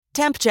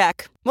Temp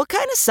check. What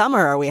kind of summer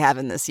are we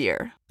having this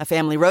year? A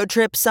family road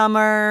trip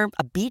summer?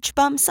 A beach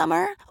bum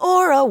summer?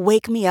 Or a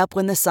wake me up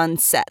when the sun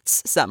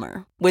sets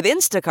summer? With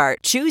Instacart,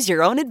 choose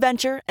your own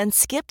adventure and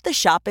skip the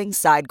shopping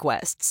side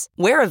quests.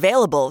 Where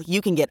available, you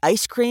can get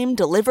ice cream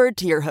delivered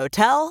to your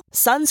hotel,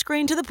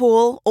 sunscreen to the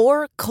pool,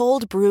 or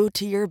cold brew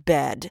to your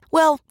bed.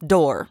 Well,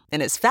 door,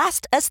 in as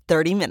fast as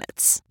 30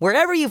 minutes.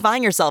 Wherever you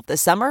find yourself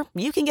this summer,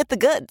 you can get the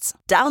goods.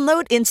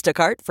 Download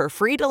Instacart for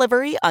free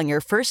delivery on your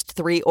first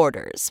 3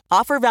 orders.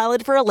 Offer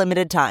valid for a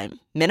limited time.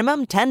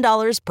 Minimum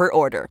 $10 per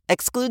order.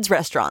 Excludes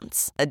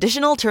restaurants.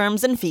 Additional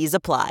terms and fees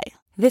apply.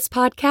 This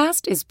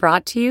podcast is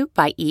brought to you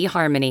by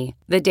eHarmony,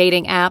 the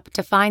dating app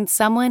to find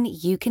someone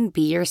you can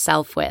be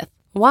yourself with.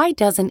 Why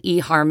doesn't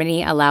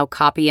eHarmony allow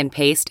copy and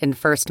paste in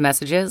first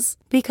messages?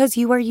 Because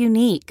you are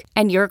unique,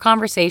 and your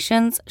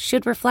conversations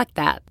should reflect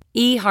that.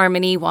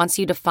 eHarmony wants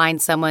you to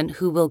find someone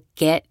who will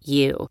get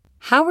you.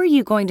 How are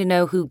you going to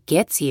know who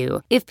gets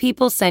you if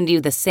people send you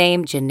the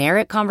same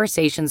generic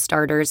conversation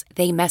starters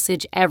they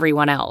message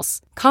everyone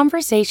else?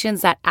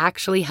 Conversations that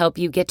actually help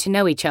you get to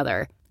know each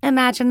other.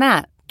 Imagine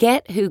that.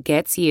 Get who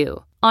gets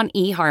you on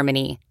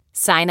eHarmony.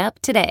 Sign up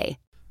today.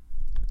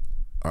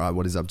 All right,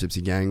 what is up,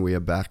 Gypsy Gang? We are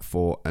back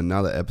for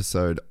another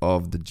episode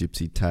of the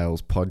Gypsy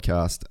Tales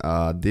podcast.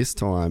 This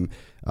time,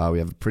 we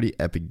have a pretty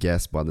epic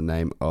guest by the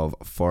name of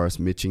Forrest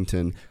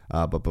Mitchington.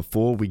 But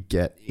before we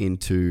get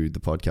into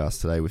the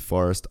podcast today with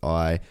Forrest,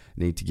 I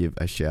need to give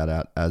a shout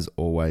out, as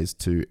always,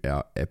 to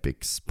our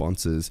epic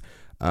sponsors.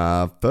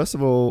 First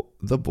of all,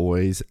 the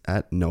boys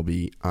at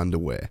Nobby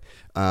Underwear.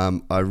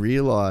 I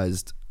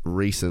realized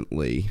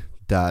recently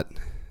that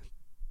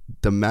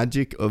the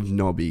magic of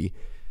Nobby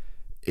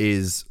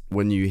is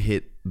when you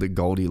hit the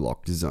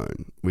Goldilocks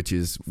zone, which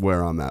is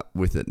where I'm at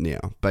with it now.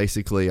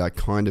 Basically, I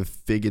kind of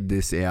figured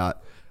this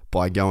out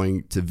by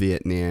going to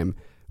Vietnam.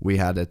 We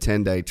had a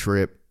 10-day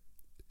trip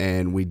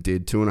and we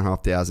did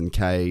 2,500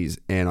 Ks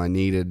and I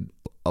needed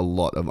a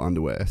lot of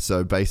underwear.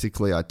 So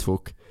basically I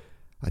took,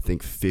 I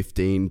think,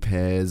 15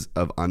 pairs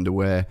of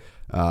underwear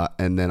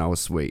and then I was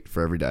sweet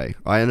for every day.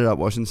 I ended up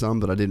washing some,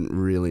 but I didn't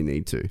really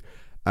need to.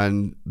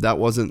 And that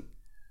wasn't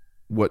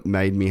what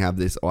made me have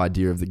this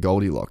idea of the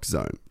Goldilocks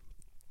zone.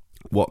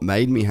 What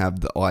made me have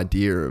the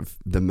idea of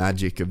the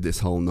magic of this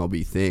whole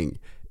Nobby thing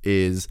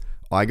is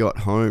I got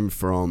home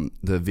from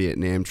the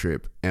Vietnam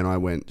trip and I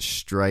went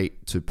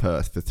straight to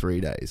Perth for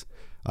 3 days.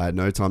 I had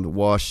no time to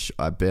wash.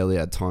 I barely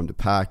had time to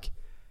pack.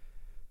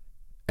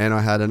 And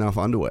I had enough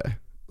underwear.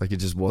 Like,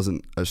 it just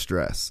wasn't a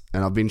stress.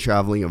 And I've been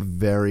traveling a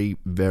very,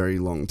 very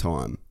long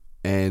time.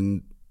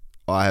 And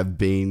I have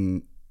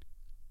been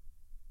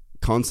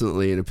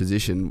constantly in a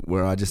position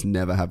where I just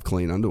never have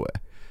clean underwear.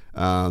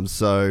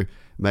 So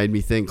made me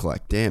think,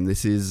 like, damn,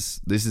 this is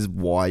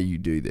why you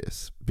do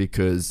this,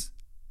 because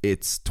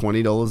it's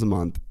 $20 a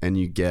month and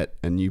you get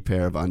a new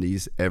pair of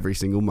undies every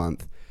single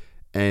month.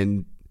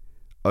 And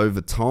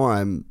over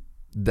time,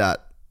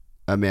 that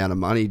amount of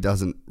money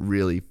doesn't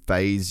really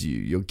faze you.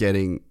 You're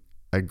getting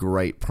a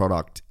great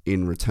product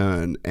in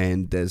return,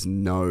 and there's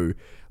no,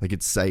 like,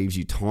 it saves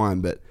you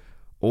time, but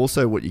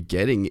also what you're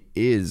getting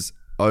is,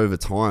 over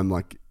time,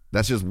 like,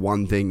 that's just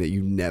one thing that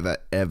you never,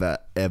 ever,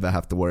 ever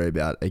have to worry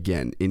about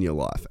again in your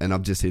life. And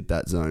I've just hit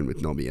that zone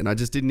with Nobby. And I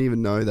just didn't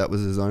even know that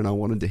was a zone I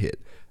wanted to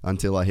hit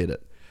until I hit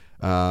it.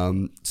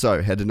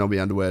 So head to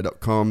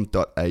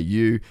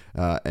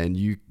nobbyunderwear.com.au and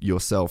you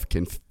yourself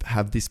can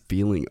have this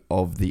feeling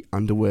of the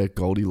underwear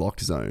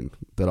Goldilocks zone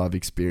that I've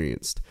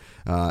experienced.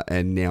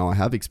 And now I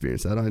have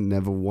experienced that. I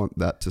never want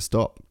that to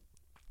stop.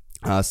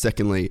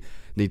 Secondly,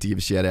 need to give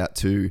a shout out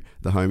to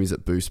the homies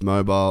at Boost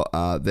Mobile.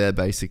 They're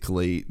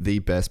basically the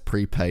best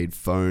prepaid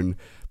phone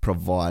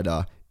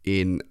provider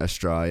in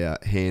Australia,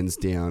 hands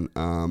down.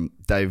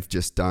 They've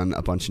just done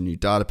a bunch of new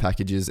data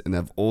packages, and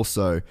they've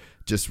also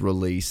just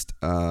released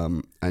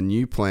a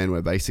new plan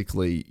where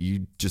basically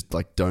you just,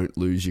 like, don't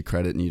lose your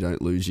credit and you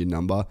don't lose your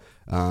number,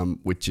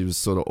 which is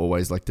sort of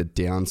always like the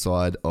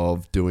downside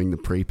of doing the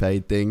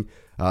prepaid thing.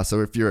 So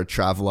if you're a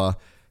traveler,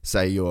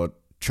 say you're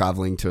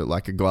traveling to,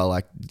 like, a guy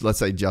like, let's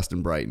say,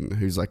 Justin Brayton,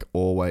 who's, like,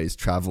 always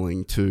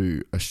traveling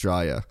to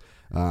Australia,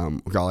 a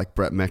guy like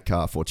Brett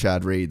Metcalf or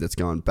Chad Reed that's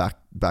going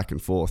back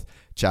and forth.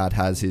 Chad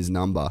has his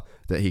number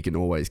that he can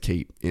always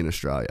keep in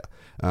Australia.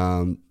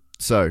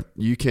 So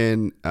you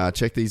can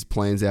check these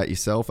plans out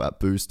yourself at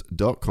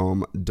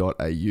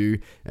boost.com.au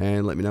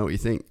and let me know what you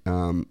think.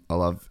 I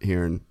love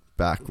hearing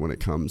back when it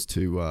comes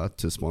to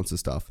sponsor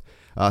stuff.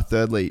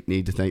 Thirdly,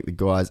 need to thank the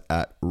guys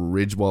at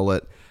Ridge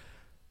Wallet.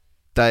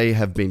 They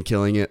have been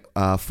killing it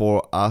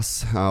for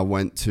us.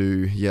 Went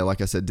to,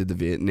 like I said, did the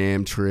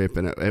Vietnam trip,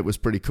 and it was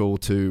pretty cool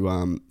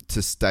to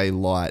stay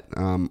light.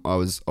 I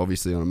was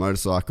obviously on a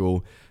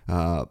motorcycle.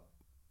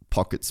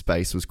 Pocket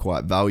space was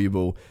quite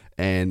valuable,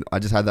 and I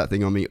just had that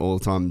thing on me all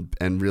the time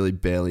and really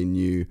barely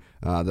knew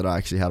that I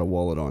actually had a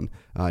wallet on.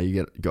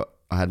 I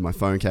had my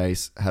phone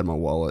case, had my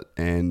wallet,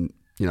 and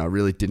I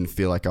really didn't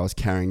feel like I was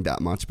carrying that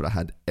much, but I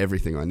had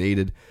everything I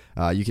needed.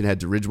 You can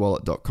head to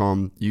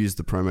ridgewallet.com, use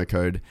the promo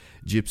code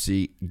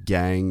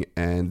GYPSYGANG,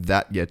 and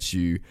that gets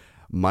you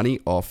money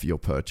off your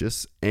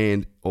purchase.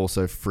 And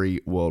also free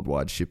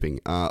worldwide shipping.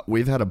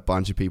 We've had a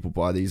bunch of people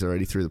buy these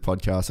already through the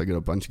podcast. I got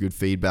a bunch of good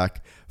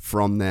feedback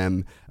from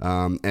them.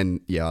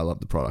 And yeah, I love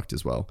the product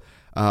as well.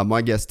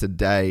 My guest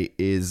today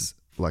is,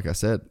 like I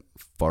said,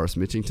 Forrest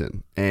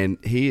Mitchington. And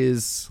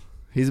he's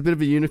a bit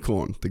of a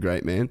unicorn, the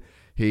great man.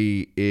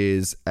 He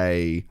is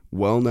a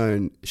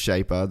well-known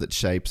shaper that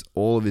shapes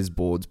all of his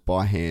boards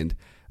by hand.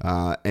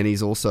 And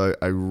he's also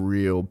a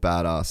real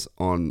badass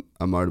on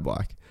a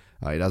motorbike.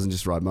 He doesn't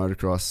just ride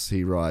motocross.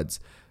 He rides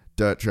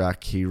dirt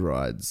track. He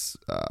rides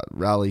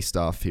rally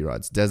stuff. He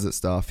rides desert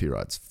stuff. He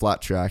rides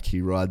flat track. He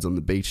rides on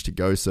the beach to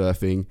go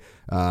surfing.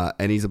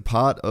 And he's a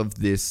part of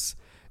this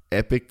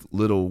epic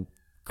little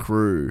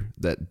crew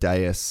that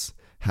Deus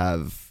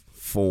have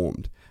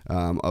formed.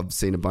 I've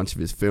seen a bunch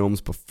of his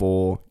films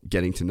before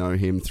getting to know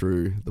him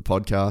through the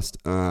podcast.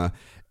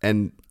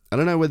 And I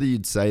don't know whether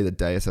you'd say that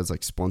Deus has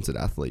like sponsored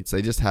athletes.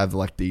 They just have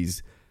like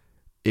these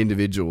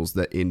individuals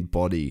that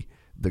embody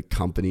the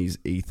company's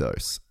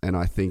ethos. And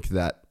I think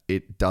that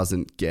it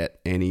doesn't get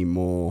any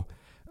more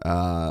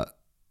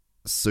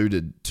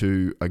suited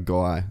to a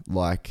guy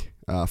like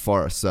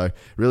Forrest. So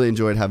really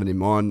enjoyed having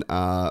him on.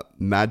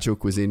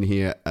 Madjook was in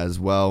here as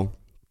well.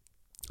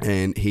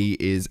 And he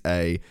is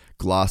a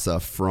glasser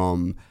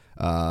from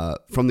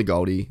the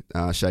Goldie,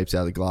 shapes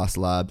out of the Glass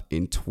Lab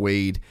in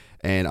Tweed.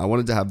 And I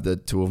wanted to have the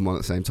two of them on at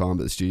the same time,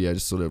 but the studio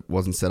just sort of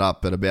wasn't set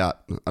up. But about,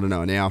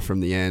 an hour from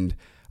the end,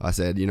 I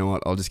said, you know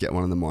what, I'll just get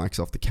one of the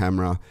mics off the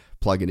camera,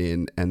 plug it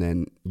in, and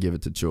then give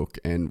it to Chook.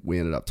 And we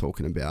ended up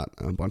talking about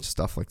a bunch of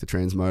stuff like the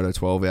Transmoto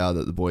 12 hour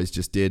that the boys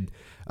just did.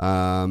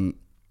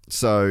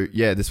 So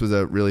yeah, this was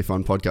a really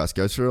fun podcast.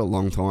 Goes through a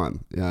long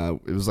time.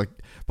 It was like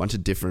a bunch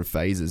of different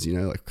phases,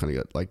 like kind of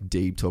got like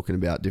deep talking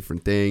about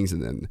different things,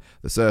 and then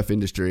the surf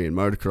industry and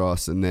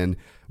motocross, and then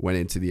went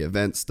into the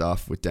event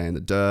stuff with Day in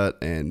the Dirt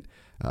and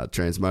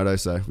Transmoto.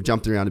 So we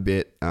jumped around a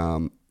bit.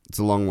 It's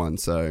a long one,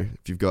 so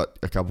if you've got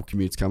a couple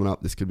commutes coming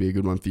up, this could be a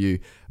good one for you.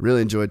 I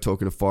really enjoyed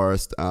talking to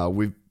Forrest.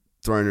 We've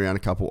thrown around a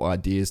couple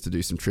ideas to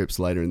do some trips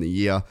later in the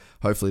year.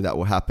 Hopefully that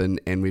will happen.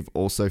 And we've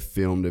also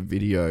filmed a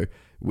video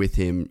with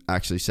him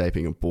actually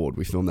shaping a board.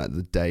 We filmed that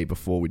the day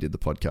before we did the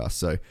podcast.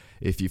 So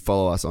if you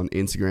follow us on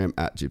Instagram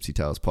at Gypsy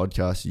Tales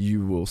Podcast,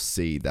 you will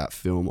see that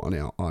film on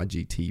our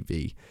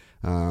IGTV.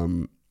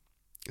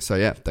 So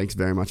yeah, thanks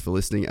very much for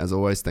listening. As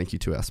always, thank you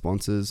to our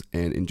sponsors,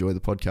 and enjoy the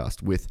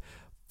podcast with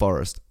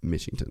Forrest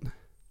Mitchington.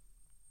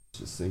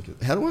 Just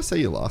think, how do I say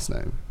your last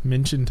name?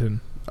 Mitchington.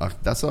 Oh,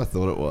 that's what I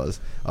thought it was.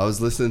 I was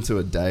listening to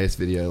a Deus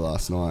video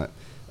last night.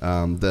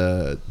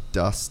 The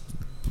dust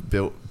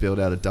built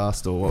out of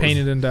dust, or what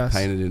Painted in Dust.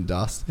 Painted in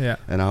Dust. Yeah.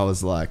 And I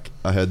was like,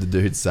 I heard the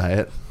dude say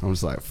it. I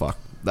was like, fuck,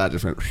 that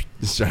just went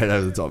straight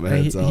over the top of my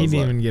head. He So didn't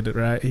even get it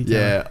right. He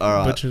all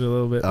right. butchered a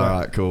little bit. All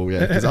right, cool.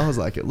 Yeah, because I was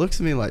like, it looks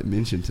to me like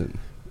Mitchington.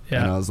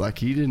 Yeah. And I was like,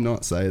 he did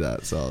not say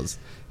that. So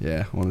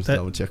I wanted to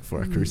double check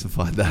before I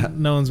crucified that.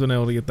 No one's been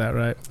able to get that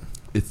right.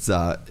 It's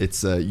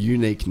a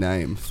unique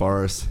name,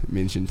 Forrest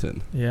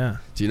Mitchington. Yeah.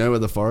 Do you know where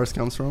the forest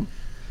comes from?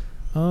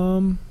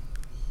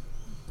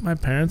 My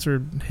parents are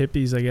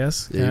hippies, I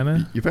guess. Kind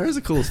of. Your parents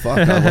are cool as fuck.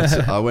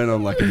 I went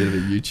on like a bit of a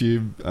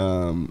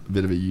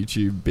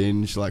YouTube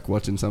binge, like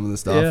watching some of the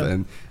stuff,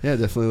 and yeah, it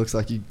definitely looks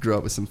like you grew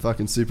up with some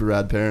fucking super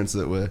rad parents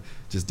that were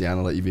just down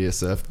to let you be a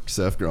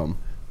surf grom.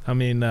 I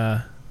mean,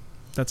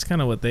 that's kind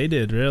of what they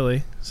did,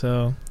 really.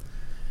 So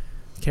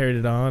carried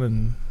it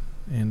on,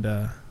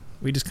 and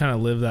we just kind of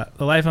live that.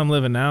 The life I'm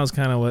living now is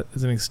kind of what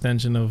is an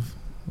extension of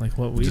like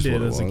what we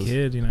did as a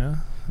kid,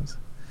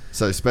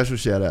 So special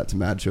shout out to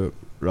Madjook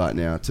right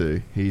now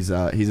too. He's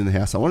in the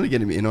house. I wanted to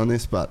get him in on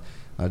this, but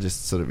I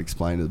just sort of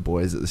explained to the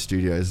boys that the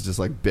studio is just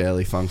like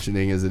barely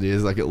functioning as it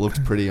is. Like it looks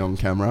pretty on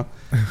camera,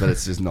 but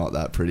it's just not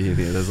that pretty in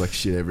here. There's like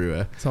shit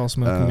everywhere. It's all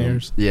smoke and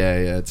mirrors.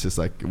 Yeah. It's just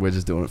like we're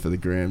just doing it for the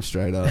gram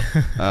straight up.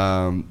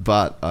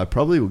 But I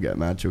probably will get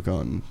Madjook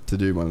on to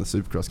do one of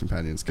the Supercross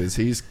companions because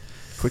he's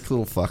quick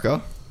little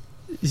fucker.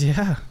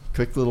 Yeah.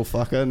 Quick little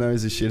fucker,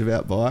 knows his shit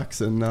about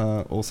bikes, and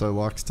also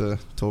likes to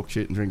talk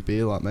shit and drink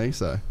beer like me.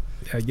 So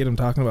yeah, get him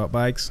talking about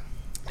bikes.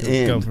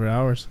 And go for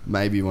hours.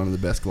 Maybe one of the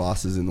best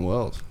glasses in the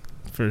world.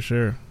 For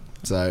sure.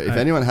 So if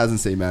anyone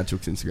hasn't seen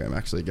Madchook's Instagram,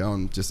 actually go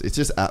and it's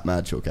just at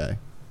Madchook, eh?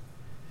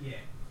 Yeah.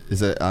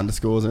 Is there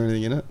underscores or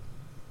anything in it?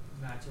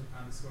 Madchook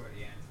 _ at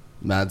the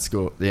end.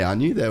 Madscore. Yeah, I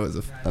knew there was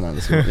an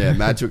underscore. Yeah,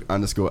 Madchook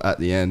 _ at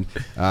the end.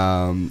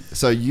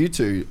 So you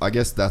two, I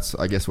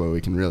guess where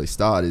we can really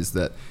start is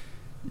that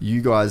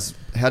you guys,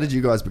 how did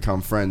you guys become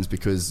friends?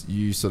 Because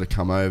you sort of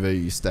come over,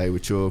 you stay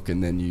with Chook,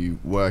 and then you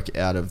work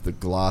out of the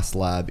Glass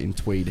Lab in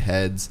Tweed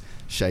Heads,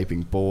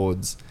 shaping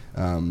boards.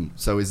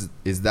 So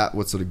is that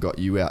what sort of got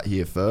you out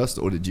here first,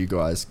 or did you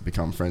guys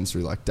become friends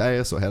through like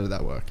Deus, or how did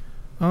that work?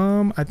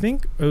 I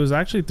think it was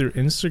actually through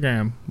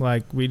Instagram.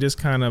 Like we just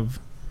kind of,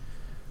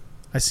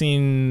 I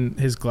seen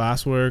his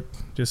glass work,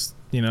 just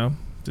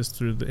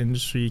through the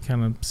industry,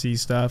 kind of see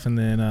stuff, and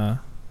then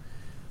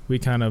we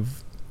kind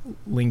of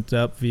linked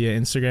up via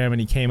Instagram,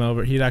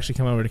 and he'd actually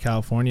come over to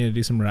California to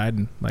do some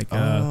riding. Like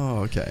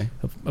okay,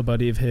 a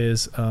buddy of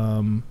his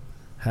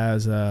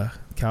has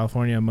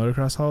California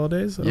motocross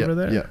holidays over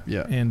there.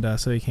 Yeah. And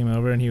so he came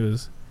over and he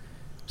just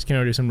came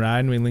over to do some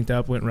riding. We linked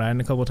up, went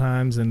riding a couple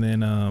times, and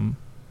then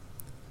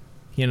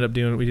he ended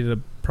up we did a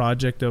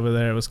project over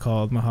there. It was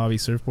called Mojave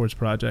Surfboards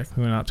Project.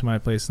 We went out to my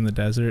place in the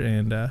desert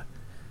and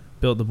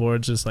built the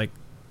boards just like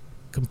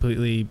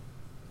completely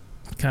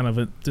it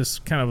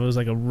was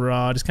like a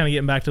raw, just kind of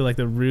getting back to like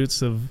the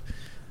roots of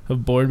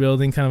board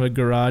building, kind of a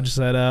garage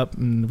setup,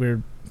 and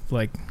we're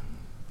like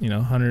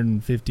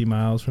 150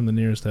 miles from the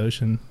nearest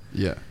ocean.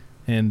 Yeah.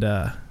 And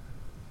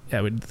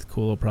we did the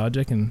cool little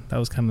project, and that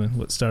was kind of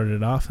what started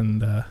it off.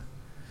 And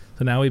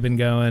so now we've been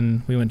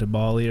going. We went to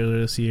Bali earlier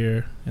this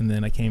year, and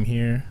then I came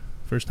here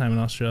first time in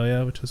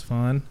Australia, which was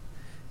fun.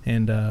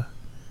 And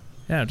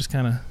just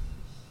kind of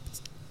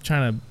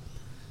trying to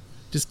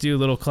just do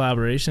little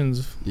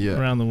collaborations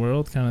around the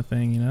world kind of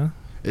thing,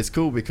 It's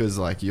cool because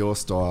like your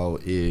style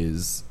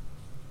is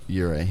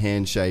you're a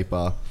hand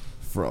shaper.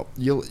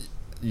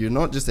 You're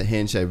not just a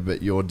hand shaper,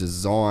 but your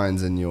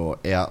designs and your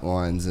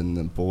outlines and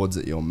the boards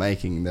that you're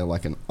making, they're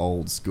like an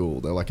old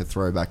school. They're like a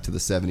throwback to the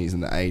 70s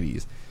and the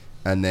 80s.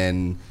 And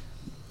then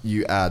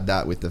you add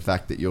that with the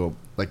fact that you're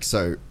like,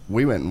 so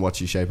we went and watched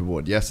you shape a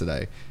board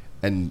yesterday,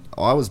 and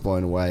I was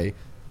blown away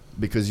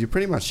because you're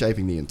pretty much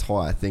shaping the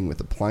entire thing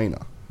with a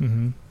planer.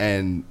 Mm-hmm.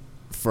 And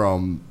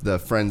from the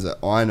friends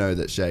that I know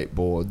that shape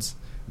boards,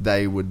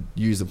 they would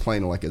use a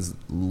planer like as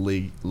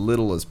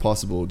little as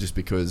possible, just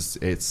because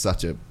it's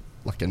such a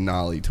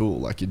gnarly tool.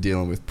 Like you're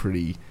dealing with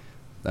pretty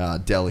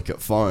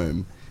delicate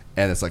foam,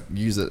 and it's like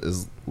use it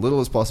as little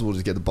as possible,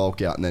 just get the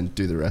bulk out and then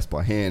do the rest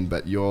by hand.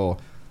 But you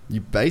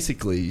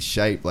basically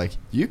shape, like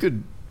you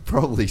could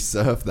probably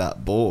surf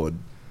that board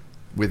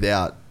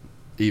without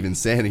even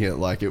sanding it.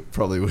 Like it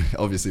probably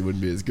obviously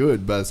wouldn't be as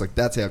good, but it's like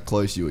that's how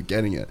close you were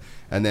getting it.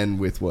 And then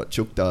with what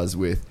Chook does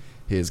with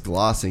his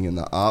glassing and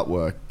the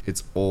artwork,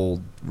 it's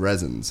all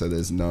resin, so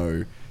there's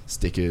no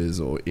stickers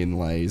or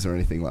inlays or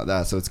anything like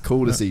that. So it's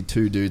cool to see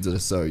two dudes that are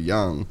so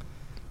young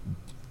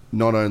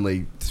not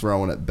only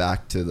throwing it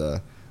back to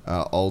the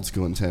old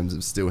school in terms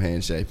of still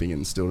hand shaping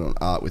and still doing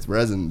art with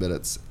resin, but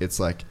it's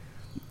like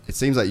it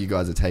seems like you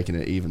guys are taking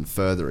it even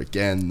further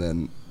again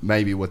than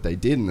maybe what they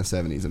did in the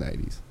 70s and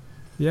 80s.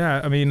 Yeah,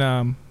 I mean,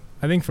 I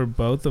think for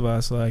both of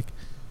us, like,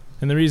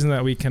 and the reason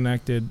that we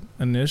connected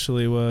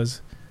initially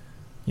was,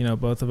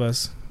 both of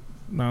us,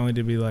 not only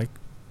did we like,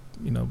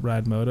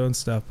 ride moto and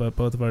stuff, but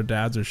both of our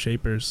dads are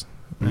shapers,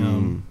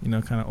 kind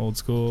of old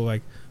school.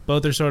 Like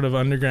both are sort of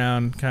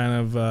underground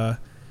kind of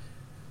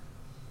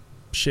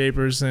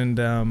shapers, and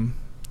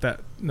that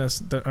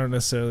aren't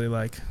necessarily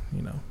like,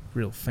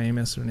 real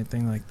famous or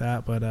anything like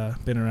that,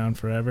 but been around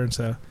forever. And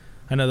so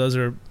I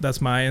know that's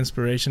my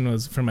inspiration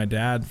was from my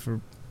dad for,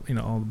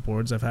 all the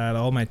boards I've had.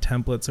 All my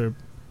templates are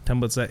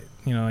templates that,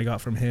 I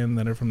got from him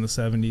that are from the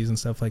 70s and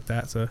stuff like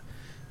that. So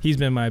he's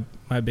been my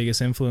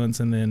biggest influence.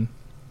 And then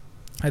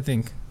I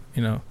think,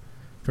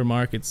 for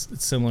Mark, it's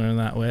similar in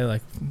that way.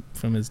 Like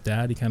from his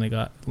dad, he kind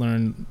of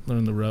learned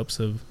the ropes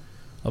of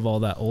all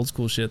that old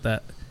school shit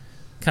that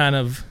kind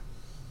of,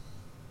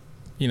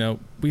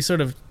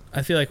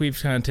 I feel like we've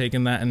kind of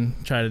taken that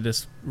and try to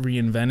just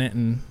reinvent it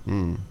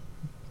and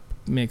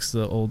mix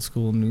the old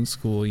school, new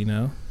school,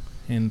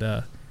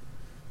 and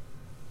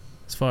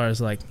as far as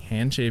like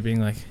hand shaping,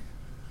 like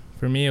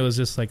for me, it was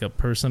just like a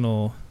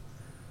personal,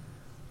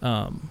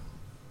 sort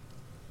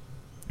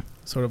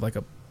of like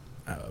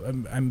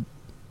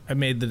I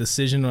made the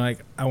decision, like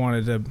I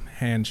wanted to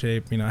hand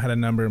shape, I had a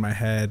number in my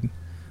head.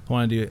 I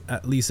want to do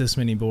at least this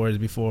many boards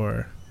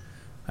before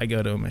I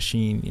go to a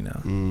machine,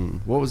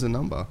 What was the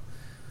number?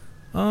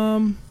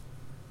 I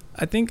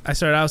think I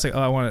started out, I was like,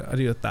 I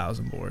do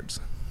 1,000 boards.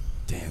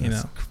 Damn,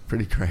 that's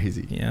pretty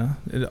crazy. Yeah,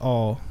 it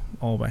all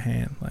by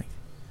hand. Like,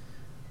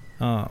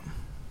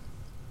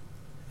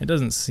 it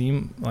doesn't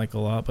seem like a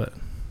lot, but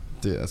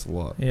dude, that's a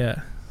lot.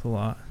 Yeah, it's a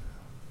lot.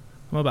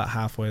 I'm about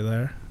halfway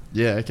there.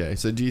 Yeah, okay.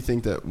 So do you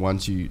think that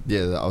once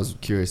I was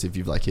curious if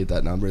you've like hit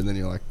that number and then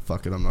you're like,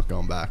 fuck it, I'm not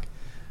going back.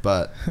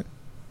 But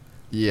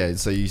yeah,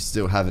 so you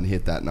still haven't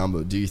hit that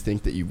number. Do you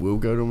think that you will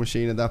go to a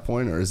machine at that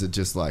point, or is it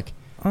just like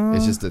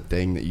it's just a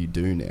thing that you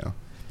do now?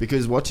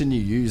 Because watching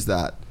you use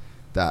that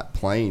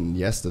plane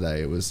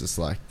yesterday, it was just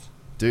like,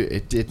 dude,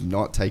 it did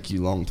not take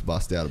you long to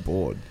bust out a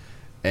board.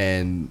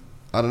 And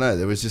I don't know,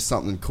 there was just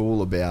something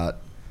cool about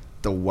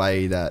the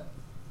way that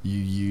you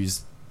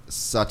used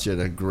such an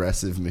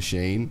aggressive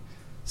machine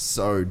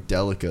so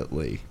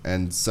delicately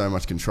and so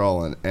much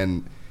control,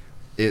 and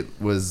it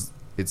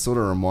sort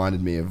of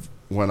reminded me of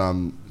when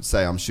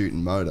I'm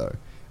shooting moto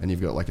and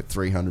you've got like a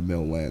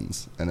 300mm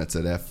lens and it's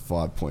at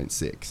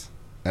f5.6,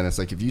 and it's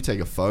like if you take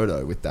a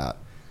photo with that,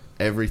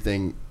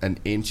 everything an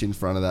inch in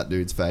front of that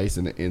dude's face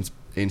and an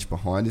inch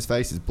behind his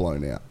face is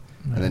blown out.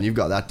 Right. And then you've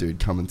got that dude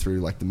coming through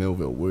like the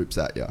Millville whoops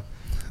at you,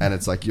 and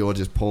it's like you're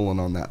just pulling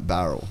on that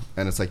barrel,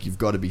 and it's like you've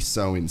got to be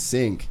so in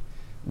sync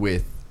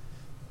with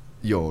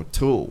your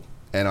tool.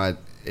 And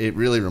it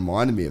really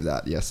reminded me of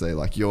that yesterday.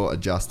 Like you're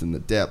adjusting the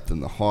depth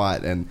and the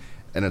height, and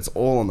it's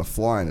all on the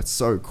fly, and it's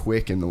so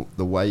quick, and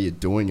the way you're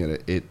doing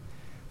it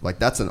Like,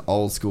 that's an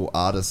old school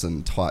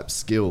artisan type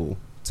skill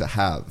to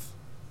have.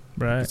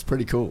 Right. It's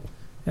pretty cool.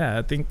 Yeah,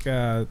 I think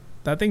that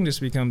thing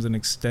just becomes an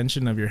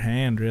extension of your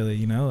hand, really.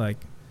 You know, like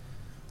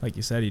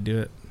you said, you do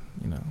it,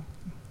 you know,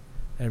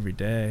 every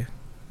day.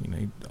 You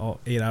know, all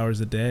 8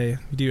 hours a day.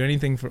 You do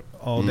anything for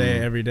all day,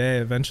 every day.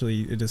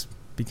 Eventually, it just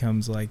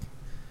becomes like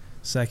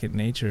second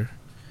nature.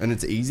 And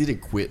it's easy to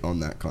quit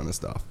on that kind of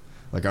stuff.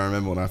 Like, I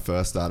remember when I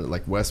first started,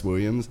 like Wes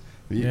Williams.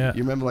 You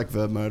remember like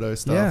Verbmoto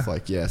stuff? Yeah.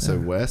 Like, so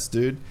Wes,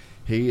 dude,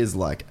 he is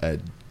like a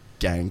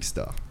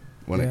gangster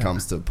when it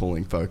comes to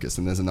pulling focus.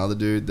 And there's another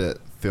dude that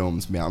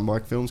films mountain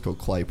bike films called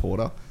Clay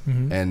Porter.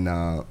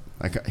 And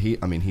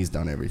he's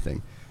done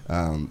everything.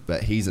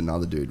 But he's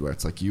another dude where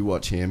it's like, you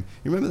watch him.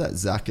 You remember that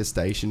Zaka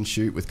Station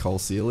shoot with Cole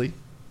Sealy?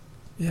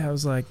 Yeah, it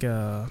was like...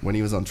 when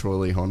he was on Troy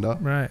Lee Honda?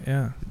 Right,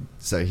 yeah.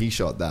 So he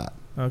shot that.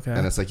 Okay.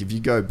 And it's like, if you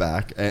go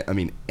back, I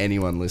mean,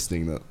 anyone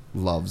listening that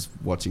loves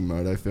watching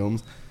moto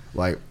films,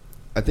 like,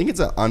 I think it's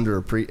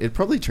it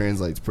probably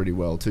translates pretty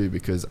well too,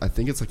 because I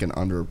think it's like an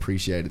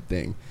underappreciated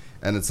thing.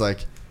 And it's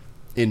like,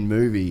 in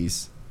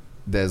movies,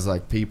 there's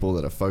like people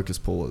that are focus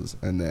pullers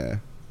and they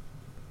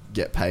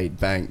get paid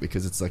bank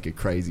because it's like a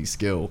crazy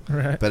skill.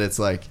 Right. But it's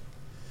like,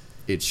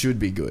 it should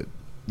be good.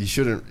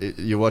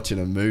 You're watching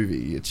a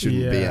movie, it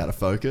shouldn't be out of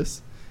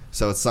focus.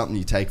 So it's something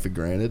you take for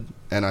granted.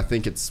 And I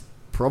think it's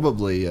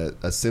probably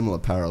a similar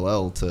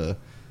parallel to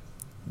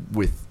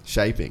with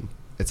shaping.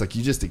 It's like,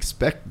 you just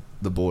expect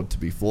the board to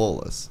be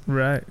flawless.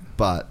 Right.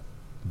 But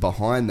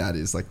behind that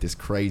is like this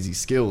crazy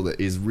skill that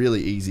is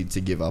really easy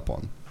to give up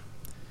on.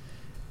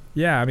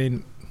 Yeah, I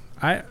mean,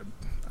 I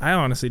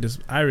honestly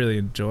I really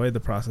enjoy the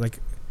process. Like,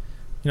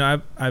 you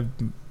know, I've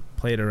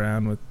played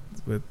around with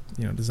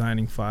you know,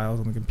 designing files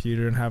on the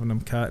computer and having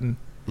them cut,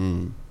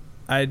 and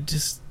I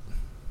just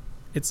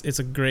it's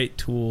a great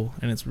tool,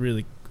 and it's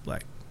really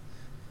like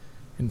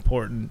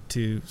important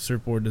to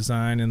surfboard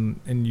design,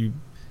 and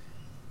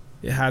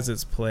it has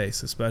its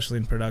place, especially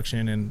in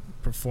production and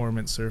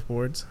performance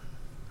surfboards,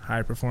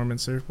 high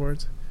performance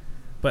surfboards.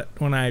 But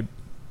when I,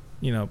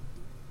 you know,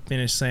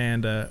 finish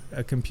sand a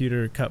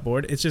computer cut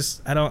board, it's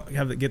just, I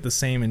don't get the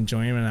same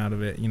enjoyment out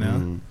of it, you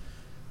know,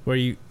 where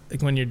you,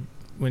 like when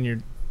you're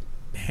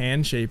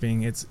hand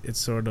shaping, it's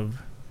sort of,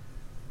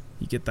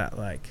 you get that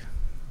like,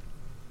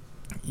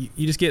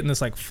 you just get in this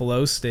like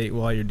flow state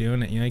while you're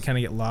doing it, you know, you kind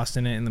of get lost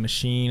in it in the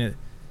machine.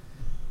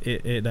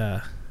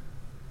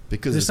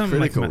 Because it's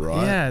critical, like,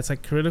 right? Yeah, it's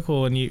like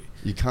critical, and you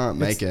can't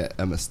make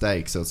a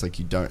mistake, so it's like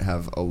you don't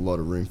have a lot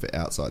of room for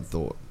outside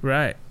thought.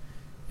 Right.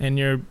 And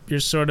you're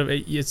sort of,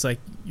 it's like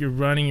you're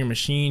running your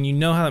machine. You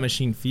know how that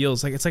machine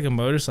feels. Like, it's like a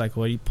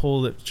motorcycle. You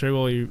pull the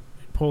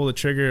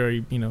trigger, or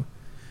you know,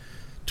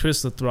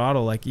 twist the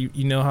throttle. Like,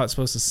 you know how it's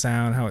supposed to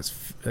sound, how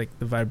it's like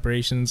the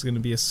vibration's going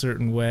to be a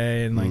certain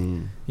way, and like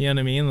you know what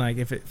I mean. Like,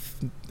 if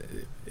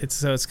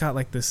it's got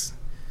like this.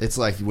 It's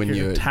like when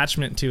you're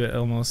attachment to it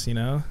almost, you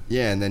know?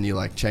 Yeah, and then you're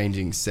like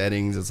changing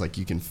settings. It's like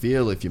you can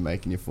feel if you're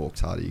making your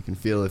forks harder. You can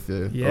feel if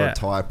your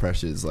tire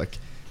pressures, like,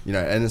 you know,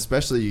 and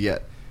especially you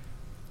get,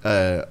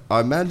 I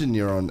imagine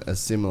you're on a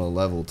similar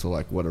level to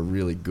like what a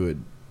really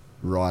good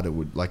rider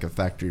would, like a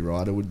factory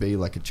rider would be,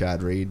 like a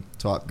Chad Reed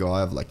type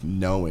guy of like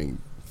knowing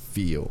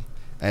feel.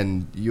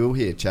 And you'll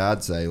hear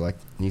Chad say, like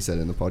he said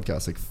in the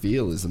podcast, like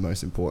feel is the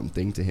most important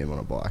thing to him on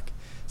a bike.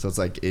 So it's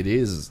like,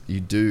 you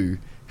do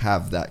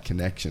have that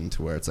connection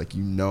to where it's like,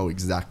 you know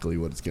exactly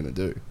what it's going to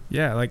do.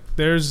 Yeah, like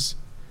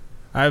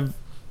I've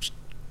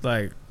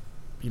like,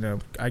 you know,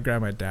 I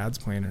grabbed my dad's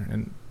planer,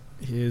 and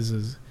his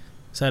is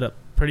set up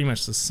pretty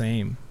much the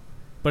same,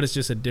 but it's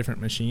just a different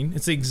machine.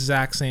 It's the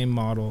exact same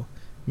model,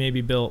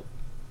 maybe built,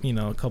 you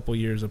know, a couple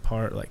years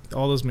apart. Like,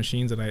 all those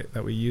machines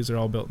that we use are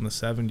all built in the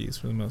 70s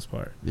for the most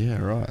part. Yeah,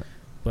 right.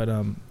 But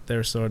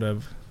they're sort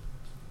of,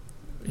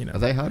 you know, are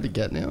they hard to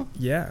get now?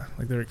 Yeah,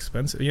 like they're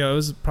expensive. You know, it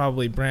was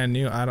probably brand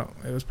new.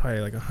 It was probably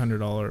like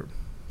 $100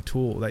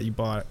 tool that you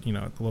bought, you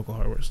know, at the local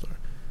hardware store.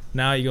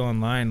 Now you go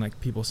online,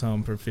 like people sell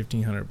them for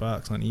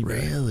 $1,500 on eBay.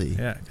 Really?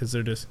 Yeah, because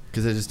they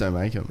just don't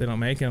make them. They don't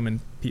make them, and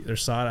they're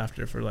sought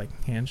after for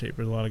like hand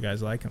shapers. A lot of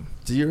guys like them.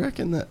 Do you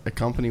reckon that a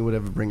company would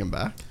ever bring them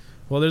back?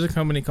 Well, there's a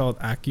company called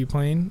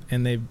Accuplane,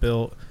 and they've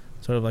built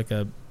sort of like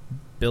a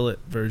billet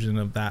version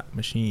of that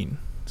machine.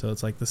 So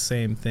it's like the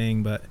same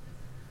thing, but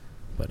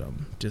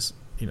just,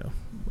 you know,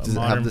 a Does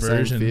modern it have the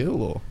version. same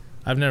feel, or?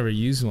 I've never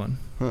used one.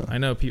 Huh. I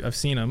know I've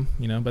seen them,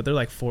 you know, but they're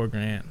like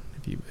 $4,000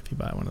 if you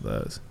buy one of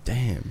those.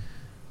 Damn.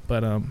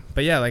 But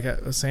yeah, like I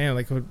was saying,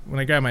 like when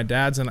I grab my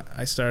dad's and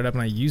I start up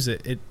and I use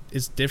it,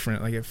 it's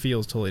different. Like, it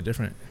feels totally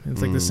different. It's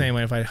like the same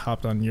way if I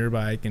hopped on your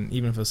bike, and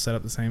even if it's set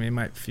up the same, it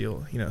might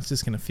feel, you know, it's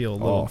just gonna feel a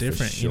little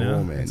different. For sure, you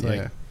know, man. it's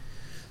like,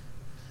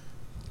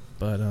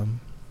 but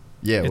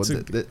yeah, well,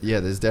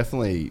 there's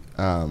definitely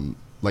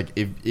like,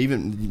 if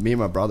even me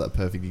and my brother,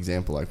 perfect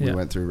example. Like, we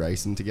went through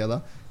racing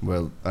together.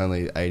 We're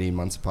only 18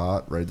 months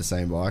apart. Rode the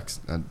same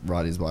bikes. And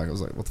ride his bike, I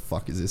was like, what the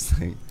fuck is this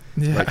thing?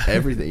 Yeah. Like,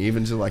 everything,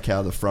 even to like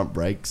how the front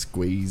brake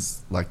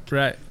squeeze, like,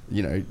 right,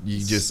 you know,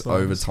 you just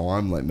over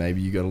time, like, maybe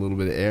you got a little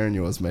bit of air in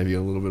yours, maybe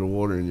a little bit of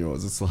water in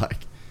yours. It's like,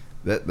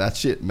 that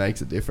shit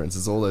makes a difference.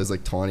 It's all those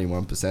like tiny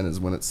 1%ers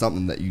when it's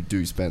something that you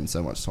do spend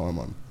so much time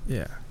on.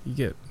 Yeah, you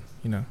get,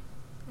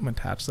 I'm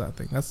attached to that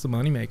thing. That's the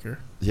moneymaker.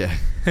 Yeah.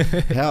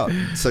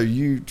 So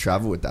you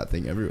travel with that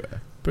thing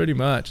everywhere? Pretty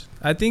much.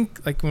 I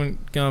think like when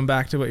going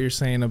back to what you're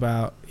saying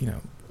about,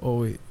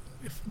 we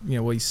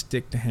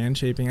stick to hand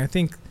shaping. I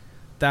think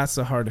that's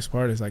the hardest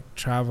part, is like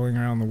traveling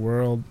around the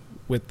world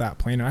with that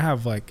planer. I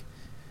have like,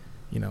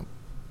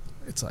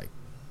 it's like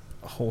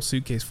a whole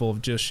suitcase full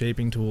of just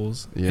shaping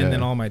tools, and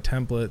then all my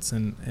templates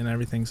and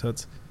everything. So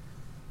it's,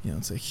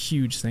 it's a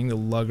huge thing to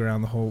lug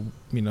around the whole,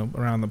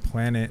 around the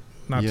planet,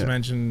 not to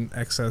mention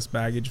excess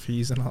baggage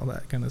fees and all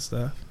that kind of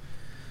stuff.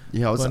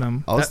 Yeah, I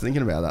was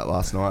thinking about that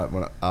last night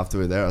after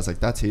we were there. I was like,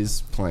 that's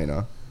his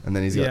planer, and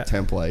then he's got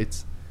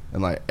templates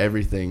and like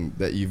everything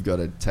that you've got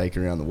to take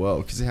around the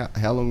world. Because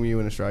how long were you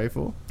in Australia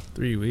for?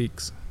 3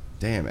 weeks.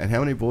 Damn. And how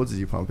many boards did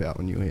you pump out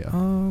when you were here?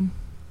 I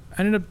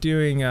ended up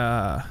doing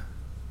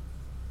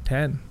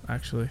 10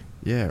 actually.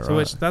 Yeah, right. So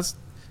which that's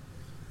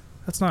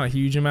not a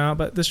huge amount,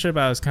 but this trip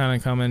I was kind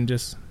of coming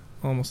just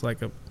almost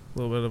like a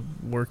little bit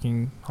of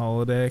working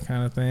holiday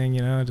kind of thing,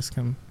 just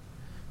come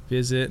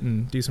visit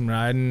and do some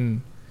riding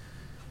and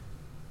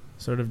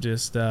sort of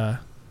just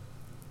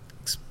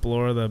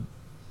explore the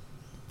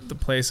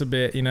place a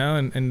bit,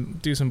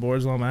 and do some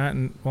boards while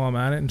I'm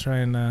at it and try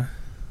and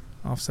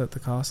offset the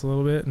cost a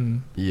little bit.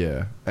 And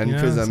and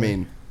because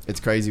it's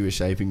crazy with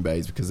shaping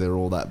bays because they're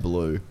all that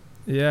blue.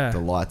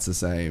 The light's the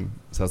same,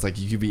 so it's like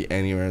you could be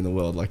anywhere in the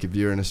world. Like if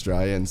you're in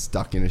Australia and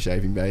stuck in a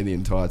shaping bay the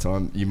entire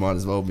time, you might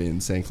as well be in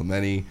San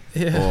Clemente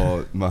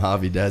or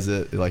Mojave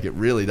Desert. Like it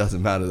really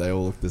doesn't matter, they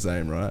all look the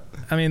same, right?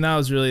 I mean, that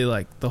was really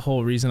like the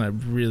whole reason I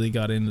really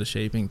got into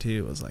shaping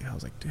too. I was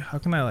like, dude, how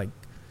can I like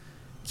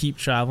keep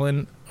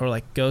traveling or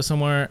like go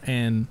somewhere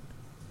and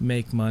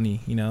make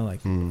money,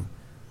 and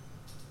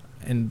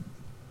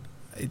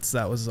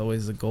that was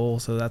always the goal.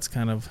 So that's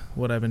kind of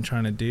what I've been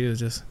trying to do, is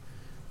just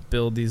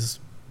build these,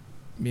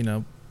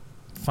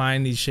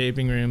 find these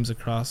shaping rooms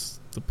across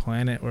the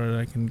planet where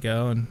I can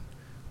go and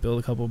build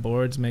a couple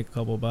boards, make a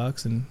couple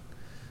bucks, and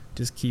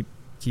just keep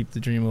the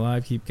dream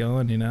alive, keep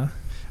going,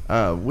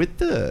 With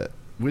the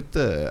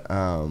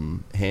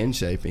hand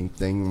shaping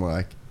thing,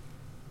 like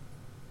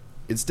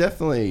it's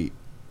definitely,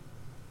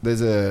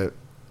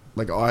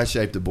 I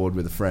shaped a board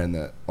with a friend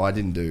that I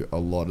didn't do a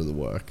lot of the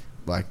work.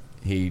 Like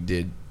he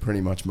did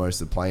pretty much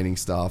most of the planing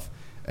stuff,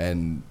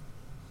 and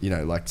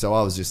so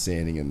I was just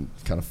sanding and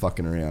kind of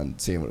fucking around,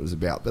 seeing what it was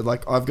about. But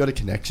like I've got a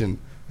connection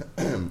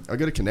I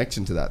got a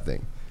connection to that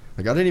thing.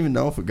 Like I don't even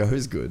know if it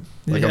goes good.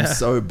 Like I'm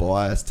so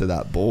biased to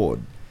that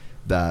board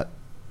that,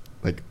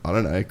 like, I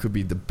don't know, it could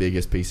be the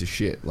biggest piece of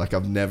shit. Like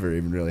I've never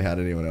even really had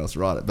anyone else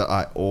write it, but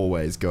I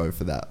always go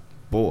for that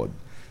board.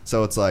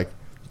 So it's like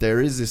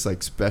there is this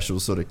like special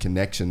sort of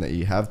connection that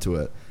you have to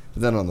it.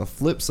 But then on the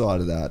flip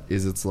side of that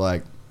is, it's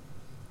like,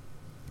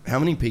 how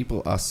many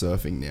people are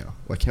surfing now?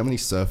 Like how many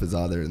surfers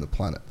are there in the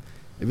planet?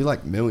 It'd be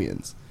like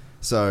millions.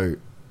 So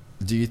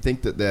do you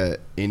think that the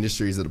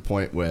industry is at a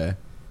point where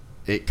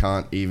it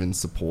can't even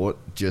support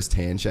just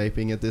hand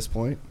shaping at this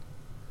point?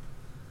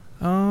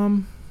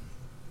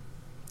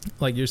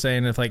 Like you're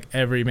saying, if like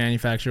every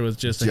manufacturer was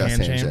just a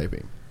hand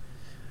shaping,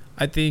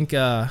 I think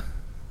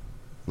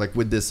like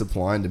would the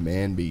supply and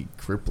demand be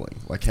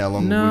crippling? Like how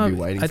long would we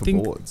be waiting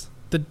for boards?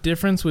 The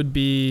difference would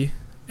be,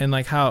 and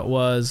like how it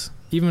was,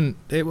 even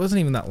it wasn't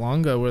even that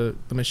long ago where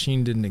the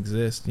machine didn't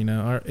exist,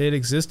 or it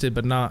existed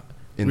but not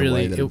in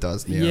really the way that it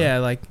does now. Yeah,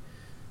 like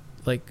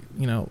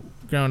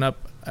growing up,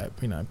 I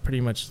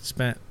pretty much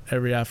spent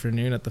every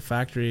afternoon at the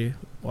factory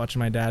watching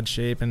my dad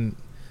shape, and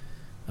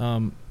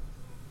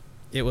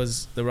it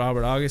was the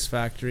Robert August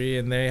factory,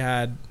 and they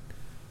had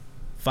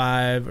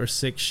 5 or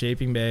 6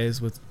 shaping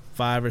bays with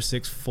 5 or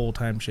 6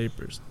 full-time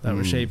shapers that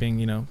were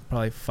shaping,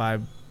 probably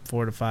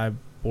 4 to 5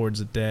 boards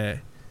a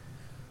day.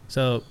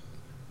 So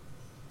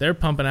they're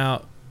pumping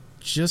out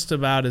just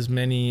about as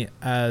many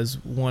as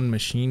one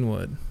machine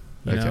would,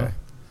 you know?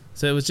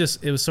 So it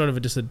was sort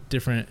of just a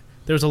different,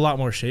 there was a lot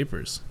more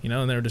shapers,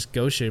 and they were just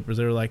ghost shapers.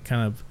 They were like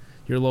kind of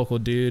your local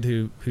dude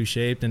who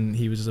shaped, and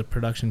he was just a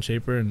production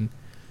shaper,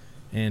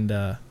 and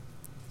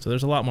so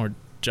there's a lot more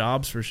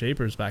jobs for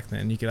shapers back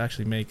then. You could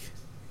actually make,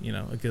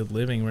 a good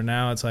living, where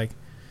now it's like,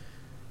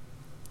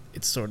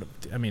 it's sort of,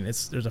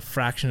 there's a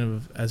fraction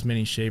of as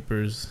many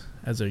shapers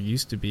as there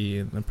used to be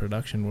in the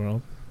production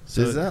world.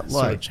 So does that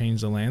sort of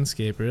change the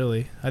landscape,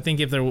 really. I think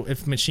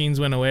if machines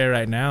went away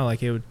right now,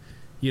 like it'd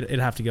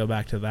have to go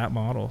back to that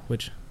model,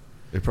 which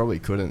it probably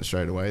couldn't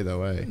straight away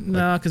though, eh?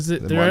 No, because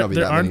there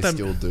aren't that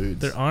skilled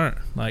dudes. There aren't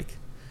like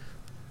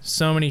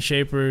so many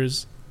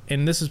shapers,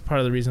 and this is part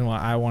of the reason why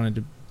I wanted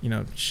to,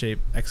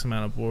 shape X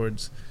amount of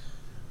boards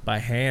by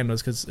hand,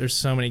 was because there's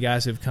so many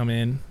guys who've come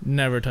in,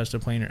 never touched a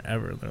planer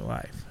ever in their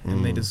life,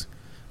 and they just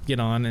get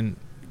on and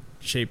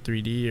shape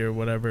 3D or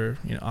whatever,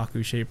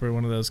 Aku Shaper,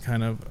 one of those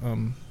kind of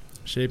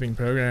shaping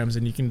programs,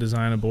 and you can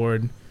design a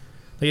board.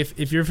 Like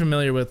if you're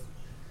familiar with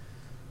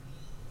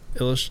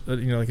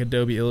like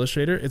Adobe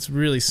Illustrator, it's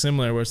really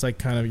similar, where it's like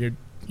kind of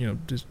you're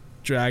just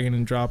dragging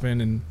and dropping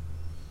and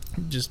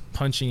just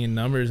punching in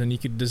numbers, and you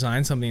could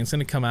design something. It's going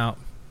to come out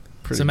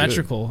Pretty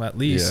symmetrical good. at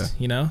least, Yeah.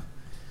 you know.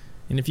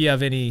 And if you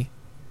have any,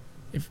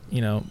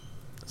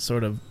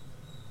 sort of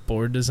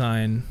board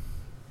design,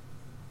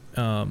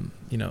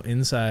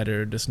 insight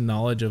or just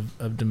knowledge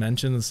of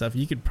dimensions and stuff,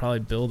 you could probably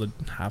build a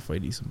halfway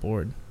decent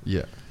board.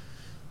 Yeah.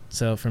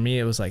 So for me,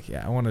 it was like,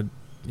 yeah, I want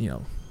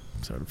to,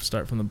 sort of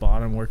start from the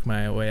bottom, work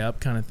my way up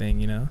kind of thing,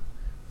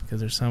 because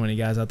there's so many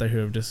guys out there who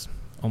have just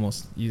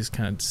you just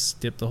kind of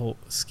skip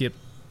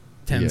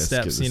 10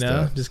 steps,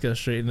 steps. just go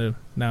straight into,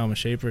 now I'm a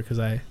shaper because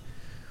I,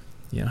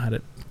 had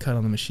it cut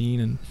on the machine,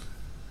 and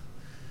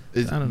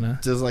I don't know.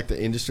 Does like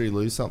the industry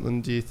lose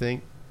something, do you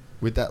think,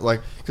 with that?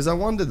 Like, because I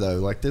wonder though,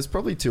 like there's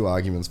probably two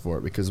arguments for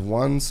it, because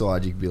one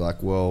side you could be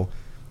like, well,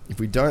 if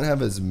we don't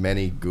have as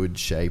many good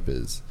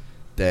shapers,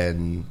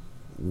 then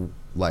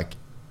like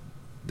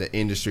the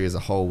industry as a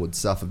whole would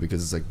suffer,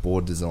 because it's like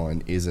board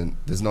design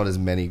there's not as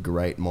many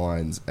great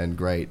minds and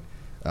great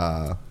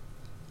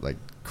like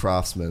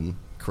craftsmen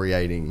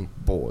creating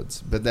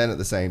boards. But then at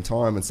the same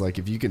time, it's like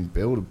if you can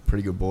build a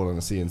pretty good board on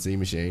a CNC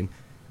machine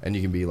and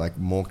you can be like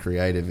more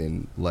creative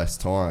in less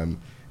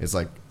time, it's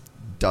like,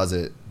 does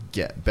it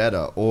get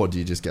better, or do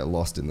you just get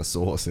lost in the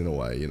sauce in a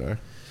way,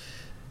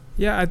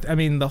 Yeah, I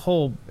mean, the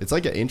whole... It's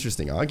like an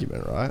interesting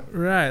argument, right?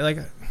 Right, like,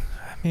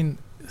 I mean,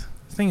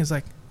 the thing is,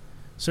 like,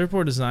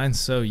 surfboard design's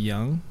so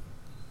young.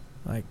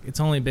 Like, it's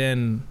only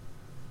been,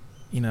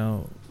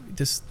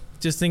 just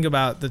think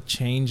about the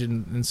change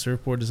in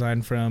surfboard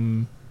design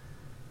from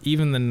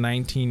even the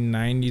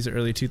 1990s,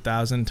 early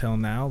 2000s till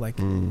now. Like,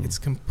 it's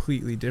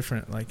completely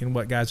different, like, in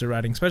what guys are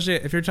riding, especially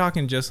if you're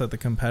talking just at the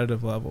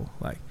competitive level.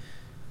 Like,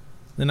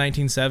 the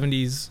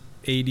 1970s,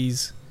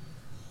 80s,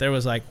 there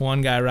was, like,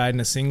 one guy riding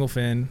a single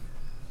fin,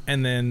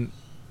 and then,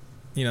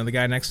 the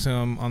guy next to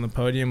him on the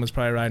podium was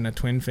probably riding a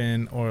twin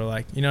fin, or,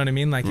 like, you know what I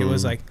mean? Like, it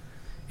was, like,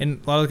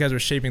 and a lot of the guys were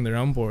shaping their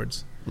own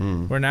boards.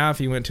 Where now, if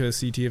you went to a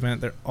CT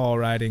event, they're all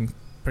riding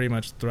pretty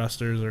much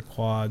thrusters or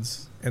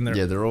quads, and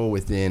they're all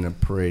within a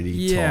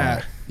pretty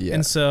tight. Yeah.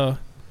 And so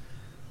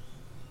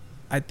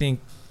I think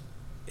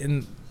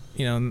in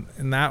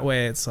that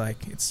way, it's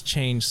like it's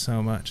changed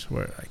so much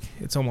where like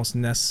it's almost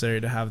necessary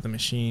to have the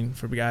machine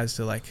for guys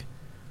to like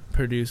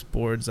produce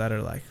boards that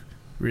are like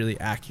really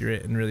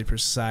accurate and really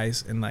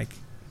precise, and like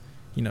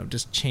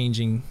just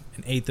changing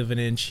an eighth of an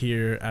inch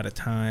here at a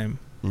time.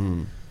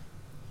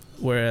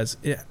 Whereas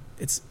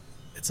it's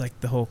like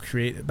the whole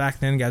back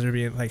then, guys were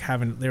being like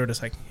they were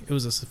just like, it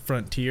was this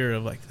frontier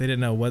of like, they didn't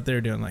know what they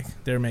were doing. Like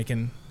they were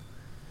making,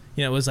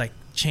 it was like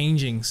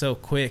changing so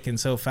quick and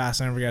so fast.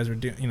 And every guys were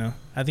doing,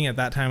 I think at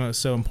that time it was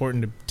so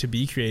important to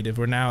be creative,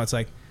 where now it's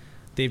like,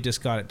 they've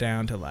just got it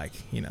down to like,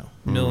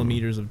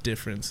 millimeters of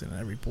difference in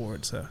every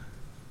board. So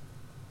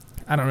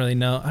I don't really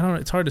know.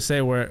 It's hard to say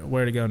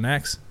where to go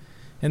next.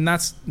 And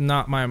that's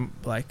not my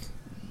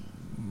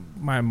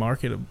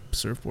market of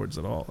surfboards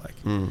at all. Like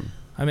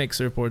I make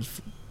surfboards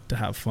to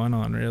have fun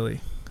on,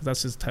 really, because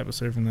that's just the type of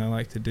surfing that I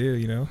like to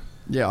do,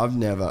 Yeah, I'm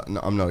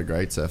not a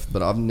great surfer,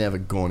 but I've never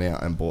gone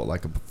out and bought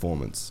like a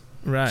performance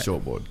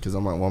shortboard, because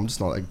I'm like, well, I'm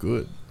just not that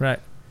good, right?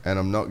 And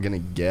I'm not gonna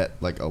get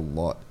like a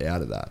lot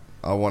out of that.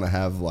 I want to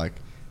have like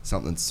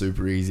something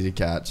super easy to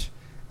catch,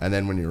 and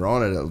then when you're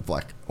on it, it'll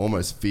like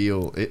almost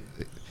feel it.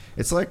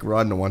 It's like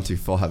riding a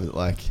 125.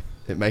 Like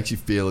it makes you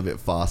feel a bit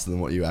faster than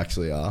what you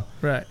actually are,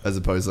 right? As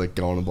opposed to like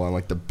going and buying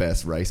like the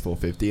best race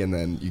 450, and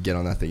then you get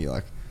on that thing, you're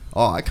like,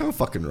 oh, I can't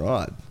fucking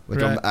ride.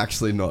 Like, right. I'm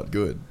actually not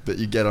good. But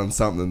you get on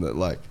something that,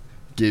 like,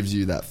 gives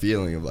you that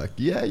feeling of, like,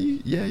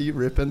 you're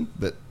ripping.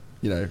 But,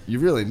 you're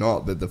really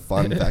not. But the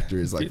fun factor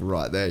is, like,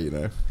 right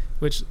there,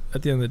 Which,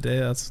 at the end of the day,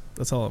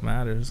 that's all that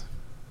matters.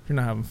 If you're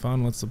not having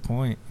fun, what's the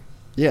point?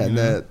 Yeah, and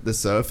the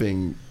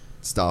surfing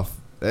stuff.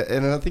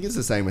 And I think it's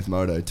the same with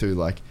moto, too.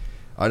 Like,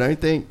 I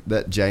don't think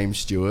that James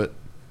Stewart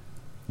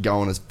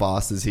going as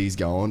fast as he's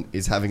going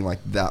is having, like,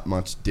 that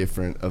much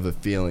different of a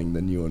feeling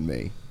than you and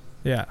me.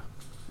 Yeah.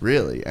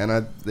 Really, and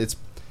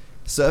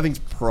surfing's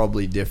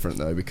probably different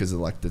though, because of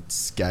like the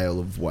scale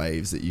of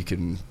waves that you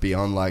can be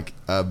on. Like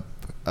a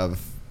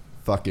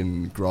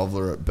fucking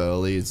groveler at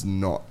Burley is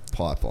not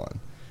pipeline,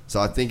 so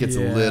I think it's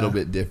a little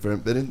bit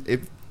different. But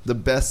if the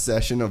best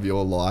session of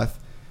your life,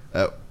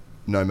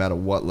 no matter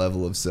what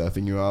level of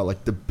surfing you are,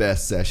 like the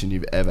best session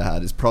you've ever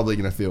had is probably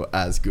going to feel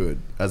as good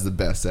as the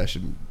best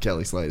session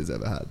Kelly Slater's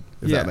ever had.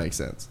 If that makes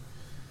sense.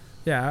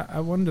 Yeah,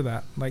 I wonder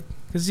that, like,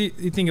 because you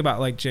think about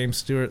like James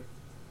Stewart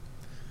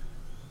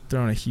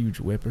throwing a huge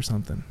whip or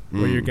something,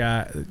 where your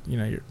guy,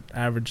 your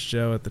average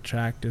Joe at the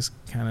track just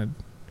kind of.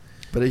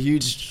 But a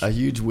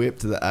huge whip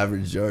to the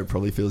average Joe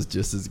probably feels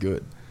just as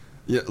good.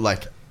 Yeah,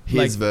 like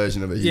his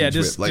version of a huge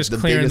whip, like just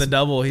clearing the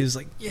double. He's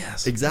like,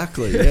 yes,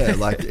 exactly. Yeah,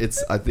 like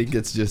I think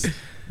it's just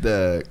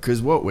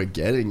because what we're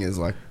getting is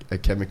like a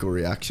chemical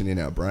reaction in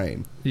our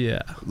brain.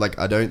 Yeah. Like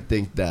I don't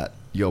think that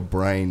your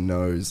brain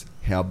knows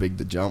how big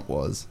the jump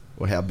was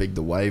or how big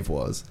the wave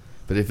was,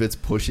 but if it's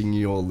pushing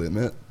your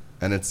limit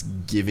and it's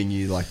giving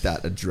you like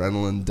that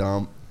adrenaline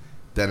dump,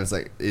 then it's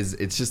like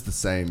it's just the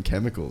same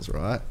chemicals,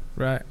 right?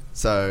 Right.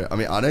 So I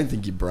mean, I don't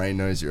think your brain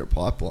knows you're a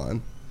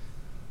pipeline.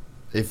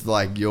 if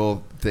like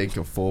you're think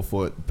a 4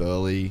 foot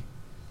burly,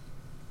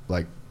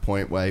 like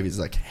point wave is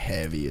like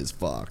heavy as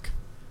fuck,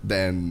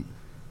 then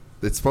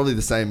it's probably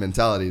the same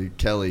mentality to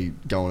Kelly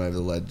going over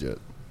the ledge at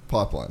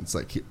Pipeline. It's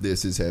like,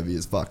 this is heavy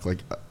as fuck. Like,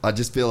 I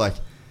just feel like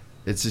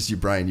it's just your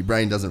brain. Your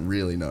brain doesn't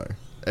really know.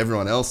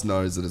 Everyone else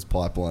knows that it's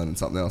Pipeline and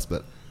something else,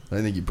 but I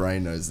don't think your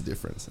brain knows the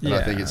difference. And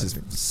I think it's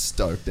just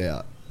stoked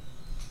out.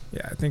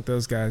 Yeah, I think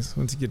those guys,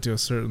 once you get to a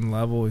certain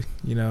level,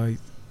 you know,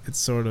 it's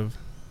sort of,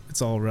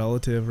 it's all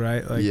relative,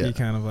 right? Like, you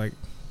kind of like,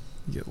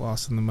 you get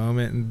lost in the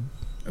moment and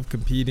of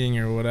competing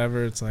or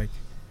whatever. It's like,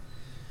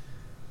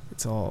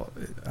 it's all,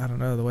 I don't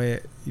know, the way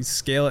you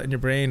scale it in your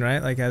brain, right?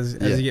 Like, as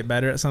you get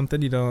better at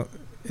something, you don't,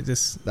 it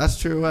just... That's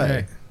true, eh?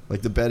 Right.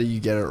 Like, the better you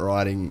get at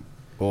riding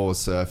or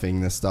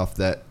surfing, the stuff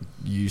that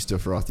used to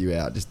froth you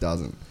out just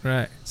doesn't.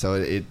 Right. So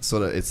it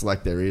sort of, it's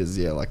like there is,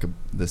 like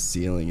the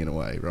ceiling in a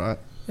way, right?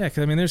 Yeah,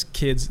 because, I mean, there's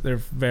kids, their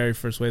very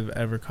first wave they've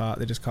ever caught,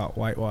 they just caught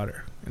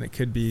whitewater. And it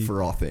could be...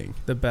 Frothing.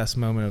 The best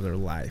moment of their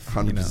life.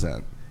 100%. You know?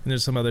 And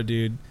there's some other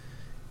dude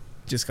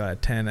just got a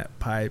 10 at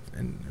pipe,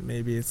 and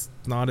maybe it's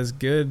not as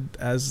good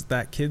as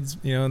that kid's,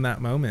 you know, in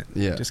that moment.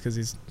 Yeah. Just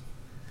because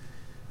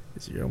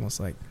you're almost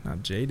like,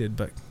 not jaded,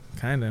 but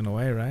kind of in a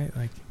way, right?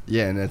 Like...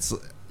 Yeah, and it's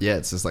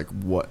just like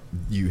what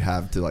you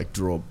have to like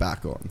draw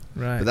back on.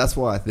 Right. But that's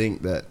why I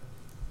think that,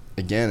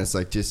 again, it's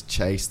like just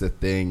chase the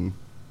thing.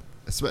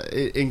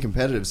 In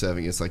competitive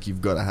surfing, it's like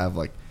you've got to have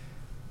like,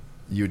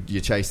 you're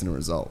chasing a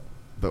result.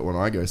 But when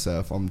I go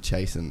surf, I'm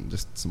chasing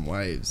just some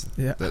waves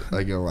that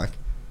are gonna like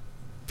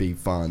be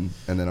fun,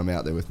 and then I'm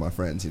out there with my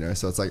friends, you know.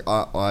 So it's like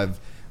I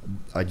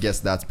guess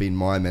that's been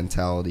my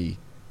mentality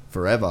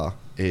forever,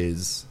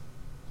 is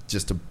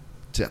just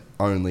to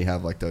only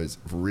have like those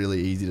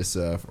really easy to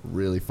surf,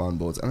 really fun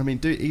boards. And I mean,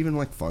 dude, even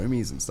like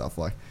foamies and stuff,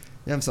 like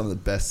you have some of the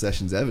best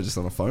sessions ever just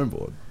on a foam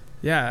board.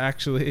 Yeah,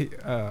 actually,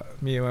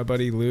 me and my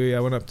buddy Louie, I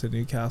went up to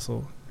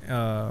Newcastle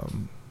over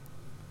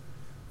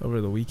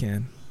the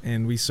weekend,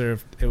 and we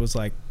surfed. It was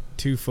like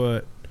 2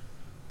 foot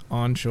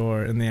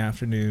onshore in the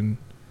afternoon,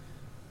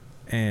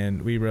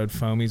 and we rode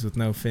foamies with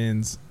no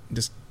fins,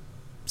 just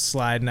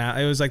sliding out.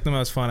 It was like the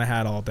most fun I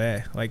had all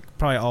day, like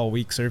probably all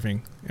week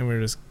surfing, and we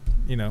were just,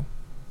 you know,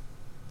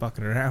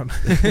 fucking around.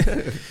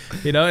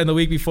 You know, and the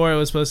week before it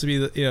was supposed to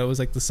be, it was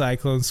like the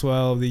cyclone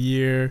swell of the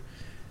year.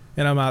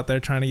 And I'm out there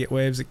trying to get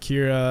waves at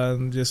Kira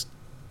and just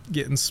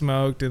getting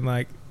smoked. And,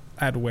 like,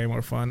 I had way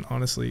more fun,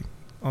 honestly,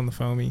 on the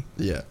foamy.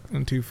 Yeah.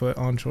 On 2 foot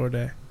onshore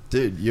day.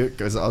 Dude,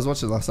 because I was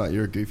watching last night,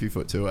 you're a goofy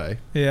foot too, eh?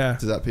 Yeah.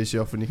 Does that piss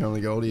you off when you come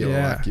to Goldie? Or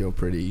like you're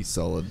pretty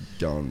solid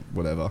going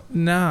whatever?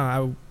 No,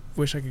 I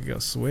wish I could go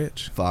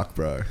switch. Fuck,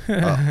 bro.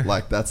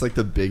 Like, that's like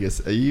the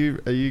biggest. Are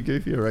you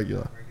goofy or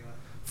regular? Regular.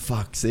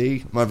 Fuck,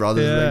 see? My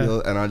brother's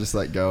regular, and I just,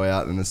 like, go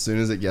out, and as soon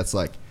as it gets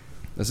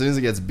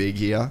big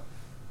here,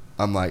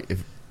 I'm like,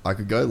 if I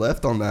could go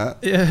left on that.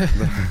 Yeah.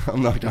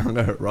 I'm not going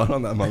to go right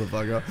on that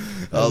motherfucker.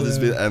 I'll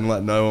just be, and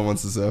like no one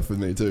wants to surf with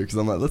me too, because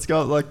I'm like, let's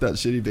go like that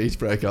shitty beach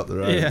break up the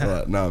road. Yeah.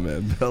 Like, no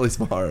man, belly's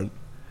firing.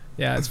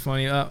 Yeah, it's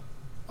funny.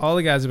 All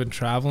the guys I've been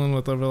traveling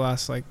with over the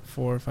last like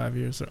 4 or 5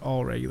 years, they're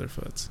all regular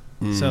foots.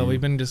 So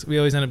we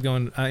always end up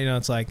going,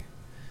 it's like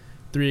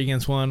 3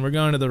 against 1. We're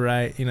going to the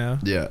right, you know?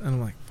 Yeah. And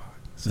I'm like, fuck.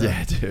 So.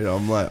 Yeah, dude,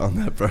 I'm like on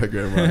that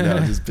program right now.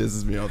 It just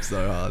pisses me off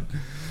so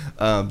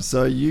hard.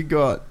 So you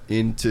got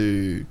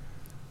into,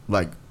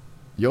 like,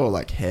 you're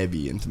like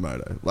heavy into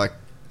moto. Like,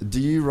 do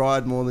you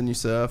ride more than you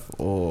surf?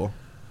 Or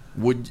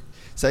would,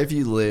 say if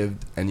you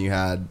lived and you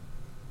had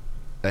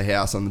a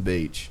house on the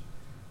beach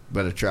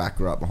but a track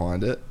right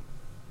behind it,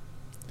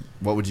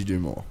 what would you do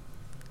more?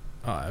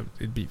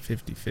 It'd be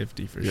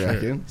 50-50 for You sure.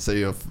 reckon? So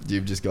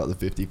you've just got the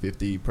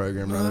 50-50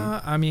 program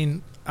running? I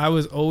mean, I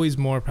was always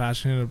more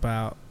passionate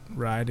about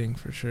riding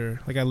for sure.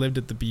 Like, I lived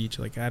at the beach.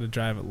 Like, I had to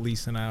drive at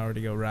least an hour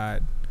to go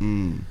ride.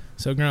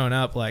 So growing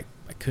up, like,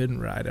 I couldn't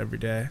ride every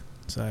day,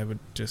 so I would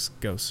just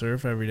go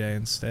surf every day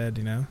instead,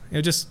 you know? It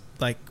was just,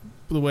 like,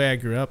 the way I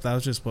grew up, that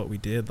was just what we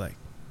did. Like,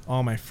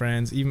 all my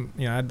friends, even,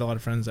 I had a lot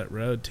of friends that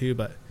rode too,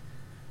 but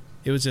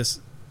it was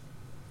just,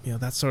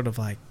 that's sort of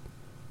like,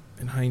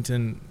 in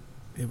Huntington,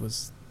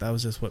 that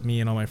was just what me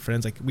and all my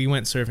friends, like, we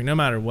went surfing. No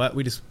matter what,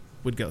 we just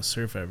would go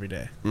surf every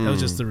day. That was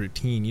just the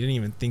routine. You didn't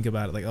even think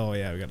about it like, oh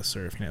yeah, we got to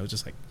surf. It was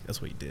just like,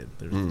 that's what you did.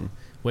 There was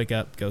wake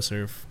up, go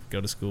surf,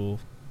 go to school,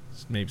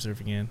 maybe surf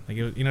again. Like,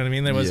 you know what I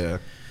mean? There was,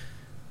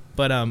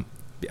 but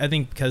I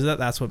think because of that,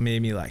 that's what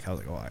made me like, I was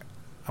like, oh,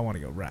 I want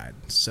to go ride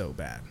so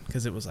bad,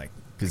 because it was like,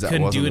 because I that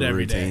couldn't wasn't do it a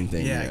every routine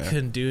day. thing. I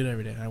couldn't do it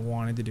every day. I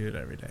wanted to do it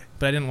every day,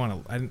 but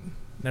I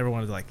never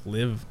wanted to like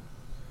live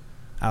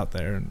out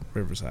there in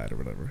Riverside or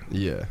whatever.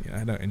 Yeah, I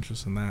had no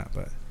interest in that,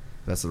 but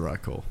that's the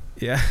right call.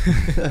 Yeah.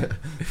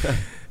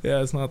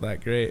 Yeah, it's not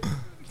that great,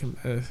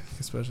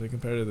 especially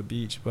compared to the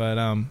beach. But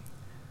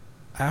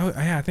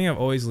I think I've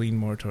always leaned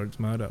more towards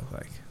moto,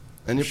 like.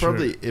 And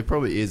it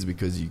probably is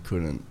because you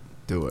couldn't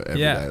do it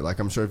every day. Like,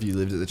 I'm sure if you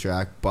lived at the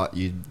track but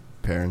your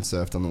parents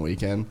surfed on the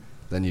weekend,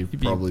 then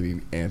you'd probably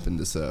be amping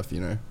to surf, you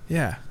know?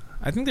 Yeah.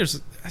 I think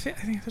there's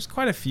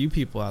quite a few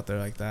people out there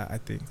like that. I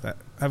think that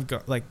I've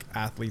got like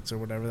athletes or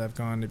whatever that have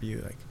gone to be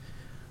like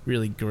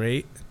really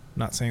great.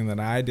 Not saying that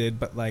I did,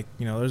 but like,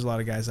 you know, there's a lot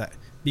of guys that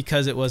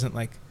because it wasn't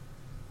like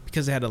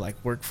because they had to like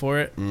work for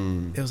it,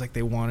 it was like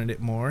they wanted it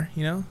more,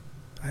 you know?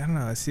 I don't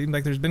know. It seemed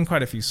like there's been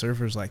quite a few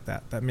surfers like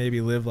that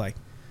maybe live like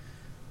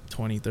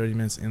 20, 30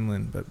 minutes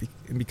inland, but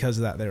because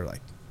of that, they were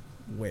like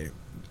way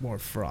more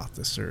fraught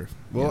to surf.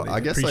 Well, you know, I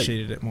guess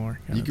appreciated it more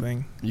kind of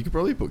thing. You could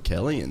probably put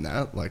Kelly in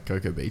that. Like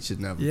Cocoa Beach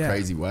didn't have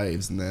crazy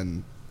waves, and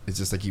then it's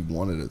just like he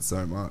wanted it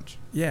so much.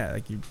 Yeah,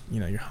 like you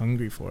know, you're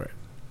hungry for it.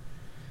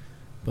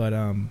 But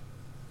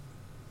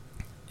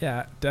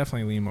yeah,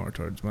 definitely lean more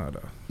towards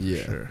moto.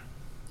 Yeah, sure.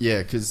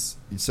 Yeah, because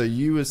so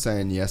you were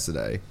saying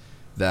yesterday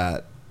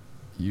that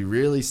you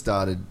really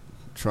started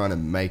trying to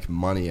make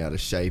money out of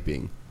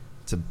shaping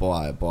to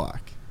buy a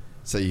bike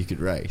so you could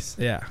race.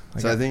 Yeah.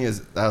 So I think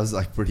that was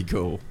like pretty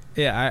cool.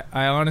 Yeah,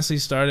 I honestly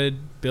started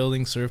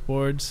building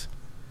surfboards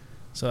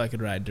so I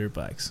could ride dirt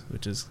bikes,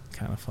 which is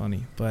kind of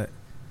funny. But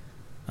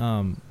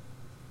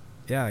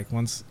yeah, like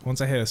once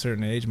I hit a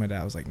certain age, my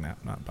dad was like, "Nah,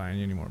 not buying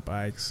you any more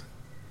bikes."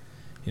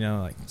 You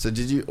know, like. So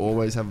did you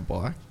always have a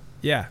bike?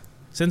 Yeah,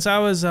 since I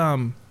was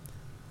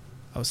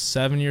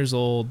 7 years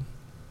old.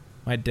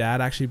 My dad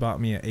actually bought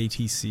me an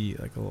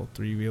ATC, like a little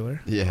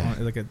 3-wheeler. Yeah.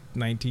 Like a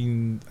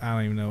 19, I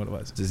don't even know what it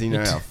was. Does he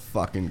know how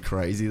fucking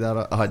crazy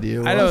that idea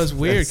was? I know, it was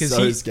weird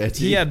because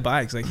he had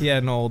bikes. Like he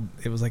had an old,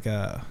 it was like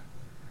a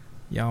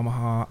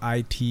Yamaha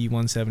IT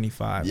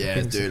 175.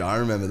 Yeah, dude, I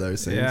remember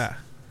those things. Yeah.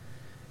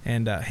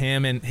 And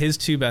him and his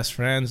two best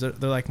friends, they're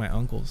like my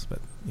uncles, but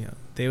you know,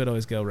 they would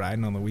always go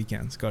riding on the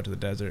weekends, go out to the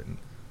desert, and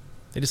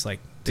they just like.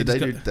 They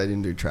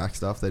didn't do track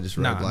stuff. They just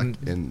rode like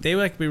in. They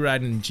would like be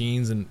riding in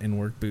jeans and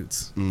work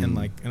boots and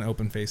like an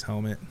open face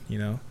helmet. You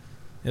know,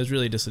 it was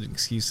really just an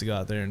excuse to go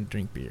out there and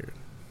drink beer,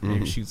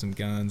 maybe shoot some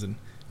guns and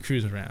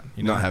cruise around.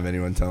 You know, not have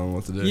anyone tell them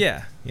what to do.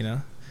 Yeah, you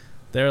know,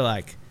 they're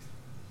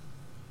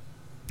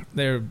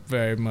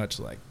very much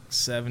like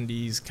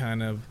 70s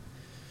kind of.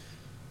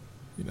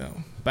 You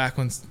know, back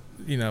when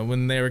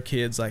when they were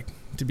kids, like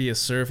to be a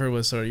surfer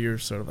was you're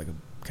sort of like a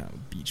kind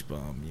of beach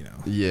bum, you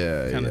know.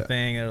 Yeah, kind of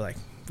thing. They're like.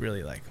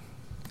 Really like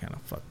kind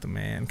of fuck the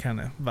man kind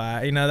of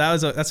vibe, you know.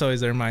 That's always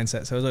their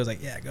mindset. So it was always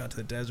like, yeah, go out to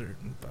the desert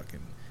and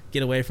fucking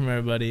get away from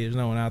everybody. There's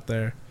no one out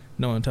there,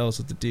 no one tells us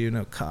what to do,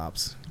 no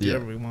cops, do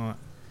whatever we want.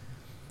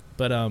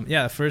 But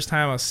yeah, the first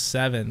time I was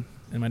 7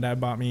 and my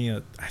dad bought me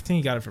I think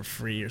he got it for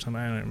free or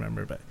something, I don't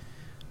remember, but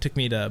took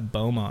me to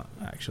Beaumont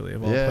actually,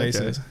 of all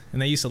places. Okay.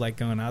 And they used to like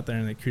going out there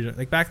and they cruise,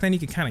 like back then you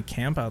could kind of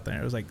camp out there.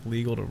 It was like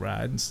legal to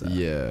ride and stuff.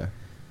 Yeah.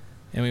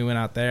 And we went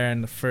out there,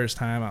 and the first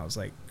time I was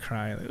like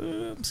crying, like,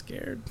 oh, I'm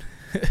scared.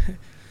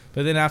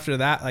 But then after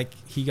that, like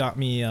he got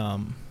me, I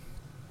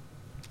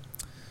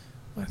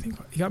think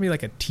he got me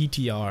like a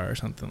TTR or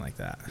something like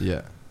that.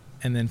 Yeah.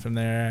 And then from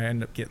there, I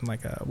ended up getting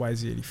like a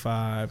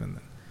YZ85, and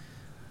then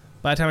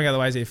by the time I got the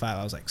YZ85,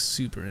 I was like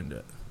super into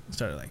it.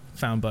 Started like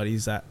found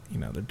buddies that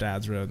their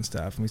dads rode and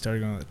stuff, and we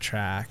started going to the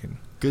track. And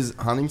because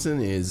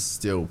Huntington is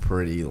still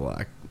pretty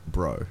like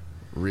bro,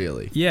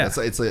 really. Yeah.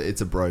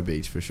 It's a bro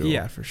beach for sure.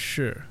 Yeah, for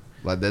sure.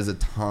 Like, there's a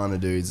ton of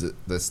dudes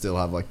that still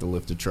have, like, the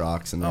lifted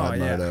trucks and ride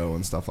moto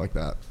and stuff like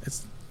that.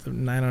 It's the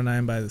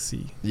 909 by the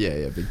sea.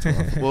 Yeah, big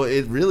time. Well,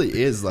 it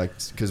really is, like,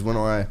 because when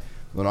I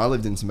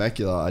lived in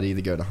Temecula, I'd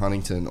either go to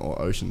Huntington or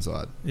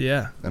Oceanside.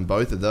 Yeah. And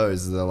both of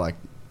those, they're, like,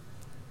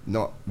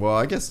 not... Well,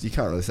 I guess you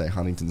can't really say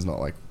Huntington's not,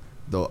 like,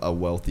 a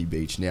wealthy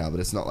beach now, but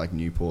it's not like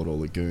Newport or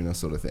Laguna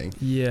sort of thing.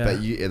 Yeah.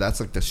 But that's,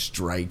 like, the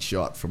straight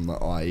shot from the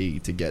IE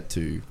to get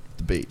to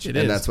the beach. It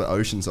is. That's what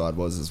Oceanside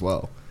was as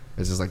well.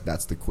 It's just like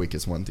that's the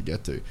quickest one to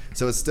get to.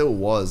 So it still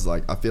was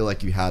like I feel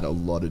like you had a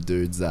lot of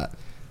dudes that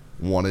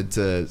wanted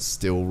to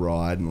still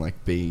ride and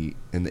like be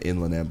in the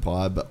Inland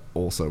Empire, but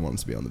also wanted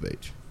to be on the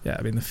beach. Yeah,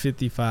 I mean the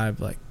 55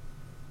 like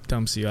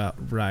dumps you out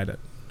right at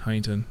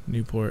Huntington,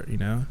 Newport, you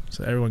know.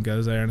 So everyone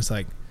goes there, and it's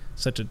like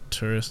such a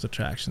tourist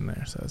attraction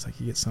there. So it's like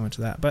you get so much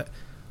of that. But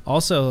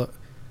also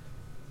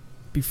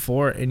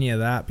before any of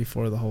that,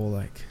 before the whole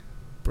like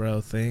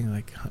bro thing,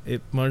 like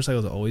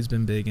motorcycles have always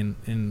been big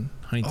in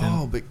Huntington.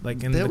 Oh, but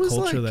like in the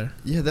culture like, there.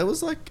 Yeah, there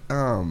was like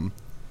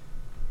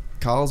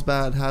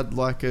Carlsbad had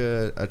like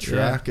a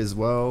track as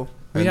well.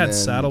 We had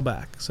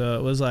Saddleback, so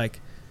it was like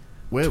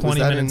 20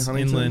 minutes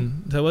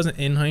inland. So it wasn't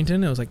in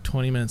Huntington, it was like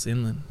 20 minutes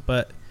inland.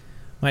 But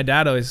my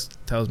dad always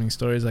tells me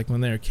stories like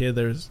when they were a kid,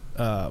 there's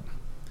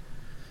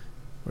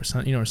where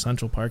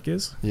Central Park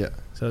is. Yeah.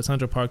 So at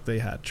Central Park they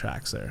had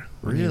tracks there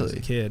when really? he was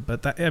a kid.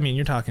 But that, I mean,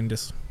 you're talking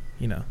just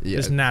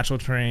just natural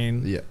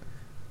terrain. Yeah.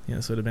 So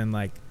it would have been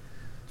like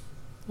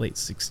late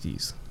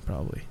 60s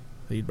probably.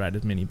 So you'd ride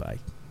his mini bike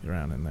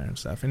around in there and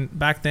stuff. And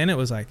back then it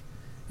was like,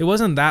 it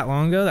wasn't that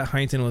long ago that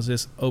Huntington was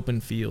just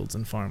open fields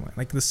and farmland.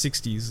 Like the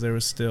 60s, there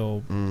was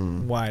still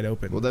wide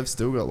open. Well, they've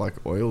still got like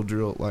oil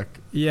drill, like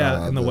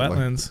in the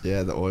wetlands.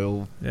 Like, the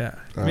oil. Yeah,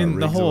 I mean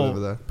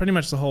pretty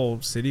much the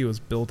whole city was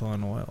built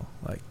on oil.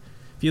 Like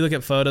if you look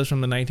at photos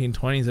from the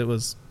 1920s, it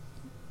was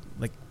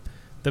like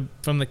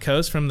from the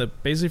coast,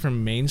 basically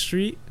from Main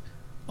Street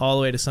all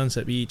the way to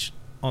Sunset Beach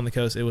on the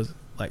coast. It was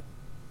like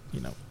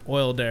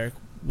oil derrick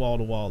wall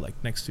to wall, like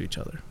next to each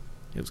other.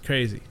 It was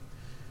crazy.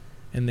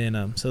 And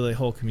then so the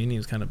whole community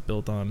was kind of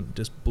built on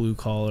just blue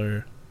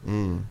collar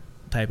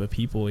type of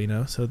people, you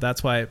know. So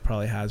that's why it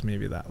probably has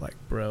maybe that like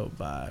bro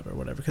vibe or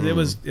whatever, because it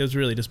was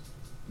really just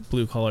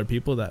blue collar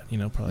people that, you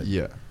know,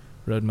 probably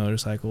rode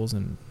motorcycles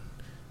and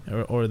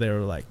or they were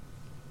like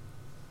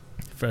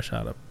fresh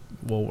out of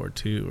World War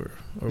II or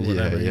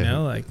whatever, you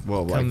know, like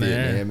like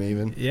Vietnam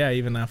even. Yeah,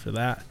 even after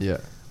that. Yeah.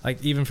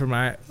 Like even for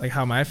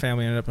how my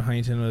family ended up in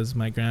Huntington was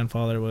my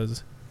grandfather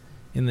was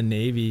in the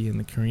Navy in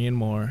the Korean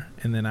War,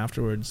 and then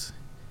afterwards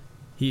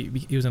he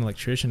was an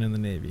electrician in the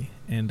Navy,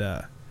 and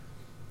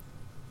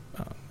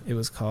it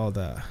was called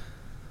I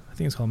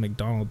think it's called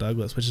McDonnell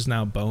Douglas, which is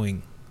now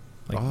Boeing.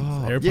 Like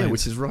airplanes. Yeah,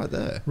 which is right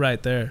there.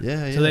 Right there.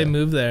 Yeah. So they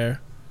moved there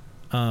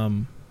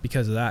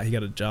because of that. He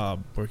got a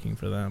job working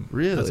for them.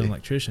 Really? As an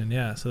electrician,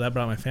 yeah. So that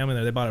brought my family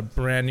there. They bought a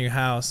brand new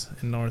house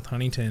in North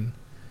Huntington.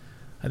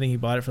 I think he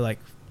bought it for like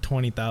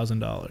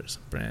 $20,000,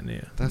 brand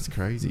new. That's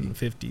crazy. In the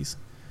 50s.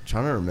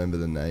 Trying to remember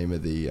the name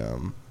of the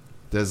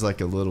there's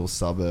like a little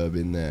suburb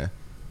in there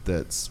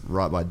that's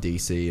right by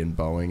DC and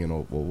Boeing and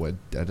all.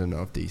 I don't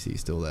know if DC is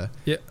still there.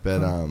 Yeah. But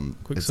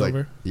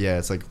Quicksilver.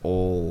 it's like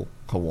all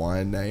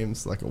Hawaiian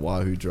names, like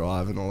Oahu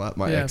Drive and all that.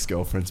 My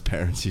ex-girlfriend's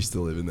parents used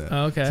to live in there.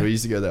 Oh, okay. So we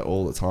used to go there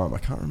all the time. I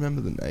can't remember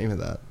the name of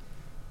that,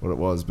 what it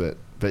was, but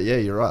yeah,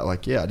 you're right.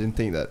 Like, yeah, I didn't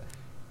think that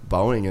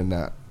Boeing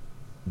and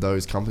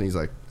those companies,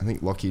 like I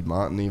think Lockheed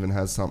Martin even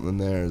has something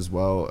there as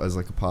well as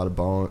like a part of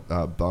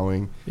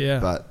Boeing. Yeah.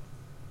 But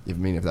I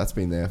mean, if that's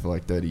been there for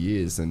like 30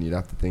 years, then you'd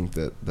have to think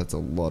that that's a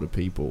lot of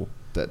people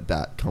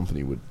that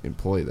company would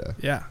employ there.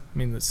 Yeah. I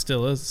mean, it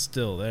still is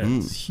still there.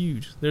 It's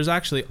huge. There's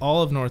actually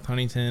all of North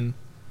Huntington.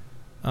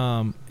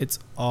 It's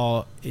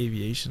all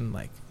aviation,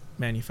 like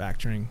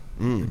manufacturing.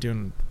 They're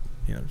doing,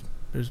 you know,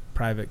 there's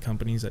private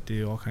companies that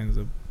do all kinds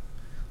of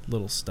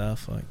little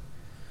stuff. Like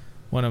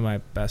one of my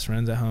best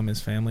friends at home,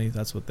 his family,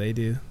 that's what they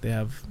do. They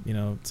have, you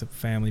know, it's a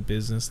family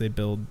business. They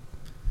build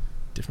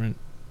different,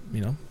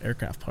 you know,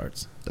 aircraft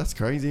parts. That's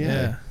crazy.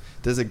 Yeah.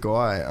 There's a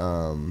guy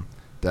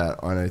that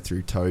I know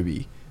through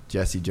Toby,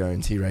 Jesse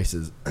Jones. He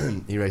races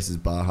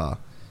Baja,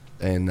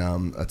 and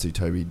that's who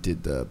Toby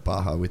did the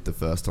Baja with the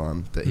first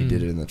time that he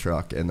did it in the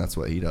truck, and that's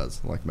what he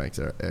does. Like makes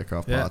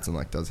aircraft parts and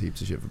like does heaps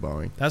of shit for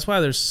Boeing. That's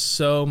why there's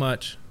so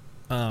much,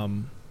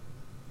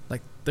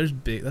 like that's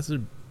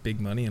big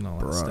money and all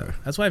that stuff.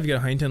 That's why if you go to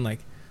Huntington, like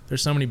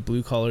there's so many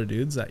blue collar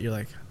dudes that you're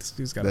like, this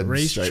dude's got a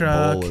race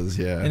truck,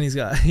 and he's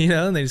got, you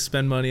know, and they just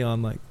spend money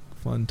on like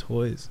fun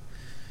toys.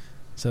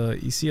 So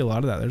you see a lot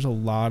of that. There's a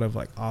lot of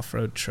like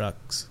off-road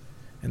trucks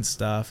and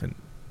stuff, and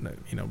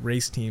you know,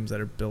 race teams that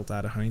are built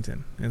out of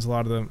Huntington. And there's a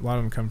lot of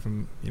them come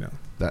from, you know,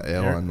 that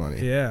airline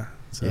money. Yeah.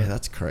 So. Yeah,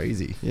 that's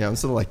crazy. Yeah, I'm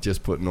sort of like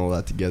just putting all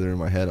that together in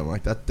my head. I'm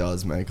like, that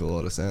does make a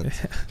lot of sense.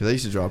 Because I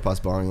used to drive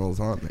past Boeing all the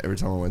time. Every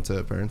time I went to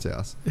a parent's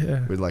house,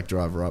 we'd like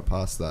drive right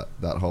past that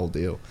whole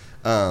deal.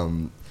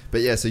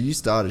 But yeah, so you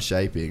started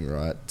shaping,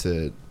 right?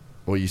 What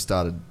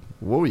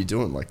were you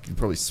doing? Like, you're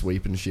probably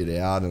sweeping shit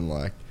out and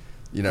like,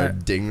 you know,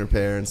 ding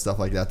repair and stuff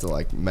like that to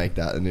like make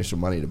that initial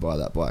money to buy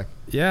that bike.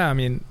 Yeah, I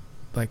mean,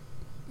 like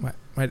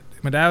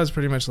my dad was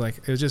pretty much like,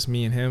 it was just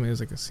me and him. It was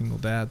like a single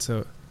dad,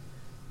 so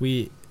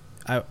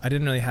I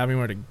didn't really have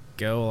anywhere to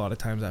go a lot of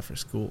times after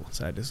school,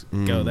 so I'd just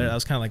go there. That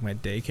was kind of like my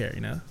daycare,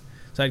 you know.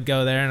 So I'd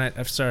go there, and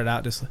I started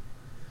out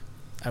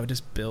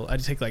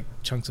I'd take like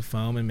chunks of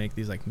foam and make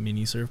these like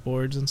mini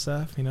surfboards and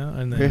stuff, you know.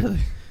 And then really,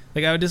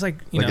 like I would just like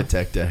like a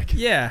tech deck.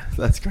 Yeah,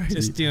 that's crazy.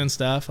 Just doing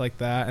stuff like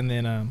that, and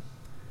then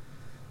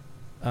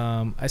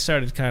I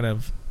started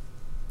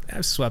I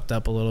was swept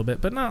up a little bit,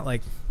 but not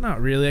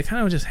really. I kind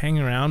of was just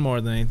hanging around more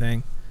than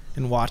anything,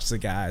 and watch the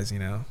guys, you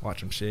know,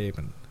 watch them shape,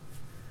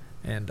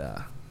 and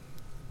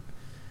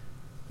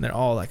they're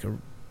all like a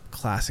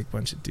classic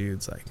bunch of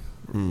dudes, like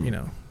you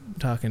know,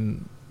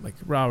 talking like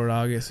Robert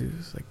August,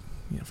 who's like,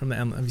 you know, from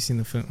have you seen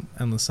the film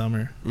Endless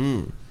Summer?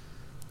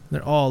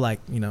 They're all like,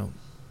 you know,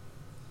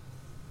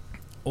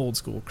 old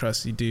school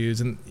crusty dudes,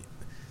 and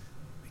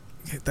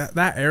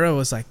that era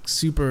was like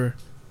super.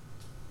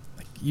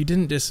 Like you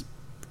didn't just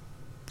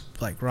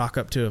like rock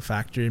up to a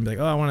factory and be like,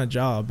 oh, I want a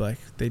job. Like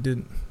they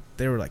didn't.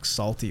 They were like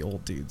salty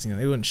old dudes. You know,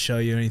 they wouldn't show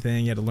you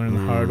anything. You had to learn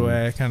the hard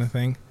way, kind of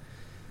thing.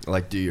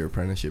 Like do your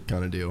apprenticeship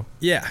kind of deal.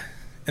 Yeah,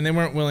 and they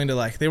weren't willing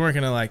to they weren't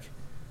gonna like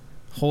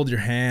hold your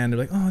hand. They're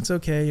like, oh, it's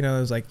okay. You know,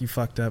 it was like you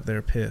fucked up. They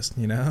were pissed.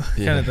 You know,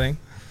 kind of thing.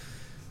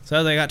 So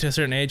as I got to a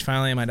certain age,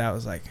 finally, my dad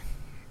was like,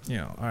 you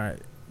know, all right,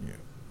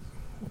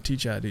 we'll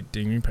teach you how to do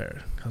ding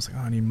repair. I was like,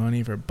 oh, I need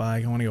money for a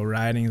bike. I want to go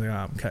riding. He's like,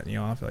 oh, I'm cutting you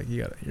off. Like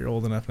you're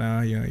old enough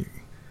now. You know,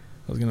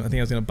 I think I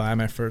was gonna buy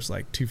my first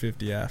like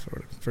 250F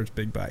or first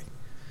big bike.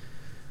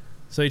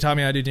 So he taught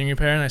me how to do ding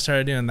repair, and I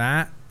started doing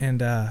that,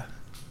 and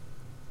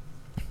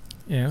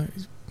you know,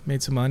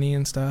 made some money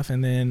and stuff.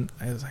 And then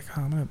I was like,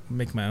 oh, I'm gonna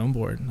make my own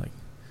board. Like,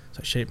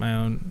 so I shaped my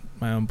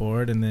own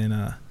board, and then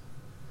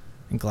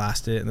and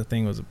glassed it, and the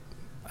thing was an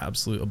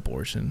absolute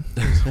abortion.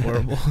 It was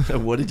horrible.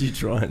 What did you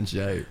try and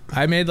shape?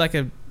 I made like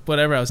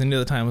whatever I was into at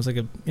the time was like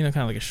a, you know,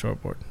 kind of like a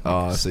shortboard.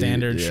 Like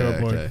standard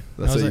shortboard. Okay.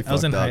 That's how you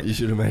fucked up. You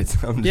should have made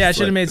something. Yeah, I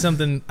should have made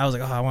something. I was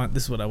like, oh,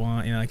 this is what I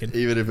want. You know, I could.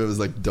 Even if it was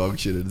like dog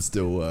shit, it'd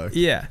still work.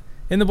 Yeah.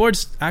 And the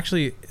board's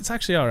actually, it's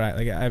actually all right.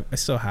 Like I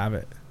still have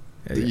it.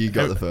 You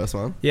got the first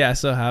one? Yeah, I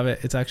still have it.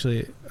 It's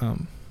actually,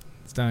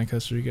 it's down in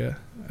Costa Rica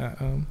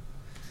at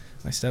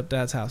my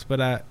stepdad's house.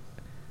 But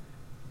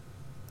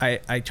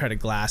I tried to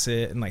glass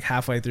it, and like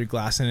halfway through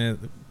glassing it,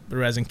 the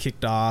resin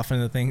kicked off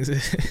and the things,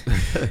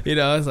 you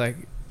know, it's like,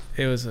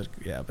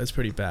 it's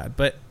pretty bad.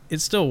 But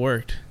it still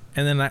worked.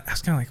 And then I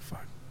was kind of like,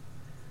 fuck.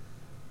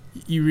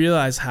 You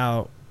realize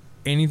how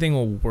anything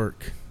will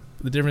work.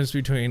 The difference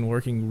between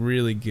working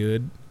really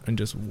good and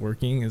just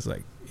working is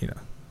like, you know,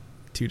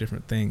 two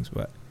different things.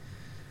 But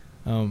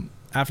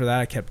after that,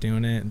 I kept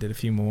doing it and did a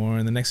few more.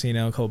 And the next thing you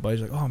know, a couple buddies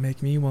were like, oh,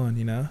 make me one,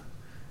 you know?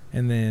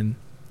 And then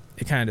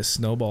it kind of just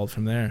snowballed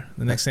from there.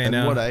 The next thing I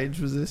know. And what age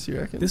was this, you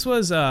reckon? This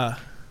was, I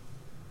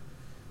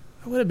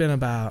would have been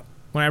about,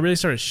 when I really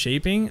started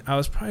shaping, I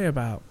was probably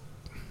about,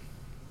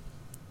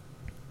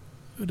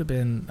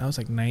 I was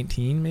like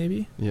 19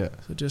 maybe. Yeah.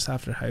 So just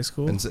after high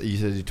school. And so you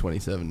said you're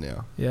 27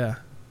 now. Yeah.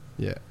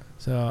 Yeah.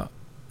 So,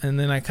 and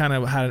then I kind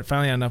of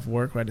finally had enough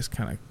work where I just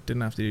kind of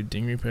didn't have to do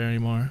ding repair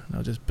anymore. I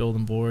was just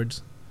building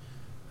boards.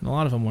 And a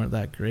lot of them weren't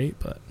that great,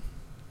 but,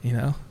 you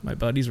know, my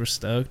buddies were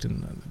stoked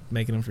and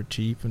making them for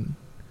cheap, and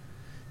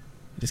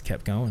I just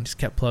kept going, just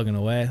kept plugging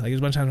away. Like, there's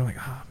a bunch of times I'm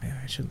like, oh man,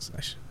 I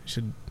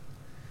should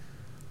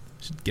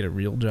get a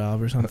real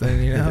job or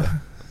something, you know? Yeah.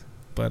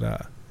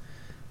 But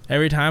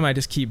every time I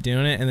just keep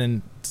doing it, and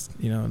then,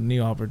 you know,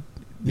 new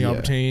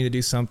opportunity to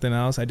do something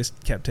else, I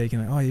just kept taking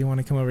it. Oh, you want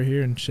to come over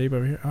here and shape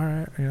over here? All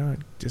right, you know,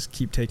 just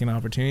keep taking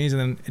opportunities,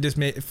 and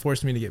then it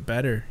forced me to get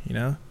better, you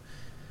know?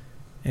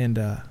 And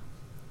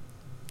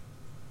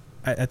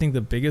I think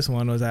the biggest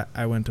one was that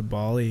I went to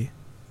Bali,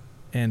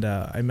 and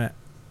I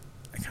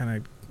kind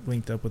of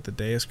linked up with the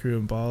Deus crew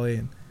in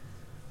Bali,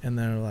 and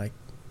they were like,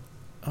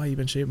 oh, you've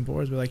been shaping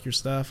boards, we like your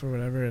stuff or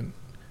whatever. And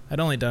I'd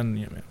only done,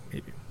 you know,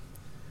 maybe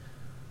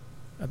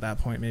at that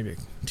point maybe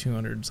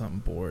 200 something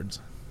boards.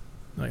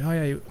 They're like, oh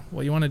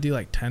yeah, you want to do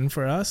like 10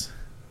 for us?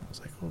 I was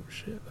like, oh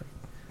shit, like,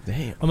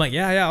 damn. I'm like,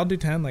 yeah, I'll do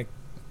 10. Like,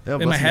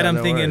 in my head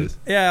I'm thinking,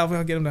 yeah,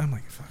 I'll get them done. I'm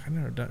like, fuck, I've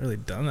never really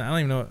done that. I don't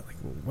even know like,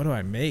 what do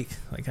I make?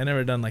 Like, I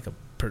never done like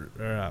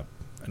an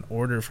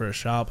order for a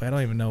shop. I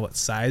don't even know what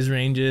size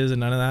range is and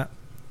none of that.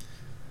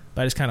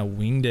 But I just kind of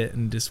winged it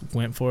and just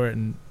went for it,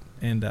 and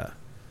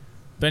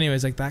but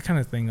anyways, like, that kind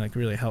of thing like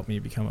really helped me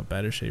become a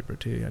better shaper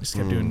too. I just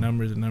kept doing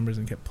numbers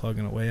and kept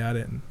plugging away at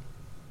it, and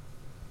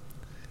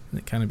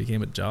it kind of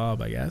became a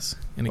job, I guess,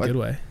 in a good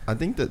way. I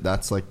think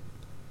that's like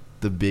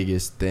the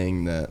biggest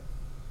thing, that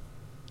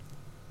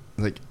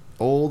like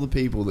all the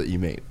people that you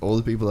meet, all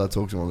the people that I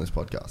talk to on this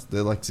podcast,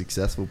 they're like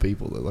successful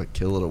people. They're like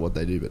killer at what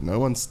they do, but no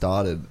one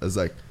started as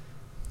like,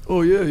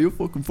 oh yeah, you're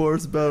fucking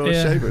Forrest about our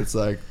shaper. It's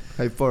like,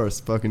 hey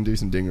Forrest, fucking do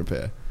some ding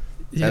repair.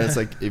 Yeah. And it's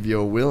like, if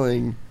you're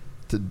willing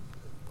to,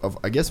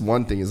 I guess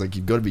one thing is like,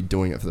 you've got to be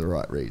doing it for the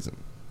right reason.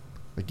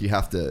 Like, you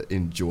have to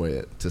enjoy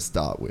it to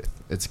start with.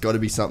 It's got to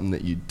be something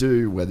that you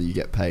do whether you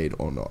get paid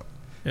or not.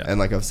 Yeah. And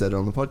like I've said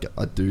on the podcast,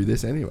 I do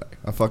this anyway.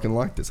 I fucking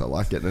like this. I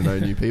like getting to know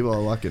new people. I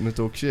like getting to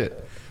talk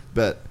shit.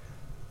 But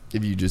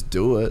if you just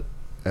do it,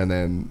 and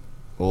then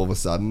all of a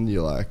sudden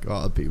you're like,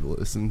 oh, people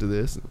listen to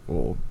this,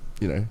 or,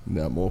 you know,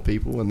 now more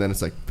people, and then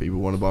it's like, people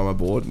want to buy my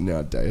board, and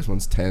nowadays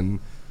wants 10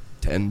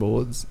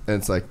 boards, and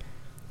it's like,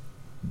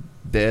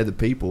 they're the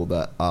people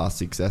that are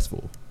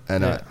successful.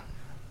 And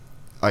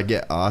I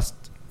get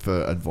asked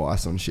for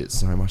advice on shit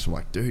so much. I'm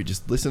like, dude,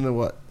 just listen to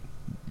what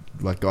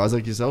like guys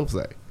like yourself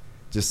say.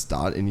 Just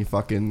start in your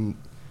fucking,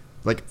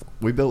 like,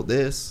 we built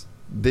this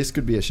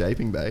could be a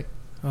shaping bay.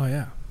 Oh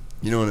yeah,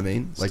 you know what I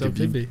mean? Like, still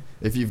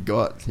if you've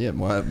got,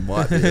 might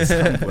be at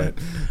some point,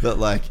 but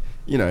like,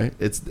 you know,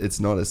 it's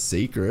not a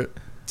secret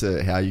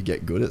to how you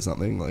get good at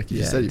something. Like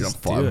you said, you've got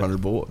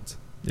 500 boards.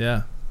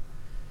 Yeah.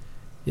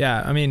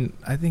 I mean,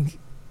 I think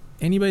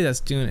anybody that's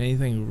doing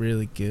anything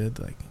really good,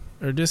 like,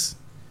 or just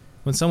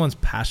when someone's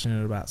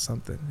passionate about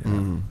something, you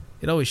know,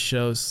 it always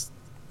shows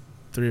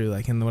through,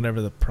 like, in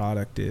whatever the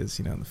product is,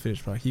 you know, the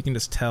finished product. You can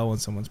just tell when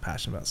someone's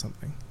passionate about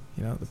something.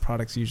 You know, the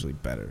product's usually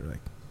better, like,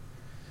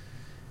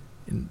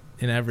 in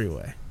every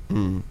way.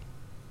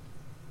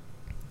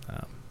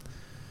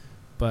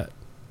 But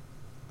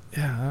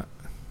yeah,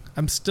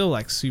 I'm still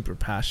like super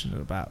passionate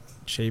about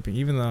shaping,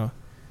 even though,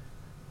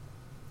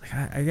 like,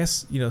 I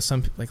guess, you know,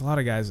 like a lot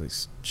of guys like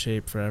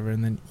shape forever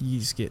and then you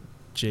just get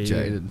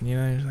jaded. You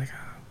know, you're like,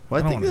 oh,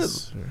 well, I think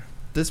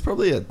there's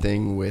probably a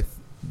thing with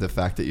the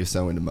fact that you're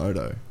so into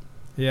moto.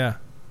 Yeah.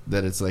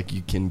 That it's like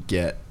you can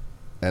get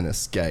an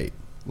escape.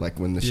 Like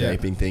when the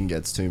shaping thing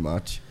gets too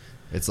much,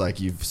 it's like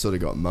you've sort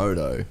of got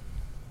moto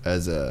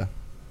as a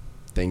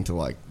thing to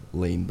like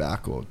lean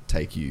back or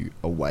take you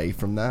away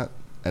from that,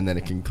 and then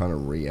it can kind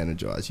of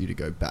re-energize you to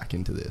go back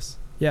into this.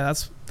 Yeah,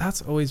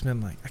 that's always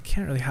been like, I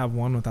can't really have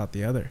one without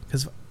the other,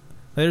 because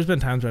there's been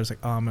times where I was like,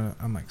 oh,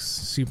 I'm like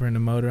super into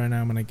moto right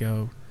now, I'm gonna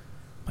go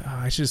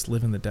I should just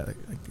live in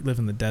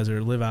the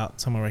desert, live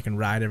out somewhere where I can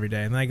ride every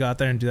day. And then I go out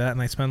there and do that,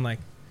 and I spend like,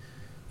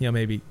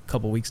 maybe a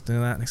couple weeks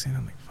doing that. Next thing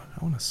I'm like, fuck,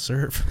 I want to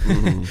surf,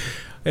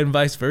 and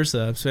vice versa.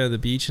 I'm sitting at the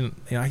beach, and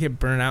I get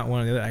burnt out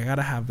one or the other. I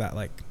gotta have that,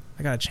 like,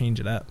 I gotta change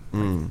it up.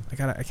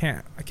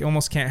 I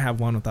almost can't have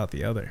one without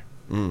the other.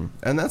 And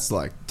that's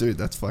like, dude,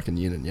 that's fucking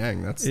yin and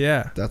yang.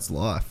 That's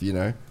life,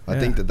 I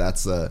think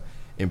that's a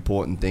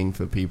important thing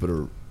for people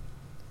to,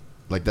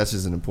 like, that's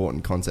just an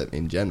important concept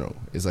in general,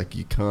 is like,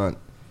 you can't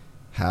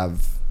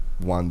have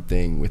one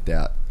thing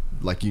without,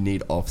 like, you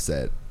need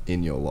offset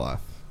in your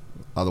life.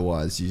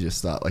 Otherwise you just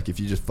start, like, if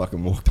you just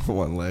fucking walked on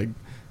one leg,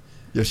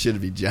 your shit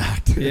would be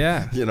jacked.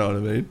 Yeah. You know what I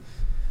mean?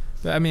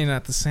 But I mean,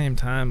 at the same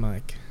time,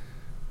 like,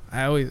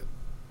 I always,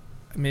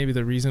 maybe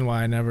the reason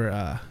why I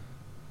never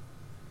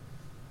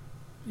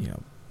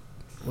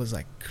was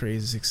like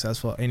crazy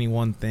successful at any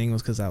one thing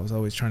was because I was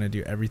always trying to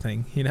do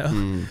everything,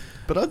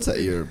 But I'd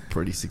say you're a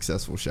pretty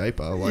successful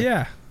shaper. Like,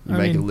 yeah, you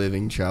make a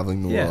living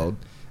traveling the world,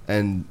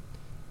 and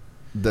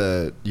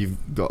you've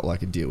got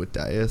like a deal with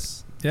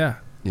Deus. Yeah,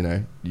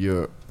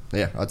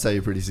 I'd say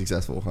you're pretty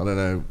successful. I don't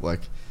know,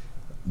 like,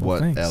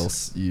 what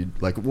else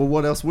you'd like. Well,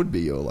 what else would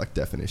be your, like,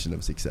 definition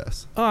of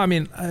success? Oh, I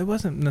mean, it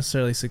wasn't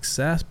necessarily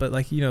success, but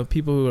like,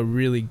 people who are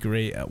really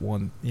great at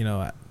one,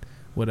 at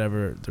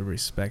whatever the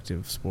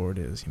respective sport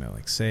is,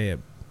 like, say a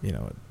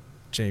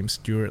James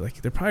Stewart,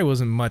 like, there probably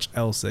wasn't much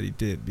else that he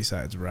did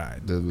besides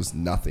ride. There was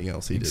nothing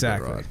else he did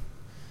but ride.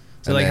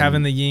 So, like,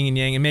 having the yin and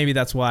yang, and maybe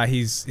that's why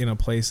he's in a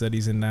place that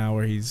he's in now,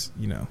 where he's,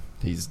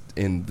 he's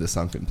in the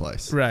sunken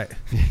place. Right.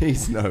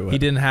 He's nowhere. He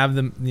didn't have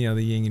the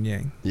yin and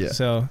yang. Yeah.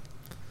 So,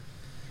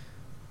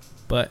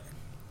 but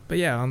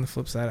yeah, on the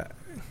flip side,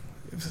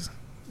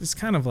 it's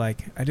kind of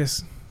like, I did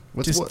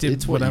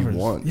whatever you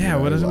want. Yeah,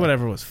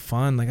 whatever was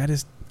fun. Like, I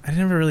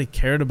never really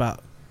cared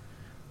about,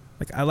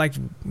 like, I liked,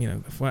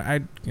 when I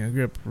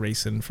grew up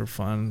racing for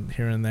fun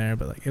here and there,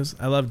 but like,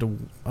 I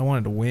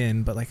wanted to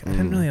win, but like, I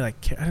didn't really like,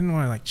 I didn't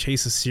want to like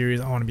chase a series.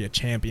 I want to be a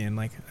champion.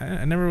 Like,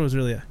 I never was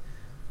really,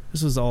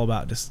 this was all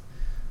about just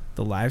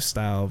the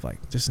lifestyle of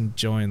like just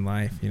enjoying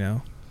life,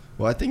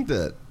 Well, I think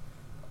that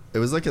it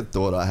was like a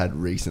thought I had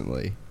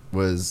recently,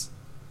 was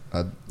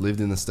I lived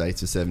in the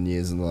States for 7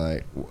 years, and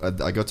like,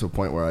 I got to a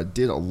point where I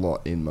did a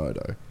lot in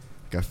moto.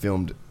 Like, I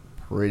filmed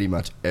pretty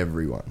much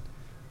everyone,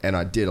 and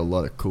I did a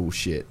lot of cool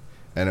shit.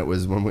 And it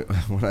was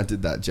when I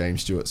did that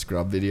James Stewart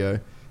scrub video,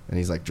 and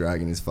he's like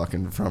dragging his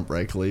fucking front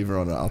brake lever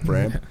on an up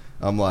ramp.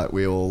 I'm like,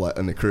 we all, like,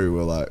 in the crew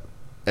were like,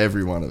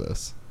 every one of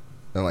us,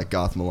 and like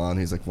Garth Milan,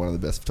 who's like one of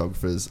the best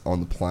photographers on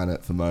the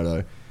planet for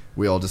moto,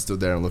 we all just stood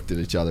there and looked at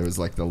each other. It was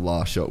like the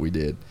last shot we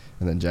did.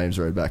 And then James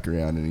rode back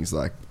around, and he's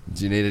like,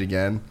 do you need it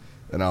again?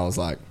 And I was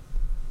like,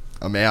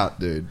 I'm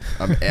out, dude.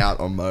 I'm out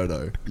on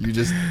moto. You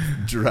just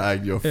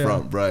dragged your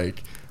front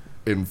brake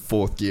in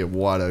fourth gear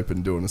wide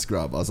open doing a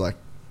scrub. I was like,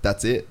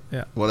 that's it.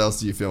 Yeah. What else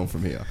do you film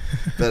from here?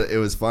 But it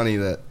was funny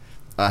that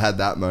I had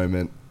that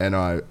moment, and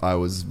I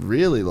was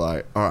really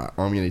like, all right,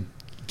 I'm gonna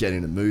get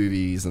into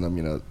movies, and I'm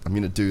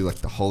gonna do like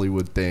the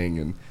Hollywood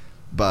thing,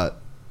 but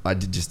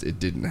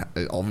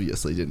it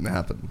obviously didn't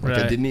happen. Like,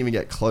 I didn't even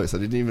get close. I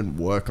didn't even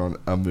work on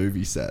a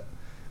movie set.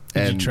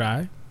 Did you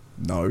try?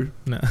 No,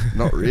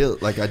 not really.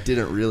 Like, I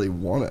didn't really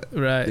want it.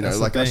 Right.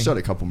 Like, I shot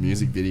a couple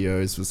music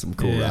videos for some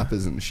cool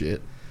rappers and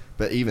shit.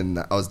 But even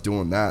I was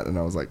doing that, and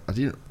I was like, I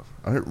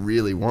don't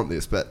really want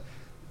this. But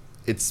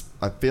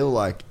I feel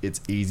like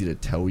it's easy to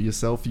tell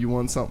yourself you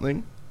want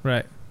something.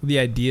 Right. The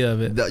idea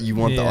of it. That you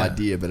want the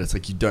idea, but it's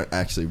like you don't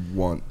actually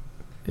want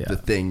the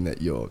thing that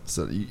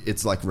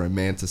it's like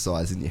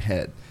romanticized in your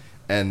head.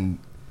 And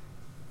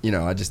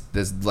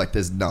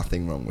there's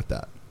nothing wrong with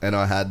that. And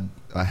I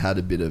had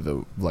a bit of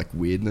a like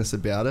weirdness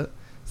about it.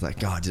 It's like,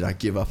 God, did I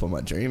give up on my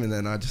dream? And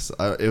then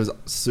it was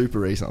super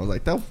recent. I was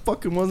like, that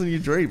fucking wasn't your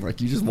dream. Like,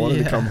 you just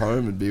wanted to come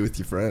home and be with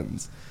your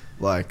friends.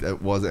 Like,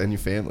 it wasn't, and your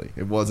family.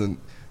 It wasn't,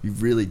 you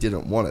really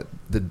didn't want it.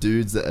 The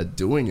dudes that are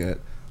doing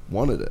it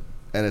wanted it.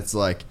 And it's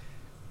like,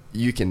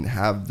 you can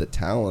have the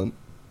talent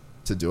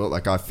to do it.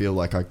 Like, I feel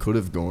like I could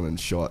have gone and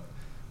shot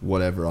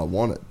whatever I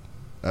wanted.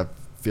 I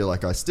feel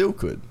like I still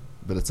could.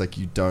 But it's like,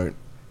 you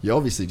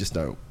obviously just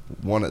don't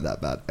want it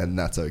that bad, and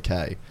that's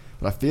okay.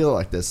 But I feel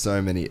like there's so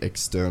many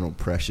external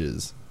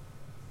pressures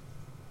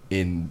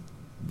in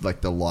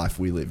like the life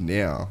we live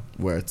now,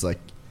 where it's like,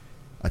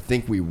 I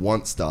think we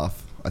want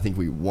stuff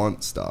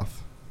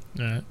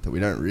that we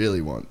don't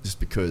really want, just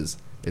because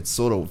it's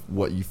sort of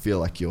what you feel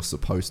like you're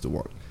supposed to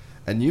want.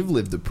 And you've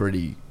lived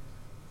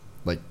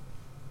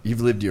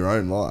you've lived your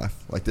own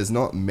life. Like, there's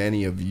not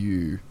many of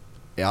you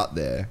out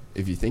there,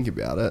 if you think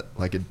about it,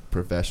 like a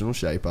professional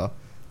shaper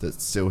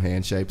that still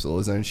hand shapes all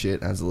his own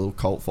shit, has a little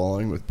cult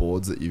following with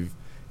boards that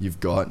you've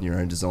got and your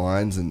own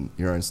designs and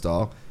your own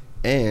style,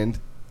 and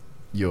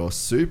you're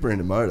super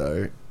into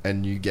moto,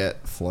 and you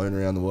get flown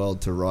around the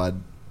world to ride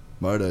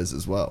motos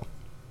as well.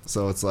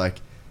 So it's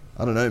like,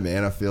 I don't know,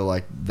 man, I feel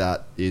like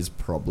that is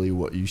probably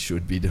what you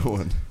should be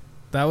doing.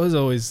 That was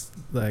always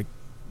like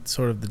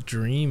sort of the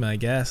dream, I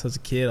guess. As a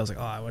kid, I was like,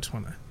 oh, I just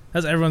want to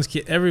That's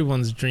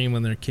everyone's dream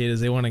when they're a kid is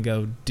they want to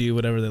go do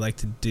whatever they like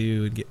to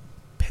do and get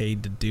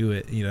paid to do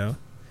it, you know.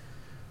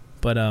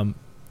 But I've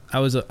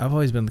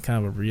always been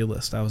kind of a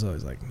realist. I was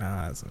always like,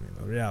 nah,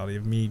 the reality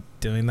of me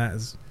doing that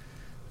is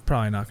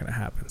probably not going to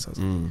happen. So I was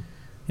like,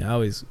 you know,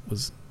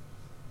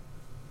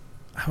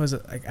 I was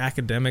like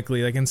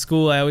academically, like in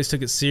school, I always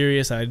took it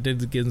serious. I did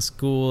good in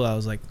school. I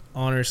was like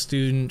honor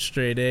student,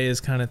 straight A's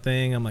kind of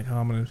thing. I'm like,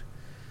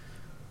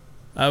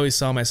 I always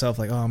saw myself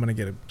like, I'm going to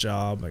get a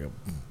job, like a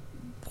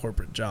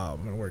corporate job.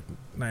 I'm going to work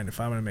 9 to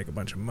 5. I'm going to make a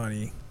bunch of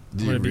money.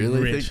 Do you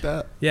really think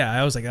that? Yeah,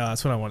 I was like,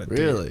 that's what I want to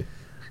do. Really?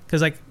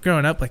 Because like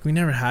growing up, like we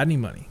never had any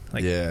money.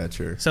 Like, yeah,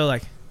 true. So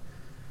like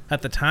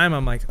at the time,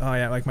 I'm like, oh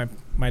yeah, like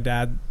my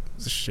dad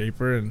was a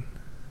shaper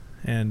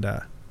and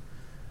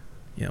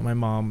you know, my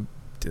mom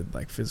did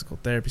like physical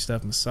therapy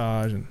stuff,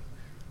 massage, and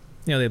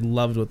you know, they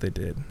loved what they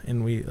did,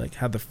 and we like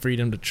had the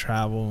freedom to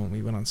travel, and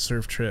we went on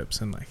surf trips,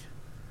 and like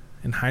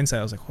in hindsight,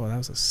 I was like, whoa, that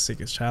was the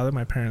sickest childhood.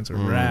 My parents are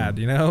rad,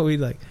 you know. We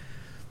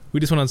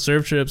just went on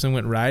surf trips and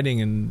went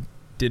riding and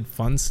did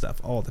fun stuff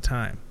all the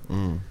time.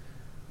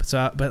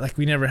 But like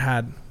we never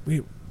had I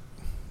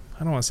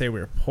don't want to say we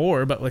were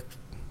poor, but like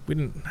we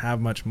didn't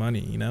have much money,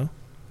 you know.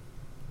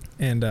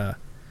 And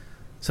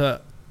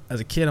so as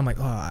a kid, I'm like,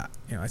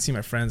 you know, I see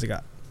my friends that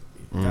got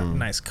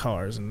nice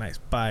cars and nice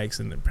bikes,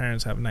 and their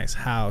parents have a nice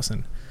house,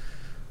 and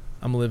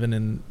I'm living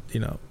in, you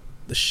know,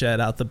 the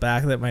shed out the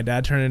back that my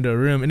dad turned into a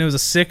room, and it was a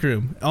sick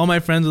room. All my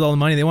friends with all the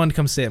money, they wanted to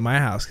come stay at my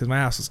house because my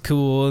house was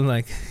cool, and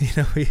like, you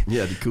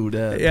know, the cool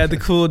dad. Yeah, the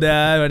cool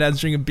dad. My dad's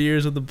drinking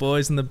beers with the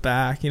boys in the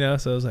back, you know.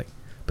 So I was like,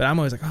 but I'm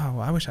always like,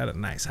 I wish I had a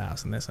nice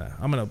house and this.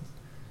 I'm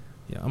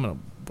gonna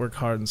work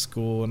hard in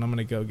school, and I'm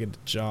gonna go get a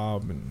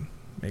job and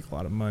make a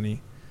lot of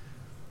money.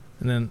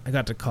 And then I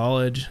got to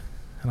college,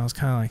 and I was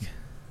kind of like,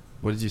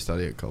 what did you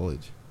study at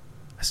college?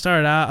 I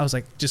started out, I was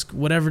like, just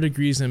whatever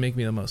degree's gonna make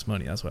me the most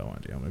money. That's what I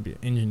want to do. I'm gonna be an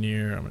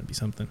engineer. I'm gonna be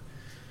something.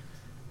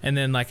 And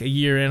then like a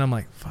year in, I'm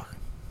like, fuck,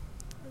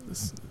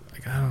 this,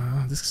 like, I don't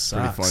know, this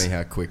sucks. Pretty funny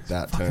how quick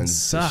that turns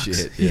sucks. to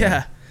shit.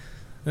 Yeah.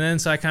 And then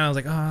so I kind of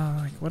was like,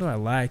 like, what do I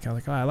like? I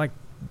was like, I like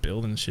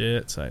building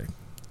shit. So I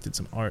did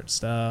some art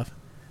stuff.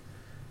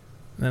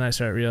 And then I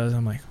started realizing,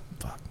 I'm like,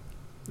 fuck,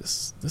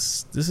 this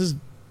is,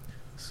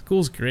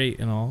 school's great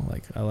and all.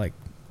 Like I like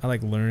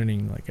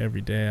learning. Like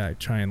every day I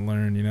try and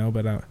learn, you know.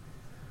 But I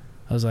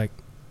was like,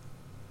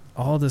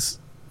 all this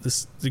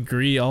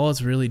degree, all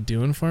it's really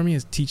doing for me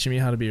is teaching me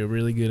how to be a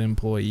really good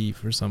employee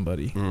for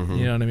somebody. Mm-hmm.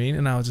 You know what I mean?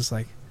 And I was just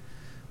like,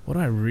 what do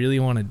I really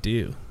want to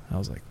do? I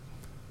was like,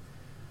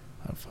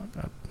 oh, fuck,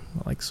 I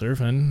like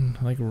surfing.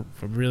 I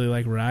really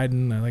like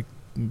riding. I like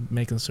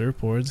making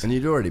surfboards. And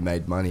you'd already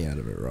made money out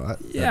of it, right?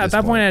 Yeah, at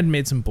that point I had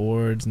made some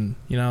boards, and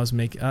you know,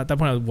 at that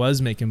point I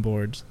was making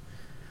boards,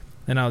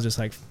 and I was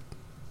like,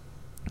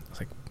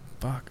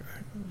 fuck,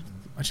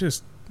 I should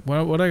just,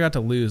 what I got to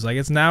lose? Like,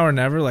 it's now or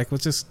never. Like,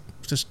 let's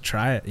just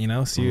try it, you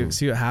know, see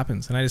what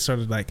happens. And I just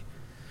started like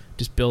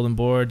just building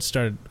boards.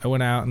 I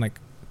went out and like,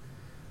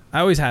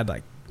 I always had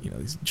like, you know,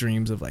 these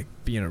dreams of like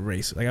being a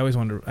racer. Like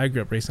I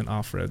grew up racing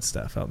off-road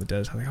stuff out in the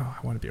desert. I was like,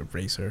 I want to be a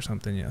racer or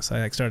something, you know. So I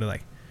like started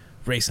like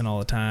racing all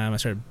the time. I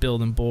started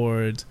building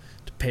boards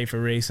to pay for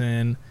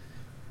racing.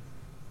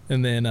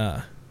 And then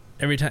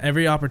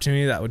every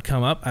opportunity that would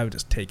come up, I would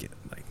just take it.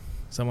 Like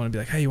someone would be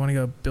like, hey, you want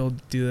to go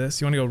do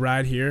this? You want to go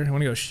ride here? You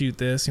want to go shoot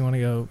this? You want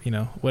to go, you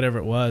know, whatever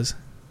it was.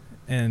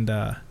 And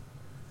yeah,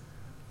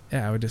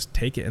 I would just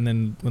take it. And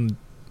then when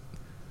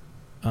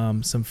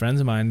some friends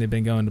of mine, they've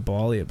been going to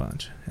Bali a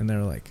bunch, and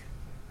they're like,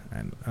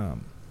 and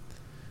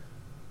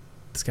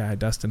this guy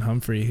Dustin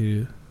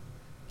Humphrey,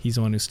 he's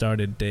the one who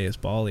started Deus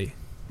Bali,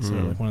 so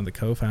like one of the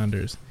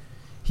co-founders.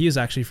 He was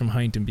actually from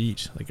Huntington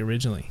Beach, like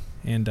originally,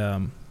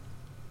 and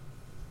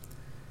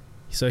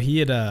so he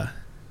had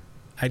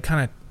I'd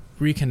kind of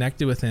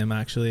reconnected with him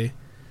actually,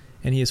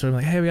 and he was sort of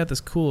like, hey, we got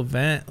this cool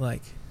event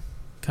like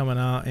coming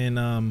out in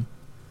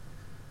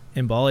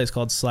Bali. It's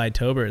called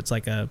Slidetober. It's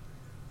like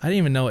I didn't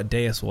even know what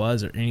Deus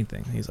was or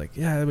anything. He's like,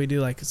 yeah, we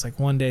do like, it's like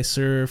 1 day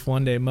surf,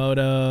 1 day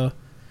moto.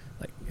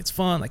 Like, it's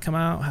fun. Like, come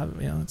out,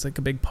 have, you know, it's like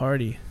a big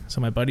party.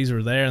 So my buddies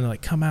were there and they're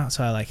like, come out.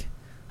 So I like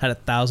had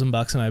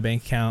 $1,000 in my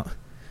bank account,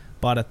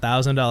 bought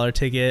 $1,000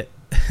 ticket.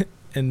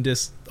 And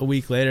just a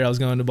week later I was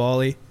going to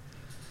Bali.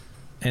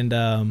 And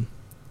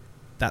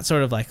that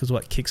sort of like was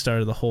what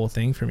kickstarted the whole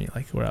thing for me.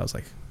 Like where I was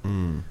like,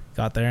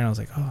 got there and I was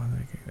like, oh,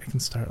 I can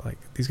start, like,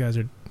 these guys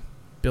are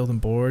building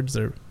boards.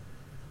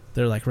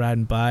 They're like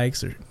riding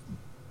bikes, or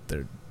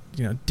they're,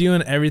 you know,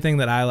 doing everything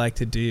that I like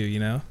to do, you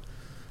know.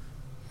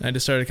 And I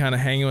just started kind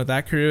of hanging with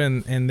that crew,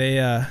 and they,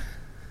 yeah,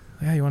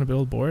 you want to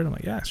build a board? I'm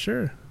like, yeah,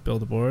 sure,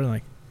 build a board. And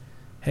like,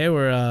 hey,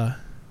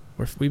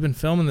 we've been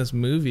filming this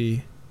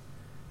movie,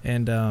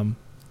 and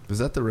was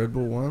that the Red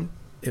Bull one?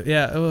 It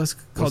was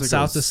called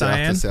South to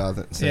Cyan. South,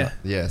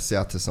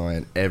 South to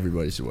Cyan.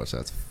 Everybody should watch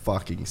that. It's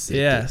fucking sick.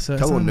 Yeah, so a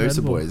couple of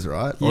Noosa boys,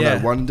 right? Yeah. Oh,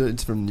 no, one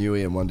dude's from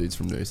Newey and one dude's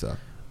from Noosa.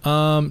 2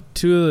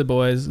 of the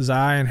boys,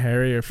 Zai and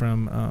Harry, are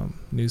from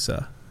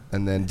Noosa,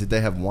 And then did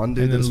they have one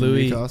dude And that then was from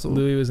Newcastle?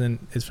 Louis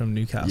is from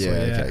Newcastle.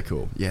 Yeah, okay,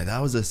 cool. Yeah, that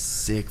was a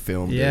sick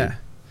film, dude.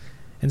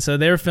 And so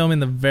they were filming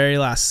the very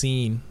last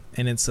scene,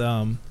 and it's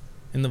in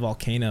the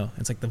volcano.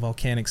 It's like the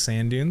volcanic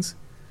sand dunes.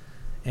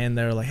 And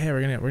they're like, "Hey,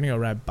 we're gonna go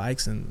ride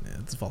bikes in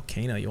this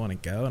volcano. You want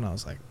to go?" And I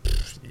was like,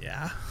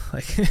 "Yeah."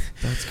 Like,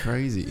 that's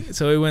crazy.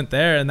 So we went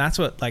there, and that's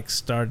what like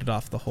started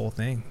off the whole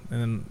thing. And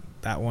then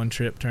that one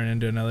trip turned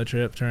into another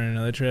trip,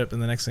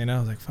 and the next thing you know, I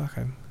was like, "Fuck,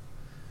 I'm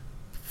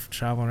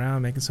traveling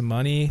around, making some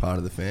money." Part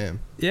of the fam.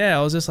 Yeah,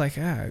 I was just like,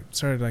 I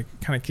started like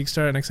kind of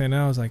kickstarted. Next thing I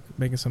know, I was like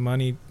making some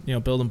money,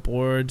 building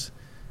boards,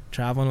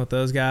 traveling with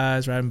those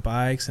guys, riding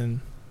bikes, and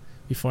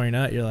before you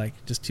know it, you're like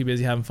just too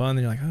busy having fun.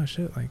 And you're like, "Oh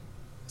shit, like."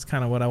 It's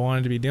kind of what I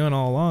wanted to be doing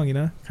all along,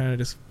 kind of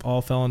just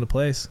all fell into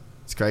place.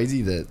 It's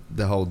crazy that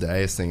the whole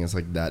Deus thing is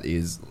like, that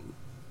is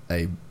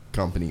a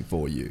company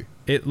for you.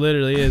 It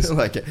literally is.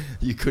 Like,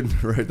 you couldn't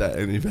have wrote that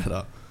any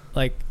better.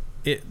 Like,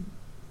 it,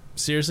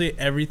 seriously,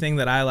 everything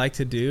that I like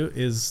to do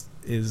is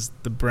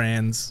the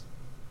brand's,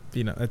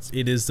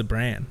 it is the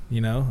brand,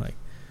 like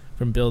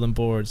from building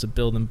boards to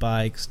building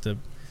bikes to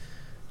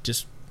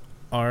just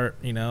art,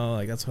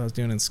 like that's what I was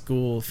doing in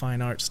school,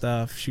 fine art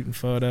stuff, shooting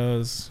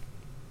photos,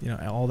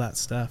 all that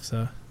stuff.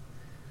 So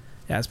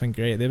yeah, it's been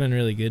great. They've been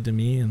really good to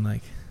me, and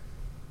like,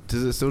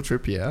 does it still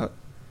trip you out?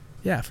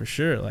 Yeah, for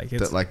sure. Like,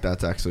 it's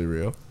that's actually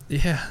real.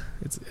 Yeah,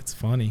 it's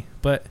funny,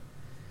 but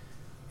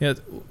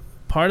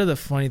part of the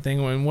funny thing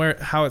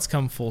how it's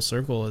come full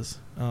circle is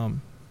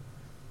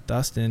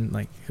Dustin,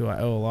 like, who I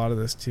owe a lot of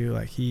this to.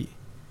 Like, he,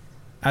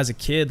 as a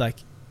kid, like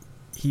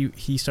he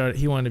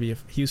wanted to be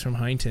he was from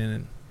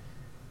Huntington,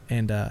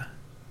 and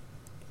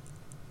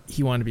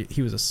he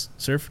was a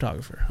surf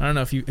photographer. I don't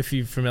know if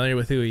you're familiar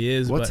with who he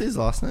is. What's his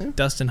last name?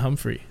 Dustin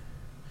Humphrey.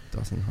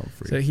 Dustin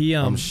Humphrey. So he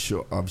I'm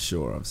sure I've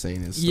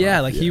seen his stuff.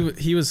 Yeah, like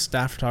he was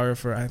staff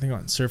photographer, I think,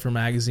 on Surfer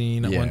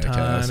magazine at one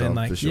time, and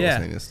like, for sure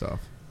seen his stuff.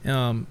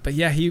 But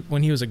yeah,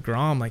 when he was a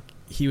Grom, like,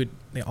 he would,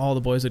 all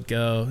the boys would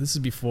go. This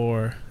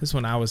is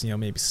when I was,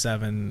 maybe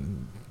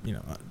 7,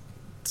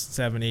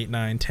 8,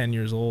 9, 10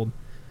 years old.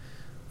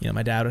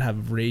 My dad would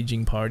have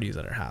raging parties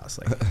at our house.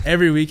 Like,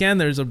 every weekend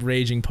there's a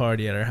raging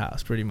party at our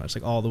house, pretty much.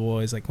 Like, all the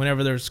boys, like,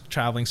 whenever there's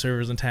traveling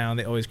servers in town,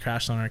 they always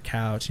crashed on our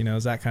couch. It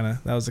was that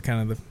was the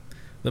kind of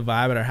the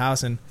vibe at our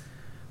house. And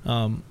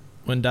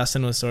when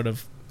Dustin was sort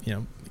of,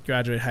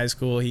 graduated high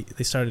school,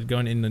 they started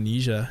going to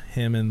Indonesia,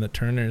 him and the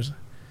Turners,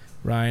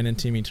 Ryan and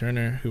Timmy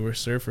Turner, who were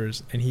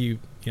surfers, and he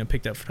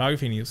picked up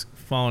photography, and he was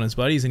following his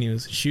buddies, and he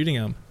was shooting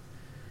them.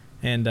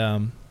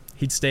 And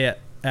he'd stay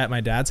at my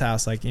dad's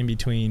house, like, in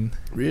between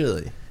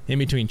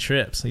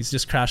trips. He's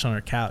just crashed on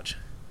our couch.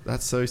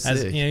 That's so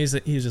sick. He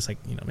was just like,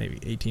 maybe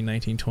 18,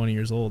 19, 20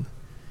 years old.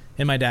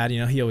 And my dad,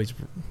 he always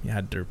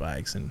had dirt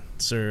bikes and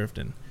surfed,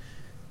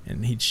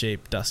 and he'd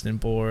shape Dustin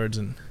boards,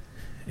 and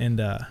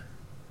then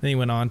he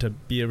went on to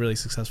be a really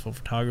successful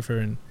photographer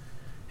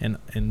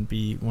and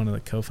be one of the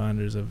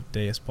co-founders of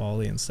Deus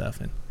Bali and stuff.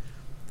 And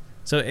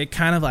so it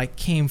kind of like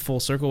came full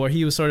circle, where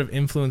he was sort of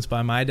influenced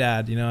by my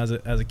dad,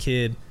 as a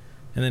kid,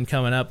 and then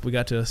coming up, we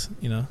got to,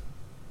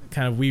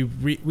 kind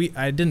of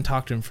I didn't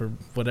talk to him for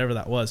whatever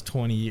that was,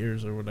 20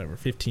 years or whatever,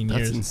 15 years.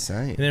 That's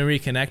insane. And then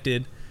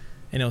reconnected,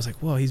 and it was like,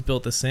 whoa, he's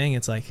built this thing.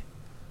 It's like,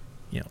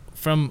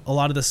 from a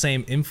lot of the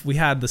same we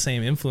had the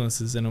same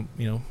influences in a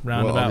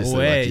roundabout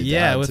way,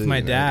 like with too, my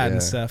dad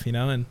and stuff,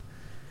 and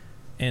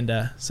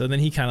so then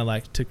he kind of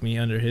like took me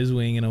under his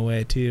wing in a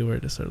way too, where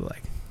it just sort of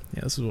like,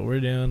 this is what we're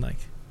doing, like,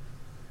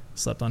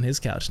 slept on his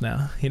couch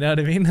now, you know what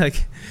I mean,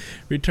 like,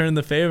 returned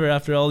the favor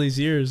after all these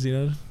years,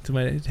 to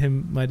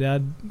my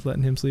dad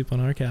letting him sleep on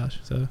our couch.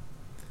 So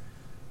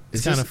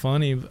it's kind of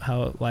funny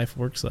how life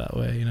works that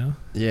way,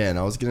 Yeah, and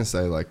I was gonna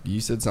say, like, you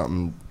said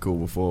something cool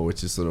before,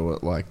 which is sort of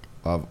what, like,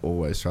 I've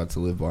always tried to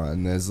live by.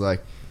 And there's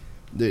like,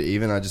 dude,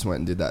 even I just went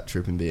and did that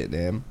trip in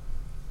Vietnam,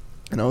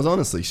 and I was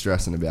honestly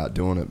stressing about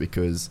doing it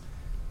because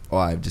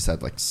I've just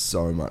had like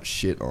so much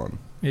shit on.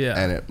 Yeah.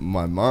 And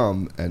my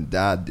mum and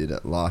dad did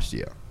it last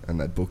year,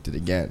 and they booked it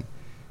again.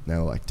 And they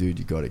were like, dude,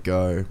 you got to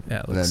go.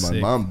 Yeah, and then my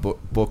mum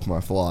booked my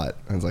flight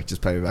and was like,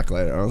 just pay me back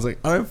later. And I was like,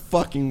 I don't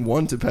fucking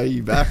want to pay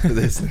you back for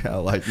this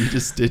now. Like, you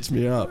just stitched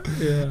me up.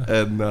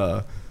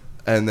 Yeah.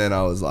 And then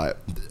I was like,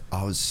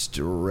 I was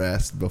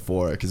stressed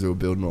before it because we were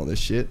building all this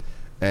shit.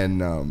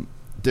 And,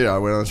 dude, I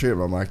went on a trip.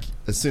 I'm like,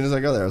 as soon as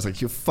I got there, I was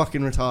like, you're fucking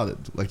retarded.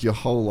 Like, your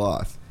whole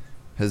life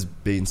has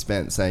been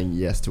spent saying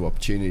yes to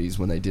opportunities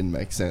when they didn't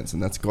make sense.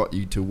 And that's got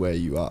you to where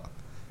you are.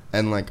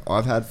 And, like,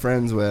 I've had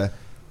friends where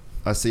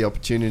I see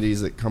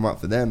opportunities that come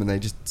up for them and they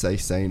just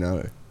say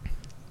no.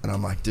 And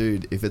I'm like,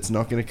 dude, if it's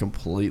not going to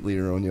completely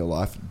ruin your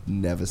life,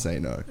 never say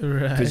no.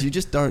 Right. Because you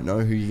just don't know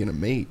who you're going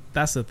to meet.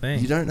 That's the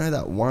thing. You don't know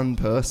that one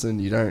person.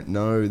 You don't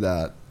know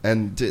that.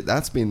 And dude,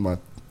 that's been my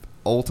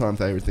all-time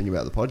favorite thing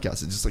about the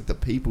podcast. It's just like the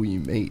people you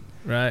meet.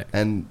 Right.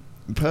 And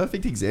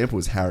perfect example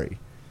is Harry.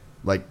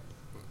 Like,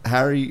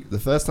 Harry, the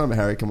first time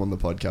Harry come on the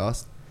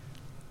podcast,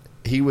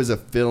 he was a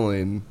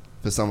fill-in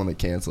for someone that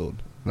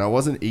cancelled. And I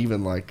wasn't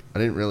even like, I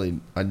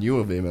knew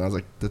of him, and I was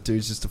like, the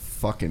dude's just a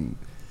fucking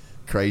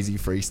crazy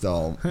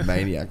freestyle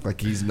maniac.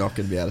 Like, he's not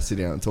going to be able to sit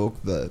down and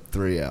talk for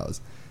 3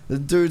 hours. The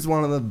dude's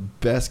one of the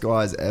best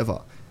guys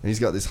ever. And he's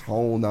got this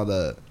whole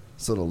nother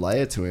sort of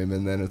layer to him.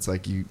 And then it's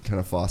like you kind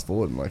of fast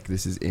forward and like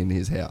this is in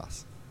his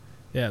house.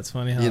 Yeah, it's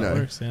funny how it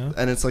works, yeah.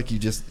 And it's like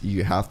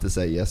you have to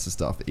say yes to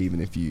stuff even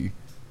if you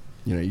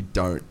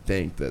don't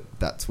think that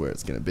that's where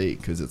it's going to be.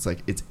 Because it's like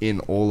it's in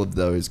all of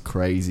those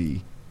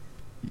crazy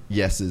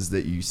yeses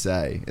that you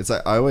say. It's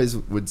like I always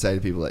would say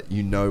to people that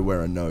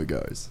where a no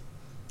goes.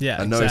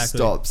 Yeah, a no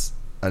stops.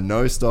 A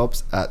no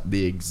stops at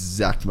the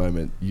exact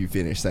moment you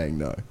finish saying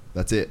no.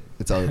 That's it.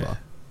 It's over.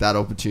 That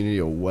opportunity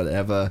or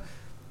whatever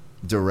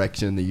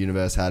direction the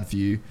universe had for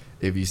you,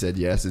 if you said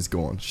yes, it's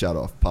gone. Shut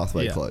off.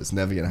 Pathway closed.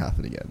 Never going to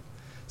happen again.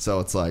 So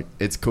it's like,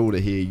 it's cool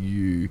to hear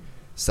you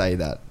say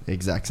that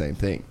exact same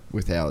thing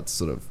with how it's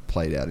sort of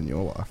played out in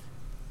your life.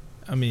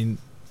 I mean,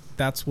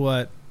 that's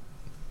what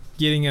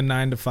getting a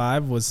 9 to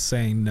 5 was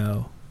saying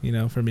no,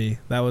 for me.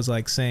 That was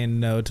like saying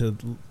no to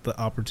the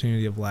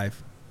opportunity of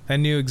life. I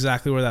knew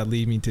exactly where that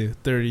lead me to.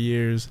 30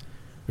 years,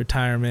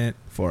 retirement,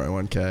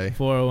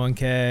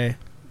 401k,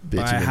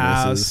 buy a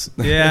house.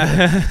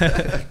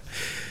 Yeah.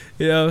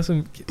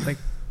 Some like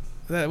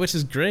that, which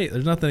is great.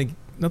 There's nothing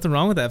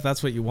wrong with that if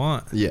that's what you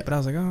want. Yeah. But I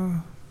was like,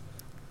 I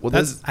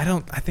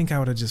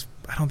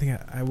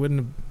wouldn't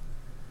have,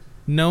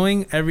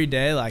 knowing every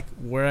day, like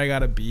where I got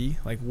to be,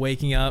 like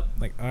waking up,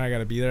 like, I got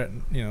to be there at,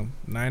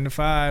 9 to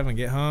 5 and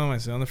get home. I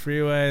sit on the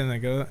freeway and I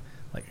go,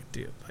 like,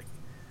 dude, like,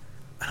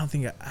 I don't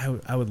think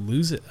I would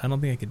lose it. I don't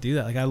think I could do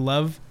that. Like, I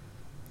love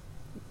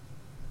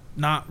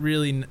not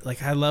really,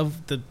 like, I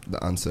love the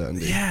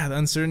uncertainty. Yeah, the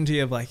uncertainty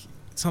of like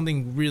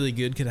something really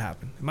good could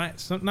happen. It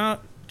might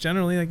not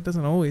generally, like, it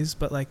doesn't always,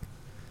 but like,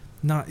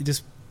 not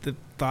just the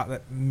thought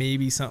that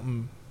maybe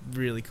something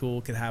really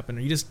cool could happen,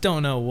 or you just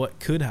don't know what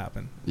could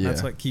happen. Yeah.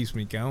 That's what keeps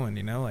me going,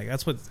 like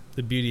that's what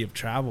the beauty of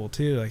travel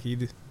too. Like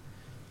you're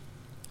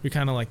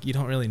kind of like, you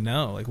don't really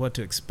know like what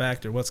to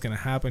expect or what's going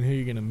to happen, who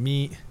you're going to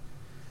meet.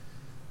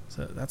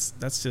 So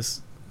that's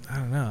just, I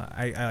don't know.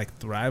 I like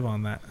thrive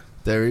on that.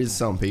 There is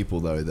some people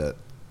though that,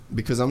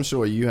 because I'm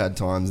sure you had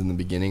times in the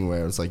beginning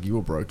where it's like you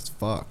were broke as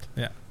fuck.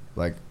 Yeah.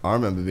 Like I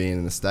remember being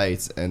in the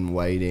States and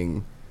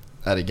waiting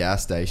at a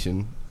gas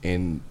station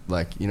in,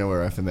 like,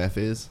 where FMF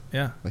is?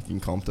 Yeah. Like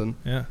in Compton?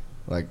 Yeah.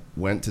 Like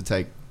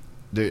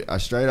I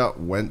straight up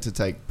went to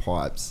take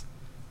pipes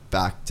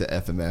back to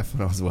FMF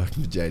when I was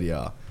working for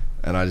JDR.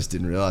 And I just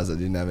didn't realize I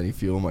didn't have any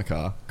fuel in my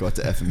car. Got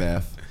to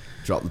FMF,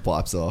 dropped the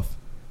pipes off,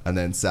 and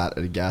then sat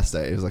at a gas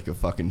station. It was like a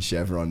fucking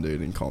Chevron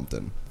dude in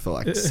Compton for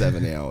like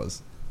 7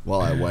 hours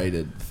while I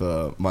waited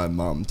for my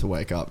mum to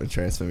wake up and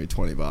transfer me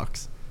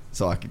 $20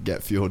 so I could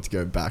get fuel to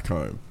go back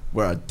home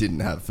where I didn't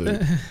have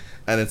food.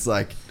 And it's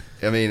like,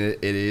 I mean,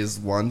 it is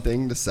one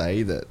thing to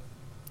say that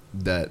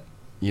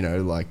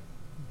like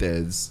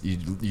there's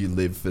you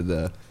live for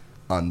the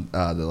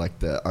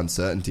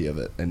uncertainty of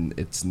it, and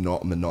it's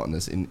not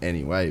monotonous in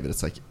any way. But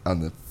it's like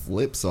on the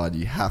flip side,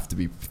 you have to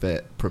be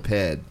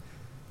prepared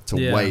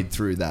to wade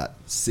through that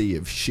sea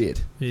of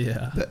shit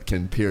that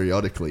can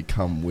periodically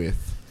come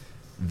with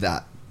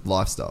that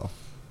lifestyle.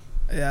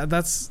 Yeah,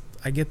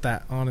 I get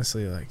that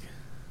honestly, like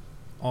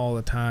all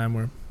the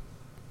time.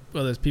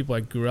 Whether it's people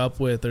I grew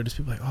up with or just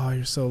people like, oh,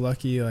 you're so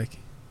lucky, like,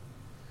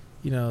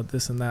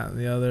 this and that and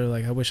the other.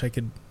 Like, I wish I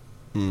could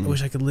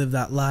live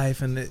that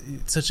life, and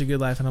it's such a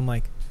good life. And I'm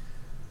like,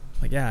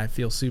 yeah, I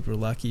feel super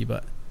lucky,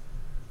 but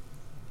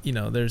you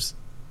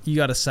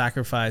got to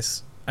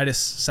sacrifice. I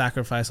just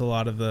sacrifice a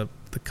lot of the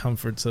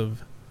comforts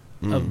of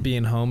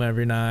being home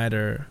every night,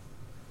 or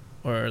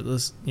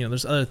those,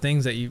 there's other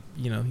things that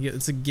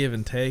it's a give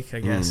and take,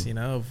 I guess,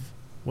 of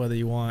whether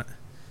you want.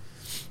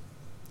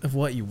 Of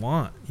what you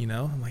want,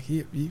 I'm like,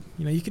 you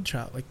could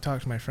travel, like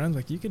talk to my friends,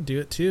 like you could do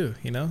it too,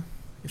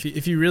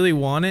 if you really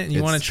want it and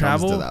you want to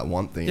travel. To that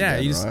one thing, yeah,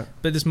 again, right?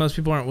 But just most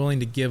people aren't willing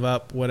to give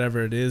up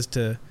whatever it is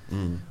to,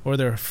 or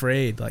they're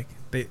afraid, like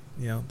they,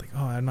 like,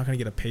 oh, I'm not gonna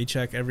get a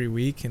paycheck every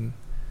week,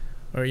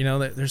 or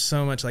there's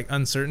so much like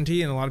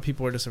uncertainty, and a lot of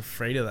people are just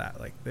afraid of that,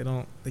 like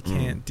they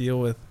can't deal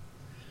with,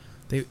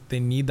 they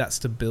need that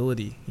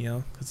stability,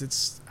 because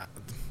it's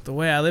the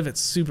way I live,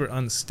 it's super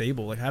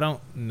unstable. Like I don't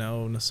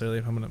know necessarily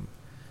if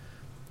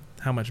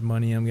how much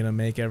money I'm gonna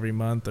make every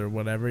month or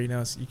whatever, you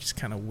just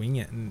kind of wing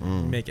it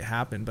and make it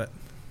happen. But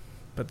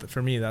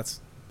for me, that's,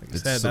 like I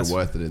said, that's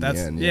worth it in the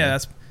end. Yeah,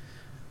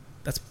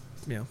 that's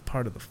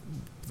part of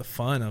the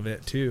fun of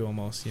it too,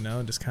 almost.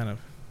 Just kind of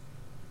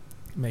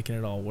making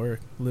it all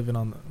work, living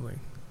on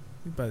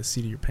by the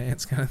seat of your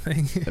pants kind of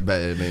thing.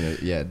 But I mean,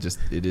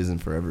 it isn't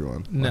for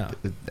everyone. No,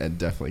 like, it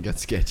definitely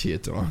gets sketchy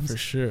at times. For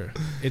sure,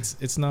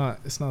 it's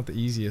not the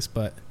easiest,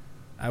 but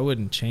I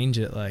wouldn't change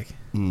it. Like.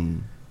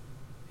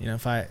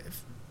 If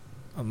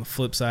on the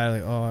flip side,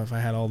 like, oh, if I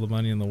had all the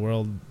money in the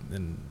world,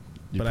 then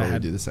you'd probably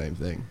do the same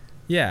thing.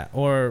 Yeah,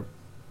 or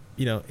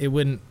it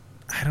wouldn't.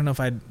 I don't know if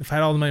I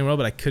had all the money in the world,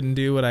 but I couldn't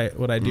do what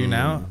I do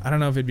now. I don't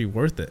know if it'd be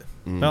worth it.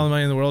 If I had all the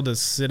money in the world to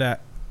sit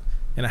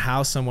in a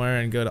house somewhere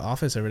and go to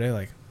office every day,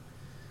 like,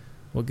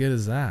 what good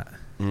is that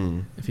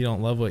if you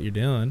don't love what you're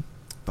doing?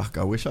 fuck,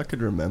 I wish I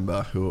could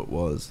remember who it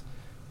was.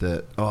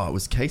 It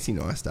was Casey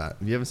Neistat.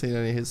 Have you ever seen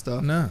any of his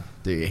stuff? No.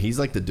 Dude, he's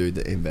like the dude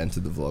that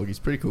invented the vlog. He's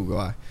a pretty cool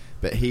guy.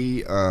 But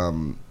he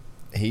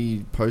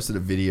posted a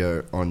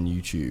video on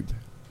YouTube,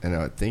 and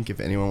I think if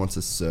anyone wants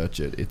to search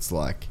it, it's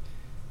like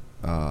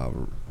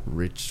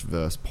Rich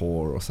versus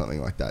Poor or something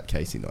like that,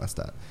 Casey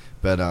Neistat.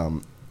 But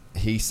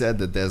he said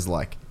that there's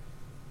like,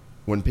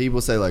 when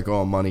people say like,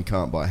 oh, money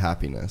can't buy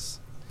happiness,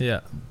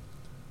 Yeah.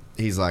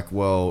 he's like,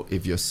 well,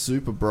 if you're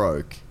super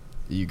broke,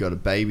 you got a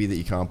baby that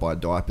you can't buy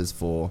diapers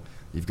for,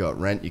 you've got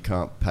rent you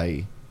can't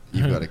pay,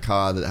 you've got a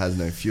car that has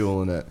no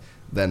fuel in it,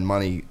 then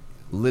money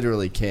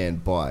literally can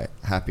buy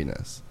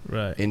happiness.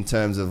 Right. In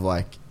terms of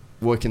like,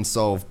 we can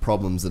solve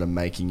problems that are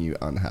making you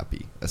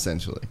unhappy,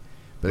 essentially.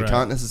 But it Right.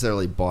 can't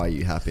necessarily buy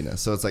you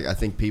happiness. So it's like, I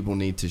think people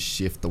need to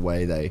shift the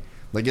way they,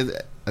 like,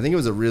 I think it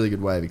was a really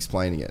good way of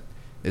explaining it,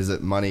 is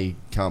that money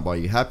can't buy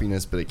you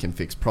happiness, but it can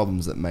fix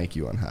problems that make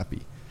you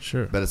unhappy.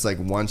 Sure. But it's like,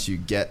 once you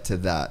get to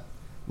that,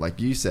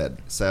 like you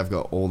said, say I've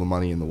got all the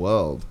money in the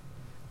world,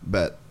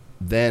 but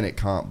then it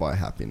can't buy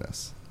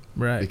happiness.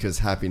 Right. Because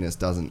happiness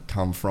doesn't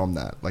come from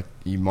that. Like,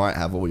 you might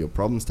have all your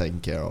problems taken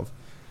care of,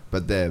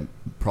 but they're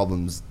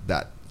problems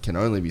that can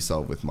only be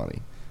solved with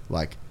money.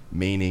 Like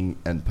meaning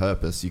and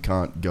purpose. You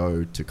can't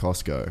go to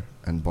Costco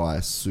and buy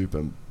a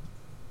super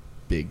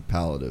big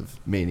pallet of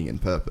meaning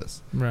and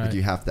purpose. Right. Like,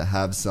 you have to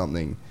have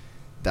something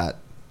that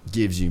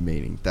gives you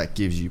meaning, that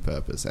gives you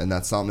purpose. And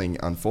that's something,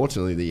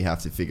 unfortunately, that you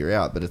have to figure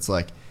out. But it's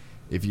like,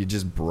 if you're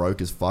just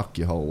broke as fuck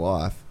your whole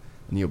life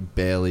and you're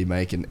barely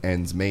making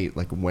ends meet,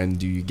 like, when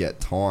do you get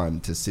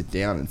time to sit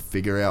down and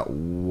figure out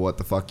what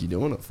the fuck you're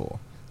doing it for?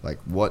 Like,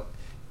 what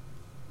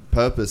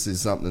purpose is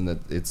something that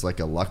it's like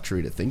a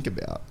luxury to think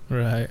about.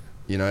 Right.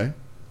 You know,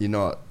 you're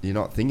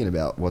not thinking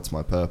about what's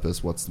my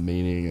purpose, what's the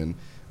meaning, and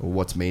or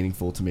what's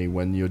meaningful to me,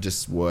 when you're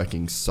just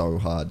working so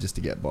hard just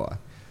to get by.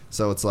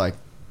 So it's like,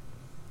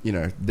 you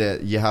know,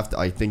 that you have to,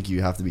 I think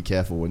you have to be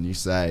careful when you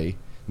say,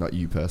 not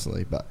you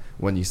personally, but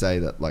when you say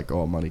that, like,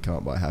 oh, money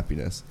can't buy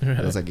happiness. Right.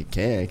 It's like, it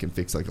can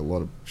fix like a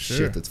lot of Sure.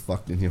 shit that's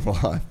fucked in your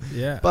life.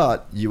 Yeah.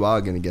 But you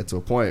are going to get to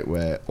a point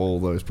where all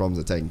those problems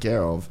are taken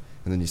care of,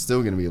 and then you're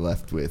still going to be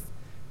left with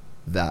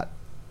that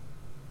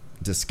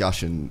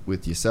discussion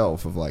with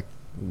yourself of like,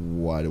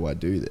 why do I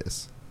do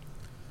this?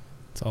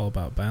 It's all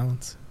about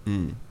balance.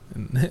 Mm.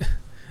 And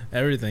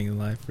everything in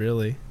life,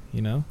 really,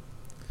 you know.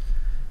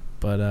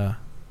 But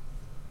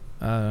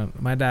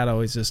my dad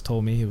always just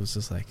told me, he was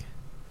just like,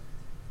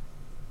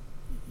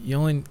 I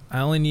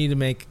only need to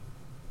make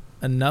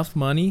enough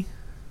money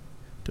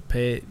to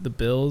pay the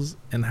bills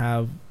and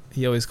have,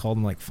 he always called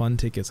them like fun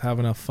tickets, have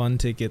enough fun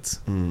tickets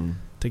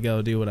to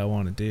go do what I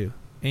want to do.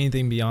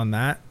 Anything beyond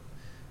that,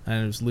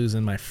 I was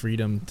losing my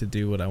freedom to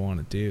do what I want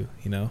to do,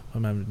 you know.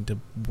 I'm having to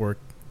work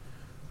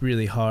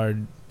really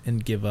hard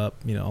and give up,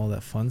 you know, all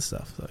that fun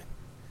stuff. Like,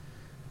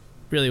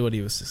 really what he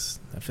was just,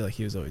 I feel like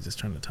he was always just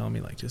trying to tell me,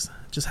 like, just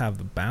have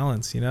the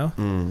balance, you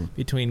know,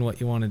 between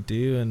what you want to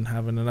do and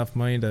having enough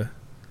money to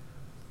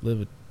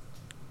live a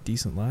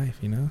decent life,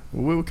 you know.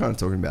 Well, we were kind of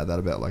talking about that,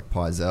 about like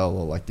Pyzel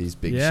or like these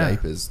big Yeah.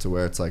 shapers, to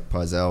where it's like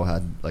Pyzel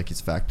had like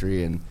his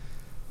factory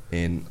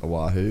in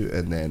Oahu,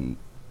 and then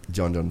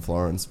John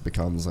Florence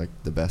becomes like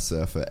the best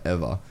surfer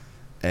ever,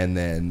 and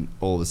then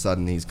all of a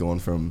sudden he's gone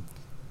from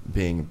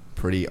being a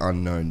pretty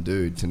unknown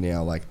dude to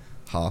now like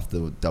half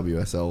the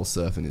WSL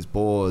surfing his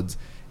boards.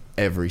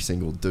 Every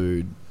single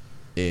dude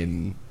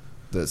in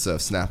that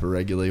surf snapper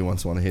regularly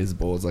wants one of his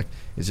boards. Like,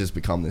 it's just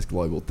become this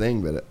global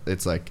thing. But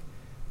it's like,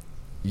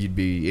 you'd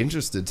be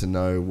interested to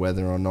know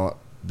whether or not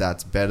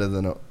that's better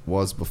than it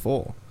was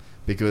before.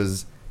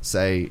 Because,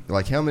 say,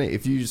 like, how many,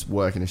 if you just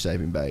work in a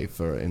shaping bay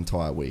for an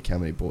entire week, how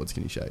many boards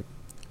can you shape?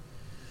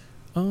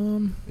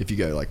 If you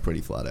go like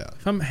pretty flat out.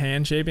 If I'm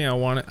hand shaping,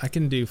 I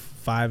can do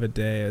 5 a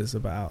day is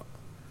about,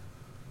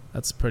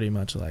 that's pretty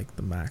much like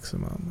the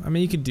maximum. I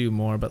mean, you could do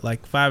more, but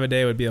like 5 a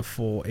day would be a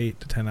full 8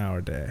 to 10 hour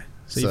day.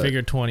 So you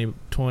figure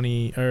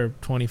 20 or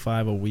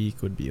 25 a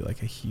week would be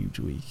like a huge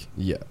week.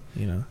 Yeah.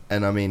 You know?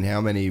 And I mean,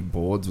 how many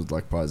boards would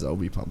like Pyzel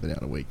be pumping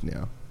out a week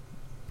now?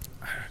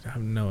 I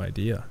have no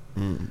idea.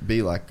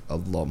 Be like a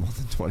lot more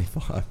than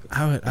 25.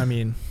 I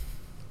mean,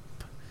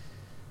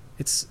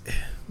 it's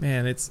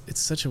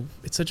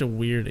such a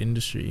weird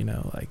industry, you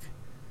know, like,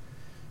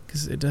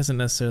 because it doesn't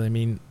necessarily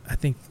mean, I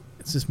think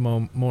it's just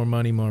more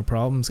money, more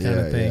problems kind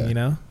of thing, you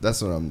know.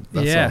 That's what I'm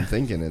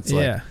thinking. It's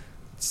like,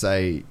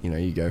 say, you know,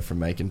 you go from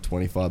making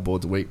 25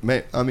 boards a week.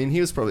 I mean,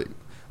 he was probably,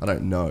 I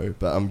don't know,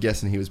 but I'm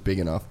guessing he was big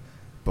enough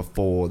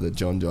before the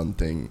John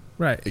thing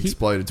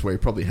exploded to where he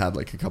probably had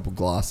like a couple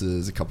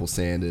glasses, a couple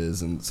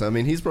sanders, and so I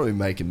mean, he's probably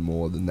making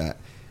more than that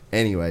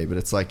anyway. But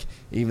it's like,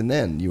 even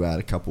then, you add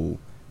a couple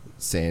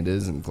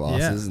sanders and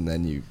glasses, and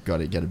then you got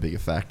to get a bigger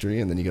factory,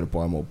 and then you got to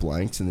buy more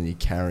blanks, and then you're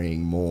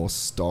carrying more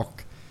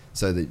stock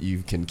so that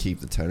you can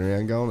keep the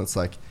turnaround going. It's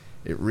like,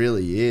 it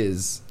really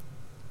is,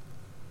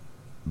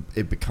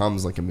 it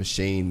becomes like a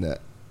machine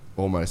that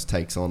almost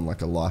takes on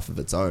like a life of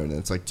its own. And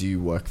it's like, do you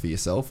work for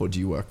yourself or do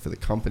you work for the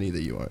company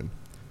that you own?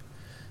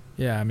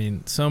 Yeah, I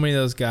mean, so many of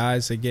those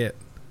guys, you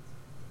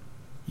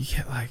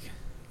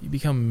you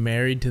become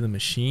married to the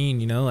machine,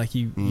 you know, like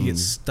you get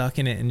stuck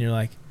in it, and you're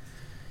like,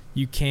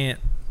 you can't,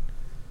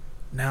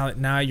 now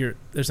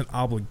there's an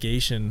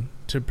obligation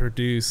to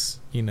produce,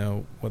 you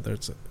know, whether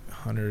it's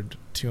 100,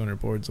 200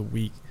 boards a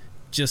week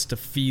just to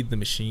feed the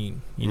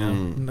machine, you know,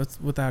 and that's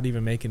without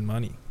even making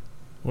money.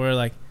 Where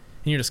like,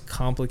 and you're just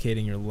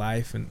complicating your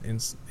life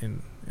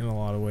in a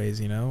lot of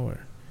ways, you know.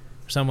 Or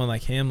for someone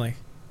like him, like,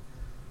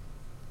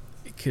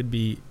 it could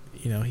be,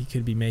 you know, he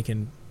could be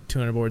making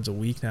 200 boards a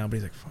week now, but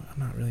he's like, I'm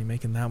not really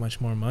making that much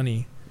more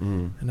money,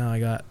 and now I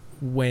got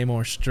way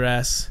more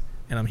stress,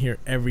 and I'm here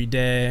every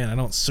day, and I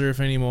don't surf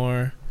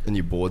anymore, and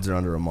your boards are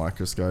under a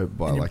microscope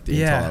by like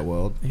the entire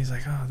world. And he's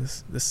like, oh,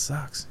 this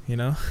sucks, you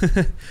know.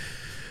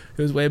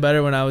 It was way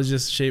better when I was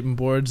just shaping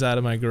boards out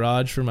of my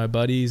garage for my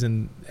buddies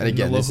and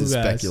again, the this is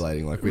guys.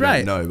 Speculating, like we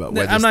don't know, but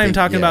we're I'm not even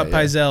talking about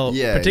Pyzel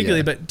yeah,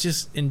 particularly, but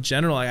just in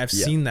general, like, I've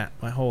seen that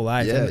my whole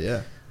life.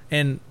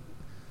 And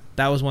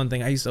that was one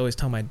thing I used to always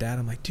tell my dad.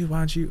 I'm like, dude,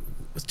 let's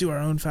do our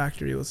own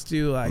factory. Let's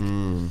do like,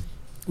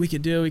 we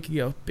could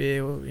go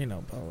big, you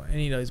know, blah, blah. And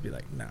he'd always be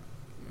like, no.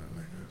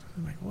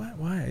 I'm like, what?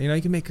 Why? You know,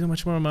 you can make so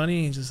much more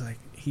money. And just like,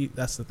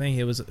 that's the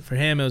thing. For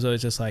him, it was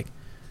always just like,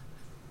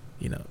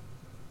 you know,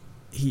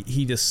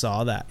 he just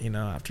saw that, you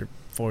know, after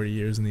 40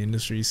 years in the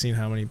industry, he's seen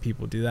how many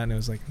people do that. And it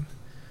was like,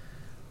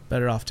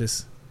 better off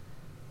just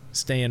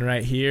staying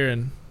right here.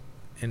 And,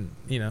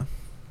 you know,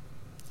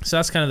 so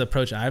that's kind of the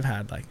approach I've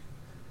had. Like,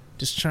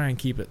 just try and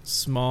keep it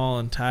small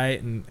and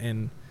tight,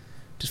 and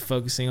just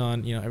focusing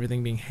on, you know,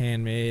 everything being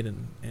handmade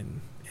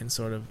and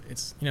sort of,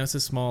 it's, you know, it's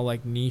a small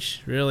like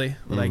niche really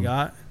what I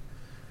got,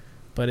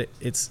 but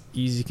it's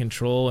easy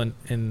control,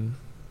 and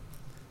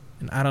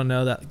I don't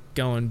know that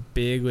going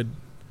big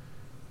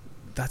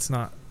I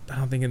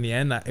don't think in the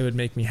end that it would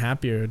make me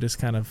happier. It would just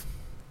kind of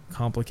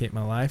complicate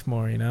my life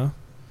more, you know.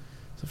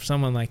 So for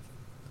someone like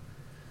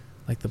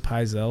the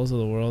Pyzels of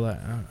the world,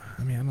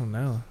 I mean, I don't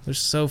know. There's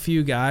so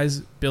few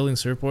guys building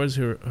surfboards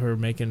who are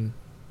making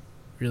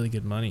really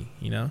good money,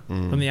 you know.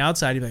 From the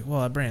outside, you're like, well,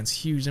 that brand's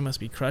huge, they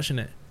must be crushing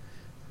it.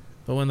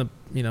 But when the,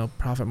 you know,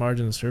 profit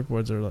margin of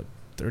surfboards are like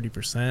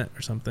 30%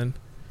 or something,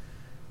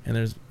 and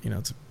there's, you know,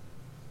 it's a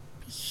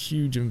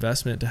huge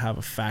investment to have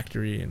a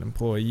factory and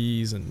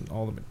employees and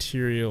all the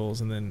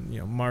materials, and then, you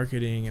know,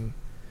 marketing, and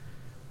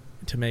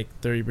to make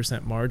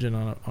 30% margin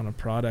on a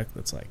product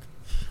that's like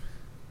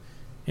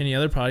any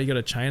other product. You go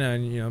to China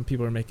and, you know,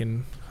 people are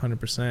making 100%,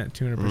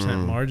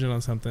 200% margin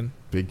on something.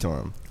 Big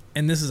time.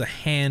 And this is a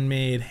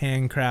handmade,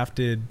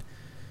 handcrafted,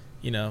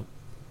 you know,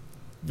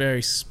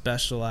 very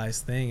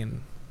specialized thing,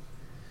 and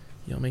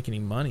you don't make any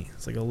money.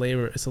 It's like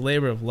it's a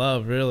labor of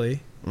love,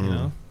 really, you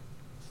know?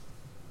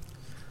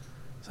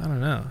 So I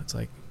don't know. It's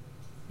like,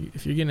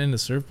 if you're getting into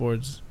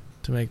surfboards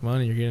to make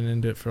money, you're getting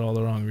into it for all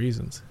the wrong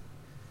reasons.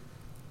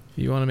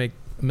 If you want to make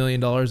 $1 million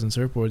in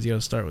surfboards, you got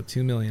to start with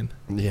 $2 million.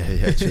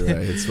 Yeah, true. Right?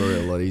 It's probably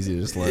a lot easier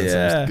to just learn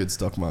some good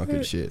stock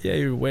market shit. Yeah,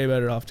 you're way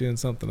better off doing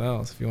something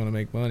else if you want to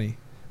make money.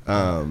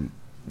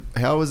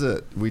 How was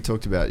it? We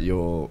talked about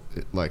your,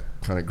 like,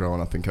 kind of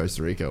growing up in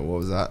Costa Rica. What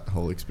was that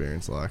whole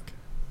experience like?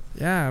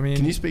 Yeah, I mean,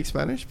 can you speak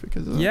Spanish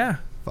because of that? Yeah.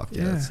 Fuck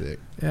yeah, that's sick.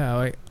 Yeah,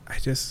 like,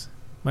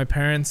 my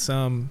parents,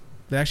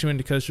 they actually went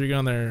to Costa Rica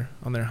on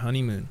their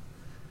honeymoon,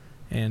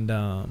 and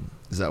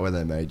is that where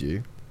they made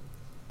you?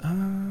 I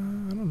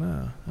don't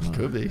know.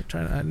 Could be.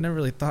 I never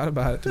really thought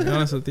about it, to be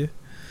honest with you.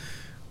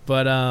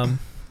 But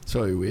it's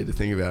probably weird to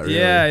think about. Really.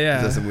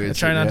 Yeah. That's some weird. I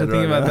try not to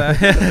think right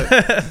about now.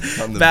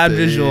 that. Bad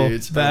visual.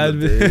 Bad.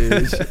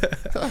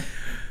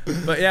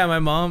 But yeah, my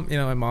mom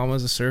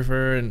was a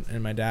surfer,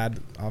 and my dad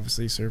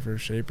obviously surfer,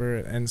 shaper,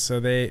 and so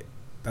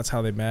that's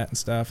how they met and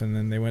stuff. And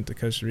then they went to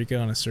Costa Rica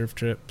on a surf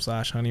trip /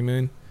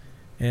 honeymoon,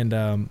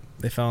 and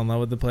they fell in love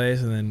with the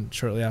place. And then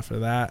shortly after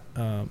that,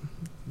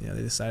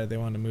 they decided they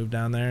wanted to move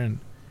down there,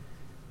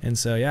 and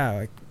so yeah,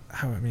 like,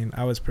 I mean,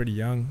 I was pretty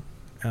young,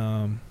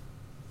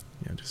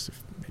 just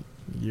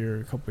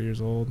a couple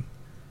years old,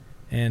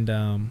 and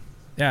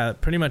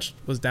pretty much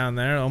was down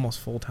there almost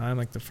full time,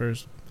 like the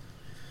first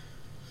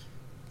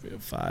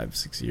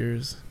 5-6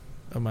 years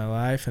of my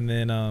life. And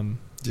then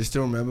do you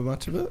still remember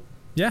much of it?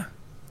 Yeah,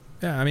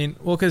 I mean,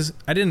 well, because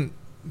I didn't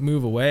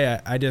move away.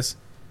 I just,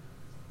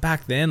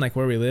 back then, like,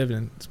 where we lived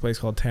in this place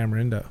called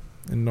Tamarindo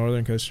in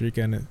northern Costa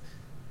Rica, and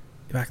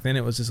back then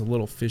it was just a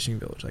little fishing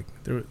village. Like,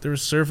 there were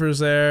surfers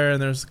there,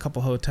 and there was a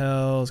couple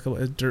hotels, a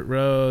couple dirt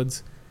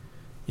roads.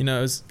 You know,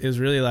 it was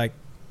really like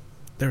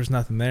there was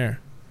nothing there.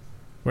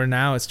 Where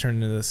now it's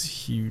turned into this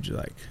huge,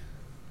 like,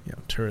 you know,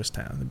 tourist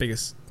town,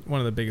 one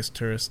of the biggest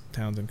tourist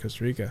towns in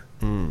Costa Rica.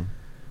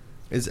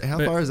 How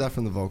far is that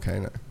from the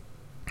volcano?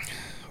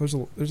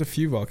 There's a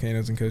few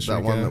volcanoes in Costa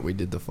Rica. That one that we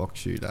did the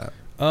fox shoot at.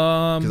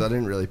 Because I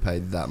didn't really pay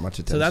that much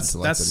attention.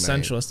 So that's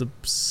central. It's the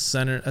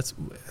center.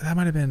 That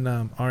might have been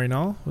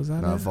Arenal. Was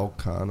that? No,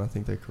 Volcan. I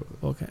think they call it.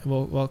 Volcan.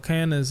 Well,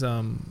 Volcan is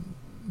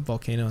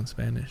volcano in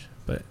Spanish,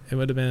 but it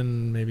would have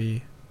been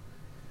maybe.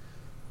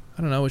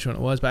 I don't know which one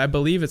it was, but I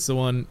believe it's the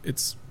one.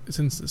 It's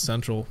in the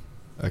central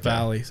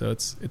valley, so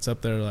it's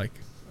up there, like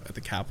at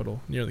the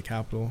capital, near the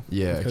capital.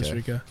 Yeah, of Costa okay.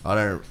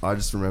 Rica. I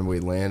just remember we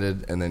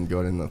landed and then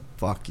got in the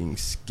fucking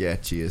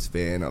sketchiest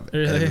van I've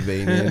Really? ever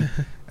been in.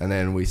 And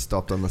then we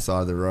stopped on the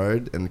side of the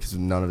road, and because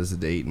none of us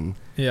had eaten,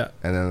 Yeah.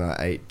 and then I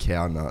ate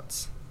cow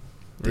nuts.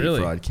 Deep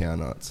Really? fried cow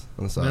nuts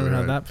on the side Never of the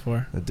had road. that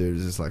before. The dude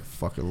was just like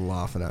fucking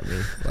laughing at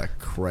me like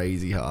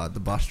crazy hard. The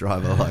bus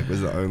driver like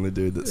was the only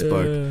dude that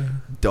spoke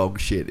dog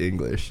shit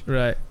English,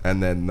 Right.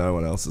 and then no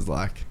one else is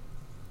like.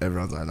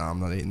 Everyone's like, no, I'm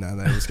not eating that.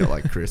 They just got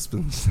like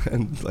crisps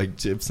and like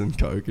chips and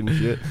Coke and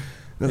shit. And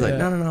I was like,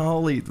 no,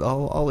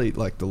 I'll eat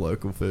like the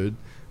local food.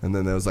 And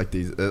then there was like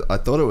these. I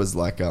thought it was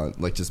like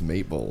just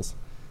meatballs.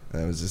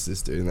 And it was just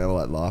this dude, and they were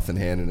like laughing,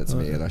 handing it to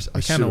me, and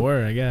I kind of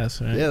were, I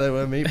guess. Right? Yeah, they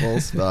were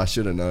meatballs, but I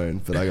should have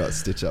known. But I got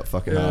stitched up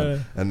fucking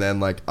hard. And then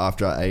like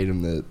after I ate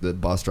them, the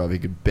bus driver, he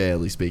could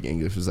barely speak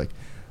English, was like,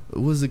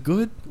 "Was it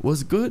good?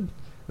 Was it good?"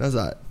 And I was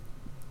like,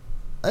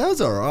 "That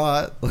was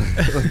alright."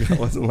 Like I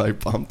wasn't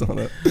like pumped on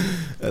it.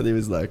 And he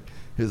was like,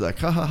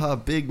 "Ha ha ha,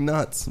 big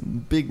nuts,"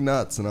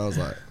 and I was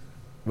like,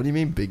 "What do you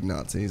mean big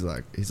nuts?" And he's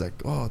like,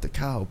 "Oh, the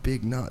cow,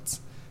 big nuts."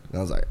 And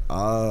I was like,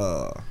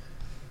 "Oh."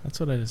 That's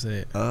what I just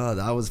ate. Oh,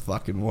 that was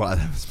fucking why.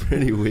 That was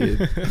pretty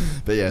weird.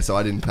 But yeah, so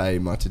I didn't pay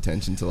much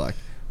attention to like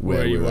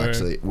where we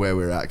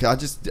were at.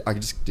 'Cause I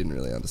just didn't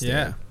really understand.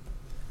 Yeah.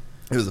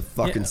 It was a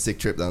fucking sick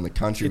trip down. The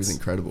country was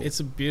incredible.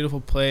 It's a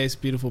beautiful place,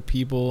 beautiful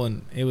people,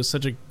 and it was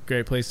such a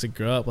great place to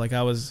grow up. Like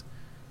I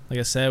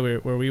said,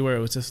 where we were, it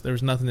was just, there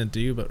was nothing to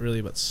do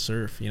but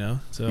surf, you know?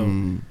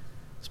 So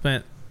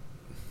spent,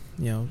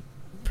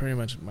 pretty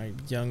much my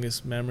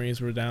youngest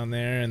memories were down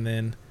there, and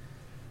then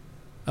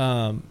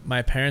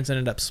my parents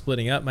ended up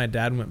splitting up. My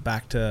dad went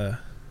back to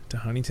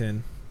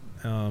Huntington,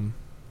 and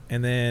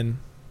then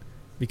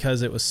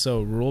because it was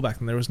so rural back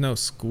then, there was no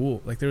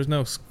school. Like there was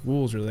no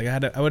schools really.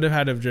 Like I would have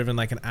had to have driven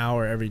like an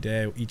hour every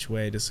day each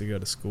way just to go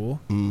to school.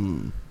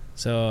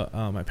 So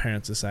my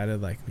parents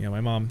decided, like,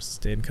 my mom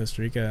stayed in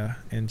Costa Rica,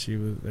 and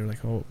they were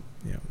like, oh,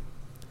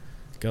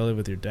 go live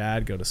with your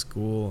dad, go to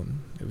school,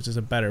 and it was just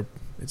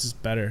it's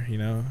just better,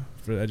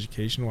 for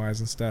education wise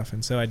and stuff.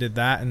 And so I did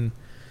that,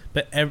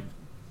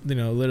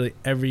 literally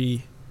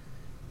every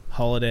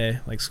holiday,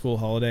 like school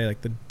holiday,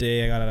 like the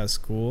day I got out of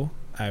school,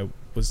 I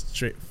was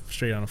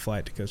straight on a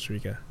flight to Costa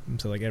Rica. And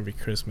so like every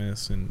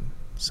Christmas and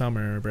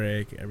summer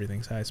break,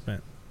 everything. So I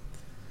spent,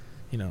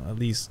 at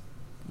least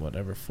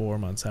 4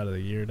 months out of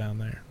the year down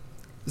there.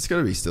 It's got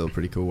to be still a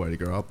pretty cool way to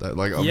grow up though.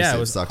 Like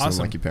obviously it sucks when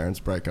like your parents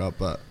break up,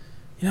 but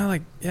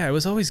it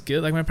was always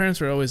good. Like my parents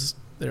they're always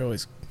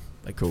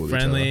like cool,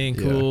 friendly and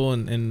cool,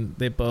 and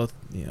they both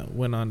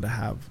went on to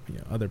have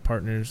other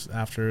partners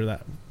after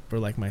that were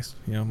like my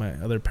my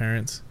other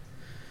parents,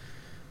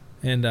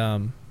 and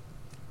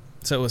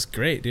so it was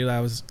great, dude.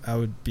 I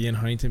would be in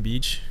Huntington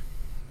Beach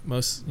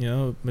most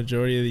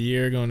majority of the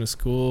year, going to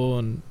school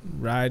and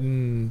riding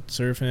and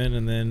surfing,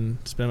 and then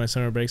spend my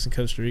summer breaks in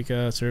Costa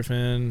Rica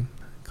surfing.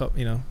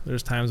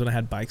 There's times when I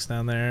had bikes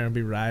down there and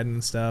be riding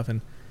and stuff,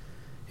 and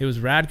it was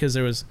rad because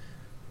it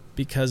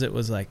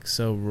was like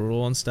so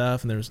rural and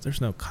stuff, and there's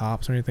no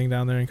cops or anything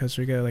down there in Costa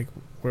Rica. Like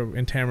where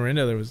in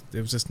Tamarindo it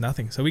was just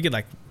nothing, so we could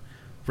like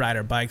ride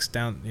our bikes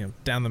down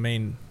down the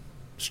main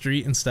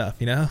street and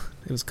stuff. It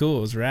was cool.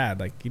 It was rad.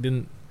 Like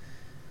it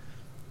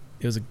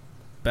was a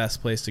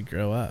best place to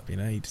grow up. You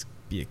just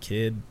be a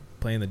kid,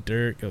 play in the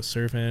dirt, go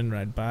surfing,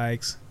 ride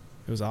bikes.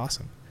 It was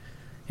awesome.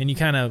 And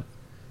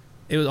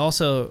it was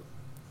also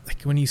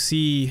like when you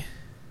see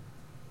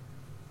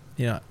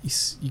you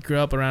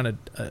grow up around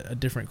a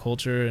different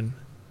culture,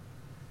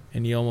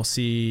 and you almost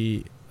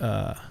see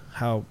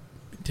how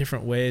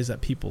different ways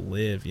that people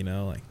live.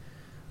 Like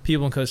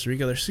people in Costa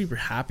Rica, they're super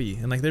happy,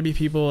 and like there'd be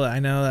people I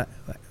know that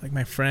like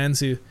my friends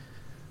who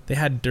they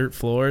had dirt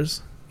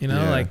floors.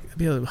 Like it'd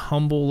be a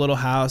humble little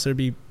house. There'd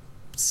be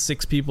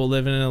 6 people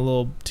living in a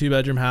little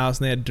 2-bedroom house,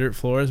 and they had dirt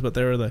floors, but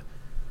they were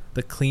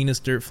the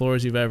cleanest dirt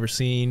floors you've ever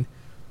seen.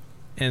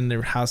 And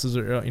their houses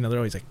are, they're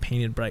always like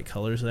painted bright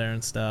colors there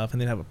and stuff,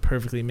 and they'd have a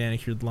perfectly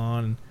manicured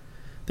lawn. And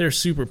they're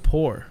super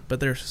poor, but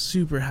they're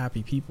super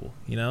happy people,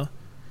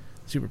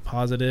 super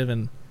positive.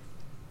 And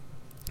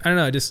I don't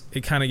know,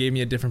 it kind of gave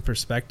me a different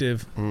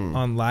perspective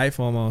on life,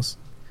 almost,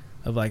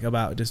 of like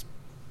about just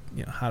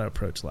how to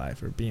approach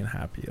life or being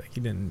happy. Like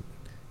you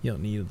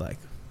don't need like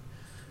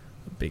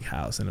a big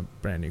house and a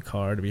brand new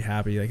car to be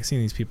happy. Like I've seen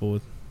these people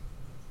with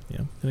they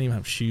don't even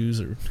have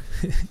shoes or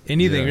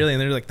anything really,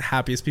 and they're like the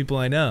happiest people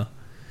I know.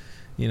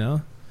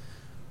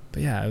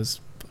 But yeah,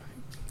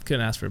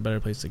 couldn't ask for a better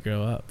place to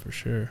grow up for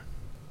sure.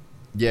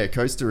 Yeah,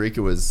 Costa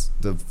Rica was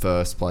the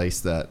first place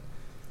that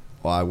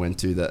I went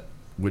to that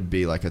would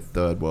be like a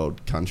third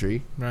world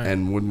country. Right.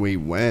 And when we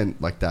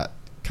went, like that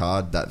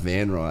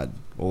van ride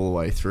all the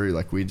way through,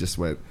 like we just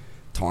went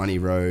tiny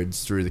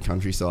roads through the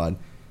countryside,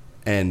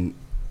 and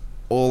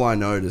all I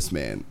noticed,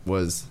 man,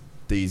 was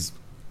these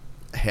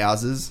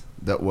houses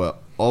that were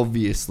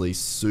obviously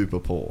super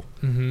poor,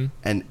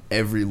 and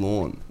every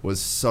lawn was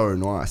so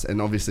nice,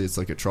 and obviously it's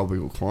like a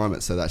tropical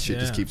climate, so that shit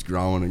just keeps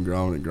growing and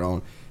growing and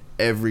growing.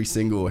 Every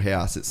single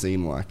house, it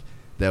seemed like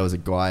there was a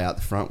guy out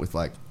the front with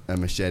like a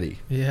machete.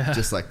 Yeah.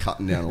 Just like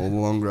cutting down all the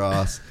long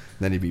grass.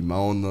 Then he'd be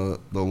mowing the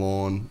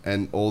lawn,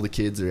 and all the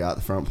kids are out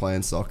the front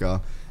playing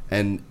soccer.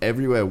 And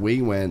everywhere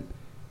we went,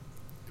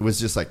 it was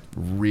just like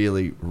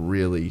really,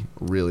 really,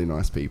 really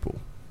nice people.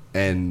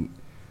 And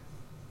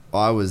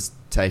I was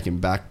taken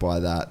back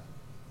by that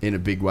in a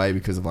big way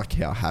because of like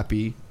how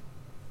happy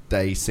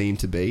they seemed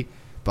to be.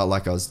 But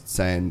like I was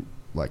saying,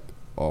 like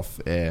off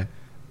air,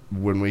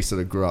 when we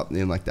sort of grew up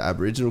in like the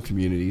Aboriginal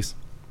communities,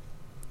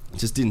 it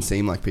just didn't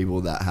seem like people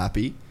were that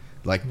happy.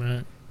 Like,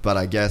 Right. But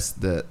I guess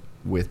that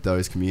with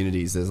those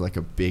communities, there's like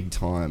a big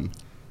time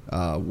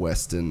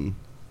Western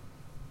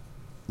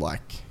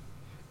like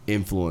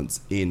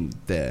influence in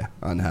their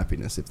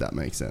unhappiness, if that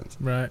makes sense.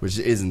 Right. Which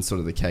isn't sort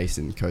of the case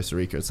in Costa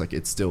Rica. It's like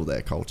it's still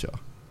their culture.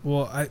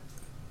 Well,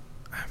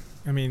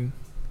 I mean,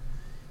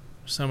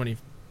 so many,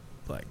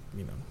 like,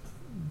 you know,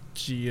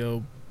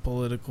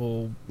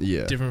 geopolitical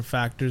Yeah. different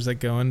factors that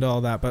go into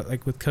all that. But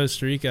like with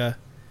Costa Rica,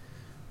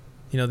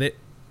 you know,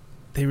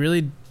 they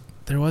really,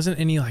 there wasn't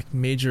any like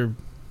major,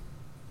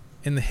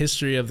 in the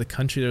history of the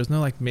country, there was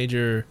no like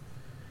major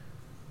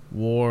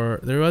war.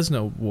 There was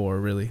no war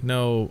really.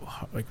 No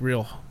like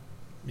real,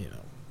 you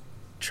know,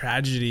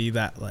 tragedy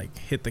that like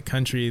hit the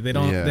country. They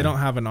don't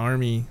have an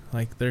army.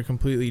 Like they're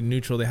completely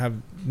neutral. They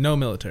have no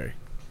military.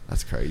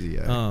 That's crazy,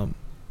 yeah.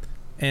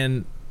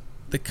 And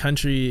the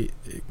country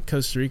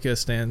Costa Rica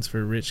stands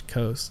for rich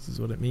coast is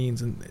what it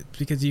means, and it's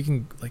because you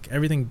can like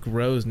everything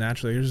grows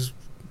naturally. There's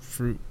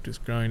fruit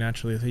just growing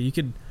naturally, so you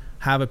could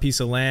have a piece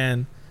of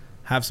land,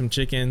 have some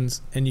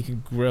chickens, and you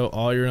could grow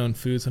all your own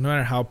food. So no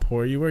matter how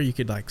poor you were, you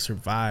could like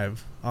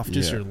survive off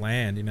just your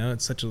land. You know,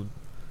 it's such a,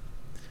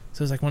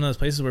 so it's like one of those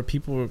places where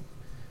people were,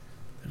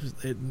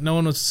 no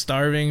one was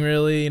starving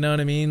really. You know what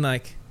I mean?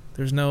 Like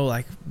there's no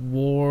like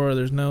war.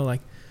 There's no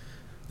like,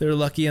 they're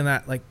lucky in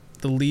that like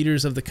the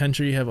leaders of the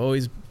country have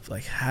always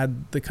like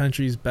had the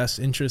country's best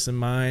interests in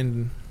mind.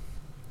 And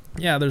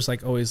yeah, there's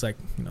like always like,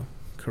 you know,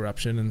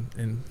 corruption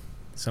in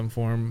some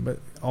form, but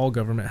all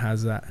government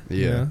has that. Yeah.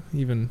 You know?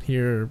 Even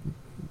here,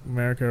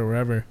 America or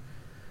wherever.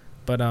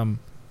 But so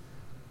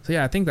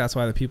yeah, I think that's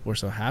why the people were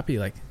so happy.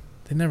 Like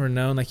they never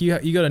known. Like you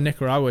go to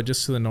Nicaragua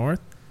just to the north,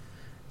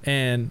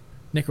 and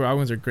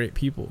Nicaraguans are great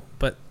people,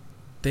 but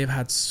they've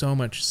had so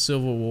much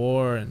civil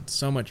war and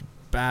so much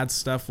bad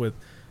stuff with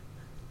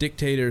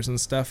dictators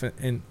and stuff,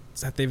 and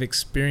that they've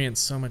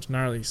experienced so much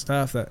gnarly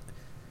stuff that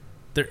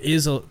there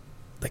is a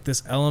like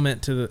this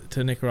element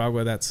to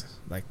Nicaragua that's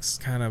like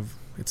kind of,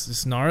 it's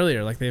just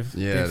gnarlier. Like they've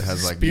it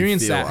has like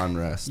experienced you feel that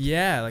unrest.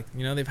 Yeah, like,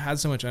 you know, they've had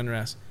so much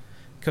unrest.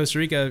 Costa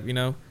Rica, you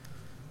know,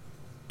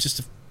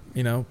 just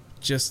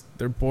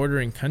their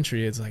bordering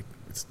country, it's like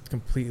it's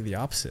completely the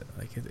opposite.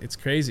 Like it's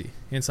crazy.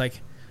 And it's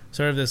like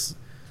sort of this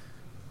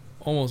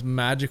almost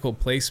magical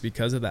place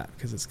because of that,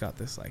 because it's got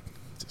this like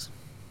just,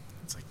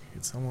 it's like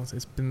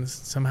it's been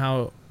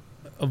somehow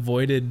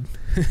avoided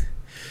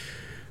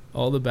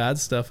all the bad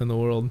stuff in the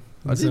world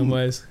in some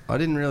ways. I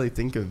didn't really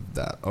think of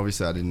that.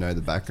 Obviously, I didn't know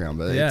the background,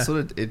 but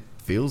it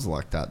feels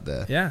like that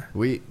there. Yeah.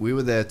 We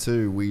were there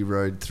too. We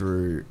rode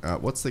through.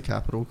 What's the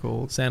capital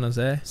called? San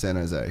Jose. San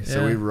Jose.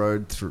 So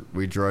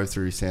we drove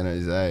through San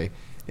Jose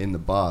in the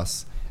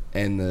bus,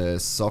 and the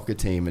soccer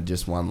team had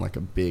just won like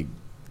a big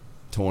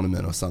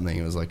tournament or something.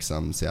 It was like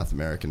some South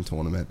American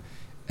tournament,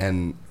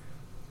 and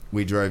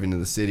we drove into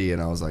the city,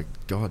 and I was like,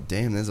 God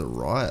damn, there's a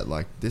riot.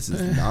 Like, this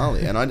is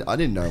gnarly. And I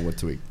didn't know what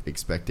to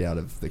expect out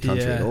of the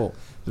country at all.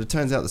 But it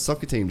turns out the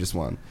soccer team just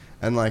won.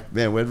 And like,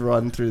 man, we're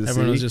riding through the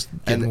Everyone city, was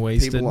just getting and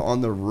wasted. people are on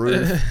the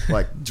roof,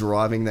 like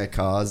driving their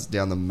cars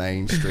down the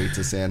main streets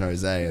of San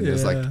Jose. And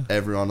there's like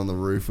everyone on the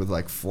roof with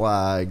like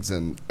flags,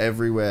 and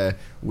everywhere.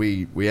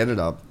 We ended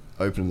up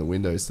opening the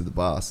windows to the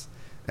bus,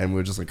 and we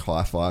were just like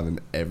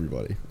high-fiving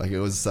everybody. Like, it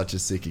was such a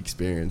sick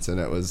experience, and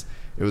it was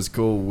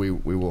cool. We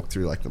walked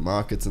through like the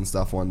markets and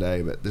stuff one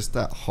day, but just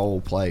that whole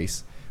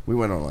place, we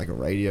went on like a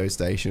radio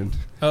station.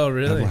 Oh,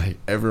 really? And like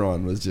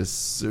everyone was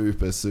just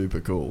super,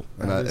 super cool.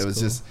 And it was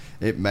cool. Just,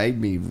 it made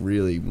me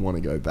really want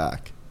to go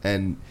back.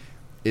 And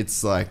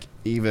it's like,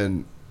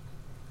 even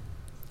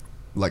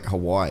like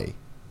Hawaii,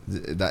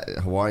 that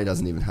Hawaii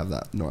doesn't even have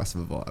that nice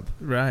of a vibe.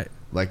 Right.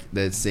 Like,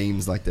 there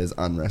seems like there's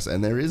unrest,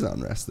 and there is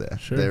unrest there.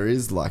 Sure. There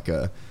is like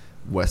a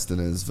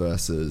Westerners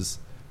versus,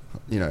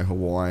 you know,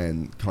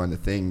 Hawaiian kind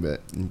of thing.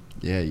 But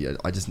yeah,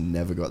 I just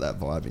never got that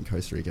vibe in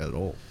Costa Rica at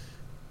all.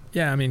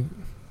 Yeah, I mean,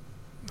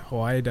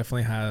 Hawaii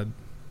definitely had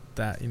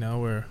that, you know,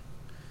 where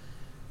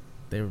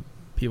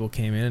people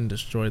came in and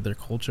destroyed their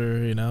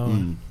culture, you know.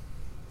 And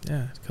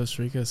yeah,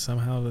 Costa Rica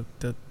somehow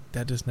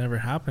that just never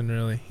happened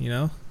really, you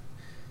know.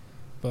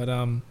 But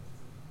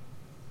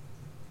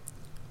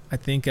I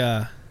think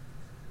I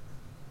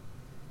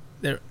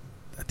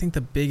think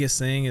the biggest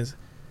thing is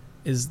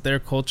their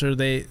culture.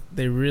 They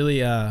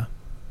really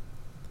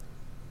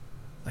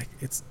like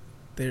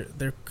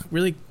they're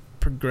really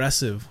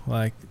progressive.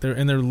 Like their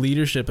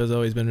leadership has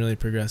always been really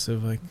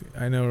progressive. Like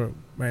I know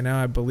right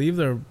now, I believe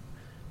they're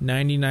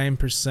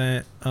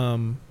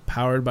 99%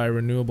 powered by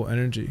renewable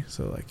energy.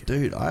 So like,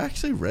 dude, I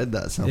actually read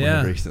that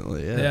somewhere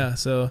recently. Yeah.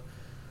 So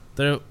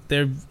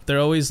they're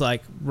always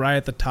like right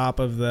at the top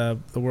of the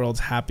world's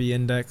happy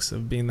index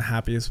of being the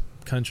happiest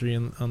country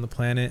on the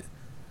planet,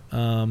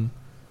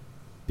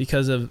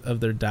 because of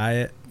their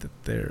diet.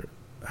 That they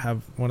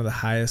have one of the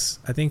highest.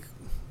 I think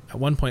at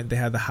one point they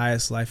had the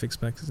highest life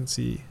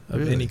expectancy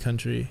of any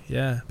country.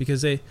 Yeah,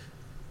 because they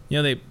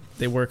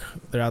work.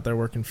 They're out there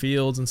working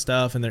fields and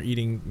stuff, and they're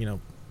eating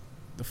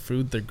the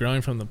food they're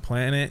growing from the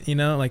planet.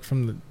 Like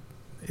from the.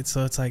 It's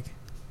like,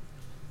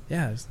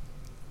 yeah, it's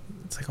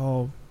like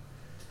all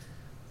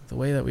the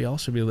way that we all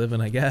should be living,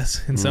 I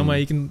guess. In some way,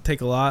 you can take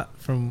a lot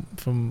from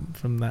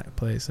that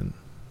place, and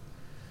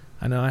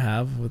I know I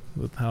have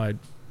with how I,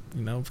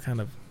 kind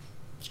of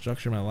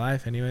structure my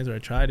life, anyways, or I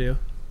try to.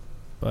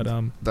 But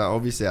that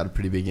obviously had a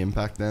pretty big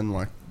impact then,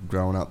 like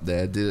growing up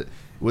there. Did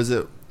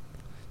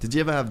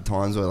you ever have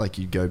times where like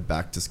you'd go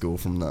back to school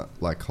from the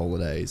like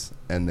holidays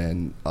and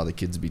then other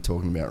kids would be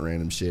talking about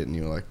random shit and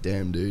you're like,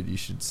 damn dude, you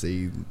should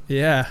see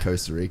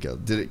Costa Rica?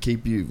 Did it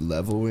keep you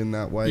level in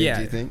that way, do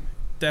you think?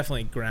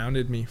 Definitely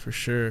grounded me for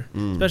sure.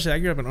 Especially I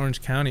grew up in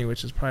Orange County,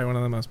 which is probably one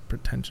of the most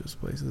pretentious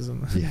places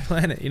on the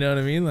planet. You know what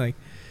I mean? Like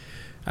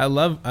I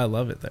love it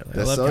there. Like,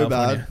 they're I love so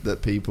California. bad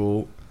that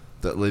people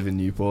that live in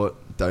Newport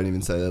don't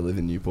even say they live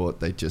in Newport.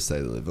 They just say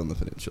they live on the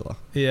peninsula.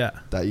 Yeah.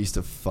 That used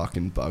to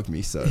fucking bug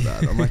me so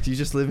bad. I'm like, you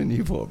just live in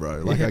Newport, bro.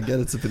 Like, I get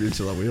it's a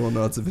peninsula. We all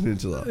know it's a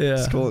peninsula. Yeah.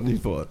 Just call it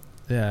Newport.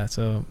 Yeah.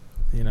 So,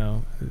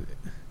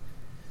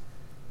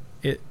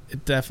 it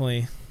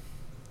definitely,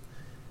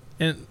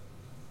 and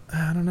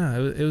I don't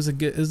know. It was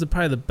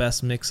probably the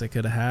best mix I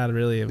could have had,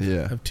 really,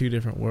 of two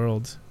different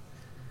worlds.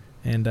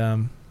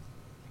 And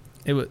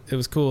it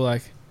was cool.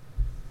 Like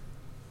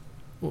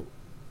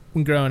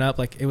when growing up,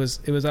 like it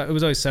was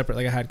always separate.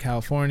 Like I had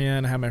California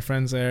and I had my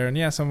friends there,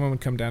 and someone would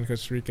come down to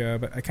Costa Rica,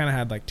 but I kind of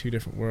had like two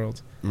different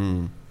worlds.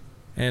 And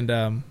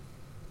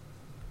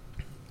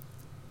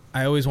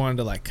I always wanted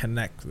to like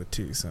connect the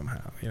two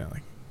somehow,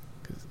 like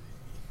because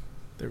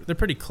they're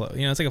pretty close.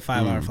 It's like a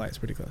 5-hour flight. It's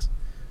pretty close.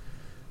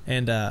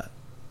 And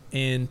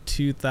in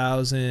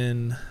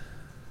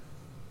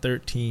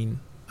 2013,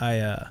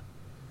 I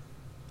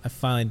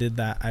finally did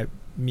that.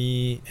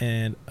 Me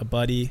and a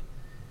buddy,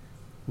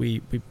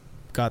 we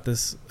got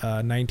this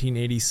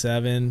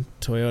 1987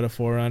 Toyota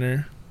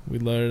 4Runner. We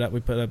loaded up.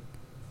 We put up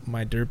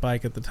my dirt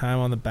bike at the time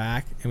on the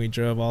back, and we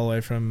drove all the way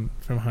from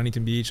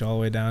Huntington Beach all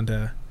the way down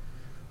to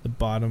the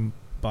bottom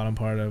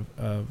part of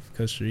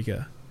Costa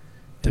Rica.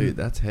 Dude,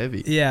 that's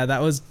heavy. Yeah,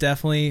 that was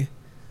definitely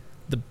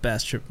the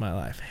best trip of my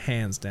life,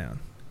 hands down.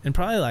 And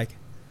probably like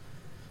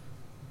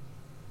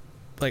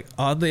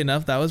oddly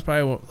enough, that was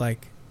probably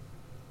like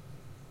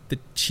the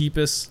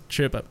cheapest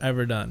trip I've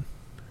ever done.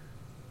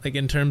 Like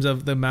in terms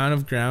of the amount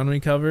of ground we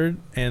covered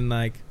and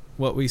like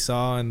what we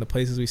saw and the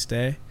places we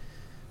stay.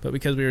 But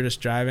because we were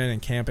just driving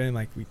and camping,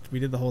 like we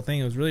did the whole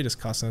thing, it was really just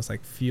costing us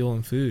like fuel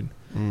and food.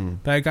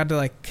 But I got to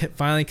like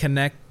finally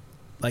connect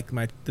like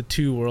the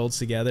two worlds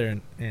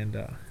together,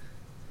 and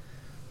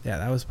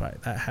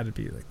that had to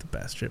be like the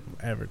best trip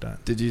I've ever done.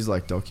 Did you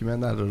like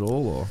document that at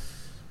all, or?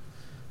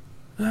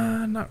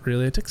 Not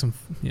really. I took some,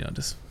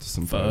 just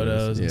some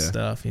photos and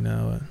stuff,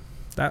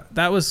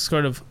 That was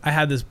sort of, I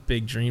had this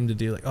big dream to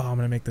do, like, I'm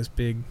gonna make this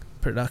big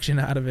production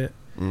out of it.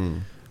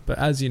 But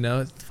as you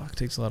know, it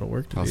takes a lot of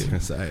work to do. I was gonna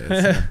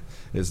say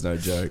it's no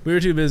joke. We were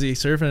too busy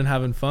surfing and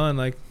having fun,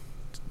 like,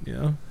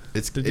 to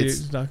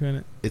document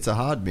it. It's a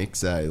hard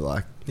mix,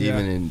 like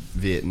even in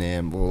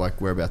Vietnam, or like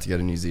we're about to go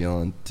to New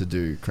Zealand to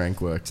do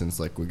Crankworks, and it's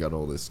like we got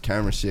all this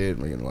camera shit,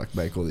 and we're gonna like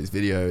make all these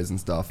videos and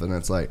stuff, and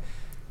it's like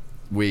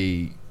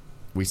we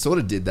sort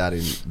of did that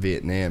in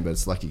Vietnam, but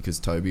it's lucky because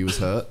Toby was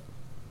hurt.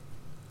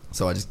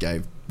 So I just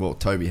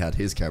Toby had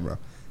his camera,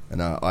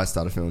 and I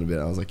started filming a bit.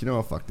 I was like,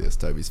 fuck this,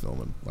 Toby's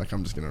filming. Like,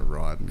 I'm just going to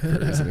ride and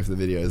cruise, and if the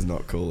video is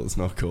not cool, it's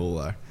not cool,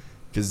 though.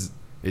 Because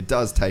it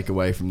does take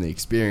away from the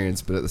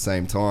experience, but at the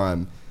same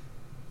time,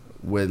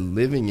 we're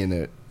living in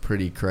a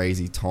pretty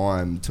crazy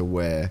time to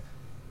where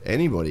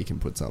anybody can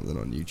put something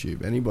on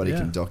YouTube. Anybody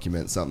can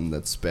document something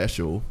that's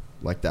special,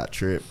 like that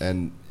trip,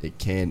 and it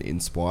can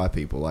inspire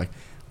people. Like,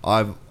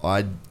 I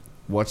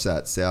watched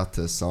that South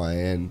to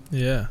Cyan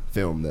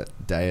film that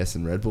Deus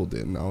and Red Bull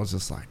did, and I was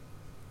just like,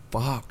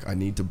 fuck, I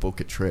need to book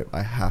a trip.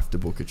 I have to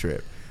book a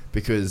trip,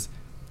 because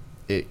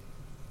it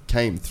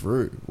came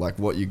through. Like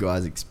what you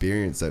guys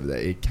experienced over there,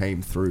 it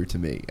came through to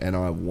me, and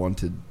I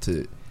wanted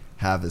to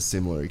have a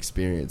similar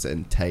experience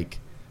and take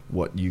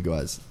what you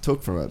guys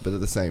took from it. But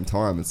at the same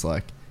time, it's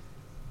like,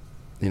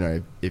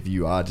 if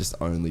you are just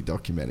only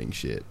documenting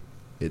shit,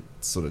 it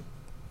sort of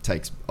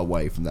takes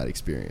away from that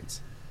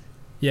experience.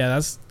 Yeah,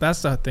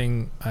 that's the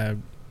thing I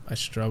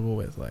struggle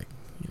with, like,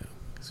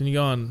 because when you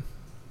go on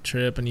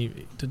trip and you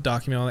to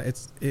document all that,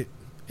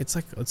 it's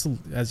like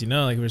as you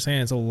know, like we were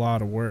saying, it's a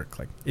lot of work.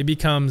 Like it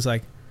becomes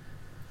like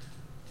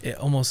it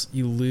almost,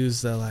 you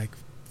lose the like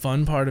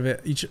fun part of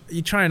it.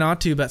 You try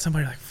not to, but at some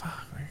point you're like,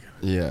 fuck, I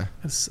gotta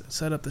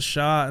set up the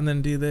shot and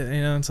then do that.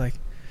 It's like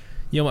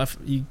you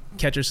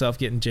catch yourself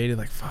getting jaded,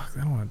 like, fuck,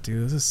 I don't want to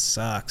do this. This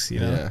sucks,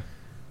 Yeah.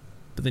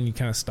 but then you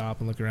kind of stop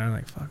and look around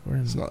like, fuck, we're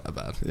in. It's not that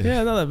bad.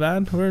 Yeah, not that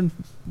bad. We're in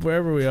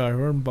wherever we are.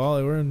 We're in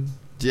Bali. We're in.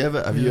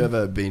 Have you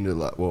ever been to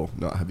like? Well,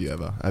 not have you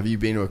ever? Have you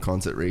been to a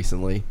concert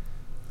recently,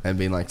 and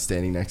been like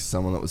standing next to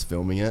someone that was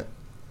filming it,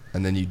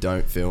 and then you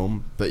don't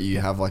film, but you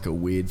have like a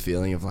weird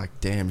feeling of like,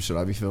 damn, should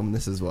I be filming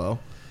this as well?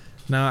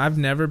 No, I've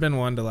never been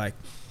one to like.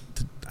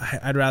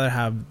 I'd rather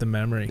have the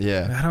memory.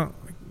 Yeah. I don't.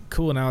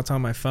 Cool. Now it's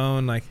on my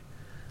phone. Like,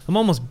 I'm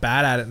almost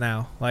bad at it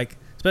now. Like,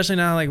 especially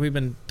now, like we've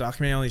been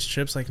documenting all these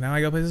trips. Like now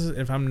I go places.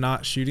 If I'm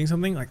not shooting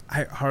something, like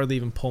I hardly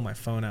even pull my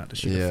phone out to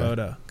shoot a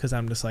photo because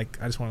I'm just like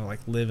I just want to like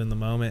live in the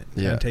moment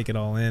and take it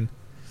all in.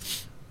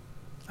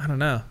 I don't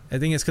know. I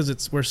think it's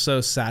because we're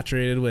so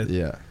saturated with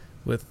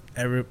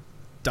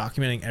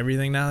documenting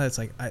everything now. That's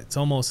like it's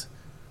almost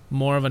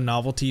more of a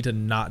novelty to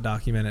not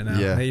document it now.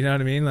 Yeah. You know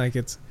what I mean? Like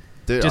it's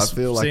just, I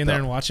feel like sitting there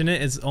and watching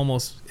it is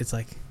almost it's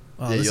like,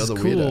 oh, this you're is the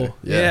cool. weirdo.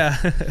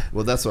 Yeah.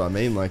 Well, that's what I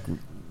mean. Like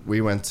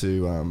we went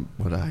to I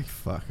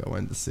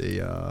went to see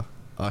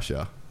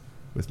Usher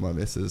with my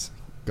missus.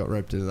 Got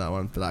roped into that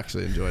one, but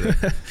actually enjoyed it.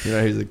 You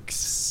know, he's a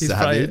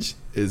savage.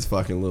 Is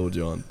fucking Lil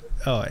Jon.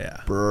 Oh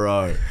yeah,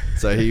 bro.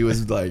 So he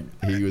was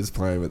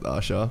playing with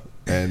Usher,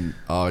 and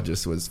I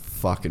just was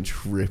fucking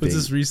tripping. Was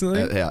this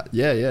recently?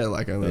 Yeah,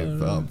 like only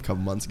a couple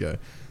months ago.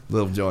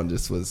 Lil Jon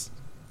just was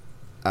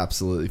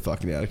absolutely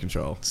fucking out of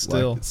control.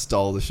 Still like,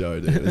 stole the show,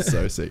 dude. It was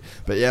so sick.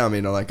 But yeah, I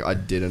mean, I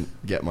didn't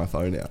get my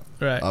phone out.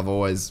 Right. I've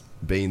always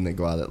been the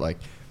guy that like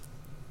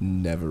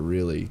never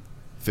really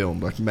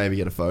filmed. Like maybe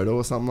get a photo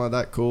or something like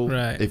that. Cool.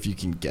 Right. If you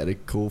can get a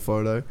cool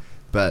photo,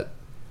 but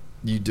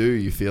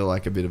you feel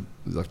like a bit of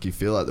like you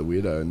feel like the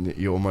weirdo, and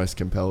you almost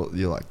compelled.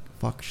 You're like,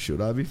 fuck,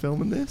 should I be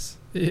filming this?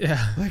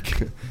 Yeah.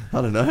 Like,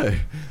 I don't know.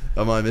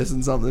 Am I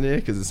missing something here?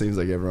 Because it seems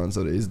like everyone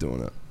sort of is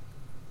doing it.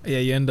 Yeah,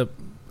 you end up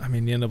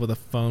with a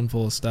phone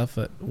full of stuff,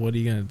 but what are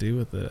you going to do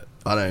with it?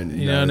 I don't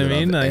you know what I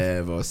mean? I've like,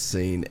 ever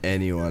seen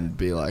anyone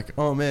be like,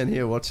 oh man,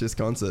 here, watch this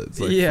concert. It's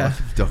like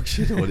fucking dog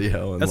shit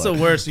audio. And that's like,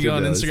 the worst. You go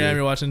on Instagram,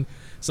 you're watching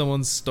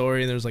someone's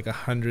story, and there's like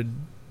 100,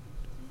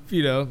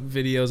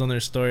 videos on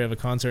their story of a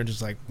concert, and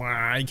just like,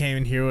 wow, you can't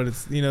even hear what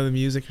it's, the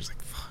music. You're just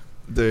like, fuck.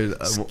 Dude,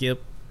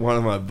 skip. One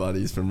of my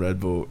buddies from Red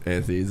Bull,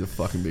 Anthony, he's the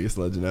fucking biggest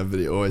legend ever, but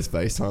he always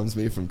FaceTimes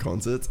me from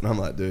concerts, and I'm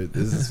like, dude,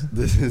 this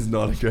is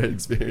not a great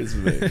experience for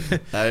me.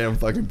 A, I'm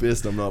fucking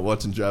pissed I'm not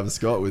watching Travis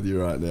Scott with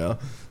you right now,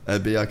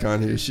 and B, I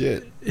can't hear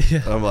shit.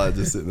 Yeah. I'm like,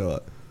 just sitting there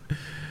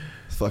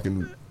like,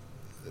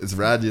 it's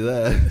rad you're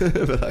there,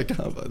 but I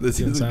can't,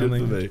 this isn't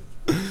good for me.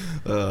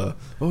 What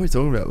were we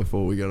talking about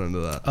before we got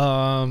into that?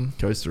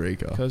 Costa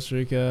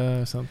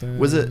Rica or something.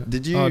 Was it,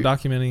 did you... Oh,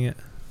 documenting it.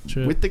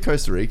 True. With the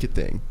Costa Rica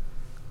thing,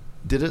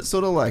 did it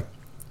sort of like...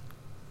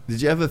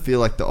 Did you ever feel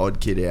like the odd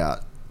kid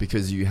out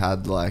because you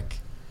had like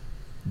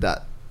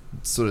that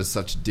sort of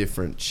such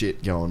different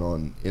shit going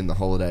on in the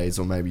holidays,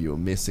 or maybe you were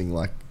missing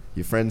like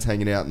your friends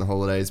hanging out in the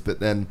holidays, but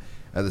then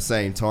at the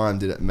same time,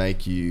 did it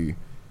make you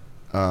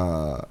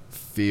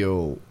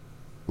feel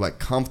like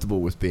comfortable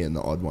with being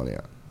the odd one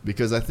out?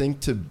 Because I think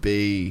to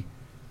be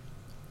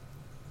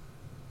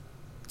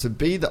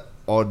the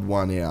odd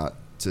one out,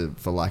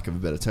 for lack of a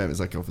better term, is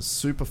like a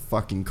super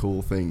fucking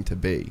cool thing to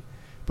be.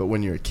 But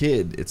when you're a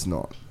kid, it's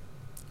not.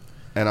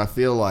 And I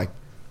feel like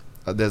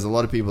there's a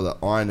lot of people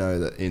that I know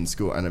that in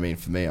school, and I mean,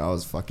 for me, I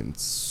was fucking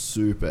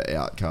super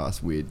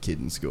outcast, weird kid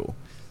in school.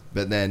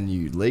 But then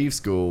you leave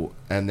school,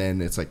 and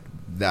then it's like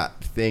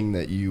that thing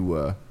that you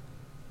were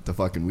the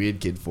fucking weird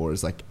kid for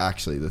is like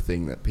actually the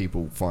thing that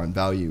people find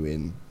value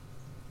in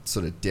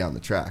sort of down the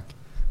track.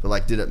 But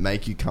like, did it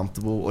make you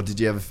comfortable, or did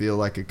you ever feel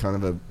like a kind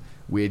of a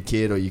weird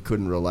kid, or you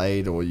couldn't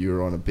relate, or you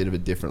were on a bit of a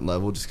different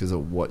level just because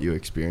of what you were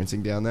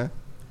experiencing down there?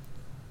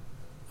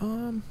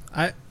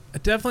 I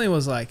definitely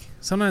was like,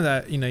 sometimes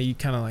that, you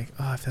kind of like,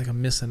 oh, I feel like I'm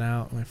missing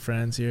out on my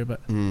friends here, but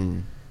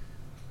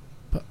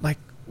like,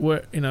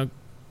 we're,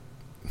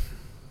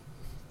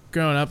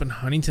 growing up in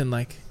Huntington,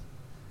 like,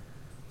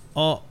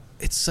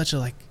 it's such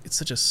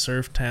a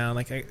surf town,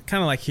 like, I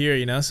kind of like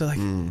here, so like,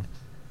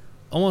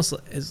 almost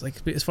is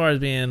like, as far as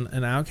being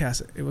an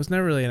outcast, it was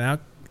never really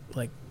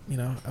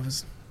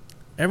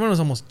everyone was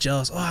almost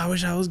jealous. Oh, I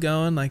wish I was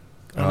going, like,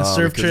 on a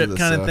surf trip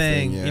kind of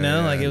thing,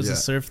 like it was a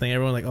surf thing.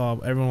 Everyone like, oh,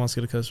 everyone wants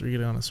to go to Costa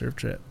Rica on a surf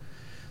trip.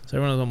 So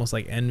everyone was almost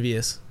like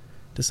envious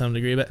to some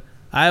degree. But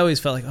I always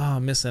felt like, oh,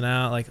 I'm missing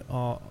out. Like,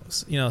 oh,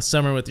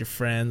 summer with your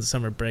friends,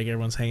 summer break,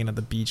 everyone's hanging at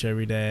the beach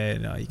every day.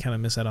 You kind of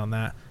miss out on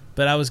that.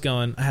 But I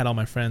had all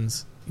my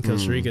friends in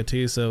Costa Rica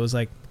too. So it was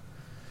like,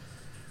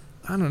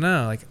 I don't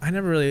know. Like, I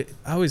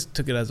always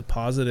took it as a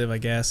positive, I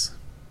guess.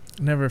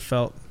 Never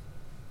felt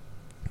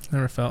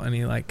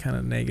any like kind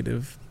of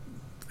negative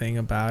thing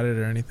about it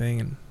or anything,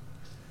 and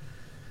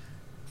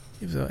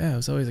it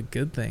was always a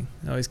good thing.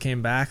 I always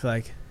came back,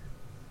 like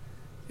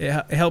it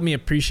helped me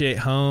appreciate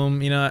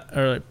home,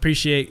 or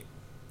appreciate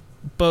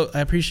both. I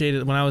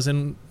appreciated when I was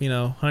in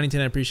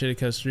Huntington, I appreciated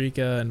Costa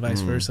Rica and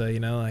vice versa,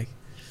 like,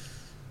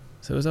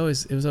 so it was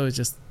always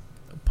just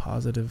a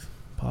positive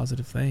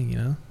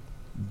thing,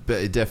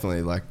 But it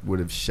definitely like would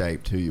have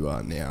shaped who you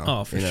are now.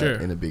 Oh, for sure.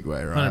 In a big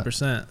way, right?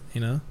 100%,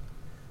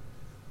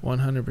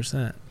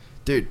 100%.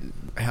 Dude,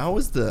 how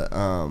was the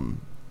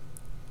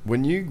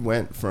when you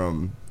went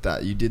from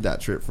that, you did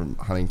that trip from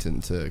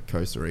Huntington to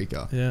Costa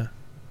Rica? Yeah.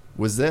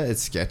 Was it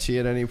sketchy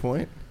at any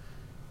point?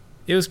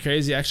 It was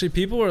crazy. Actually,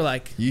 people were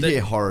like... You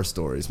hear horror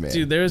stories, man.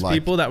 Dude, there was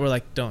people that were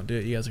like, don't do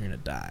it. You guys are going to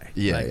die.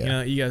 Yeah, like, yeah. You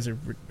know, you guys are...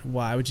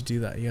 Why would you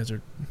do that? You guys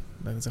are...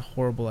 That's a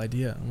horrible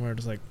idea. And we're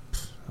just like...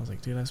 I was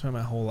like, dude, I spent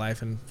my whole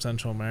life in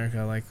Central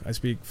America. Like, I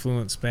speak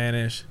fluent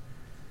Spanish.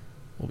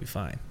 We'll be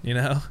fine, you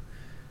know?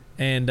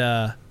 And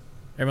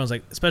everyone's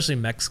like... Especially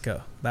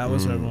Mexico. That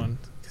was everyone...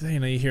 Because, you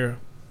know, you hear...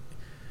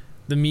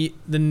 The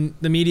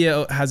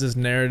media has this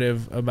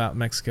narrative about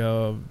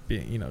Mexico of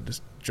being, you know,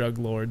 just drug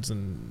lords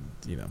and,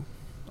 you know...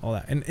 all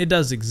that, and it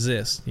does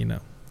exist, you know,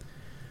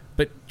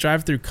 but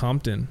drive through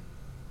Compton,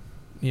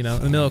 you know,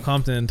 in the middle of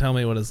Compton, and tell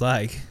me what it's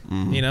like,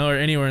 you know, or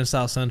anywhere in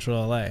South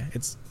Central LA.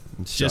 It's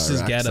just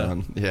as ghetto.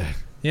 Son. Yeah,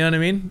 you know what I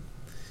mean?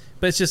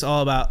 But it's just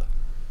all about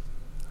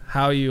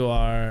how you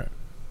are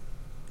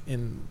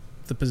in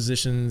the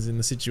positions and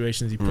the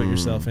situations you put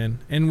yourself in.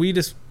 And we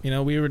just, you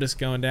know, we were just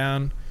going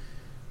down.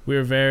 We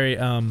were very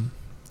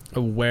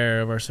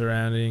aware of our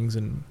surroundings,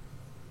 and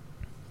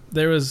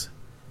there's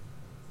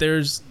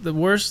the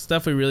worst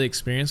stuff we really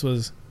experienced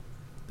was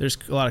there's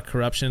a lot of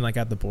corruption like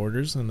at the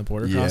borders and the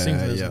border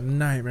crossings. It was a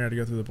nightmare to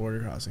go through the border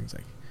crossings.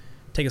 Like,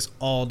 take us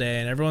all day,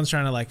 and everyone's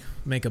trying to like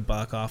make a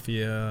buck off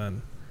you,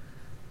 and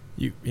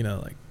you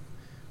know, like,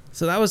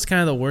 so that was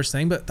kind of the worst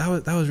thing. But that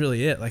was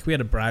really it. Like, we had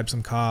to bribe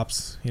some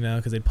cops, you know,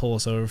 because they'd pull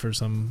us over for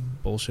some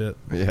bullshit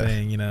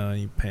thing, you know,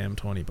 and you pay them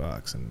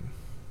 $20. And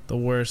the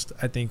worst,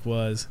 I think,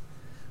 was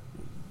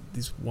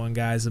these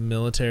the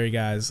military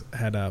guys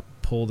had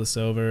pulled us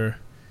over.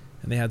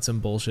 And they had some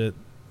bullshit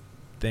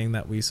thing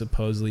that we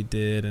supposedly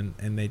did,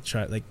 and they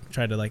tried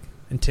to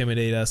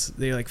intimidate us.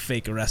 They like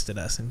fake arrested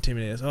us,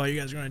 intimidated us. Oh, you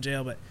guys are going to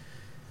jail. But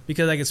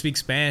because I could speak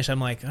Spanish, I'm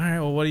like, all right,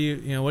 well, what are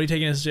you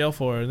taking us to jail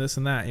for? And this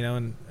and that, you know.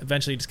 And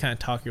eventually, you just kind of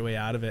talk your way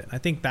out of it. I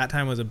think that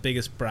time was the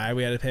biggest bribe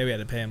we had to pay. We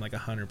had to pay him like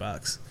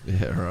 $100.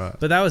 Yeah, right.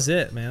 But that was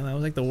it, man. That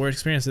was like the worst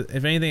experience.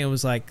 If anything, it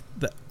was like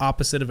the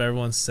opposite of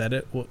everyone said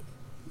it.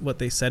 What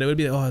they said it would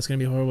be. Oh, it's gonna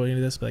be horrible. You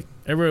do this, but like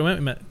everywhere we went,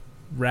 we met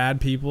rad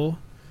people.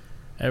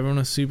 Everyone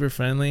was super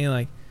friendly.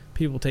 Like,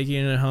 people take you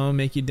in their home,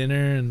 make you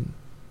dinner, and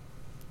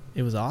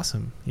it was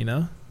awesome, you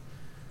know?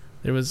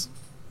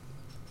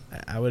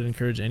 I would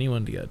encourage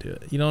anyone to go do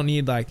it. You don't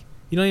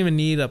even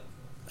need a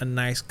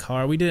nice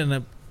car. We did it in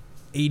a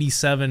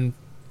 87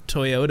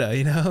 Toyota,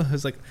 you know? It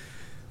was like,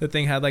 the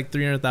thing had like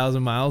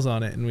 300,000 miles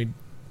on it, and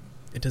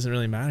it doesn't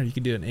really matter. You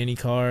could do it in any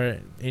car,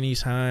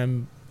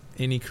 anytime,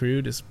 any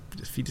crew.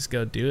 If you just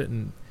go do it,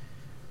 and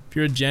if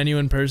you're a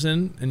genuine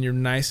person and you're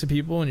nice to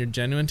people and you're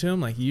genuine to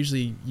them, like,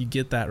 usually you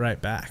get that right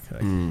back.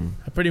 Like,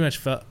 I pretty much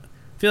feel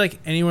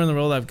like anywhere in the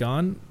world I've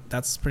gone,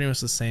 that's pretty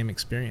much the same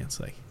experience.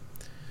 Like,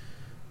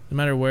 no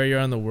matter where you are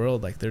in the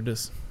world, like, they're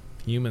just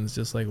humans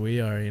just like we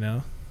are, you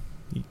know?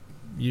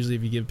 Usually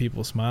if you give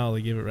people a smile,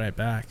 they give it right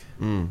back.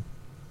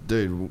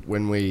 Dude,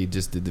 when we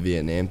just did the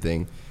Vietnam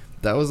thing,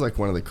 that was like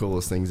one of the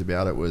coolest things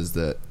about it was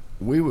that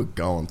we were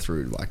going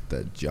through like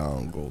the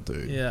jungle,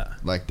 dude. Yeah.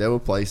 Like, there were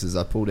places,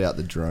 I pulled out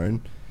the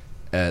drone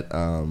at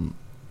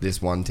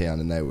this one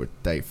town, and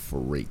they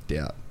freaked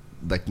out,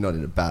 like, not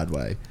in a bad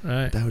way.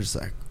 Right. They were just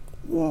like,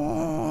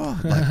 whoa,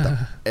 like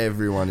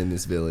everyone in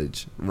this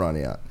village run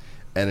out,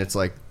 and it's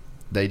like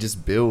they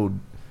just build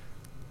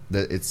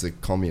that. It's a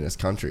communist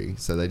country,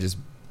 so they just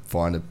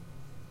find a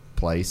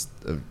place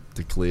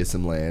to clear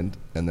some land,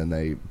 and then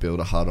they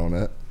build a hut on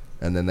it,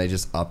 and then they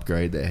just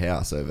upgrade their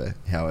house over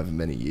however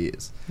many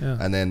years. Yeah.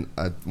 And then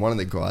one of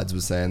the guides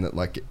was saying that,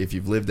 like, if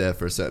you've lived there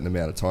for a certain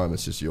amount of time,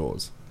 it's just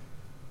yours.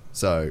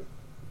 So,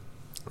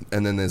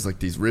 and then there's like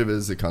these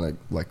rivers that kind of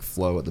like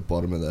flow at the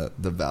bottom of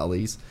the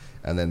valleys,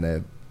 and then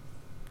they've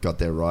got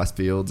their rice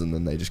fields, and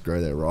then they just grow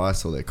their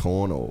rice or their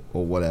corn or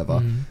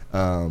whatever.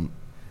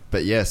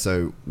 But yeah,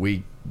 so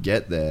we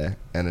get there,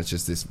 and it's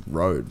just this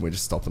road. We're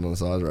just stopping on the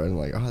side of the road, and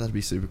like, oh, that'd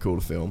be super cool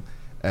to film,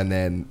 and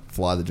then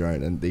fly the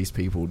drone. And these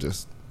people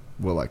just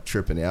were like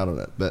tripping out on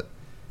it, but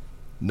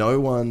no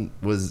one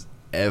was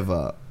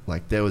ever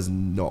like, there was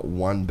not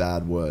one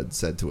bad word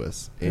said to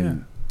us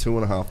in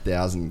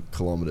 2,500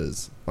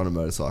 kilometers on a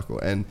motorcycle.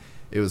 And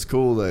it was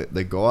cool that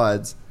the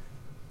guides,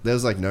 there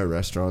was like no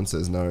restaurants,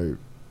 there's no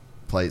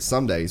place.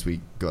 Some days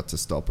we got to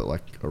stop at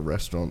like a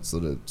restaurant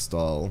sort of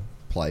style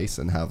place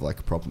and have like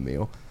a proper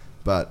meal,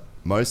 but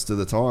most of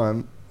the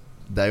time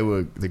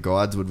the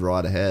guides would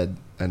ride ahead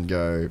and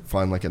go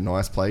find like a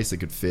nice place that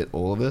could fit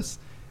all of us,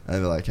 and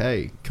they'd be like,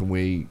 hey, can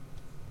we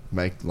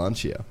make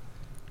lunch here?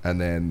 And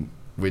then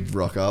we'd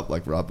rock up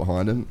like right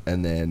behind them,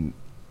 and then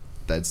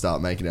they'd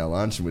start making our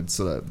lunch, and we'd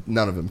sort of,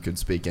 none of them could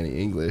speak any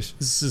English.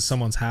 This is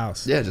someone's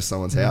house. Yeah, just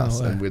someone's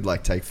house. And we'd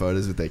like take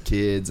photos with their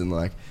kids, and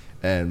like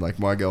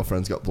my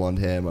girlfriend's got blonde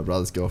hair, my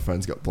brother's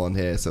girlfriend's got blonde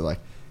hair, so like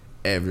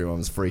everyone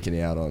was freaking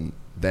out on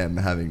them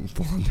having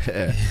blonde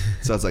hair.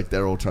 So it's like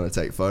they're all trying to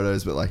take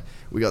photos, but like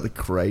we got the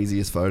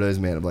craziest photos,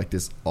 man, of like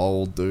this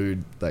old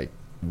dude, like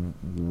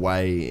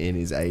way in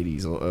his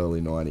 80s or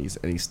early 90s,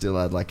 and he still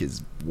had like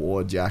his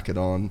war jacket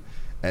on,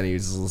 and he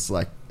was just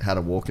like had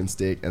a walking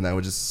stick, and they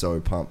were just so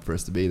pumped for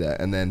us to be there.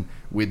 And then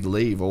we'd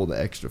leave all the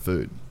extra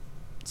food,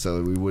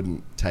 so we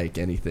wouldn't take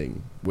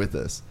anything with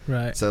us.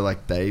 Right. So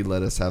like they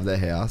let us have their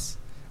house,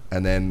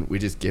 and then we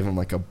just give them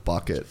like a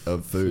bucket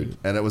of food,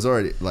 and it was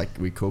already like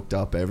we cooked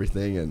up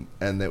everything,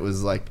 and it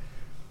was like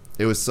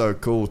it was so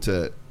cool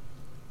to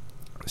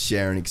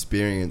share an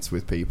experience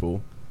with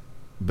people,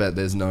 but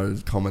there's no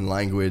common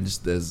language,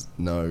 there's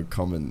no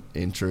common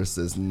interest,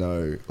 there's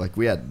no, like,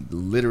 we had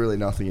literally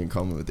nothing in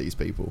common with these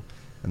people,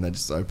 and they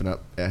just opened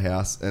up our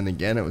house. And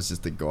again, it was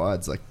just the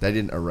guides, like, they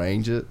didn't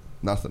arrange it,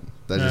 nothing.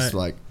 They're just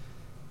like,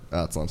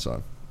 oh, it's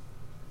lunchtime,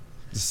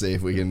 just see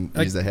if we can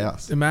use the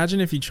house.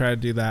 Imagine if you try to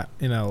do that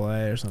in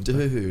LA or something,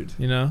 dude.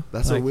 You know,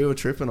 that's like, what we were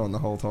tripping on the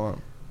whole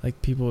time.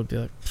 Like, people would be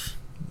like,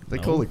 they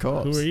call the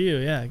cops. Who are you?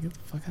 Yeah, get the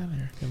fuck out of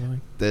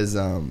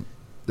here.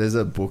 There's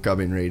a book I've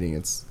been reading.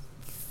 It's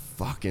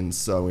fucking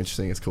so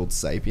interesting. It's called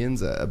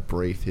Sapiens, a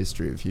brief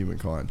history of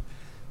humankind.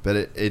 But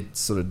it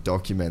sort of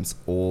documents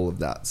all of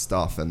that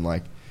stuff. And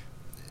like,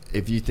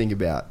 if you think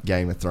about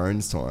Game of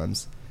Thrones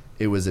times,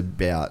 it was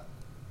about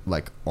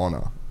like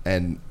honor,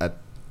 and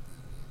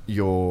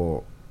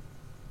your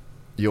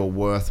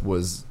worth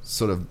was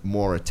sort of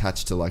more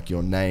attached to like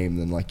your name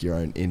than like your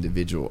own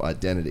individual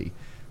identity.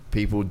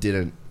 People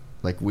didn't,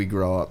 like, we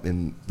grow up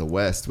in the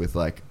West with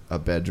like a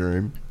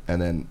bedroom,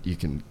 and then you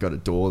can got a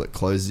door that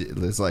closes it.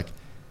 There's like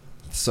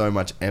so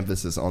much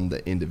emphasis on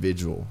the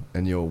individual,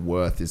 and your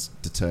worth is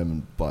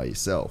determined by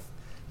yourself.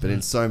 But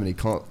in so many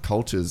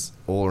cultures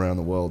all around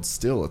the world,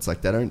 still, it's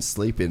like they don't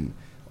sleep in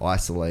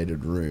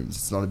isolated rooms.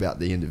 It's not about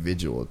the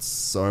individual. It's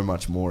so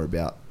much more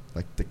about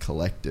like the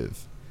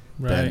collective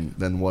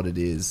than what it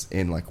is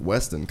in like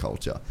Western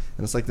culture.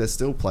 And it's like there's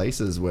still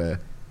places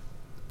where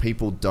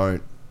people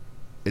don't,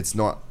 it's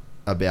not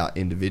about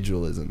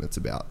individualism, it's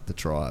about the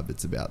tribe,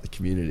 it's about the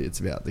community,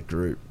 it's about the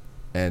group,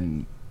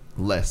 and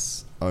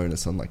less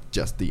onus on like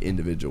just the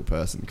individual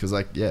person. Because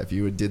like, yeah, if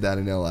you did that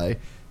in LA and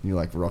you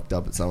like rocked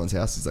up at someone's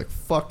house, it's like,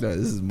 fuck no,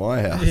 this is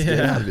my house,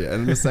 get out of here.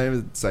 And the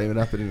same would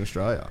happen in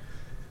Australia.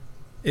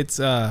 It's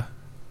like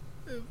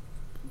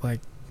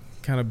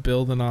kind of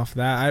building off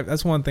that,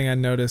 that's one thing I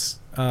noticed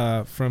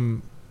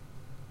from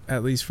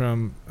at least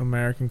from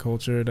American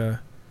culture to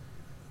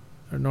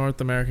or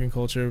North American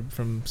culture,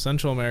 from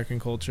Central American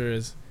culture,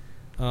 is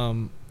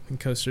in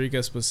Costa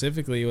Rica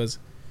specifically, was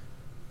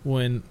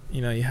when,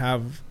 you know, you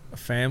have a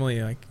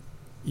family, like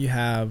you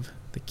have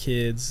the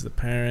kids, the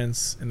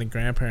parents, and the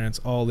grandparents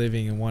all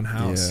living in one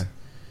house.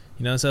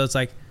 You know, so it's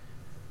like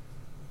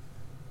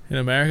in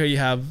America you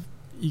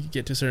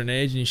get to a certain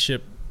age and you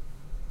ship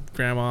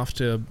grandma off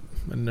to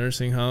a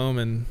nursing home,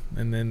 and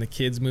then the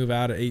kids move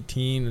out at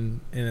 18,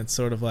 and it's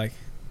sort of like,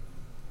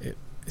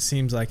 it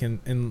seems like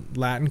in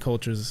Latin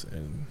cultures,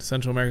 in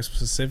Central America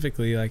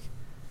specifically, like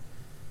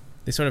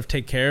they sort of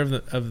take care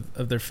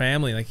of their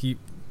family. Like you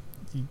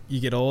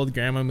get old,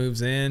 grandma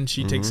moves in,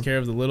 she takes care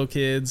of the little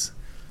kids.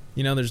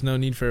 You know, there's no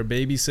need for a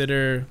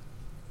babysitter,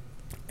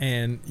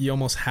 and you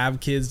almost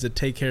have kids to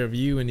take care of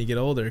you when you get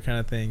older, kind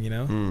of thing, you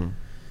know.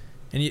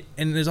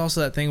 And there's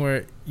also that thing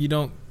where you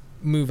don't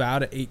move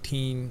out at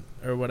 18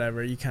 or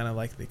whatever. You kind of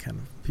like,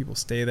 people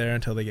stay there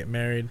until they get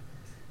married.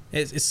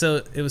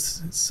 So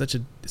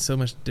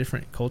much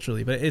different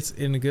culturally, but it's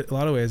in a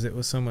lot of ways it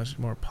was so much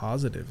more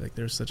positive. Like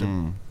there's such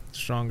a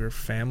stronger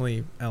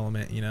family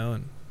element, you know,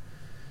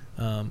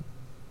 and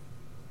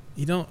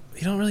you don't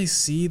really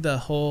see the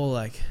whole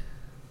like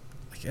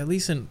at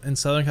least in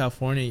Southern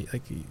California,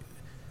 like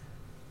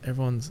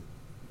everyone's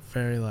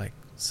very like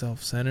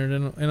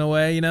self-centered in a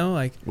way, you know,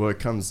 like, well, it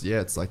comes,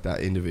 it's like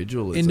that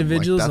individualism,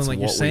 like, that's like what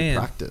you're saying. We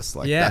practice,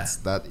 like,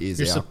 that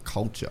is our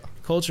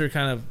culture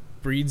kind of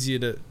breeds you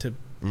to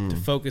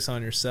focus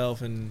on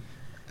yourself. And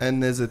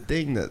there's a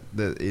thing that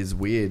is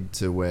weird,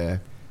 to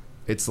where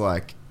it's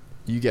like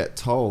you get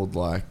told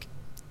like,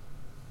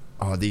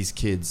 oh, these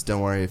kids,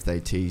 don't worry if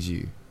they tease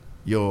you,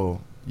 you're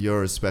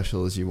as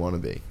special as you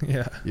want to be.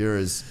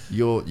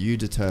 You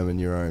determine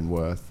your own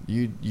worth,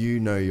 you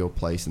know your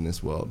place in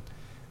this world.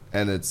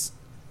 And it's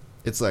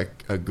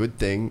like a good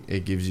thing.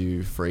 It gives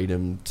you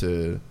freedom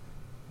to,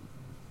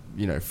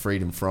 you know,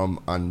 freedom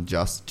from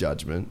unjust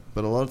judgment.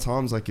 But a lot of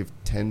times, like, if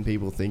 10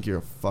 people think you're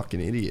a fucking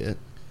idiot,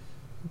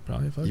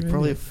 you're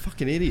probably a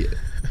fucking idiot.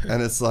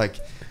 And it's like,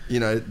 you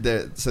know,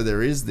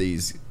 there is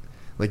these,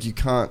 like, you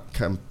can't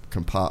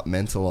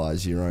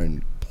compartmentalize your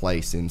own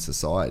place in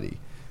society.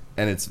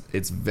 And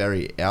it's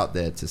very out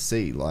there to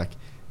see. Like,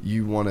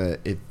 you want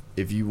to,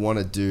 if you want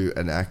to do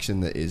an action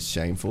that is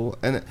shameful,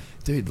 and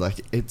dude,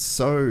 like,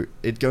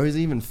 it goes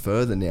even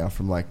further now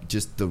from like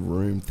just the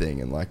room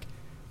thing. And like,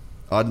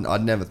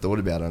 I'd never thought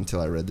about it until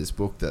I read this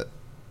book, that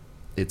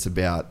it's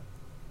about,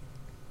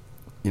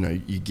 you know,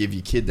 you give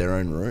your kid their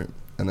own room,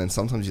 and then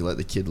sometimes you let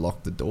the kid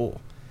lock the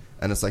door,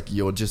 and it's like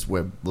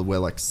we're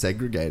like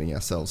segregating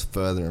ourselves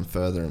further and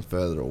further and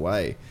further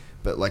away.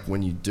 But like,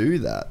 when you do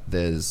that,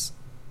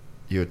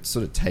 you're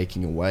sort of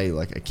taking away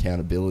like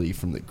accountability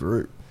from the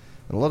group.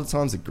 And a lot of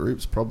times the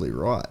group's probably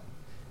right,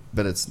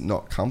 but it's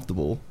not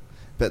comfortable.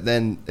 But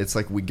then it's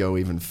like we go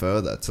even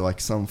further to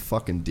like some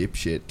fucking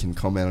dipshit can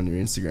comment on your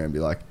Instagram and be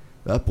like,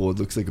 that board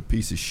looks like a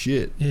piece of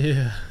shit.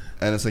 Yeah.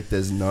 And it's like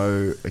there's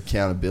no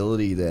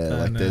accountability there.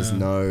 Like there's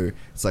no...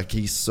 It's like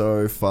he's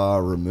so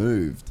far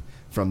removed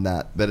from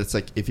that. But it's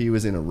like if he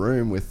was in a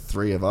room with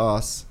 3 of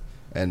us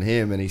and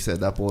him and he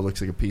said that board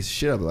looks like a piece of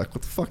shit, I'd be like,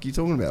 what the fuck are you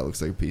talking about? It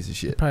looks like a piece of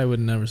shit. Probably would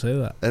never say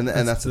that. And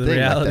that's the thing.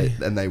 reality.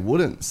 Like and they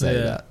wouldn't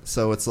say that.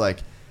 So it's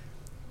like,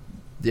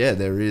 yeah,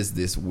 there is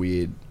this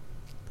weird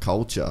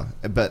culture,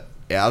 but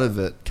out of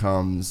it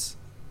comes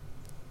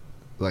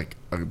like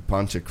a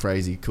bunch of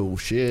crazy cool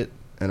shit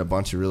and a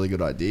bunch of really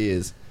good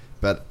ideas.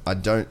 But I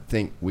don't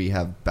think we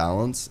have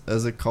balance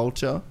as a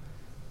culture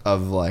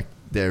of like,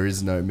 there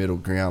is no middle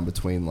ground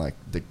between like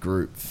the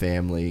group,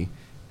 family,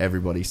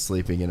 everybody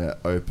sleeping in an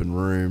open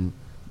room,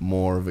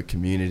 more of a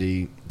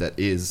community that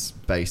is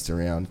based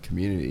around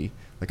community.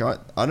 Like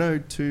I know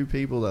 2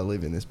 people that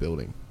live in this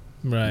building.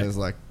 Right. There's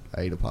like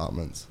 8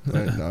 apartments. I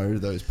don't know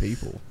those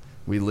people.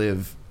 We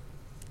live...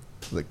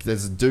 Like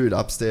there's a dude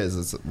upstairs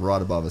that's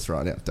right above us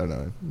right now. Don't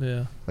know him.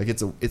 Yeah. Like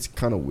it's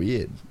kind of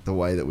weird the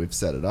way that we've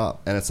set it up,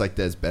 and it's like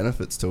there's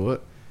benefits to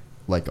it.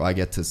 Like I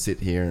get to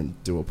sit here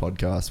and do a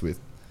podcast with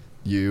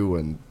you,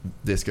 and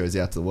this goes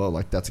out to the world.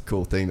 Like that's a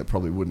cool thing that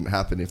probably wouldn't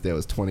happen if there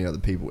was 20 other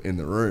people in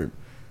the room.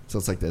 So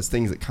it's like there's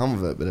things that come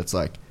of it, but it's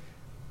like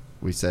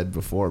we said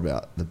before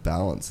about the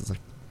balance. It's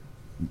like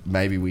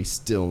maybe we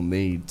still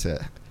need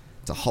to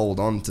hold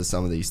on to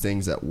some of these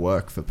things that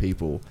work for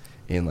people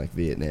in like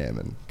Vietnam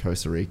and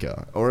Costa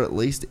Rica, or at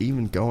least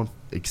even go and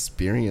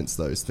experience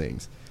those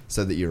things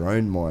so that your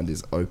own mind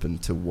is open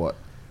to what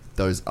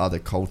those other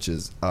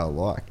cultures are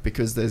like,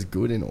 because there's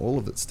good in all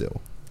of it still.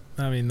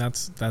 I mean,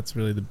 that's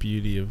really the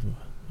beauty of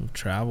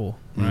travel,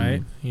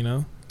 right? You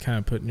know, kind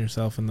of putting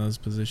yourself in those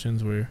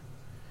positions where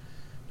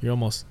you're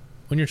almost,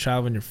 when you're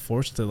traveling, you're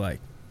forced to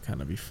like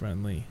kind of be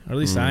friendly, or at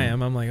least I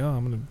am. I'm like, oh,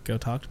 I'm gonna go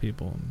talk to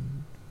people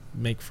and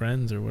make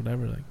friends or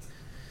whatever. Like,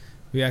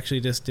 we actually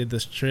just did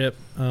this trip.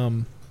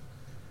 It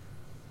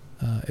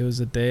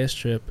was a day's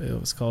trip. It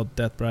was called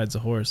Death Rides a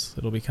Horse.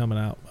 It'll be coming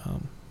out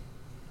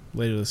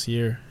later this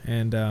year.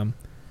 And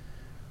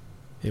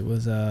it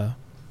was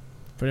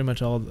pretty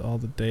much all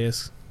the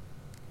day's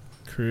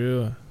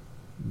crew,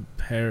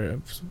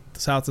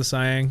 South of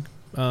Siang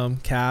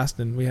cast,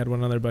 and we had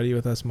one other buddy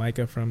with us,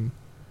 Micah from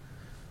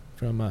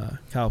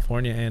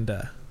California,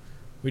 and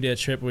we did a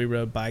trip where we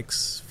rode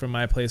bikes from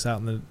my place out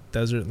in the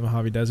desert, in the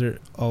Mojave Desert,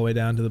 all the way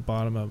down to the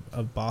bottom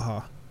of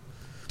Baja.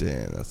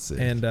 Damn, that's sick.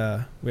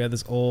 And we had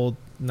this old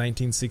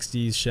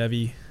 1960s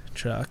Chevy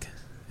truck,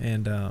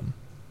 and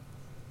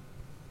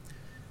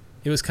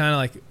it was kind of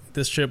like,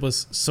 this trip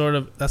was sort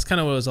of, that's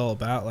kind of what it was all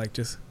about, like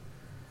just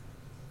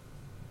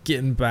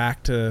getting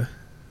back to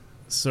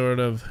sort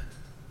of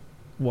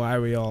why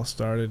we all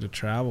started to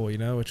travel, you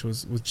know, which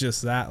was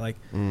just that, like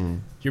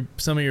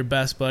some of your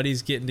best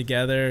buddies getting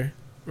together.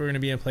 We're going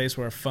to be in a place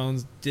where our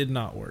phones did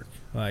not work.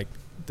 Like,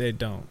 they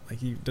don't.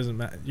 Like, it doesn't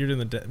matter. You're in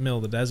the middle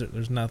of the desert.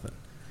 There's nothing.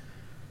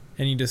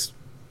 And you just,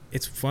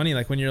 it's funny,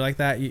 like, when you're like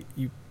that,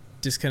 you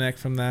disconnect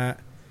from that.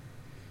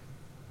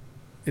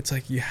 It's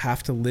like you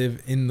have to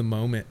live in the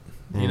moment.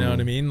 You know what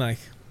I mean? Like,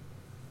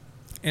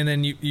 and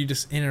then you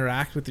just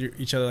interact with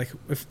each other. Like,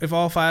 if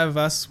all 5 of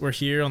us were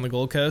here on the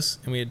Gold Coast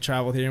and we had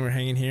traveled here and we're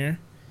hanging here,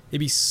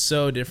 it'd be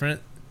so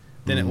different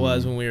than it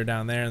was when we were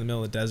down there in the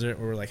middle of the desert,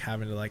 where we're like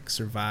having to like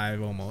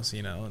survive almost,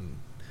 you know,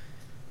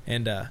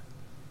 and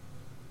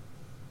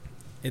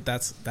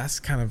that's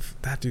kind of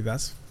that, dude.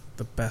 That's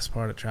the best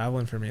part of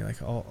traveling for me.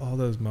 Like all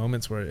those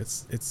moments where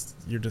it's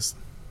you're just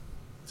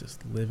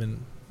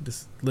living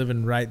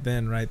right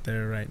then, right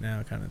there, right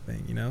now, kind of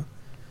thing, you know.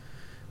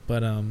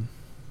 But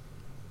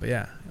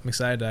yeah, I'm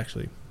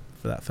excited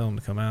for that film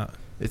to come out.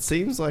 It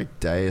seems like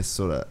Deus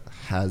sort of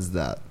has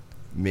that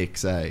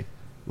mix,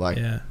 Like,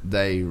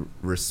 they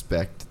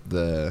respect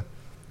the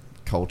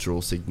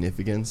cultural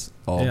significance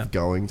of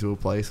going to a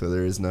place where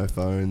there is no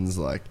phones.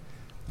 Like,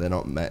 they're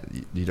not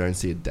you don't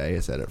see a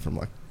Deus edit from,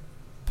 like,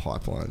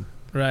 Pipeline.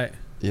 Right.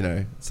 You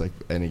know, it's like,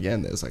 and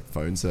again, there's, like,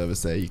 phone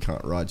service there. You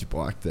can't ride your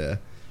bike there.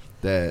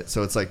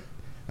 So it's like,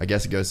 I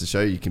guess it goes to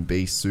show you can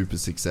be super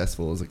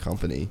successful as a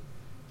company,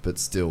 but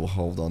still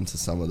hold on to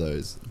some of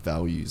those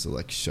values, or,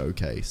 like,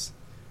 showcase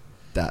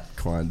that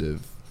kind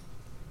of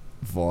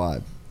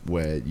vibe,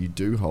 where you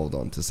do hold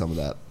on to some of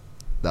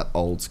that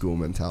old school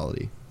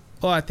mentality.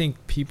 Well, I think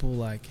people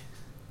like...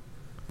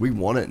 We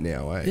want it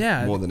now,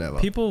 Yeah. More than ever.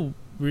 People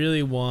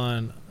really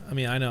want... I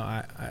mean, I know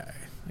I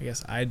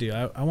guess I do.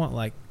 I want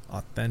like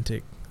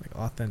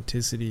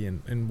authenticity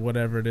in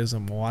whatever it is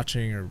I'm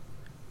watching or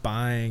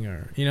buying,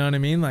 or... You know what I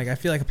mean? Like, I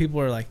feel like people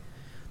are like...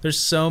 There's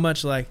so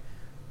much like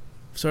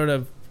sort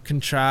of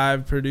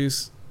contrived,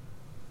 produced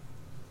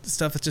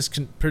stuff that's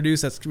just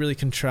produced that's really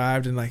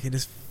contrived, and like it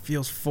just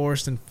feels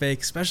forced and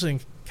fake, especially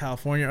in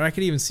California. Or I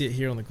could even see it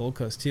here on the Gold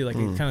Coast too, like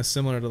it's kind of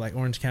similar to like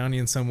Orange County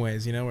in some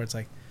ways, you know, where it's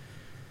like,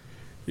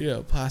 you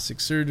know, plastic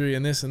surgery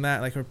and this and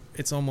that, like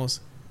it's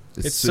almost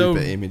it's super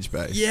so image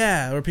based.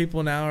 Yeah, where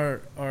people now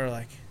are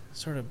like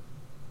sort of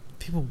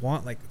people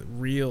want like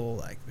real,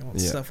 like they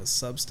want stuff with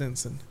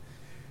substance, and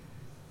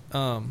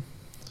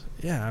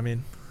yeah, I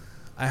mean,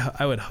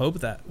 I would hope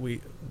that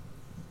we,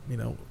 you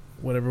know,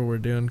 whatever we're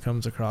doing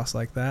comes across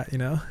like that, you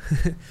know.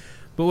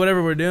 But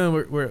whatever we're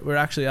doing, we're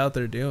actually out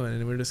there doing,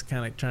 and we're just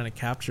kind of trying to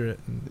capture it.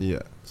 And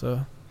Yeah.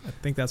 so I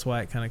think that's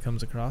why it kind of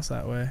comes across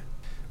that way.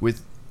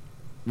 With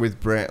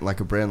brand like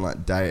a brand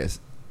like Deus,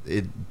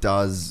 it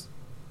does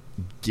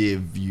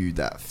give you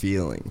that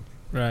feeling.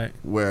 Right.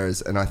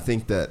 Whereas, and I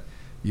think that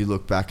you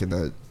look back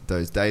in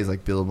those days,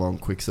 like Billabong,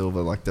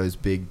 Quicksilver, like those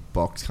big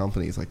box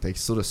companies, like they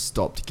sort of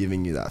stopped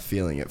giving you that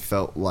feeling. It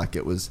felt like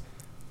it was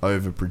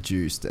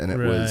overproduced, and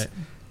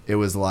it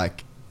was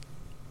like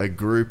a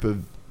group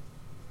of,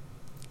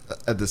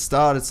 at the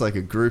start, it's like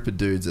a group of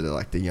dudes that are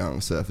like the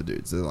young surfer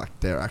dudes.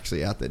 They're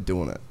actually out there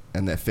doing it,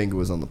 and their finger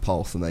was on the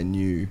pulse, and they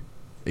knew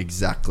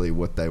exactly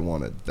what they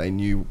wanted. They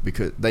knew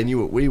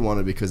what we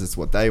wanted because it's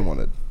what they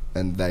wanted,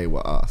 and they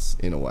were us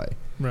in a way.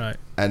 Right.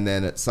 And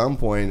then at some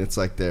point, it's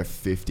like they're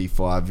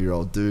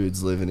 55-year-old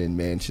dudes living in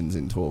mansions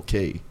in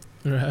Torquay.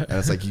 Right. And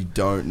it's like, you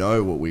don't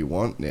know what we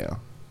want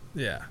now.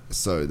 Yeah.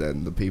 So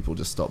then the people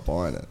just stop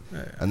buying it.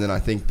 Yeah. And then I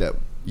think that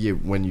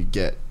when you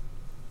get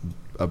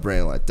a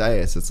brand like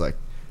Deus, it's like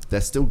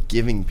they're still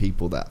giving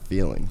people that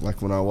feeling.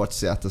 Like when I watched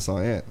South to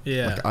Cyan,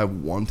 like I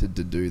wanted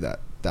to do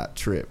that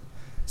trip.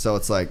 So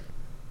it's like,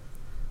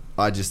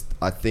 I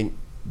think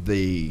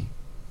the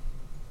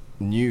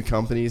new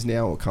companies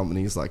now, or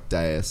companies like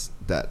Deus,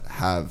 that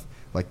have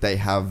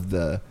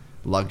the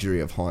luxury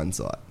of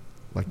hindsight.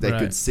 Like they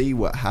could see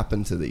what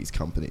happened to these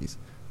companies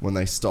when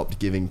they stopped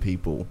giving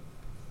people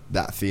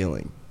that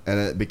feeling, and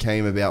it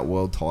became about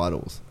world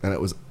titles, and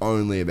it was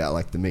only about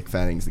like the Mick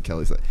Fannings, the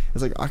Kellys.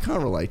 It's like, I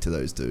can't relate to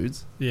those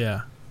dudes.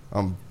 Yeah.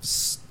 I'm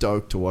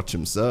stoked to watch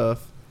them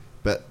surf,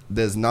 but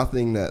there's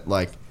nothing that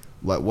like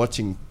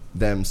watching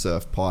them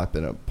surf pipe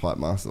in a pipe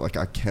master, like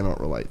I cannot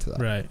relate to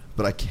that. Right.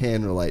 But I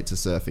can relate to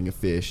surfing a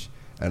fish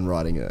and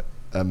riding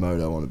a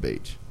moto on a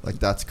beach. Like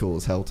that's cool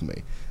as hell to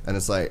me. And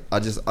it's like, I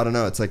don't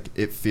know, it's like,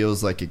 it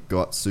feels like it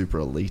got super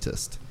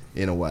elitist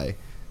in a way,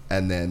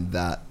 and then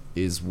that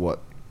is what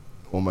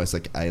almost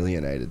like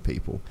alienated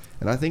people.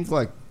 And I think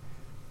like,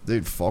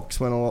 dude, Fox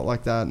went a lot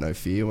like that, No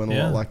Fear went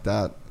a lot like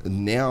that.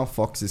 And now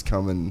Fox is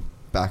coming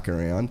back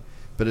around,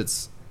 but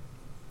it's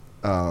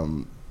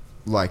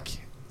like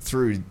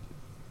through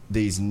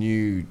these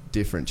new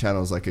different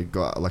channels, like a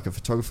guy, like a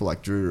photographer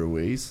like Drew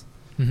Ruiz.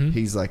 Mm-hmm.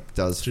 He's like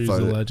does Drew's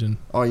photo. a legend.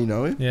 Oh, you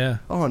know him? Yeah.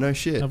 Oh, no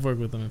shit. I've worked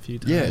with him a few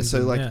times. Yeah,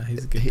 so like, yeah,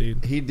 he's a good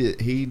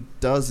dude. He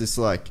does this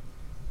like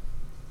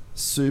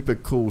super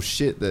cool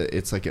shit that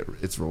it's like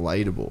it's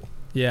relatable.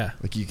 Yeah.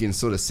 Like you can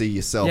sort of see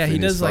yourself he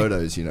in his does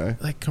photos, you know?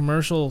 Like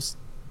commercials,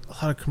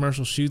 a lot of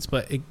commercial shoots,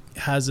 but it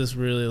has this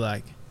really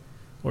like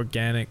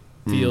organic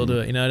feel to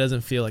it. You know, it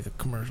doesn't feel like a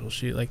commercial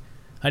shoot. Like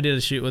I did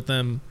a shoot with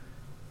them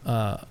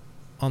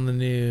on the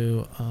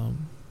new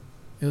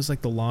it was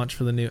like the launch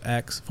for the new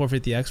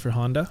 450X for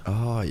Honda.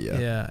 Oh yeah.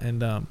 Yeah,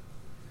 and but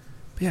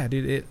yeah,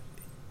 dude,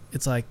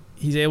 it's like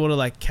he's able to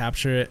like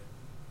capture it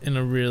in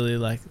a really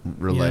like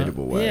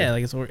relatable way. Yeah,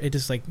 like it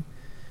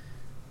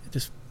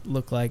just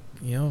looked like,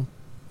 you know,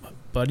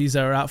 buddies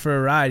that were out for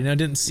a ride. You know,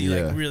 didn't see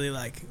like really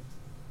like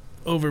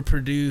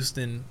overproduced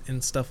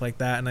and stuff like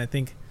that. And I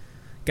think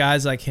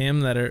guys like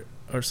him that are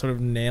sort of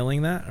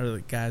nailing that are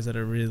the guys that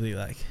are really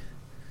like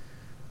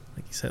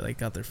you said, like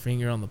got their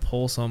finger on the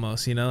pulse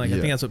almost, you know? Like I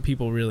think that's what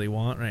people really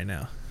want right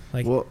now.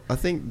 Like, well, I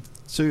think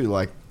too,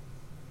 like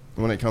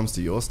when it comes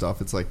to your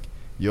stuff, it's like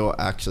you're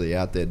actually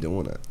out there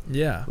doing it.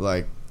 Yeah.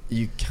 Like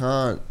you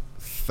can't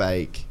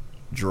fake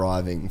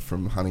driving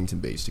from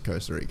Huntington Beach to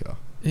Costa Rica.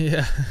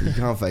 Yeah. You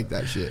can't fake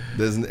that shit.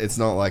 It's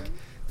not like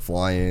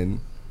fly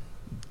in,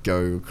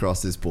 go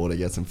across this border,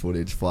 get some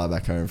footage, fly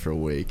back home for a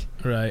week.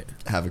 Right.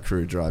 Have a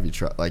crew drive your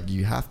truck. Like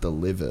you have to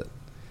live it.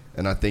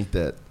 And I think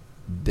that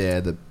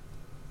they're the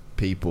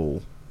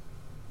people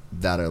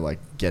that are like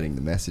getting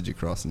the message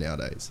across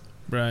nowadays.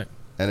 Right.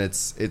 And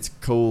it's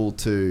cool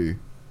to,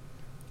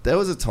 there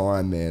was a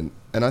time, man,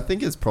 and I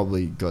think it's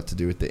probably got to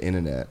do with the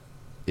internet,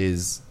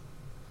 is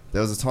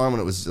there was a time when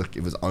it was like,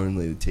 it was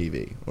only the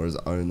TV or it was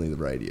only the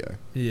radio.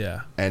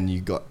 Yeah. And you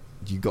got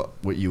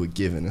what you were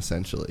given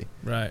essentially.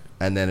 Right.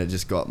 And then it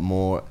just got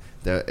more,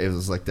 it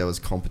was like there was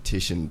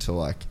competition to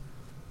like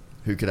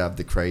who could have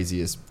the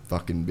craziest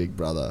fucking Big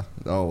Brother.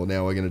 Oh, well,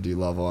 now we're going to do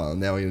Love Island.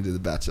 Now we're going to do The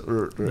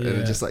Bachelor. And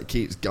it just like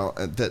keeps going.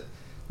 That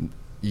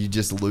you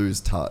just lose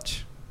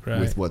touch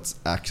with what's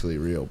actually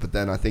real. But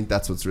then I think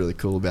that's what's really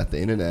cool about the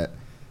internet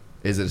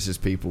is that it's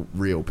just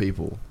real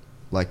people.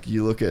 Like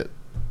you look at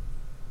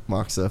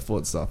Mark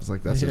Surfboard stuff. It's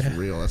like, that's just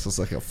real. That's just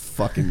like a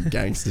fucking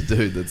gangster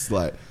dude that's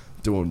like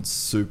doing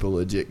super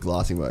legit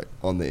glassing work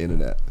on the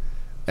internet.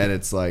 And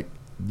it's like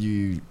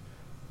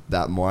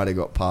that might have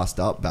got passed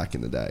up back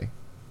in the day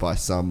by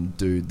some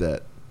dude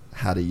that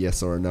had a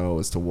yes or a no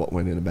as to what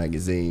went in a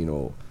magazine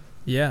or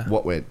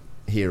what went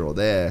here or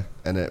there,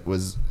 and it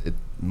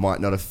might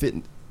not have fit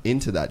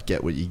into that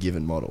get what you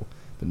given model.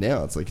 But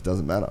now it's like it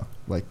doesn't matter.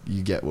 Like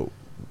you get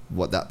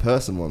what that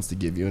person wants to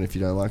give you, and if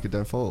you don't like it,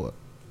 don't follow it.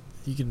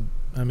 You can,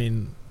 I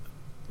mean,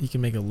 you can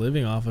make a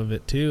living off of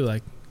it too.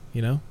 Like,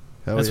 you know,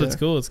 Hell that's yeah. what's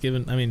cool. It's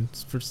given, I mean,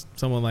 for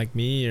someone like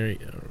me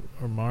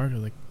or Mark,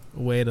 like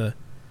a way to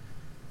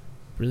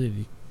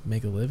really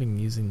make a living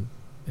using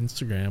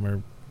Instagram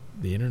or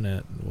the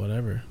internet,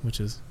 whatever, which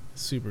is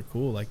super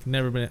cool. Like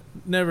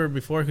never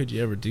before could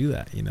you ever do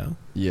that, you know?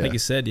 Yeah. Like you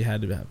said, you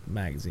had to have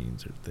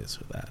magazines or this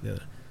or that, the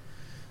other.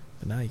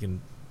 But now you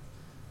can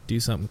do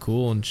something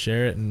cool and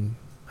share it and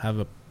have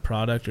a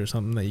product or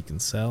something that you can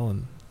sell,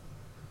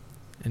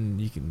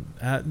 and you can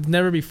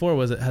never before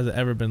has it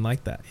ever been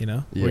like that, you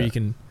know? Yeah. Where you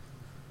could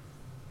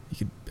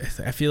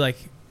I feel like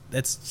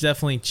that's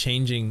definitely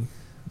changing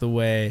the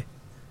way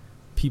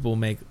people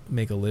make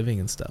a living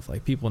and stuff.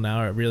 Like people now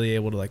are really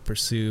able to like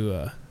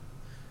pursue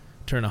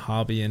turn a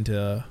hobby into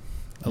a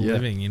Yeah.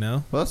 living, you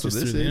know? Well, that's what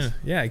Just this through the is.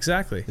 internet. Yeah,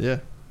 exactly. Yeah.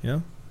 You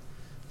know?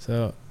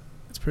 So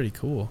it's pretty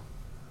cool.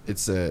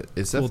 It's Cool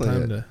definitely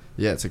time to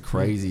it's a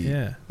crazy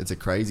Yeah. it's a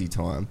crazy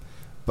time,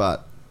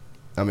 but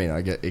I mean,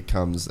 I get it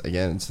comes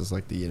again. It's just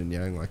like the yin and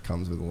yang, like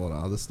comes with a lot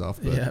of other stuff.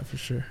 But Yeah, for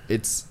sure.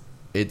 it's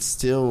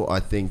still, I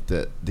think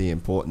that the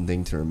important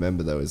thing to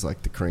remember though is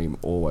like the cream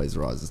always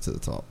rises to the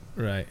top.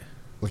 Right.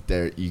 Like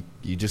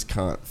you just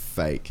can't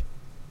fake.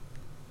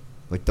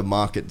 Like the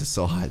market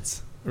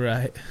decides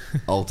Right.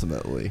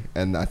 ultimately,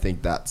 and I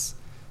think that's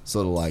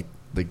sort of like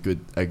a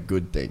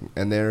good thing.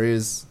 And there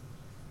is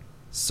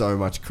so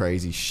much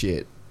crazy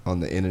shit on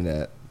the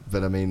internet,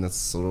 but I mean that's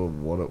sort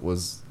of what it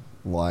was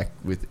like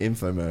with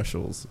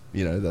infomercials.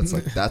 You know, that's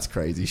like that's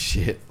crazy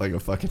shit, like a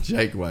fucking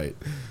shake weight.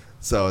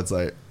 So it's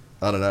like,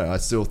 I don't know. I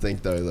still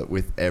think though that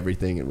with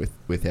everything and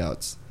with how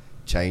it's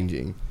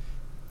changing,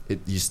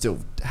 you still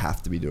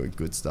have to be doing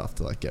good stuff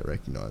to like get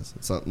recognized.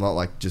 It's not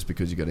like just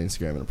because you got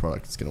Instagram and a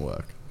product, it's gonna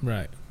work.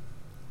 Right.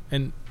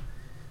 And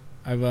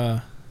I've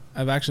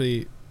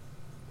actually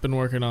been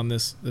working on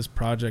this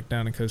project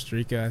down in Costa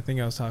Rica. I think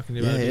I was talking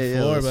to you about it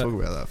before, Let's but talk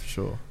about that for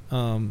sure.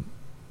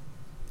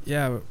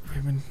 yeah,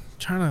 we've been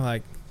trying to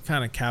like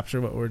kind of capture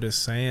what we're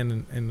just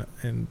saying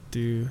and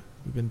do.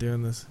 We've been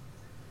doing this,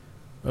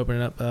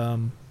 opening up.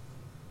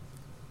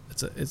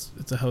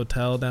 It's a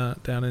hotel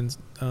down in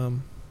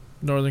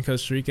northern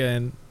Costa Rica,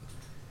 and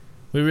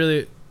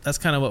that's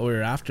kind of what we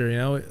were after, you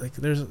know. Like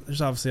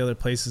there's obviously other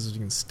places you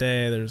can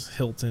stay. There's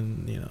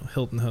Hilton, you know,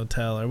 Hilton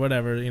Hotel or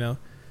whatever, you know.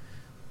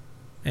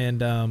 And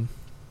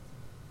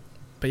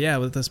but yeah,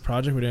 with this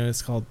project we're doing,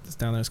 it's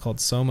down there. It's called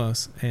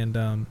Somos,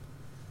 and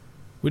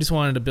we just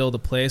wanted to build a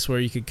place where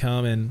you could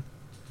come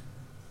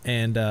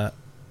and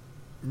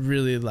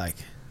really like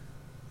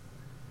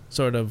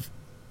sort of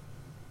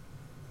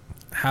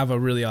have a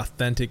really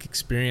authentic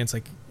experience,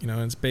 like, you know,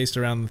 and it's based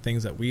around the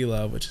things that we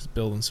love, which is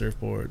building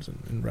surfboards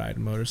and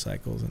riding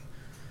motorcycles, and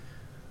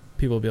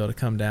people will be able to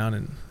come down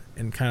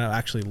and kind of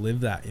actually live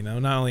that, you know.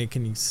 Not only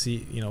can you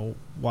see, you know,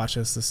 watch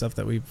us the stuff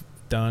that we've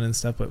done and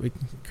stuff, but we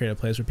can create a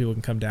place where people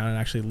can come down and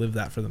actually live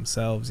that for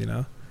themselves, you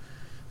know.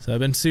 So I've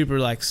been super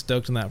like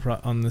stoked on that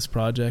on this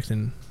project,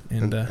 and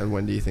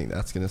when do you think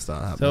that's gonna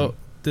start happening? So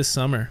this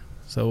summer,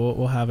 so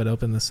we'll have it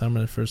open this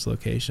summer, the first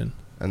location.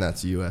 And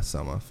that's US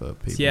summer for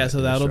people. Yeah, so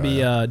in that'll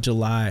Australia. be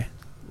July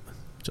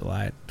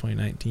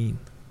 2019.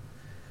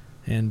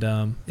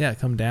 And yeah,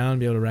 come down,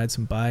 be able to ride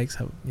some bikes,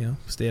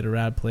 stay at a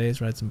rad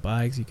place, ride some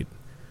bikes. You could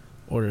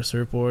order a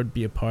surfboard,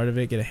 be a part of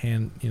it, get a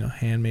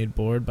handmade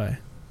board by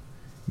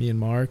me and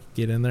Mark,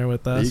 get in there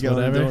with us. Are you going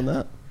whatever. doing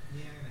that?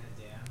 Yeah, I'm gonna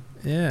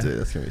head down. Yeah. Dude,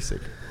 that's gonna be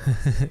sick.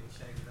 Shake it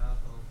up.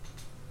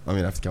 I'm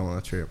gonna have to go on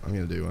that trip. I'm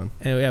gonna do one.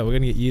 And yeah, we're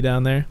gonna get you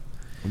down there.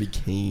 I'll be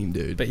keen,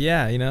 dude. But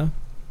yeah, you know,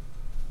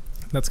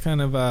 that's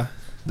kind of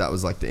that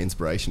was like the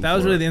inspiration. that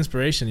was for really it. the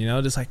inspiration, you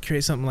know, just like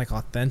create something like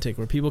authentic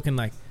where people can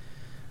like,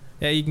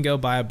 yeah, you can go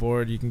buy a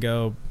board, you can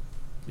go,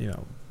 you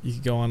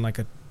could go on like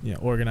a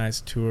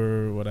organized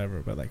tour or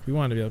whatever, but like we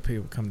wanted to be able to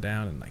people come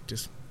down and like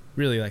just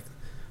really like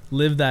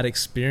live that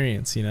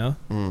experience, you know.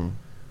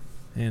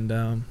 And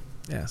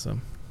yeah, so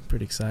I'm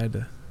pretty excited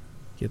to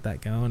get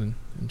that going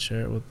and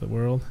share it with the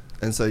world.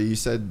 And so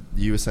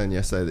you were saying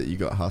yesterday that you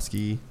got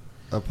Husky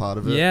a part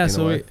of it. Yeah, in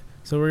a way?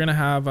 so we're gonna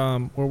have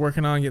we're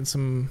working on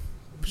getting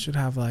we should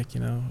have like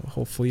a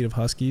whole fleet of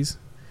Huskies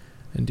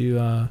and do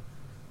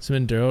some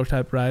enduro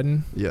type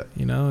riding. Yeah.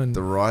 And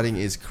The riding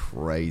is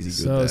crazy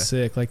good so there.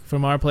 sick. Like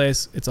from our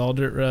place, it's all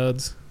dirt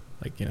roads.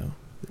 Like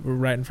we're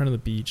right in front of the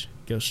beach.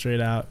 Go straight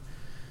out.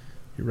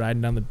 You're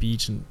riding down the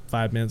beach in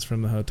 5 minutes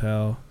from the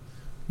hotel.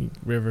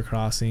 River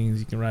crossings.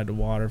 You can ride to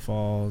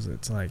waterfalls.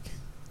 It's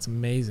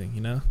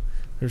amazing.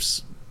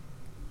 There's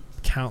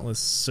countless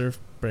surf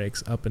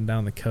breaks up and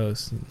down the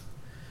coast. And,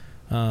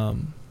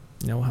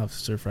 we'll have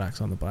surf racks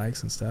on the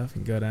bikes and stuff,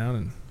 and go down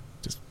and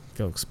just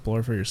go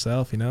explore for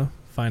yourself.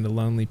 Find a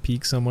lonely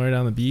peak somewhere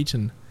down the beach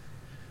and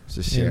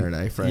Just share an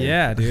A-frame.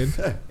 Yeah, dude.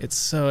 It's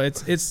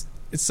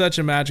such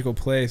a magical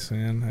place,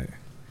 man. I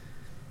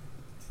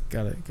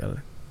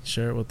gotta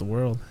share it with the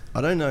world.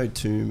 I don't know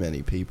too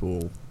many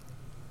people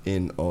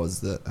in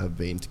Oz that have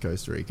been to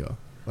Costa Rica.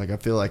 Like, I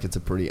feel like it's a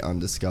pretty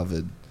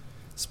undiscovered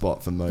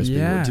spot for most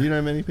Yeah. people. Do you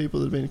know many people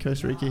that have been to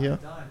Costa Rica here?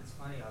 I don't. It's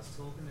funny. I was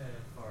talking to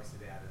Forrest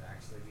about it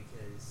actually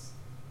because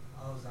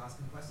I was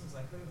asking questions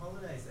like, who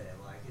holidays there?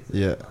 Like,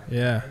 Yeah.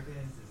 Yeah.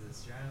 Americans, there's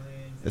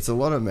Australians. It's a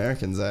lot of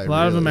Americans, A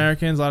lot of really.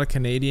 Americans, a lot of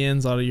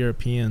Canadians, a lot of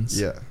Europeans.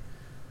 Yeah.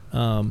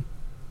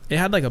 It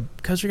had like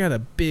country had a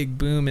big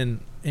boom in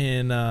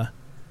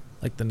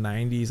like the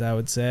 90s, I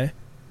would say,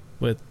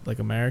 with like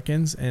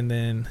Americans, and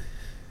then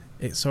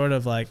it sort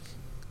of like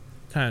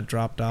kind of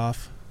dropped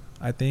off,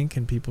 I think,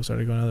 and people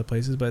started going to other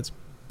places, but it's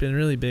been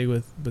really big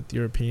with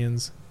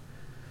Europeans.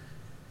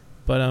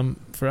 But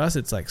for us,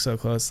 it's like so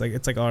close. Like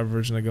it's like our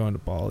version of going to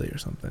Bali or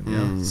something. You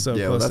know? So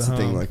yeah, close well, that's to the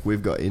home, thing. Like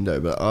we've got Indo,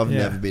 but I've Yeah.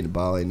 never been to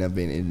Bali, never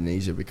been to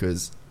Indonesia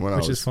because when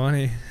which is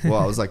funny. well,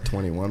 I was like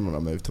 21 when I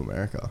moved to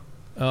America.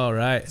 Oh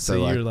right. So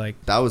So, you're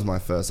like That was my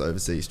first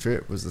overseas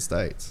trip, was the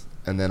States,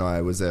 and then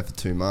I was there for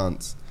 2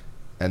 months,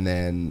 and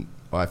then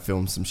I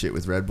filmed some shit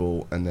with Red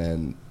Bull, and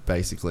then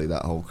basically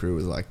that whole crew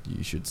was like,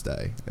 "You should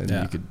stay, and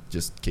Yeah. you could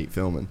just keep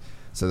filming."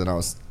 So then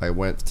I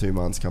went for 2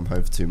 months, come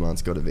home for 2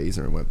 months, got a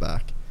visa, and went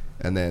back.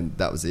 And then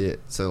that was it.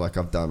 So like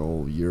I've done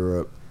all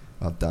Europe,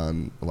 I've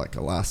done like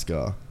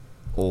Alaska,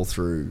 all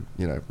through,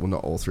 you know, well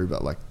not all through,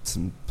 but like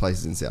some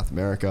places in South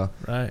America.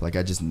 right. Like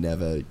I just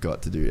never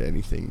got to do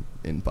anything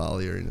in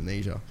Bali or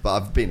Indonesia. But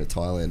I've been to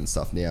Thailand and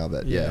stuff now,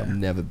 but yeah, Yeah. I've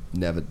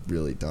never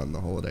really done the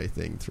holiday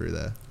thing through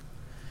there.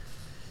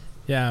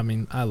 Yeah, I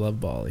mean, I love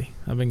Bali.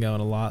 I've been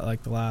going a lot,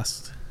 like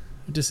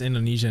just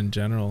Indonesia in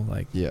general.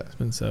 Like, Yeah. it's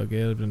been so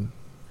good. I've been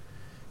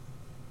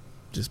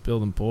just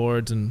building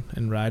boards and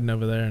riding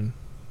over there, and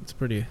it's a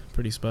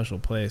pretty special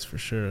place for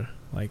sure.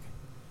 Like,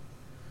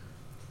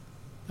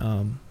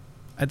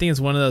 I think it's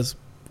one of those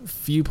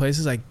few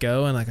places I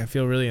go and like I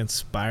feel really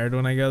inspired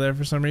when I go there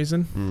for some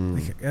reason.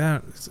 Like,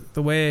 it's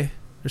the way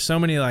there's so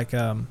many like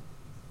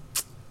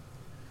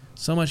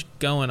so much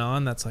going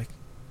on that's like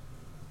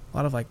a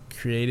lot of like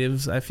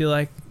creatives, I feel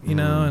like, you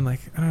know, and like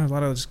I don't know, a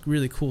lot of just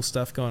really cool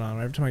stuff going on.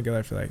 Every time I go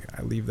there, I feel like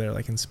I leave there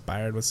like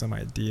inspired with some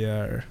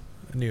idea or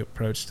a new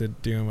approach to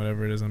doing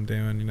whatever it is I'm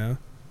doing, you know?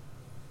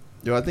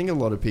 Yeah, I think a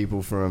lot of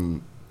people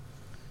from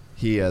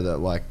here that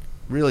like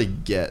really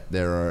get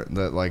their own,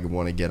 that like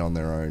want to get on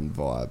their own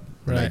vibe.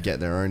 And they Right. get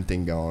their own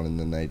thing going, and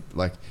then they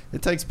like,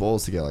 it takes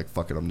balls to get like,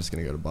 fuck it, I'm just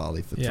gonna go to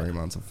Bali for Yeah. 3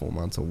 months or 4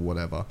 months or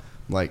whatever.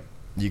 Like,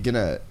 you're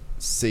gonna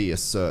see a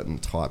certain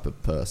type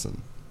of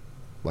person,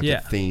 like Yeah,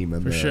 a theme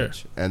emerge, sure.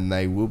 and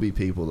they will be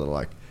people that are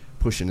like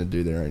pushing to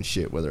do their own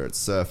shit, whether it's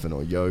surfing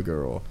or yoga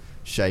or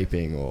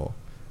shaping or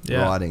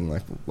Yeah. riding.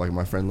 Like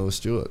my friend Lewis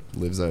Stewart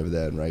lives over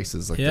there and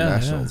races like Yeah, the yeah.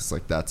 nationals.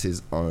 Like that's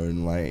his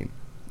own lane.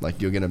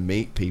 Like you're gonna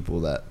meet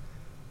people that,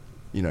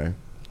 you know,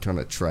 kind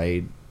of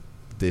trade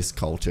this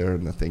culture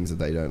and the things that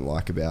they don't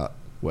like about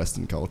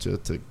Western culture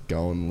to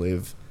go and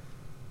live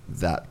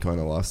that kind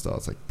of lifestyle.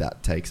 It's like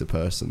that takes a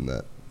person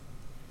that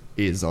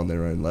is on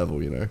their own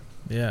level, you know.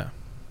 Yeah.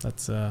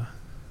 That's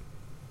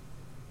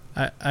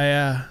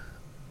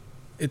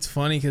it's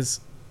funny because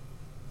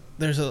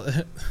there's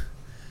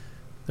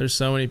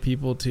so many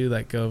people too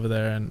that go over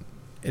there, and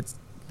it's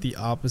the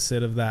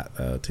opposite of that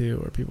too,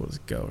 where people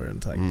just go over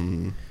and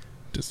like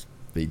just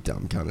be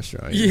dumb kind of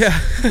Australian. yeah.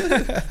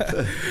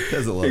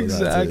 There's a lot of that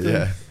Exactly. too,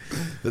 yeah.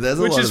 But there's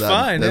a Which lot is of that.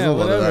 fine, There's yeah, a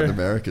lot of that in whatever.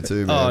 America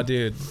too, man. Oh,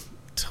 dude,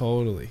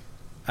 totally.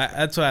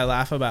 That's what I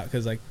laugh about,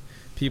 because like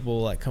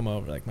people like come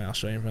over, like my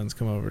Australian friends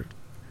come over to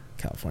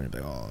California, be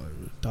like, oh,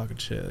 talking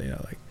shit, you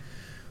know, like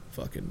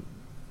fucking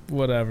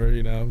whatever,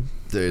 you know,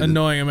 Dude,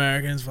 annoying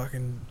Americans,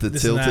 fucking the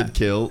this and tilted that.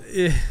 kilt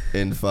Yeah.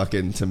 in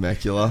fucking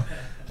Temecula.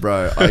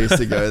 Bro, I used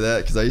to go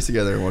there because I used to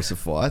go there and watch the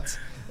fights,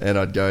 and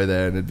I'd go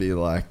there and it'd be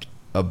like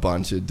a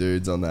bunch of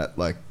dudes on that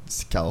like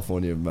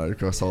California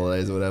motocross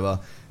holidays or whatever,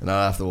 and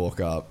I'd have to walk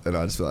up and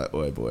I'd just be like,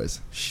 oi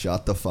boys,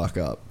 shut the fuck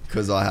up,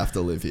 because I have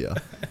to live here.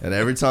 And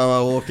every time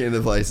I walk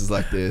into places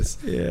like this,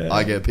 Yeah.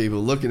 I get people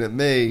looking at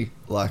me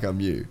like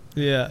I'm you.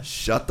 Yeah.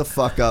 Shut the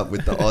fuck up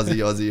with the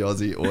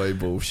Aussie oi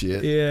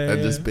bullshit, Yeah, and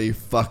yeah. just be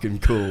fucking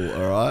cool,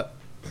 alright?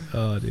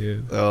 Oh,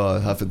 dude. Oh,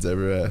 it happens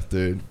everywhere,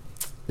 dude.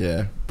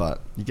 Yeah,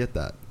 but you get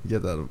that. You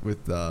get that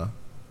with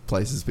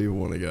places people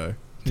want to go.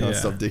 Can't Yeah.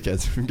 stop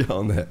dickheads from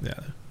going there. Yeah.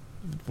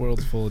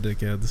 World's full of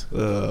dickheads.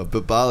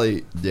 But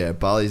Bali, yeah,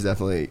 Bali's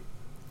definitely.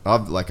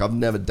 I've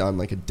never done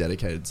like a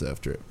dedicated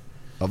surf trip.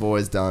 I've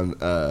always done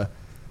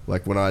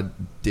like when I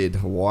did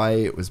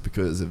Hawaii, it was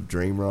because of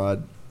Dream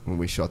Ride when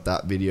we shot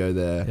that video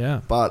there.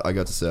 Yeah. But I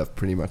got to surf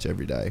pretty much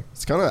every day.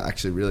 It's kind of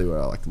actually really where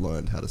I like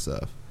learned how to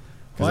surf.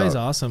 'Cause Hawaii's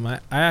awesome. I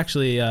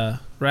actually right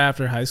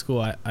after high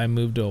school I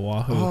moved to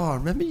Oahu. Oh, I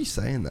remember you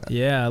saying that.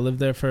 Yeah, I lived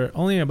there for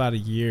only about a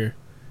year.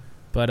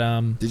 But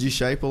Did you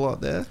shape a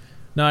lot there?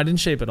 no, I didn't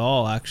shape at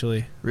all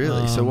actually.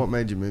 Really? So what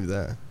made you move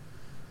there?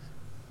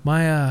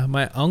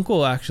 My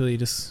uncle actually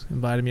just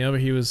invited me over.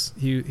 He's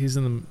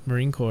in the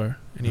Marine Corps,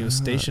 and he was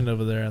stationed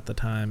over there at the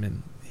time,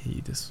 and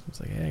he just was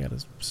like, "Hey, I got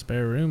a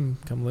spare room.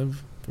 Come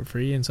live for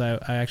free." And so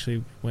I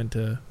actually went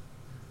to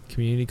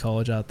community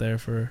college out there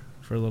for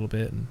a little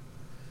bit and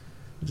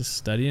just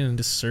studying and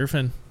just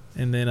surfing.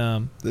 And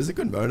then There's a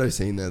good moto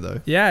scene there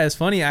though. yeah, it's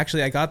funny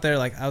actually. I got there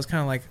like I was kind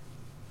of like,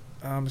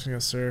 oh, I'm just gonna go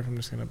surf. I'm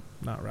just gonna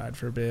not ride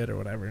for a bit or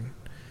whatever. And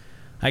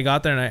I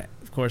got there and I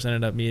of course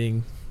ended up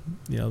meeting,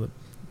 you know,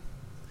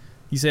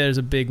 you say there's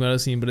a big moto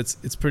scene, but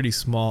it's pretty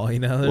small, you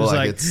know. There's well,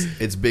 like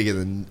it's bigger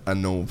than a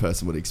normal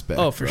person would expect.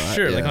 Oh, for right?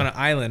 sure, Yeah. like on an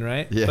island,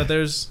 right? Yeah. But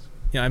there's,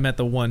 I met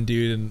the one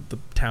dude in the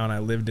town I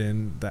lived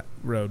in that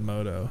rode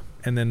moto,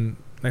 and then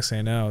next thing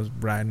I know, I was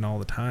riding all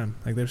the time.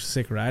 Like they're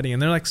sick riding,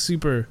 and they're like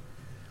super,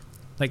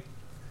 like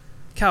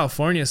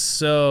California's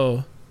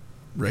so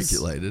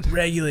regulated.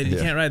 You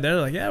Yeah. can't ride there.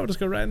 They're like, yeah, we'll just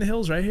go ride in the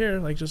hills right here,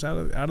 like just out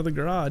of the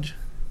garage.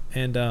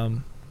 And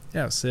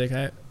yeah, it was sick.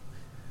 I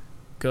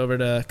go over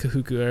to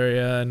Kahuku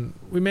area, and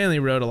we mainly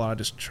rode a lot of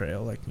just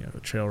trail, like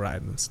trail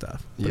riding and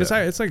stuff. But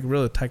it's like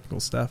really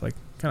technical stuff, like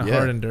kind of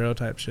hard enduro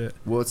type shit.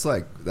 Well, it's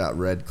like that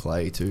red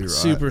clay too, right?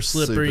 Super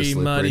slippery,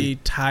 muddy,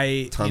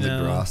 tight, tons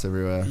of grass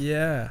everywhere.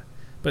 Yeah,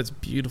 but it's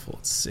beautiful.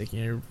 It's sick.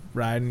 You're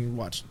riding, you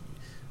watch.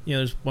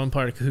 There's one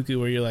part of Kahuku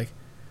where you're like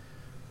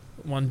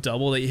one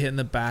double that you hit in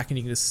the back, and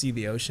you can just see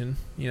the ocean.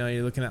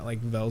 You're looking at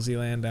like Velzy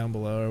Land down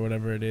below or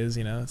whatever it is.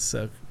 It's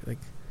so like.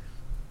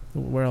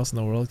 Where else in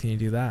the world can you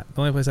do that?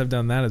 The only place I've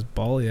done that is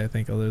Bali, I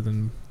think, other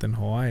than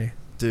Hawaii.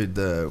 Dude,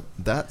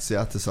 that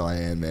South to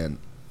Cyan, man,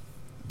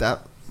 that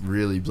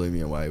really blew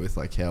me away with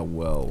like how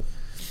well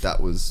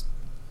that was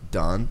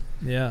done.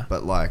 Yeah.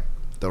 But like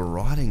the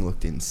riding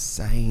looked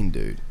insane,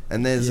 dude.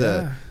 And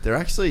there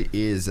actually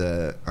is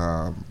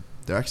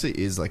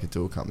like a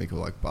tour company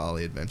called like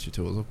Bali Adventure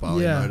Tours or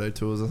Bali Moto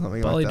Tours or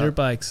something Bali like that. Dirt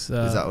Bikes.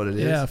 Is that what it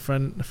is? Yeah, a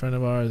friend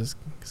of ours,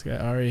 this guy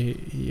Ari,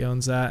 he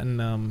owns that,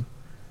 and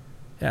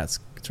yeah, it's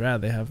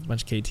rad. They have a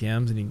bunch of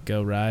KTMs, and you can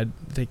go ride.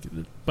 They take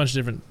a bunch of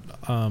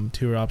different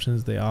tour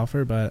options they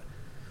offer, but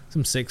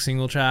some sick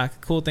single track.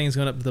 Cool things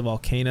going up to the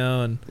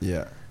volcano, and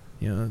yeah,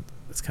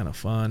 it's kind of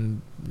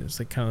fun. It's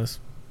like kind of this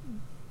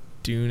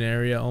dune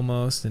area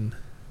almost, but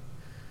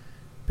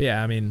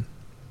yeah, I mean,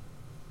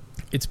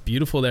 it's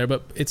beautiful there,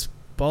 but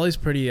Bali's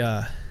pretty.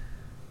 It's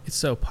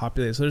so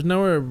populated, so there's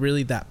nowhere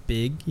really that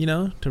big,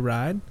 to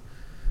ride.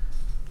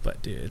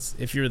 But dude,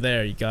 if you're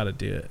there, you gotta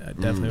do it. I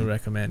definitely would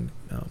recommend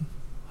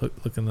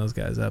looking those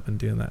guys up and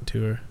doing that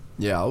tour.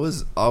 Yeah,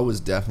 I was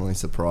definitely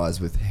surprised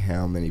with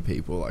how many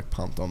people like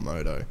pumped on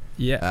moto.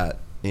 Yeah.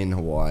 In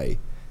Hawaii,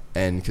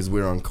 and because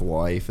we were on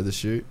Kauai for the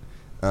shoot,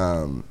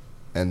 and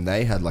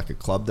they had like a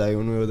club day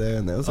when we were there,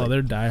 and there was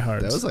they're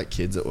diehards. There was like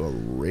kids that were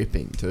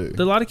ripping too.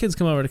 There are a lot of kids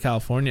come over to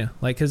California,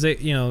 like because they,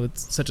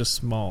 it's such a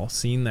small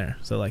scene there.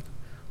 So like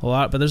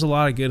but there's a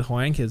lot of good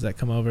Hawaiian kids that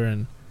come over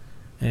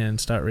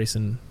and start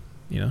racing.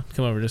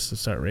 Come over just to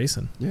start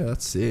racing. Yeah,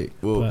 that's sick.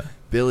 Well,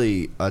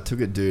 Billy, I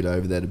took a dude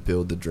over there to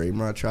build the Dream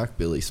Ride track,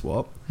 Billy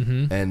Swap,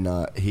 and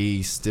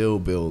he still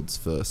builds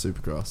for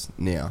Supercross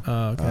now.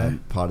 Oh, okay.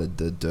 Part of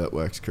the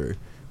Dirtworks crew.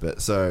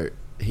 But so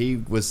he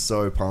was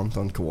so pumped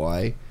on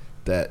Kauai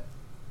that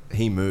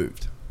he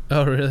moved.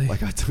 Oh, really?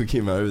 Like I took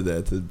him over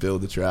there to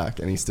build the track,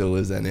 and he still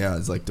lives there now.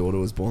 His like daughter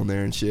was born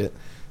there and shit.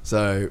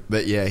 So,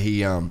 but yeah,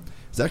 he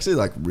it's actually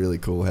like really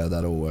cool how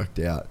that all worked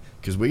out,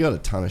 because we got a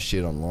ton of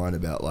shit online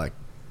about like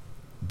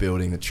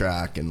building a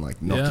track and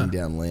like knocking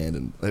down land,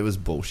 and it was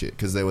bullshit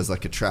because there was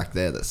like a track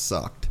there that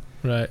sucked,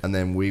 right? And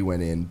then we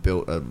went in,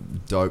 built a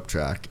dope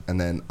track, and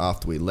then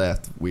after we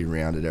left, we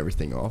rounded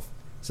everything off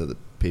so that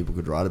people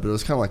could ride it, but it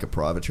was kind of like a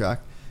private track.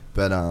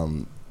 But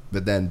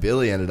then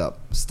Billy ended up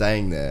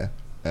staying there,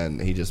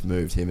 and he just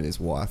moved, him and his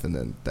wife, and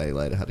then they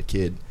later had a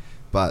kid.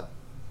 But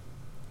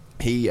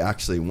he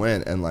actually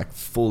went and like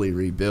fully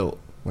rebuilt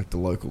like the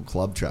local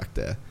club track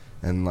there,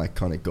 and like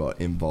kind of got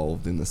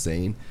involved in the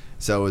scene.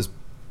 So it was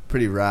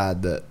pretty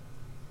rad that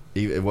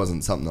it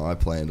wasn't something that I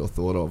planned or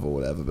thought of or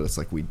whatever, but it's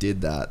like we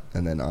did that,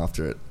 and then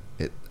after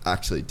it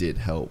actually did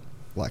help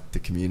like the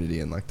community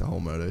and like the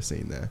whole moto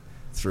scene there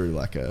through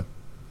like a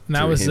and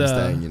that was him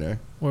staying,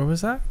 where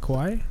was that?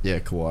 Kauai? Yeah,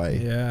 Kauai.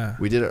 Yeah,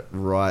 we did it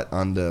right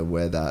under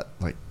where that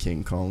like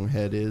King Kong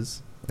head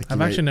is. Like,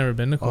 I've actually never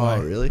been to Kauai.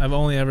 Oh, really? I've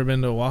only ever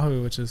been to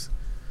Oahu, which is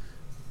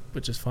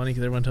funny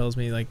because everyone tells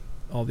me like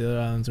all the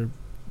other islands are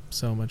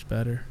so much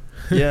better.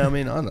 Yeah, I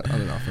mean, I don't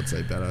know if I'd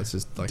say better. It's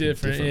just like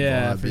different, a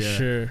different vibe. for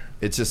sure.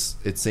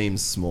 It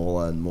seems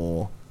smaller and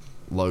more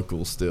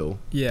local still.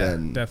 Yeah,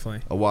 than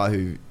definitely.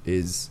 Oahu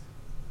is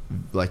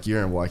like,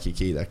 you're in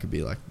Waikiki, that could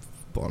be like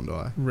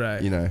Bondi,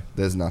 right?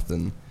 There's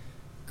nothing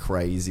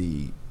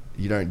crazy.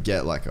 You don't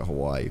get like a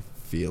Hawaii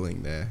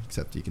feeling there,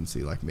 except you can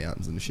see like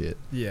mountains and shit.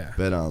 Yeah.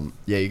 But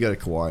yeah, you go to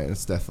Kauai, and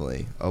it's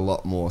definitely a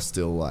lot more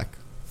still like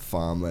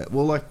farmland.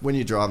 Well, like when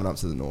you're driving up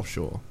to the North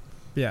Shore.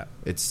 Yeah.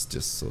 It's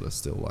just sort of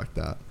still like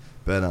that.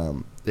 But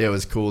yeah, it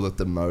was cool that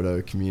the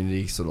moto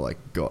community sort of like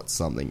got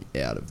something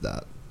out of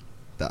that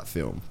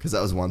film, because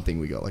that was one thing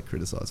we got like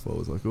criticized for,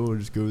 was like, oh,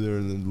 just go there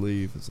and then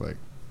leave. It's like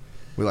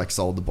we like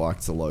sold the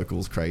bike to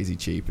locals crazy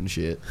cheap and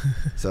shit.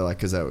 So like,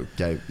 because that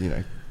gave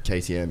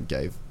KTM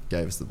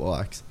gave us the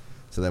bikes,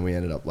 so then we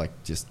ended up like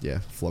just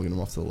flogging them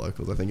off to the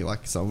locals. I think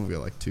like some of them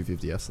got like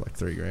 250Fs like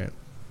 $3,000.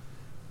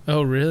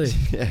 Oh, really?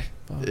 Yeah.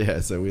 Fuck. Yeah,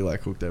 so we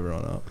like hooked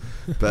everyone up.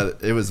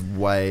 But it was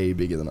way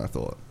bigger than I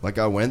thought. Like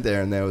I went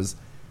there and there was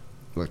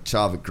like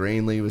Charlotte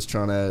Greenlee was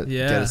trying to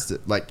get us to,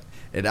 like,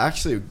 it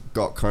actually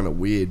got kind of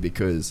weird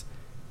because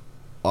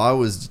I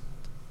was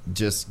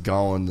just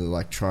going to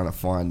like trying to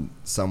find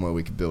somewhere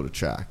we could build a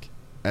track.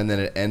 and then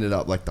it ended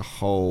up like the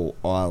whole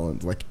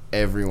island, like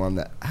everyone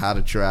that had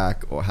a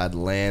track or had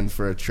land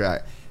for a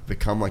track,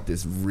 become like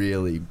this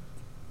really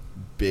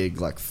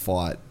big like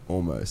fight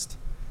almost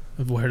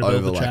Of where to build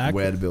over the like track.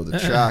 where to build a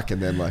track.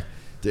 And then like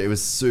it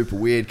was super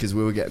weird because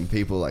we were getting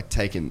people like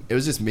taking, it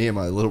was just me and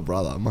my little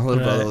brother. My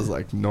little brother was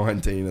like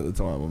 19 at the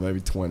time, or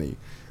maybe 20,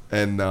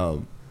 and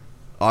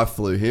I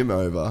flew him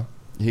over.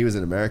 He was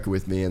in America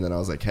with me, and then I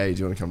was like, hey, do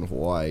you want to come to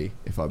Hawaii?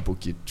 If I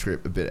book your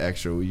trip a bit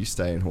extra, will you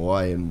stay in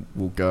Hawaii and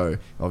we'll go?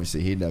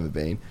 Obviously he'd never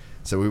been,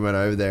 so we went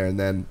over there, and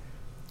then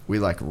we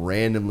like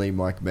randomly,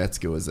 Mike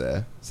Metzger was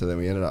there, so then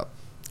we ended up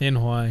In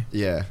Hawaii.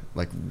 yeah,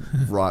 like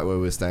right where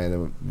we were staying,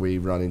 then we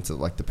run into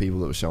like the people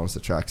that were showing us the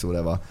tracks or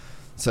whatever.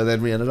 So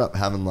then we ended up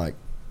having like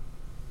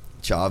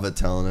Chava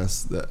telling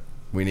us that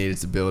we needed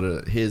to build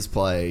it at his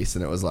place,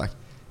 and it was like,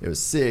 it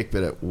was sick,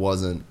 but it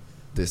wasn't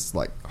this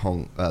like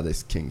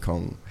this King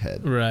Kong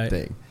head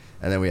thing.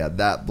 And then we had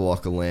that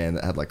block of land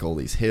that had like all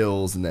these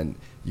hills, and then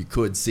you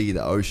could see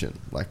the ocean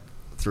like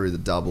through the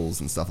doubles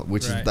and stuff,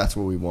 which is, that's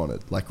what we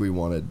wanted. Like we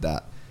wanted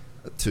that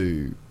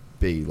to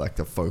be like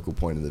the focal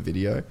point of the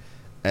video.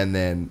 And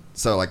then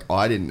so like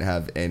I didn't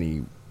have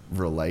any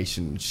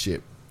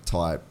relationship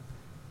type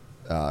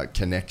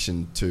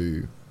connection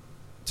to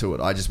it.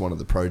 I just wanted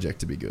the project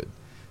to be good.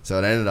 So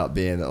it ended up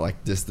being that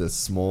like just the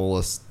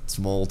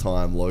small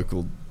time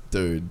local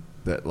dude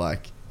that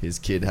like his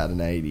kid had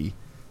an 80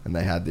 and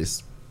they had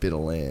this bit of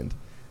land,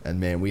 and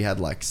man, we had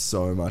like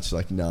so much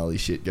like gnarly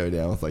shit go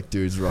down with like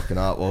dudes rocking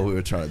up while we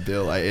were trying to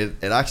build. Like,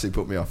 it actually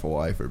put me off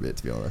Hawaii for a bit,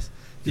 to be honest.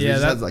 Yeah, we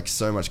just had like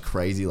so much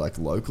crazy like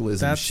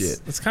localism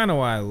shit. That's kind of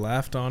why I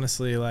left,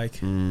 honestly.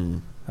 Like I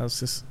was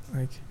just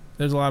like,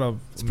 there's a lot of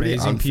It's a pretty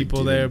amazing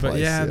people there, but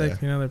place, yeah, yeah.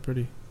 they're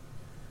pretty.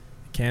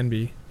 It can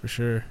be for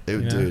sure.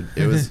 Dude,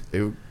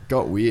 it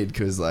got weird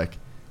because like,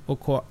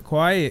 well,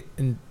 Kauai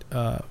and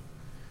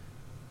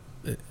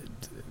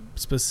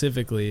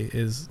specifically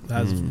has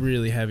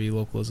really heavy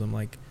localism.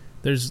 Like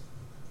you're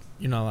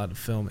not allowed to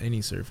film any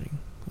surfing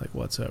like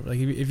whatsoever. Like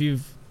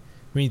if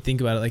when you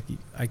think about it, like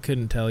I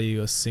couldn't tell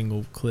you a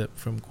single clip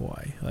from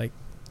Kauai. Like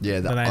yeah,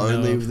 the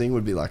only thing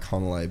would be like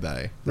Honolulu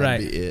Bay.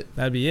 That'd be it.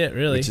 That'd be it,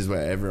 really. Which is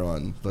where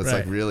that's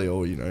like really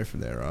all you know from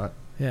there, right?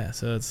 Yeah,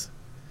 so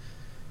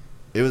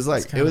it was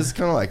like, it was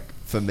kind of like,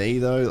 for me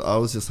though, I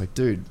was just like,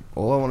 dude,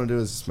 all I want to do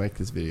is just make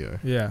this video.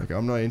 Yeah. Like,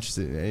 I'm not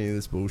interested in any of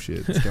this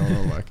bullshit that's going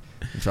on. Like,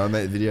 I'm trying to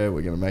make the video.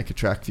 We're going to make a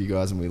track for you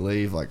guys when we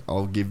leave. Like,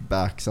 I'll give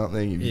back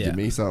something if you give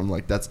me something.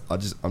 Like,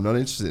 I'm not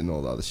interested in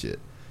all the other shit.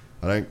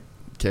 I don't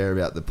care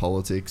about the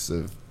politics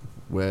of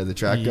where the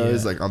track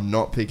goes. Like, I'm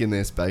not picking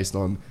this based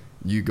on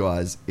you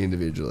guys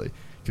individually.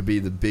 Could be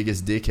the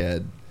biggest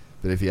dickhead,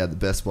 but if you had the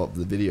best spot for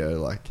the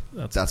video, like,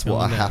 that's what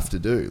I have to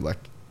do.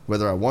 Like,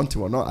 whether I want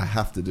to or not, I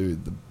have to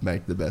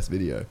make the best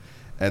video.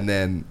 And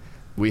then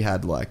we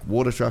had like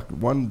one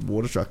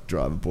water truck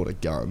driver bought a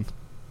gun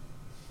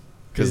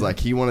because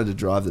like he wanted to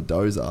drive the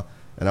dozer,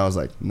 and I was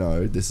like,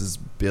 no, this is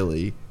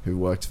Billy who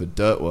works for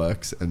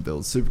Dirtworks and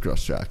builds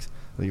supercross tracks.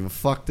 I don't give a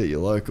fuck that you're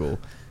local.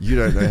 You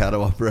don't know how to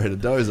operate a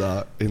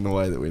dozer in the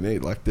way that we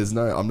need. Like,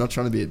 I'm not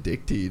trying to be a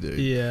dick to you, dude.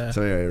 Yeah.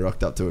 So anyway, he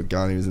rocked up to a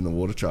gun. He was in the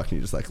water truck and he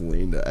just like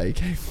leaned at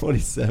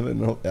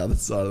AK-47 out the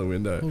side of the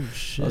window. Oh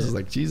shit. I was just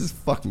like, Jesus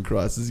fucking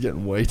Christ, this is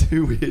getting way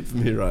too weird for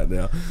me right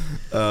now.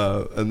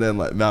 And then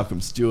like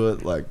Malcolm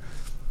Stewart like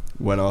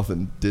went off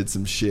and did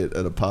some shit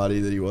at a party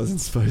that he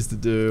wasn't supposed to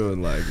do,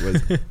 and like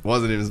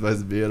wasn't even supposed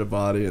to be at a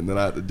party, and then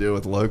I had to deal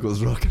with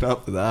locals rocking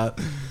up for that.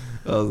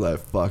 I was like,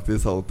 fuck,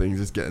 this whole thing's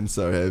just getting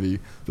so heavy.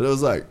 But it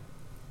was like,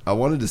 I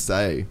wanted to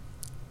say,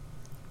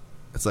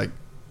 it's like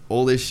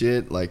all this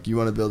shit, like you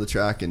want to build a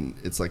track and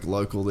it's like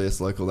local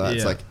this, local that. Yeah.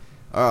 It's like,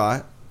 all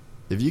right,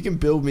 if you can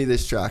build me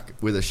this track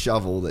with a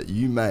shovel that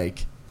you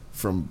make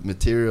from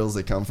materials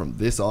that come from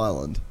this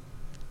island,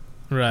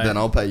 right, then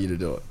I'll pay you to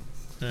do it.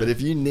 Yeah. But if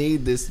you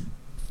need this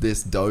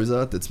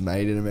dozer that's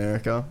made in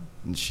America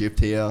and shipped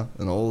here,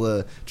 and all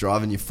the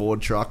driving your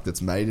Ford truck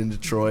that's made in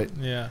Detroit,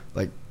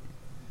 like,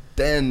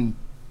 then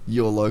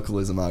your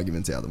localism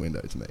argument's out the window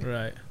to me.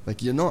 Right.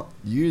 Like,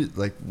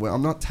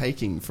 I'm not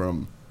taking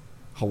from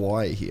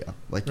Hawaii here.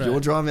 Like, you're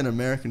driving an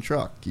American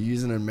truck. You're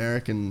using an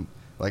American,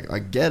 like, I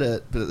get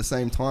it, but at the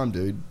same time,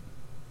 dude,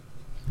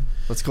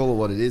 let's call it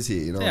what it is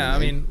here, you know what I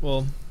mean? I mean,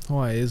 well,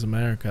 Hawaii is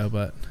America,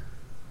 but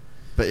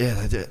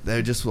yeah,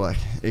 they just like,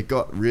 it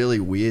got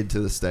really weird to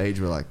the stage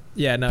where like,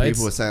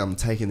 people were saying, I'm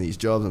taking these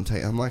jobs,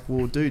 I'm like,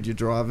 well, dude, you're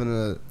driving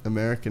an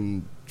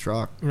American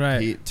truck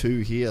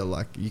here,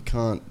 like, you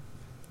can't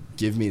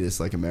give me this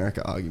like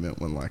America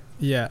argument when like,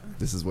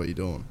 this is what you're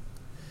doing.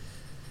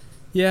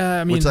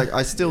 Yeah, I mean, which like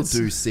I still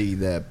do see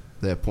their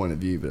point of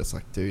view, but it's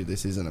like, dude,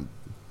 this isn't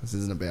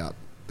about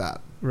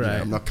that. Right. You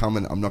know,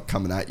 I'm not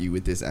coming at you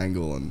with this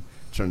angle and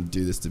trying to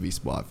do this to be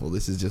spiteful.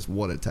 This is just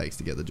what it takes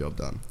to get the job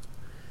done.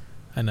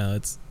 I know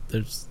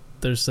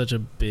there's such a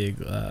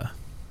big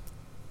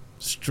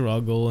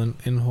struggle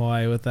in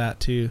Hawaii with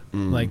that too.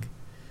 Like,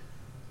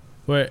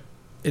 where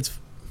it's,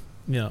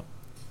 you know,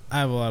 I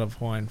have a lot of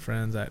Hawaiian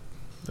friends that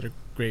are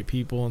great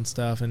people and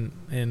stuff, and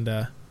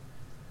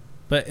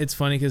But it's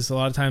funny because a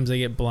lot of times they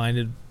get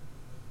blinded.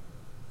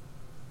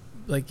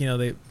 Like,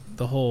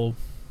 the whole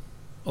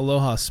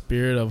aloha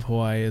spirit of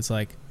Hawaii is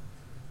like,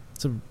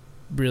 it's a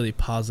really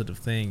positive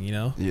thing,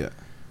 Yeah.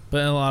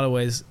 But in a lot of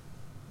ways,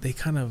 they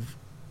kind of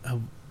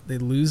they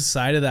lose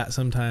sight of that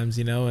sometimes,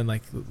 and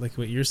like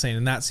what you're saying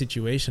in that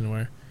situation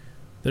where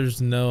there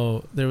was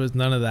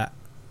none of that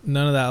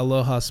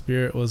aloha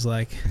spirit was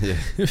like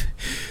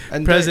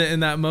and present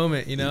in that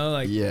moment,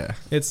 like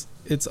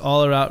it's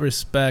all about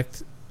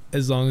respect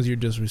as long as you're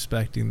just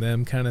respecting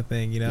them kind of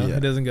thing, it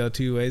doesn't go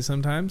two ways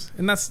sometimes.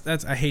 And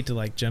that's I hate to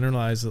like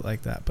generalize it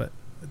like that, but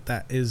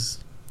that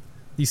is,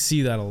 you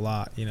see that a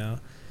lot, and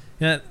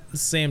at the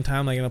same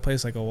time, like in a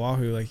place like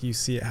Oahu, like you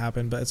see it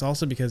happen, but it's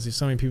also because there's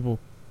so many people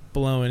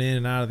blowing in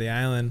and out of the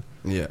island,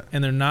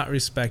 and they're not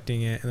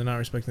respecting it, and they're not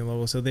respecting the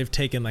locals, so they've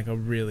taken like a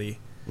really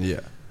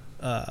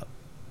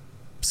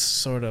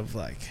sort of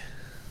like,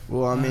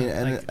 well, I mean,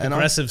 and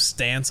aggressive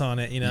stance on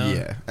it,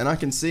 Yeah, and I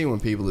can see when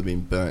people have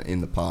been burnt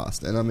in the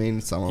past, and I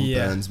mean, someone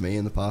burns me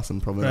in the past,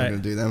 I'm probably not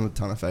going to do them a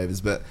ton of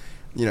favors, but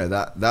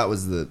that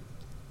was the,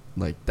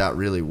 like, that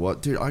really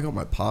what, dude, I got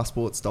my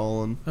passport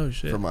stolen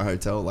from my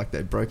hotel, like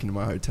they broke into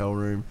my hotel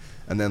room,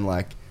 and then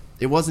like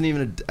it wasn't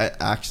even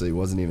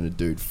a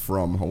dude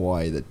from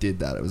Hawaii that did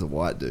that, it was a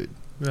white dude.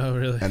 Oh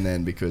really? And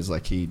then because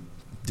like he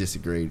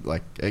disagreed,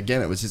 like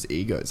again it was just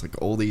egos, like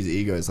all these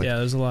egos, like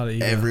there's a lot of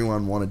ego.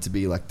 Everyone wanted to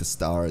be like the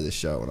star of the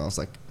show, and I was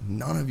like,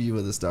 none of you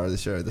are the star of the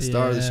show. The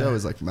star of the show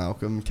is like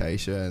Malcolm,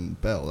 Keisha, and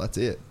Belle. That's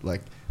it.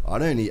 Like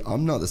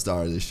I'm not the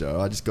star of this show,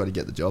 I just got to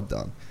get the job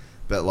done.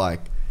 But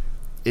like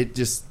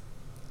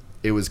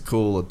it was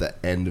cool at the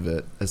end of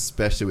it,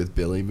 especially with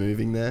Billy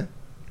moving there,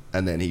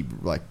 and then he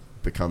like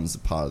becomes a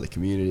part of the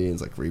community and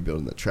is like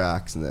rebuilding the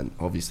tracks, and then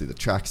obviously the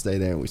tracks stay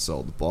there, and we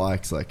sold the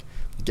bikes, like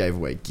gave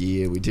away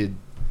gear, we did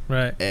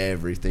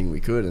everything we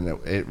could, and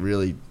it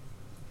really,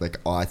 like,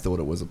 I thought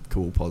it was a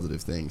cool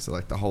positive thing. So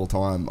like the whole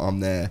time I'm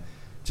there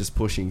just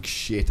pushing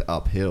shit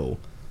uphill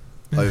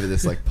over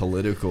this like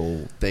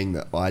political thing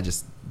that I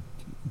just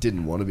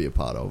didn't want to be a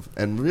part of,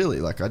 and really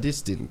like I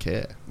just didn't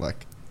care.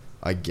 Like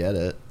I get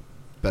it,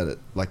 but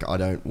like I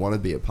don't want to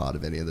be a part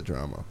of any of the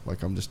drama.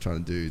 Like I'm just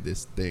trying to do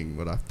this thing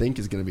what I think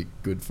is going to be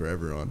good for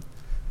everyone.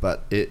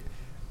 But it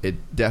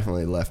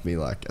definitely left me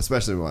like,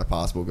 especially when my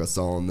passport got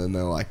stolen, then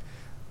they're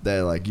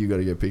like, you got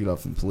to go pick it up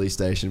from the police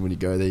station. When you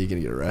go there, you're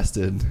going to get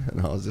arrested.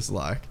 And I was just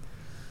like,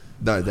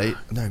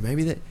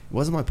 maybe it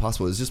wasn't my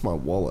passport, it was just my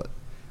wallet.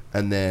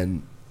 And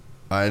then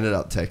I ended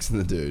up texting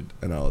the dude,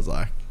 and I was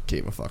like,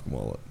 keep my fucking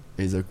wallet.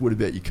 And he's like, what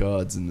about your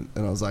cards? And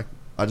I was like,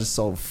 I just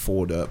sold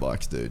 4 dirt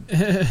bikes, dude.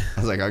 I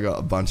was like, I got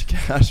a bunch of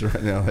cash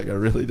right now, like I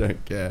really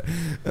don't care.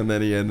 And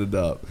then he ended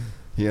up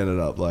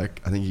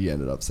like, I think he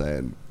ended up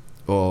saying,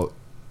 oh,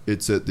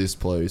 it's at this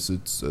place,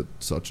 it's at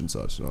such and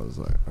such. And I was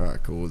like, all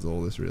right, cool, is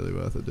all this really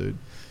worth it, dude?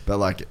 But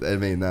like, I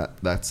mean,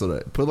 that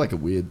sort of put like a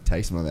weird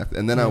taste in my mouth.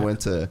 And then I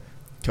went to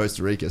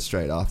Costa Rica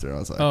straight after, and I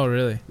was like, oh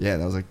really? Yeah.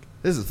 And I was like,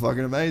 this is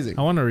fucking amazing.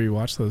 I want to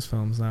rewatch those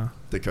films now.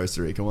 The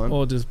Costa Rica one?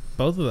 Well, just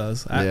both of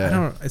those. I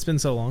don't. It's been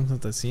so long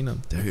since I've seen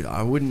them. Dude,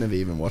 I wouldn't have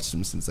even watched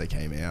them since they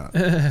came out.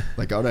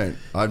 Like,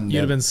 You'd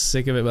have been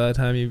sick of it by the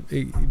time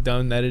you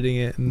done editing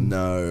it. And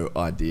no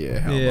idea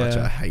how much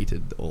I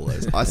hated all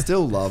those. I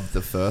still love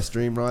the first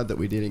Dream Ride that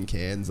we did in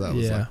Cairns. That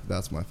was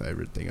that's my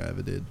favorite thing I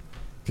ever did.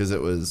 Because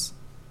it was,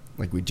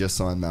 like, we just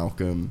signed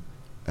Malcolm,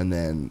 and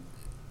then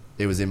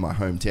it was in my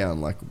hometown.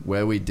 Like,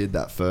 where we did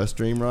that first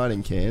Dream Ride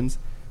in Cairns,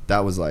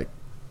 that was like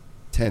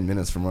 10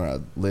 minutes from where I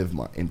lived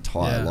my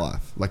entire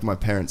life. Like, my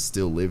parents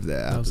still live there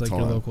at the time. That was like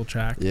your local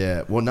track?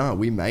 Yeah. Well, no,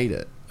 we made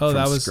it from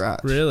that was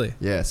scratch. Really?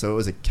 Yeah. So it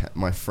was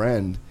my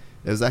friend,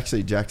 it was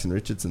actually Jackson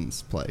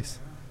Richardson's place.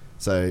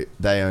 So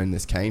they own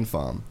this cane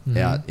farm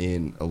out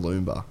in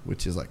Aloomba,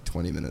 which is like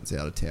 20 minutes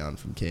out of town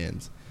from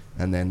Cairns.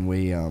 And then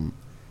we,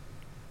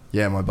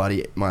 my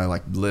buddy,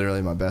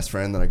 literally my best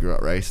friend that I grew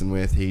up racing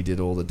with, he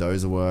did all the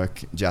dozer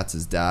work.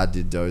 Jatz's dad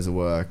did dozer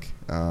work.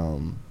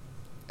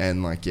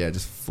 And like,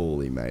 just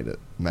fully made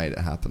it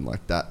happen.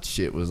 Like, that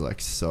shit was like,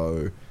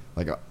 so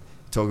like,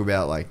 talk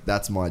about like,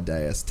 that's my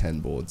Deus 10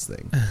 boards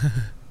thing.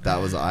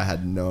 I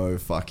had no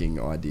fucking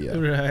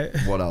idea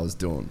what I was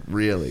doing.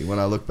 Really, when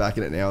I look back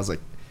at it now, I was like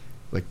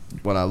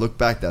when I look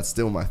back, that's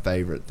still my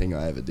favorite thing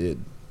I ever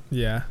did.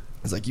 Yeah.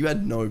 It's like, you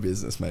had no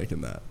business making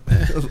that.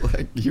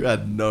 Like, you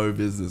had no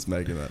business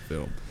making that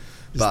film.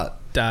 But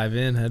dive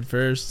in head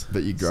first.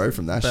 But you grow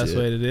from that shit. Best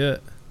way to do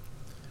it.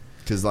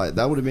 Because like,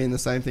 that would have been the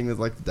same thing with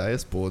like the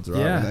Deus boards, right?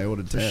 Yeah, when they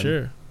ordered 10. For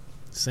sure.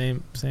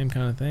 Same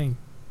kind of thing.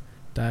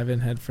 Dive in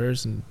head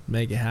first and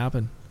make it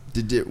happen.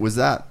 Was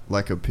that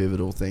like a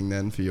pivotal thing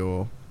then for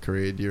your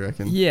career, do you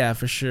reckon? Yeah,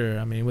 for sure.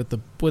 I mean,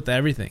 with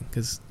everything,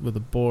 because with the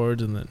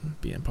boards, and then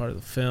being part of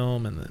the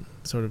film, and then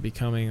sort of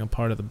becoming a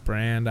part of the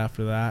brand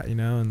after that,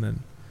 and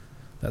then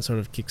that sort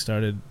of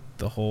kickstarted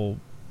the whole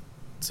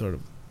sort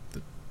of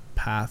the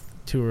path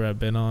tour I've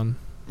been on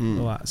a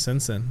lot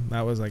since then.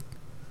 That was like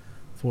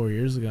 4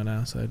 years ago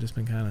now, so I've just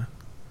been kind of,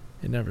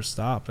 it never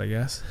stopped, I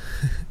guess.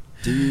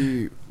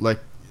 Do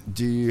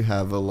you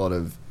have a lot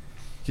of,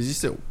 because you're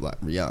still like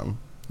young,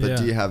 But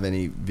do you have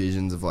any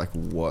visions of like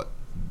what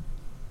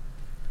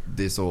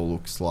this all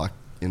looks like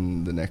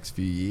in the next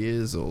few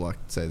years, or like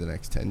say the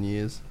next 10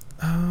 years?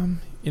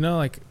 You know,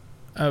 like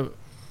I'd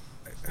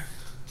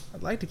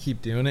like to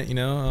keep doing it, you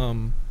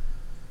know.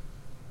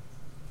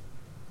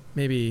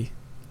 Maybe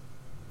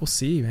we'll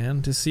see,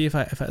 man. To see if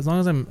I as long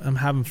as I'm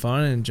having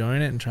fun and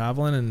enjoying it and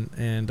traveling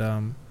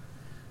and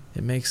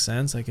it makes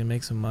sense, I can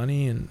make some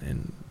money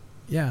and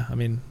yeah, I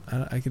mean,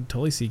 I could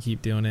totally see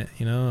keep doing it,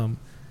 you know.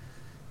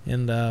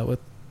 And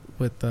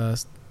with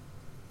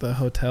the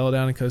hotel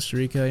down in Costa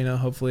Rica, you know,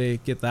 hopefully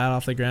get that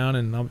off the ground,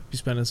 and I'll be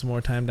spending some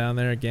more time down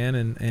there again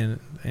and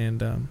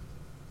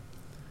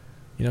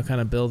you know,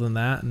 kind of building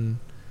that and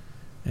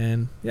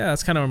yeah,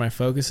 that's kind of where my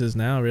focus is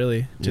now,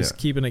 really. Just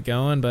keeping it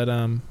going, but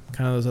kind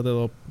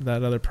of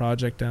that other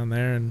project down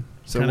there, and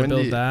so kind of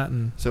build that.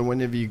 And so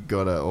when have you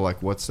got or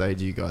like what stage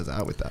are you guys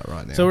at with that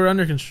right now? So we're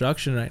under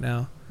construction right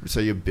now. So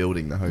you're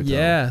building the hotel?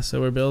 Yeah,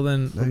 so we're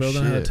building a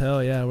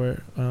hotel. Yeah,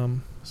 we're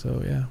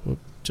so yeah,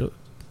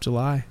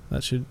 July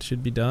that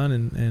should be done,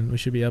 and we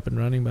should be up and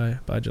running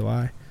by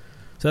July.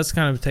 So that's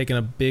kind of taken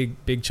a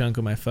big chunk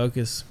of my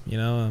focus, you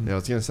know. Yeah, I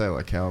was gonna say,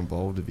 like, how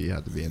involved have you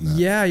had to be in that?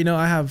 Yeah, you know,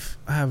 I have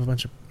a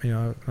bunch of, you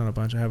know, not a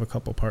bunch. I have a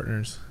couple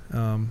partners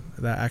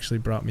that actually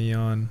brought me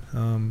on.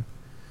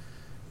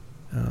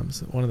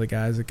 So one of the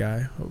guys,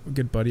 a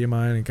good buddy of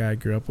mine, a guy I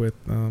grew up with,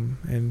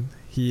 and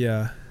he,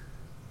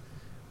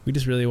 we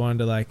just really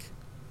wanted to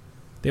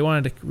they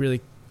wanted to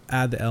really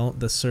add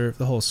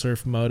the whole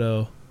surf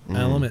moto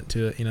element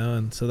to it, you know,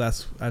 and so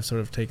I've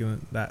sort of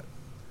taken that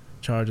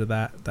charge of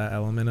that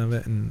element of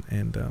it,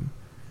 and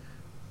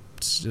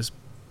just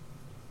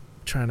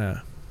trying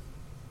to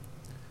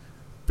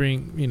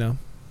bring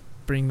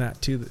that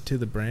to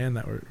the brand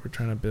that we're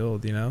trying to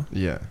build, you know.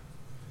 Yeah.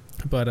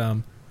 But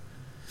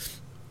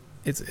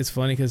it's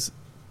funny because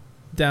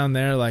down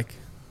there, like,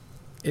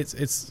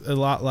 it's a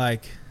lot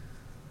like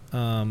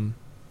I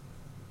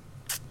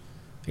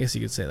guess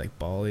you could say like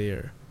Bali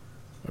or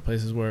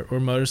places where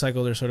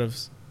motorcycles are sort of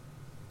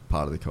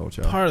part of the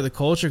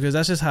culture, because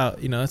that's just how,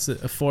 you know, it's an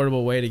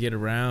affordable way to get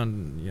around,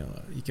 and, you know,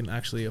 you can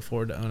actually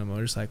afford to own a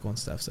motorcycle and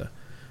stuff, so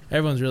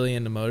everyone's really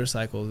into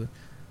motorcycles.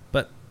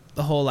 But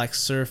the whole like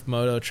surf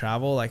moto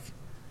travel, like,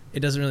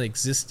 it doesn't really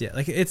exist yet.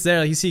 Like, it's there,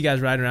 like, you see guys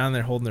riding around,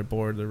 they're holding their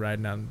board, they're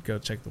riding down, go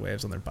check the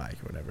waves on their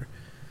bike or whatever.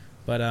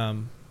 But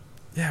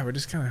yeah, we're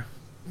just kind of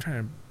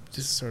trying to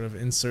just sort of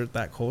insert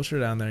that culture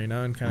down there, you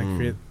know, and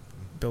kind of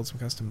build some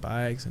custom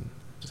bikes, and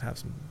just have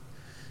some,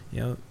 you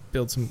know,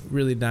 build some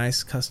really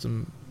nice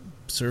custom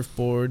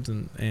surfboards,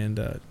 and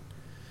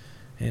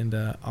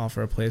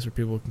offer a place where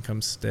people can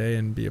come stay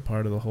and be a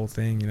part of the whole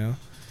thing, you know.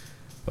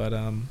 But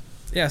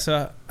yeah,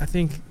 so I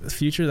think the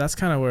future, that's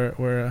kind of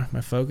where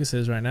my focus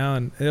is right now,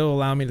 and it'll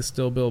allow me to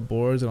still build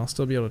boards, and I'll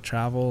still be able to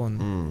travel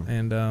and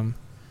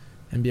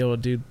be able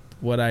to do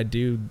what I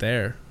do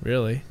there,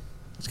 really.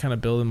 Just kind of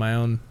building my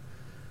own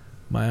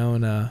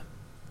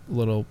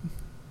little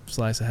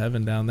slice of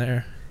heaven down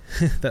there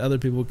that other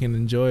people can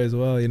enjoy as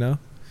well, you know.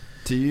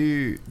 Do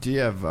you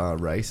have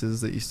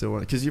races that you still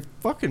want? Because you're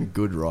a fucking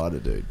good rider,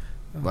 dude.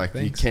 Like,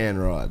 thanks. You can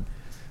ride.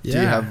 Yeah.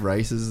 Do you have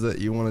races that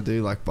you want to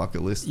do, like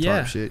bucket list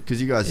type shit?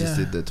 Because you guys just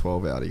did the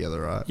 12-hour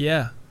together, right?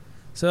 Yeah.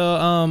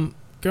 So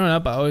growing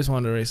up, I always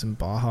wanted to race in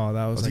Baja.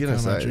 That was like kind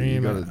of my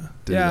dream. You got to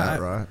do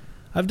that, right?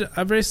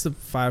 I've raced the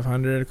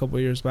 500 a couple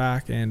of years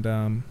back,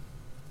 and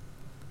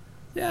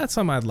yeah, it's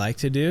something I'd like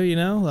to do. You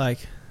know, like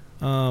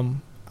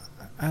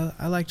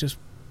I like just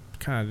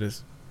kind of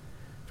just,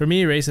 for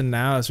me, racing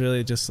now is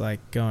really just like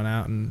going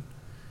out and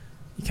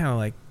you kind of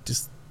like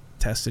just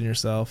testing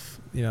yourself,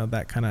 you know,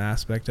 that kind of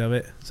aspect of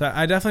it. So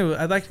I'd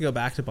like to go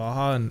back to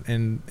Baja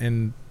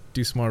and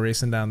do some more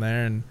racing down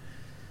there, and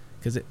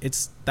because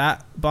it's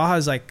that Baja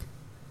is like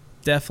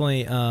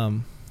definitely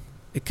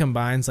it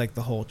combines like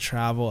the whole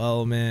travel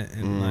element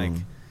and like,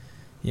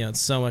 you know,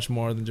 it's so much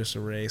more than just a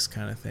race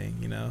kind of thing,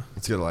 you know.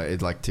 It's good, like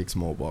it like ticks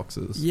more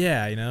boxes.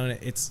 Yeah, you know, and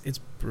it's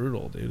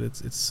brutal, dude.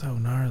 It's so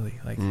gnarly.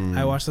 Like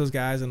I watch those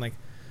guys, and like,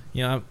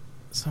 you know,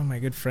 some of my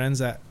good friends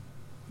that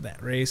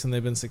race and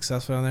they've been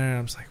successful on there, and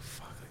I'm just like,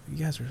 fuck, like,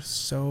 you guys are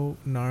so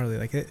gnarly.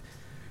 Like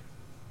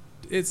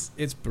it's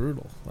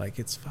brutal. Like,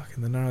 it's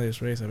fucking the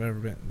gnarliest race I've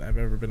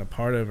ever been a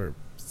part of or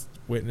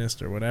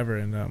witnessed or whatever.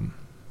 And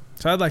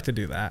so I'd like to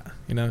do that,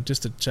 you know,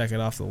 just to check it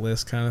off the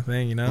list kind of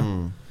thing, you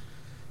know.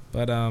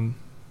 But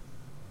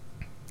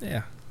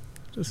yeah,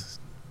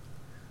 just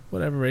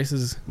whatever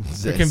races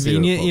are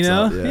convenient, you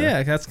know.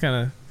 Yeah, that's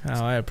kind of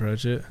how I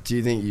approach it. Do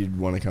you think you'd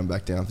want to come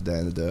back down for Day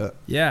in the Dirt?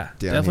 Yeah,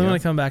 definitely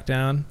want to come back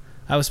down.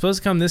 I was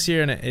supposed to come this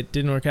year, and it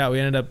didn't work out.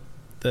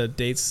 The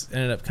dates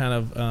ended up kind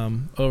of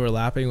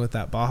overlapping with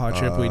that Baja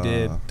trip we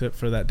did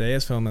for that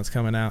Deus film that's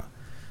coming out.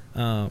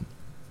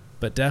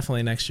 But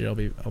definitely next year I'll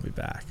be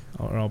back,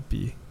 or I'll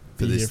be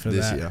here for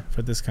this year,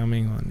 for this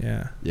coming one.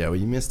 Yeah. Yeah. Well,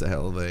 you missed a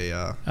hell of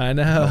a. I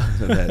know.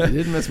 You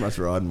didn't miss much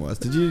riding wise.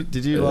 Did you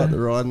like the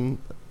riding?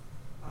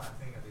 I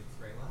think I did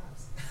 3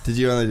 laps. Did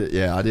you only?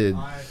 Yeah, I did.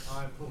 I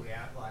pulled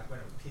out like when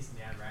it was pissing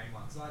down rain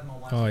once. I had my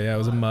one. Oh yeah, it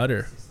was a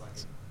mutter.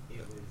 It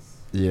was.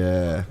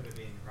 Yeah. I could have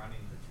been running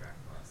the track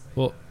by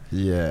Well,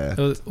 Yeah.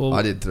 well,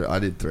 I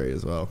did three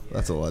as well.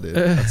 That's all I did.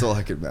 That's all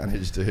I could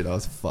manage, dude. I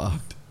was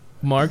fucked.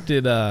 Mark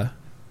did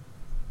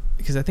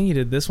because I think he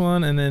did this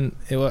one, and then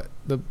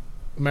the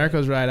America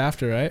was right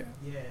after, right?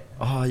 Yeah.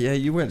 Oh yeah,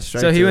 you went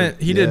straight. So to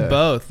he did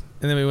both,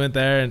 and then we went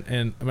there,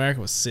 and America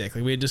was sick.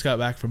 Like we had just got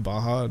back from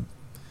Baja.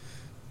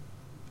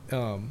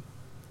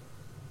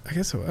 I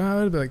guess it would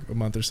have been like a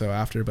month or so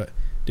after, but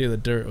dude, the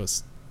dirt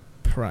was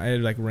it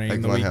had like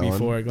rained the week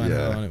before at Glen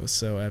Helen. It was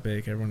so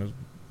epic. Everyone was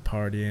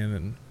partying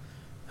and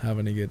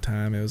having a good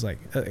time. It was like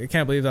I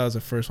can't believe that was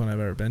the first one I've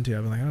ever been to.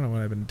 I've been like, I don't know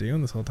what I've been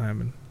doing this whole time,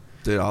 and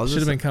dude, I should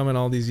have been coming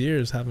all these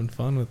years having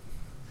fun with.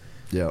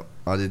 Yeah,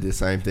 I did the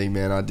same thing,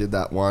 man. I did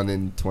that one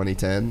in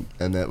 2010,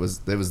 and there was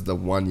the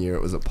 1 year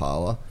it was at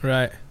Parla,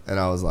 Right. and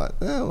I was like,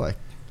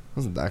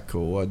 wasn't that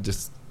cool?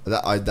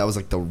 That was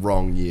like the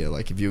wrong year.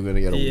 Like if you were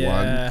gonna get a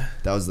one,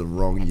 that was the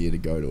wrong year to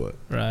go to it.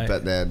 Right.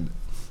 But then,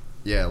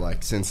 yeah,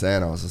 like since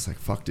then, I was just like,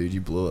 fuck, dude, you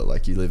blew it.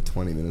 Like you lived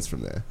 20 minutes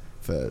from there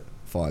for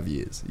 5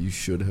 years. You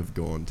should have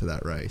gone to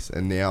that race.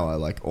 And now I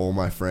like all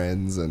my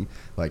friends and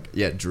like,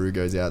 yeah, Drew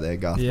goes out there,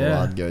 Garth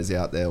Ballard goes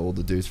out there, all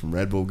the dudes from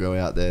Red Bull go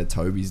out there.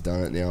 Toby's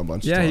done it now a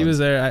bunch of times. Yeah, he was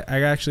there.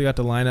 I actually got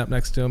to line up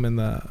next to him in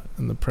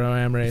the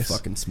Pro-Am race.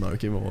 Fucking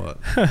smoke him or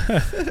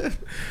what?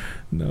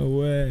 No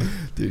way.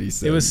 Dude,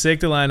 it was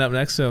sick to line up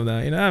next to him though.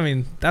 You know, I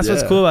mean, that's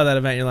what's cool about that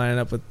event. You're lining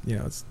up with, you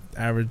know, it's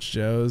average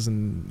Joes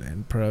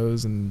and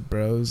pros and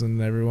bros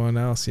and everyone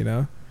else, you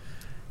know.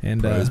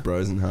 And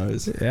bros and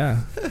hoes.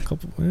 Yeah, a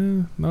couple,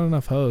 not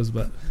enough hoes,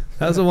 but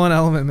that was the one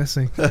element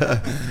missing.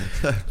 But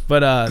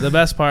the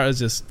best part was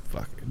just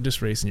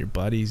racing your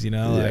buddies, you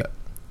know. Like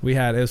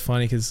it was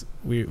funny because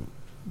we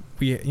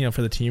you know,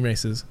 for the team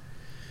races,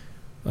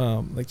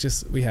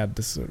 we had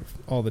this sort of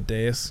all the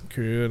Deus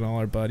crew and all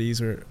our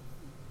buddies were.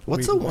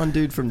 What's the one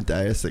dude from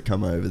Deus that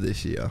come over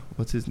this year?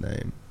 What's his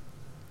name?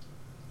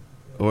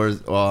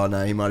 Oh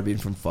no, he might have been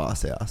from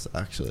Fast House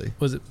actually.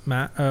 Was it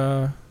Matt?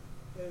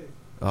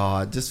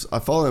 I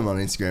follow him on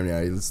Instagram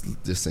now. He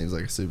just seems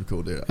like a super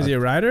cool dude. Is he a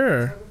rider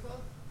or?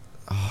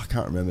 Oh, I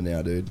can't remember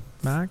now, dude.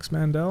 Max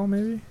Mandel,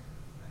 maybe?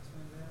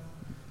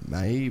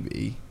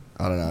 Maybe.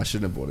 I don't know. I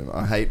shouldn't have brought him.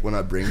 I hate when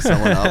I bring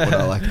someone up when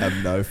I like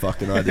have no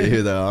fucking idea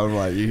who they are. I'm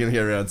like, you're gonna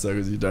get around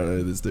circles. You don't know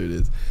who this dude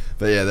is.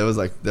 But yeah, there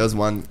was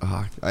one.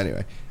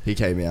 Anyway, he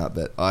came out,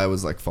 but I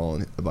was like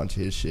following a bunch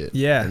of his shit.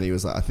 Yeah. And he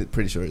was like,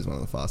 pretty sure he was one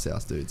of the Fast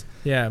House dudes.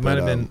 Yeah, it might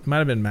have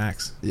been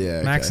Max.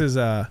 Yeah. Max is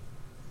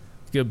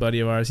good buddy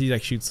of ours. He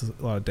like shoots a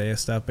lot of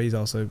Deus stuff, but he's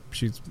also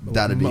shoots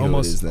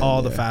almost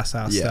all the Fast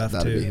House stuff too.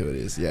 Yeah, that'd be who it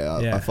is.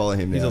 I follow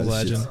him now. He's a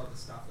legend.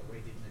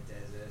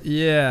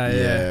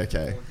 Yeah.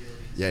 Okay.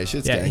 Yeah,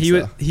 shit's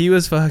gangster. He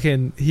was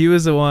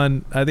the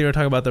one. I think we were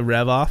talking about the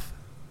rev off.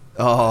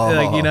 Oh,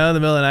 like, you know, in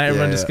the middle of the night,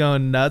 everyone just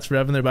going nuts,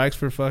 revving their bikes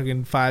for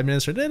fucking 5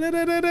 minutes. Dude,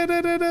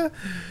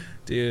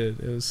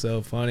 it was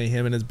so funny.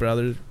 Him and his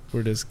brother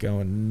were just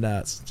going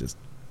nuts, just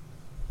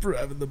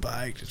revving the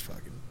bike,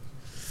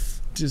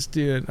 just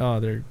doing. Oh,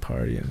 they're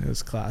partying. It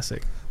was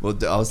classic. Well,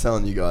 I was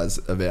telling you guys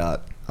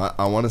about.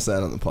 I want to say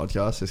it on the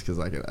podcast just because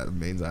like it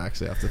means I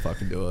actually have to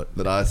fucking do it.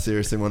 But I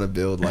seriously want to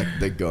build like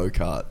the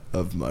go-kart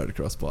of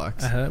motocross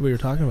bikes. We were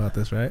talking about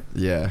this, right?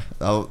 Yeah,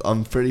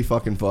 I'm pretty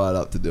fucking fired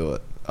up to do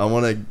it. I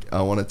want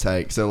to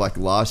take. So like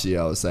last year,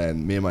 I was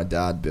saying me and my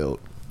dad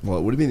built. Well,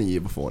 it would have been the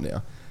year before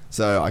now.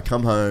 So I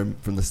come home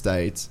from the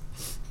States.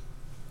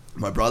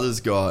 My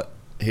brother's got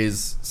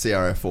his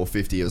CRF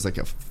 450. It was like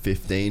a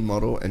 15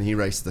 model, and he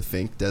raced the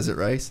Fink Desert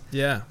Race.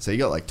 Yeah. So he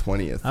got like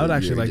 20th. I would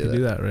actually like to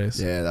do that race.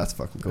 Yeah, that's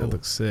fucking cool. That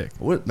looks sick.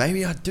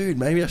 Maybe I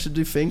should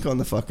do Fink on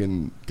the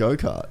fucking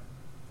go-kart.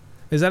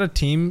 Is that a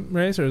team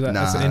race or is that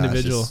an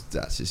individual?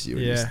 That's just you.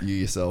 Yeah. You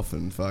yourself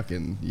and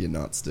fucking you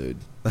nuts, dude.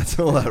 That's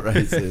all that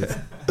race is.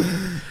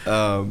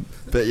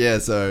 But yeah,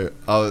 so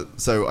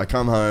I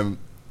come home.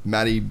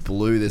 Matty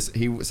blew this.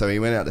 He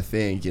went out to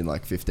Fink in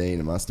like 15.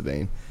 It must have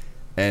been.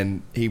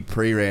 And he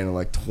pre-ran at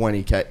like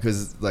 20k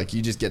because like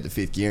you just get to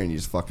fifth gear and you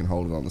just fucking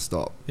hold it on the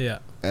stop. Yeah.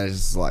 And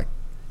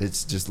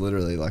it's just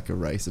literally like a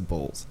race of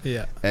balls.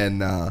 Yeah.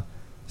 And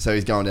so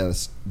he's going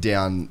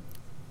down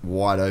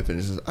wide open.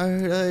 It's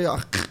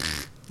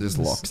just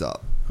locks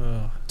up.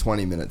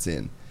 20 minutes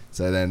in.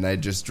 So then they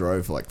just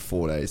drove for like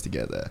 4 days to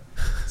get there.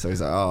 So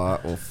he's like, oh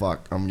well,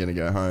 fuck, I'm gonna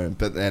go home.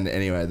 But then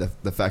anyway,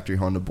 the factory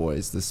Honda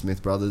boys, the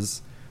Smith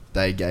brothers,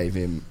 they gave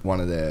him one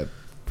of their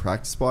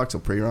practice bikes or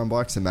pre-run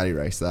bikes, and Matty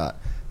raced that.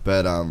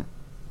 But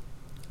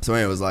so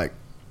anyway, it was like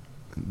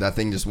that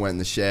thing just went in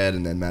the shed,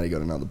 and then Matty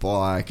got another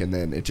bike, and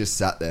then it just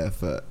sat there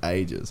for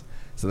ages.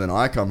 So then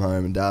I come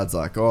home and Dad's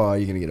like, oh, are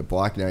you gonna get a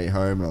bike now you're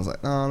home? And I was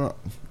like, no,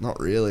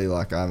 not really.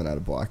 Like I haven't had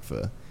a bike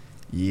for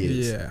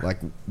years. Yeah. Like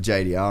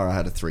JDR, I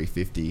had a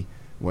 350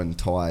 when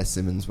Ty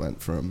Simmons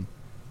went from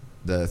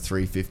the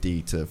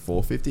 350 to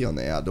 450 on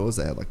the outdoors.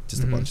 They had like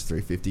just a bunch of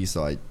 350s,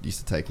 so I used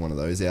to take one of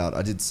those out.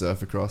 I did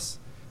surf across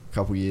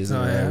couple years in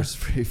there, which is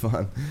pretty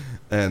fun.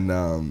 And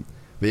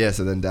but yeah,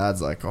 so then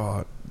Dad's like,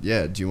 oh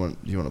yeah, do you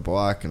want a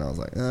bike? And I was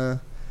like,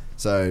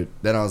 So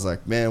then I was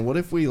like, man, what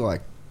if we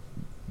like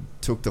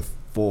took the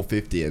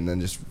 450 and then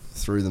just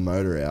threw the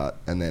motor out,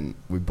 and then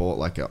we bought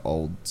like an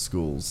old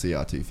school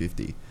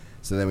CR250.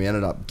 So then we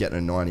ended up getting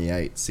a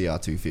 98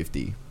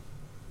 CR250,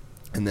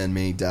 and then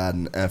me, Dad,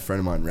 and a friend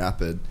of mine,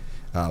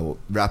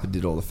 Rapid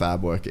did all the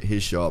fab work at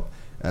his shop,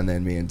 and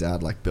then me and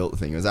Dad like built the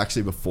thing. It was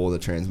actually before the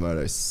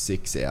Transmoto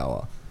 6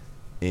 hour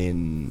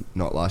in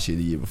not last year,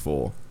 the year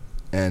before.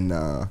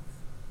 And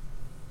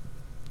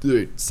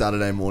dude,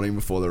 Saturday morning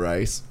before the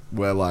race,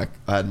 where like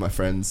I had my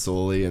friends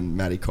Sawley and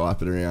Matty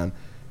Kuipert around,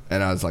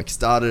 and I was like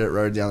started it,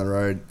 rode down the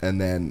road,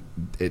 and then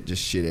it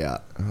just shit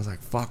out. And I was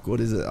like, fuck, what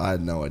is it? I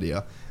had no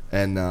idea.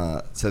 And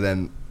so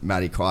then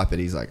Matty Kuipert,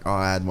 he's like, oh,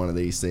 I had one of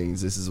these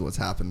things, this is what's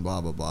happened,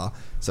 blah blah blah.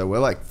 So we're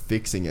like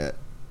fixing it,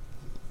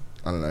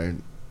 I don't know,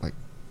 like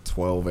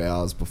 12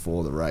 hours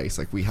before the race.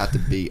 Like we had to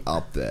be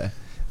up there.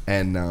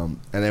 And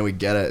then we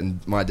get it,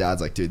 and my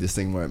dad's like, dude, this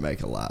thing won't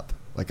make a lap.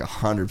 Like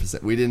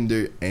 100%. We didn't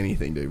do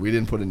anything, dude. We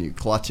didn't put a new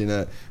clutch in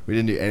it. We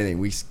didn't do anything.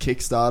 We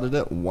kick-started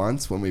it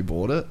once when we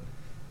bought it,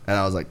 and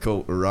I was like,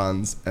 cool, it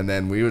runs. And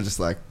then we were just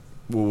like,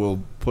 well,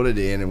 we'll put it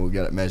in and we'll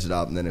get it measured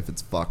up, and then if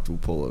it's fucked, we'll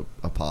pull it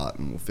apart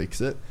and we'll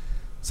fix it.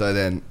 So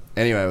then,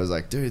 anyway, I was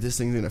like, dude, this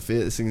thing's gonna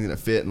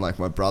fit. And like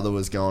my brother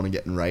was going and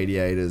getting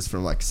radiators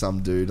from like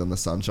some dude on the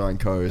Sunshine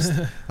Coast.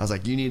 I was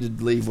like, you need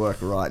to leave work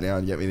right now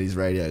and get me these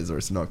radiators, or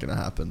it's not gonna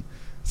happen.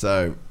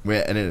 So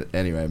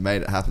anyway,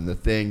 made it happen. The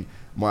thing,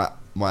 my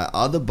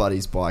other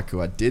buddy's bike,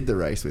 who I did the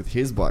race with,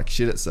 his bike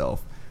shit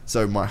itself.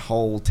 So my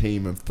whole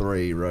team of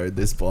 3 rode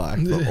this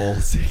bike for all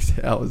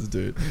 6 hours,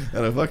 dude,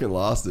 and it fucking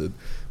lasted.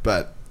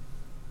 But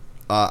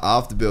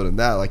after building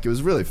that, like, it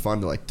was really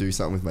fun to like do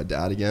something with my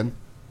dad again,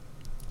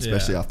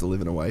 especially after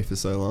living away for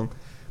so long.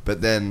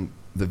 But then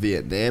the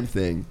Vietnam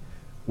thing,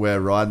 we're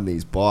riding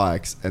these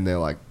bikes, and they're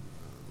like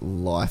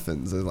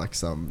Lifans, they're like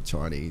some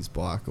Chinese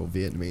bike or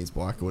Vietnamese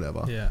bike or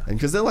whatever. Yeah. And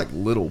because they're like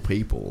little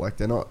people, like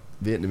they're not,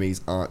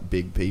 Vietnamese aren't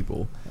big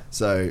people.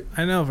 So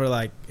I know for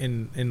like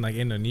in like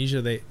Indonesia,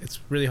 it's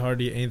really hard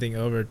to get anything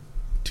over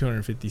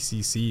 250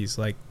 cc's.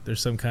 Like there's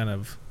some kind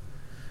of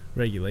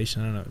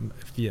regulation. I don't know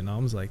if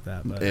Vietnam's like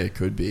that, but it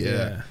could be,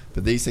 yeah.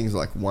 But these things are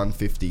like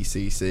 150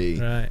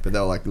 cc, right? But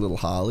they're like little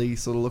Harley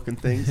sort of looking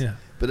things. Yeah.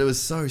 But it was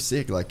so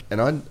sick. Like,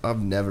 and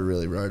I've never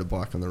really rode a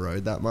bike on the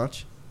road that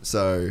much.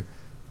 So,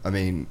 I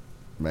mean,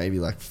 maybe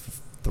like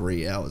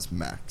 3 hours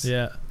max.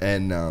 Yeah.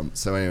 And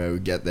so anyway, we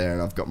get there,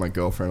 and I've got my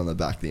girlfriend on the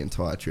back the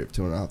entire trip,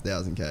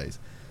 2,500 Ks.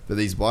 But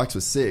these bikes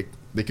were sick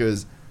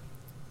because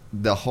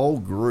the whole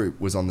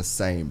group was on the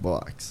same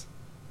bikes.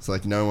 So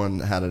like no one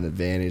had an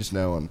advantage,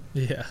 no one,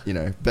 you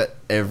know, but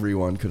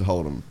everyone could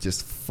hold them,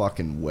 just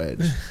fucking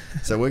wedge.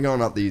 So we're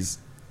going up these,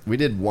 we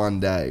did one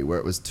day where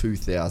it was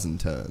 2,000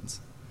 turns.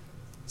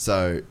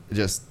 So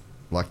just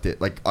like that,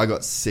 like I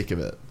got sick of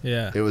it.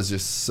 Yeah. It was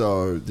just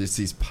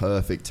these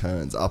perfect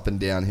turns up and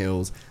down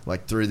hills,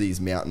 like through these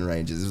mountain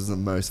ranges. It was the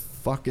most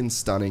fucking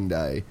stunning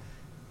day.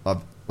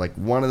 Like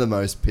one of the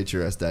most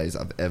picturesque days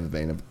I've ever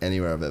been of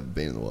anywhere I've ever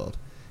been in the world,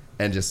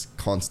 and just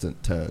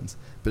constant turns.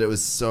 But it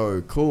was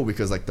so cool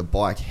because like the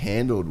bike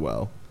handled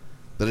well,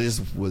 but it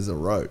just was a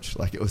roach.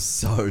 Like it was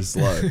so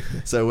slow.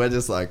 So we're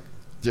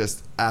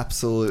just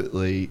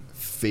absolutely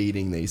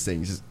feeding these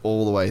things just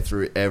all the way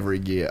through every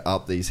gear,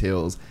 up these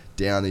hills,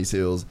 down these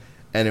hills,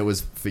 and it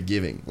was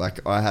forgiving.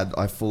 Like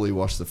I fully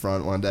washed the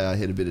front one day. I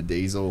hit a bit of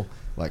diesel,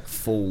 like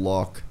full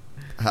lock.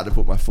 I had to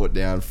put my foot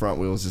down, front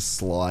wheels just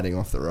sliding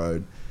off the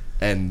road,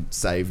 and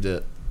saved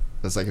it.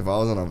 It's like if I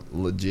was on a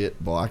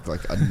legit bike,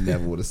 like I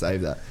never would have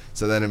saved that.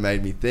 So then it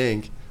made me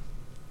think,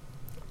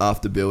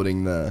 after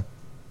building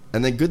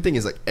and the good thing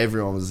is like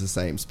everyone was the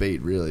same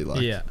speed, really.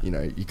 Like, you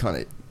know, you kind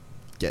of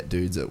get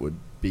dudes that would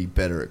be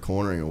better at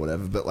cornering or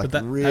whatever, but like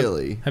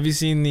really. Have you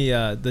seen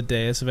the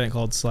Deus event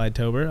called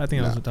Slidetober? I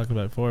think I was talking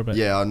about it before, but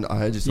yeah, I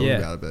heard you talking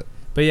about it a bit.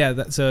 But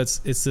yeah, so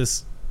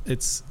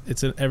it's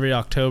every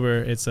October.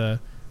 It's a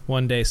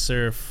 1 day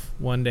surf,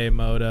 1 day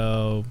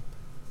moto.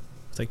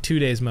 It's like 2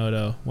 days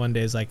moto. 1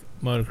 day is like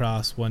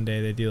motocross. 1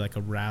 day they do like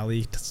a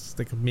rally,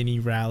 like a mini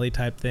rally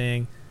type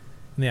thing.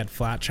 And they had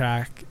flat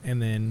track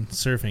and then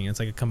surfing. It's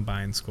like a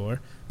combined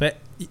score. But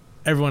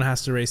everyone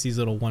has to race these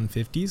little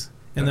 150s.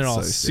 And they're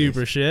all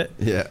super shit.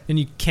 Yeah. And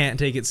you can't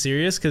take it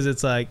serious because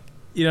it's like,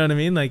 you know what I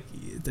mean? Like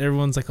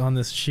everyone's like on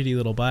this shitty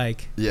little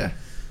bike. Yeah.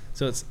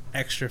 So it's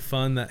extra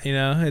fun that, you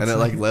know. It's, and it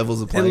like levels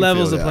the playing field. It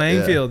levels the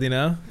playing field, you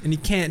know. And you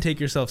can't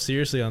take yourself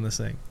seriously on this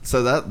thing.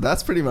 So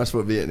that's pretty much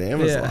what Vietnam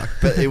was like.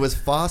 But it was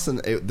fast, and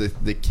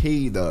the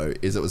key though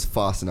is it was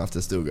fast enough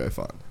to still go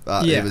fun.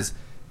 It was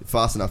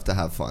fast enough to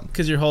have fun.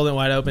 Because you're holding it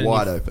wide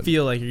open.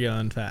 Feel like you're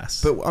going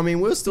fast. But I mean,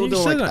 we were still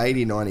doing like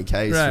 80, 90 Ks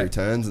through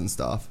turns and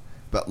stuff.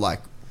 But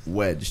like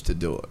wedge to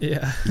do it.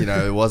 Yeah. You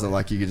know, it wasn't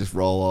like you could just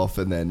roll off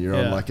and then you're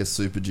on like a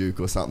Super Duke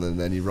or something, and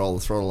then you roll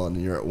the throttle on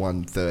and you're at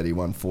 130,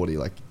 140,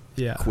 like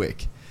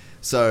quick.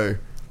 So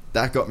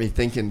that got me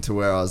thinking to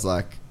where I was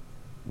like,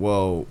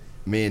 well,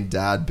 me and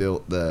Dad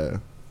built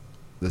the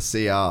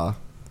CR,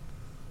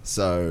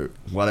 so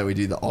why don't we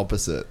do the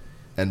opposite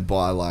and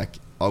buy like,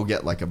 I'll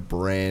get like a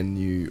brand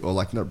new, or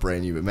like not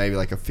brand new, but maybe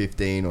like a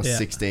 15 or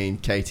 16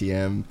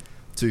 KTM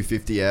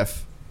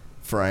 250F,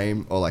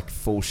 frame or like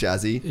full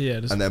chassis,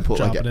 just and then put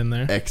drop like it in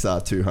there.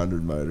 XR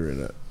 200 motor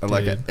in it, and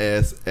like an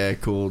air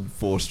cooled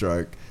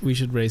 4-stroke. We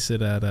should race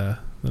it at the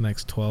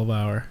next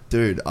 12-hour.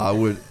 Dude, I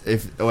would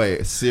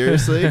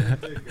seriously,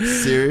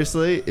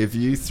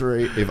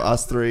 if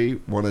us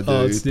three want to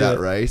do that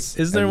race,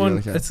 is there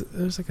one?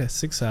 There's like a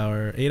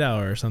 6-hour,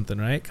 8-hour or something,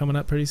 right? Coming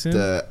up pretty soon.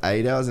 The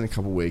 8 hours in a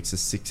couple of weeks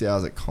is 6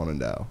 hours at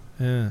Conondale.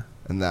 Yeah,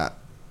 and that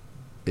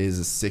is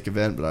a sick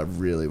event, but I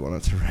really want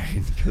it to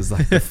rain because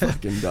like the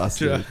fucking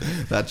dust,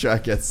 that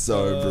track gets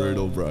so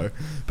brutal, bro.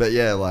 But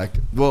yeah, like,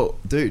 well,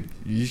 dude,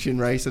 you can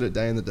race it at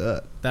Day in the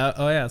Dirt.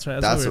 That's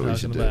right. That's what we were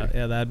talking about.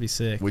 Yeah, that'd be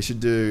sick. We should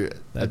do.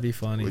 That'd be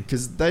funny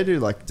because they do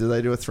like. Do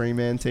they do a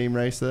 3-man team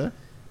race there?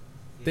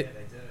 Yeah, they do.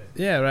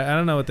 Yeah, right. I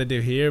don't know what they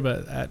do here,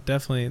 but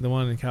definitely the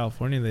one in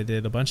California, they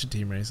did a bunch of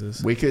team races.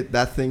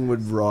 That thing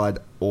would ride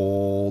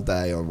all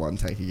day on one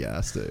tank of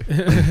gas too.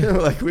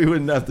 Like we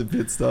wouldn't have to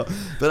pit stop.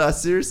 But I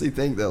seriously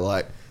think that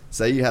like,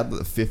 say you had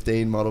the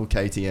 15 model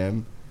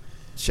KTM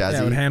chassis.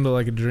 Yeah, it would handle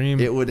like a dream.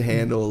 It would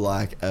handle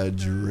like a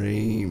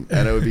dream,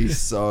 and it would be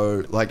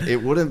so like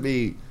it wouldn't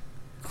be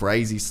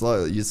crazy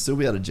slow. You'd still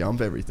be able to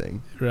jump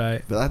everything.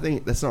 Right. But I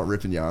think that's not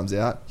ripping your arms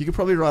out. You could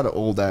probably ride it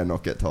all day and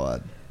not get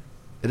tired.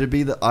 I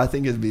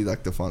think it'd be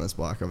like the funnest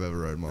bike I've ever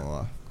rode in my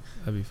life.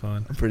 That'd be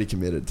fun. I'm pretty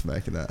committed to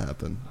making that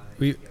happen.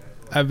 We built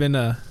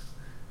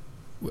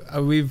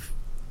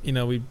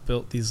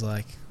these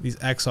XR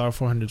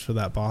 400s for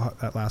that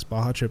last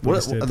Baja trip. Are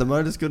the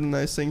motors good in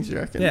those things, you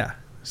reckon? Yeah,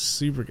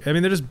 super good. I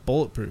mean, they're just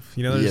bulletproof.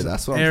 You know, yeah,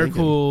 that's what I'm air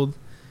thinking. cooled.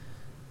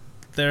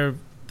 They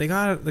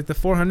got like the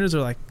 400s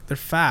are like they're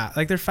fast.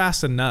 Like they're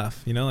fast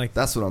enough. You know, like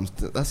that's what I'm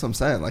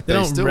saying. Like they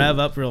don't rev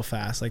up real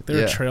fast. Like they're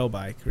Yeah. a trail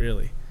bike,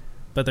 really.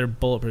 But they're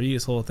bulletproof. You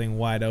just hold the thing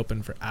wide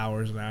open for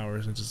hours and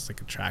hours, and just like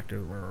a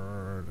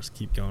tractor, just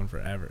keep going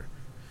forever.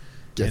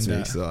 Gets me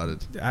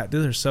excited. Dude,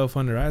 they're so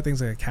fun to ride.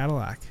 Things like a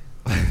Cadillac.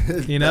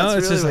 You know,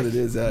 that's it's just really like what it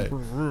is, eh?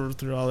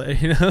 through all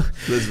that. You know,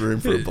 There's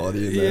room for a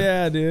body in there.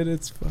 Yeah, dude,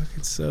 it's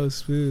fucking so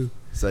smooth.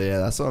 So yeah,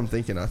 that's what I'm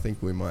thinking. I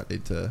think we might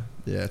need to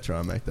try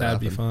and make that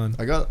That'd happen. be fun.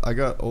 I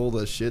got all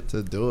the shit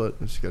to do it.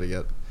 I just gotta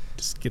get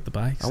the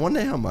bikes. I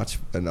wonder how much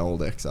an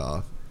old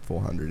XR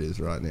 400 is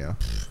right now.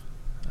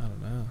 I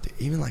don't know.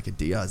 Even like a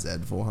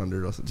DRZ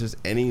 400 or something, just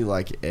any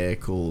like air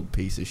cooled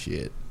piece of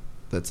shit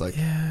that's like,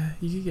 yeah,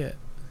 you could get.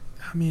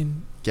 I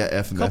mean, get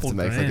FMF to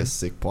make like a grand.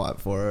 sick pipe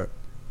for it.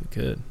 You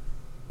could.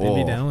 They'd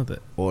be down with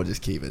it. Or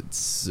just keep it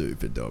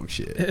super dog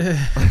shit.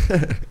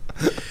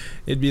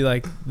 It'd be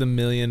like the $1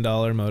 million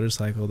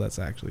motorcycle that's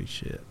actually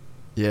shit.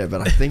 Yeah,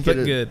 but I think But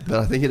good. But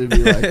I think it'd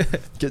be like,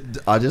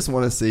 I just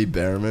want to see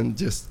Berriman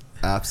just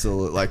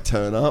absolute like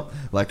turn up,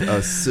 like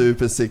a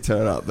super sick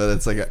turn up, but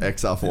it's like an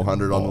XR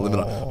 400 on the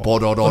limiter.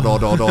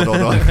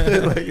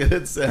 Like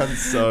it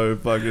sounds so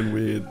fucking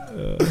weird.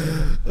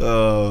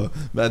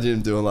 Imagine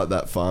him doing like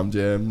that Farm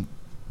Jam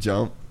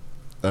jump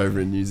over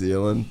in New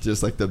Zealand,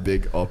 just like the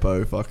big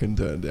Oppo fucking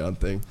turn down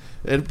thing.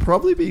 It'd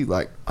probably be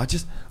like, I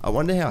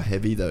wonder how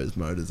heavy those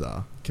motors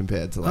are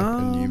compared to like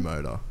a new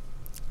motor.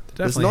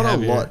 There's not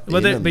heavier. a lot.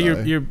 But in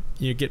them,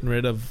 you're getting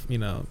rid of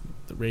the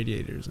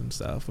radiators and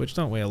stuff, which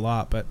don't weigh a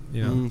lot, but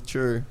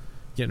true.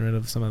 Getting rid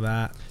of some of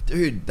that.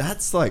 Dude,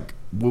 that's like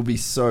will be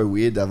so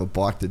weird to have a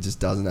bike that just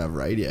doesn't have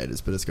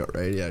radiators, but it's got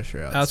radiator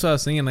shrouds. That's what I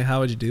was thinking. Like, how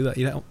would you do that?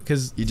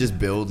 Because you just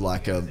build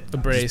like a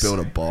brace. Just build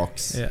a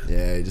box.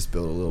 Yeah, you just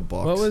build a little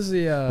box. What was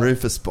the room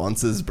for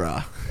sponsors,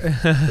 bruh?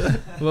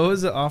 What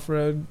was the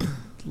off-road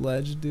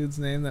ledge dude's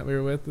name that we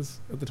were with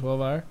at the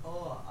 12-hour?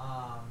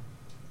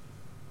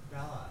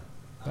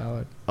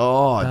 Ballard.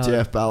 Oh,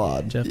 Jeff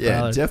Ballard.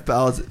 Ballard. Jeff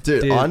Ballard.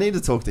 Dude, I need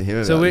to talk to him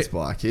about this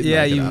bike.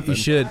 You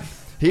should.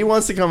 He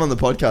wants to come on the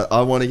podcast.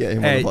 I want to get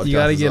him on the podcast. You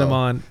got to get him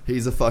on.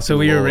 He's a fucking So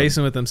we were lord.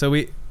 racing with them. So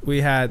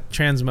we had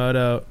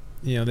Transmoto.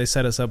 They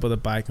set us up with a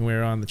bike, and we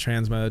were on the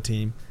Transmoto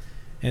team.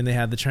 And they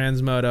had the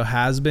Transmoto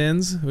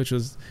Has-Beens, which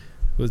was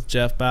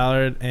Jeff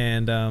Ballard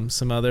and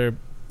some other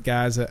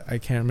guys that I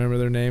can't remember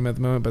their name at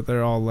the moment, but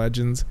they're all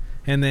legends.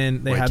 And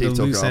then they had the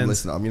loose ends.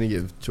 Listen, I'm going to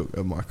give Chuck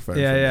a microphone.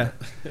 Yeah.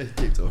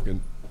 Keep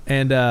talking.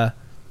 And so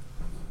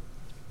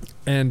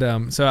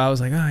I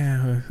was like, oh yeah,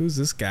 who's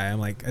this guy?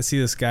 I'm like, I see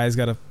this guy's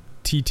got a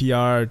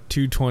TTR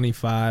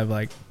 225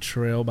 like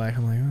trail bike.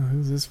 I'm like, oh,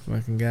 who's this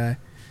fucking guy?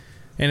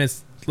 And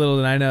it's little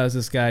did I know it's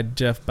this guy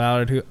Jeff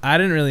Ballard, who I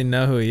didn't really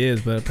know who he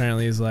is, but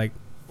apparently he's like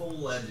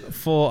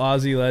full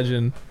Aussie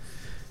legend.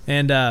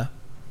 And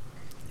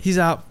he's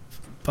out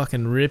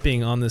fucking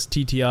ripping on this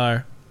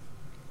TTR.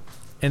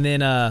 And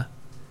then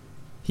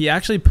he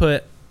actually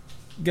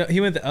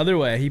he went the other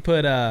way. He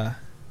put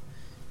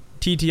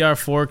TTR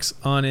forks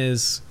on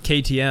his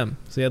KTM.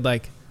 So he had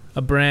like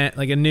a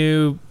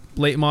new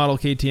late model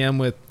KTM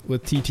with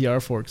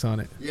TTR forks on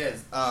it.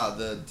 Yes,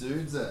 the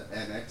dudes at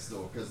MX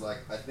store, because like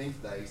I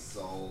think they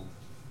sold.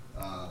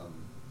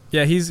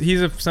 Yeah,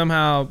 he's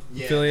somehow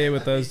affiliated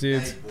with those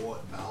dudes. They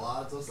bought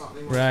Ballards or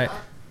something like right.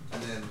 that.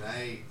 And then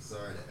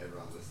sorry to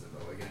everyone listening,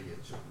 but we're gonna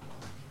get Chuck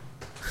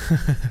on.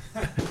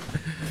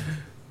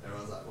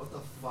 Everyone's like, what the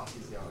fuck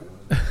is going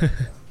on?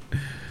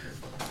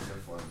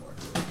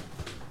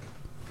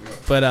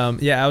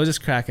 But yeah, I was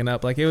just cracking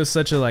up. Like it was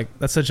such a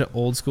that's such an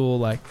old school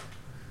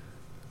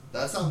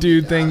That's something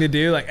dude thing to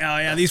do. Like, oh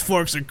yeah, these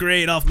forks are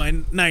great off my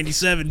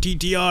 '97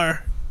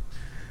 TTR.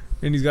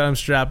 And he's got him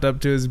strapped up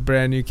to his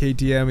brand new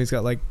KTM. He's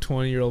got like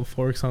 20-year-old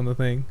forks on the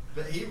thing.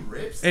 But he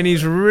rips. And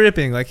he's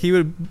ripping. Like he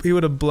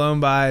would have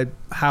blown by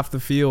half the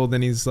field,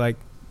 and he's like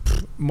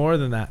more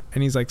than that.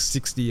 And he's like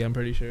 60, I'm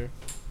pretty sure.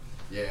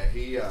 Yeah,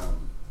 he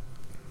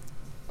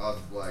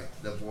of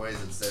like the boys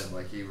have said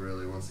like he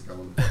really wants to come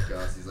on the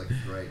podcast. He's like a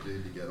great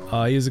dude to get on.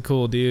 Oh, he was a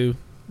cool dude.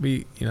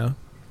 We,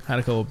 had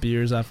a couple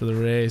beers after the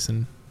race,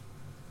 and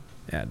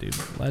yeah, dude,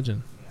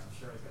 legend. Yeah, I'm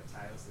sure he's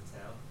got tales to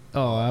tell.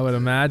 Oh, I would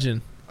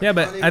imagine. Yeah,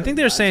 but I think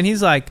they're saying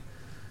he's like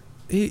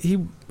he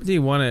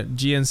won a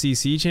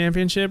GNCC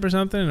championship or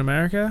something in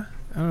America.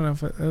 I don't know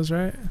if that was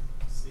right.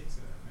 6 of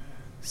them, man.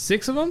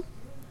 6 of them?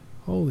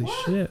 Holy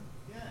shit.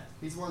 Yeah.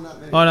 He's won that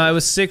many. Oh no, it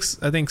was 6.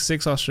 I think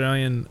 6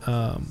 Australian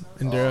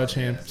enduro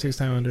champ,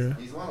 6-time enduro.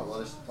 He's won a lot.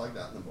 Just plug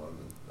that in the bottom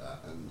of that,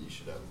 and you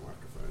should have a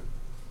microphone.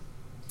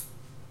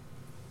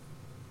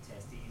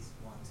 Testes,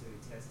 1, 2,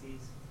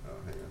 testes. Oh,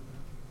 hang on.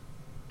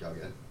 Go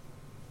again.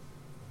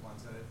 1,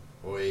 2.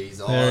 Oh,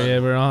 he's on. There, yeah,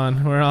 we're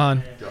on. We're on.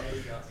 Yeah, there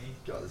you got me.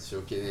 Got the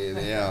shook in here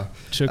now.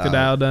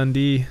 Chookadow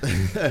Dundee.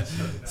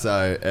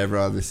 So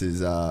everyone, this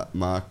is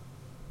Mark,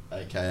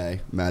 aka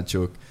Mad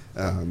Chook.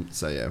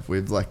 So yeah,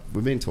 we've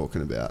been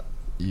talking about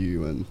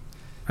you, and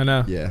I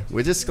know. yeah,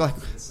 we're just like,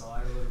 To the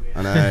side a little bit.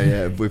 I know,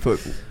 yeah, we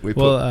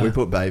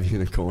put baby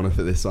in a corner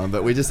for this one,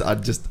 but I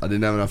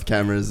didn't have enough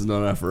cameras, not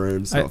enough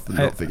rooms, not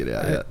figured it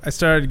out yet. I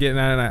started getting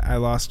at it, and I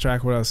lost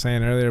track of what I was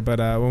saying earlier. But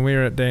when we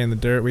were at Day in the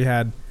Dirt, we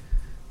had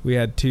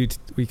two.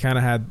 We kind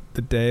of had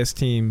the Deus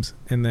teams,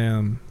 and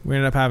then we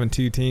ended up having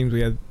 2 teams.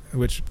 We had,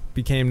 which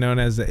became known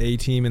as the A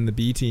team and the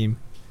B team,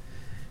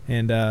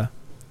 and So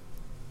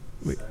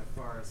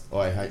Forrest. Oh,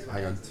 wait,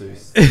 hang on, 2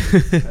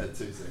 seconds. I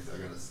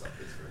gotta stop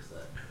this for a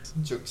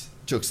sec.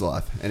 Chook's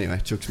live. Anyway,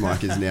 Chook's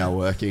mic is now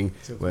working.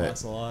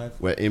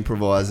 We're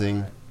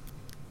improvising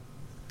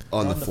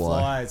on the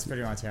fly. It's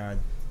pretty much how I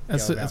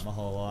That's go it. about my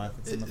whole life.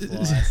 It's on the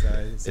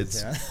fly, so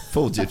It's how.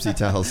 full Gypsy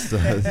Tale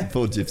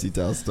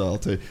style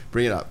too.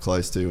 Bring it up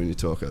close to when you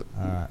talk it.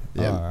 Alright.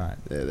 Yeah. Alright.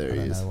 Yeah, there I he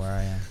don't is. know where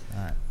I am.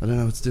 Alright. I don't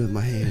know what to do with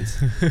my hands.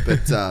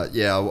 But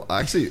yeah,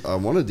 I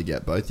wanted to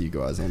get both you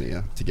guys on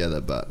here together,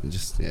 but it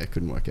just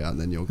couldn't work out. And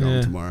then you're going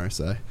Yeah. tomorrow,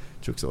 so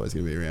Chook's always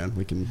going to be around.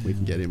 We can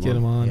get him get on.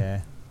 him on.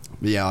 Yeah.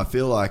 But yeah, I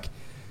feel like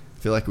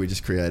we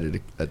just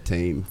created a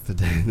team for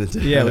Day in the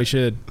Dirt. Yeah, we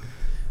should.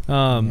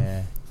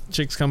 Yeah.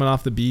 Chick's coming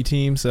off the B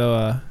team,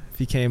 so if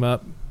he came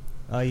up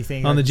Oh, you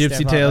think on the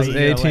Gypsy Tales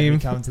A team.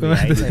 Come to the A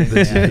team.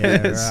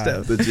 Yeah,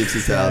 right. The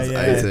Gypsy Tales So,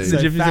 A team. So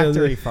The Gypsy Tales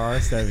Factory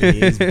Forest over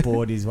here has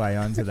bored his way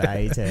onto the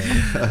A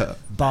team.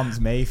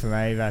 Bumps me from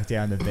A back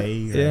down to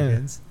B. Yeah.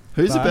 Reckons.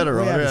 Who's a But better we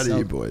rider have out of you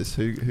some- boys?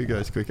 Who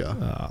goes quicker?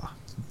 Oh,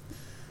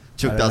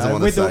 Chook I don't doesn't know.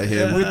 want to With the- say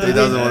him. with the He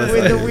doesn't wind- want to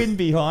With say the him. wind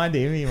behind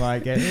him, he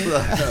might get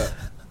it.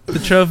 the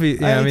trophy.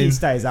 I Yeah, I think he mean,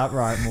 stays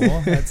upright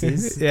more. That's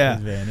his Yeah.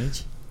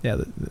 advantage. yeah,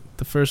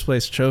 the first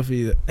place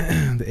trophy that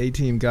the A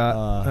team got,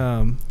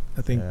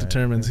 I think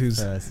determines who's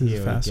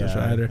the fastest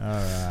rider. All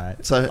right.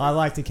 So I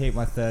like to keep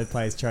my third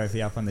place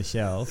trophy up on the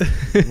shelf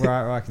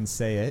where I can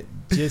see it,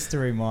 just to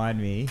remind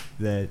me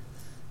that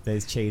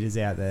there's cheaters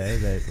out there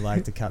that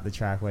like to cut the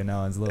track where no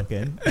one's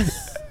looking.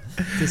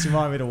 Just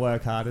remind me to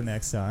work harder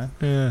next time.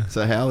 Yeah.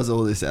 So how was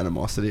all this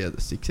animosity at the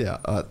 6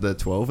 hour, the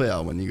 12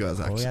 hour when you guys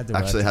we had to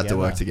actually work had to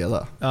work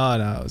together? Oh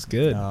no, it was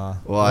good.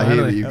 Well, I hear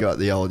Finally. you got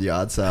the old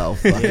yard sale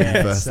fucking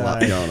Yeah, first so- lap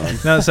going on.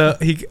 No, so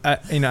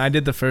I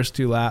did the first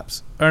 2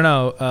 laps. Or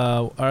no,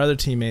 our other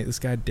teammate, this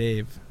guy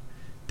Dave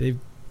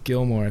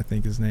Gilmore, I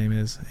think his name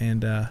is,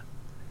 and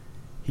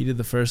he did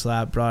the first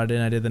lap, brought it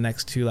in. I did the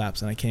next 2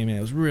 laps, and I came in.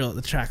 It was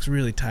the track's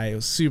really tight. It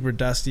was super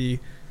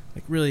dusty,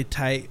 like really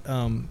tight,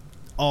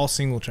 all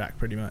single track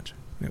pretty much.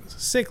 And it was a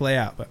sick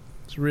layout, but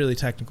it's really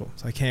technical.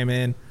 So I came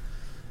in, and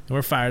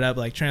we're fired up.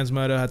 Like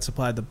Transmoto had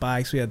supplied the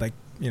bikes. We had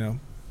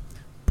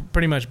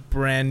pretty much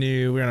brand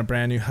new. We were on a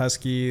brand new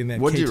Husky, and then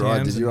What did you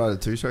ride? KTMs Did you and- ride a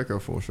 2-stroke or a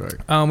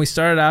 4-stroke? We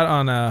started out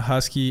on a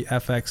Husky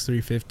FX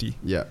 350.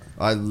 Yeah,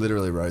 I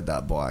literally rode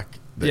that bike.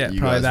 That Yeah, you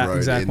probably guys that rode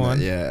exact in one.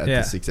 at Yeah.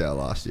 the 6 hour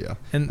last year.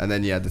 And And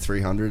then you had the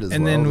 300 as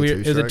and well. then the it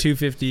was a 2-stroke.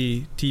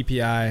 250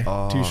 TPI,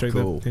 Oh, 2-stroke,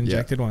 cool. the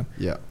injected one.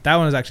 Yeah. That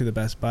one was actually the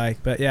best bike.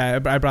 But yeah,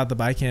 I brought the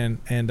bike in,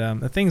 and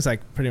the thing's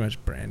like pretty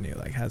much brand new.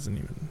 Like hasn't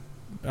even,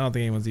 I don't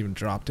think anyone's even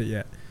dropped it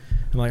yet.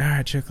 I'm like, all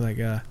right, Chook, like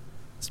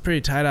it's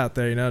pretty tight out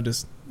there,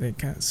 just it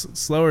kind of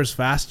slower is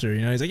faster.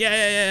 He's like,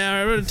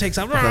 yeah, it takes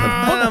up. And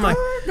I'm like,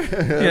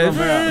 yeah,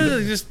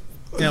 just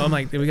I'm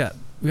like, we got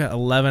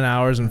 11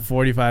 hours and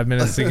 45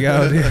 minutes to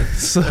go, dude.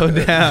 Slow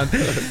down.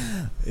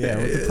 Yeah,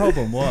 well, the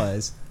problem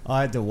was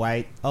I had to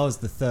wait. I was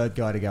the third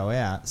guy to go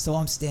out, so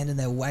I'm standing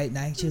there waiting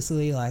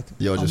anxiously, like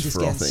You're I'm just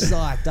getting frothing.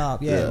 psyched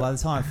up. Yeah, Yeah. by the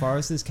time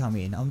Forrester's come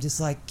in, I'm just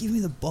like, give me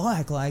the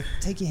bike, like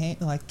take your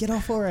hand, like get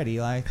off already,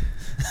 like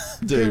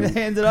Dude.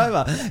 hand it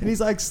over. And he's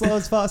like, slow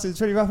as fast, it's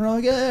pretty rough, and I'm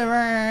like,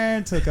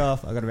 yeah, took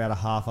off. I got about a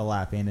half a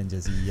lap in and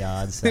just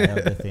yard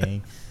sailed the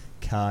thing,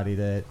 carted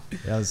it.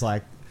 I was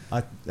like,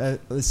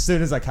 as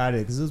soon as I cut it,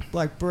 because it was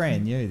like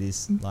brand new,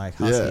 this like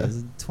Husky, Yeah. it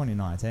was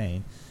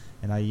 2019,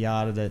 and I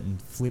yarded it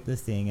and flipped the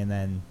thing, and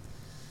then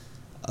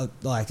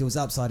like it was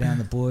upside down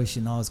the bush,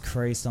 and I was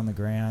creased on the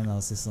ground. I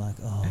was just like,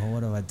 oh,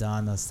 what have I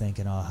done? I was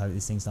thinking, oh, I hope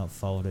this thing's not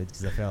folded,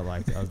 because I felt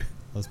like I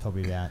was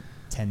probably about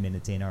 10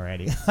 minutes in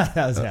already. That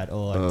was about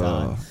all I'd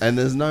done. And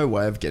there's no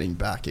way of getting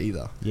back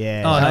either.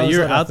 Yeah. Oh, no, that was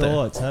you're what out I there.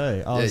 thought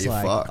too. I was you're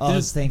like, fucked. I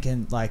was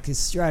thinking, like, 'cause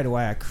straight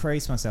away I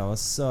creased myself. I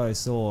was so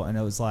sore, and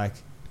it was like,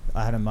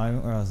 I had a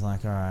moment where I was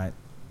like, all right,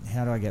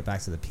 how do I get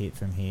back to the pit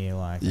from here?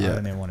 Like, Yeah. I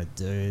don't even want to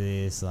do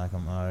this. Like,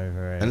 I'm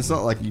over it. And it's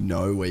not like you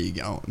know where you're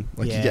going.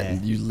 Like Yeah.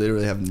 you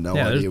literally have no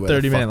Yeah, idea there's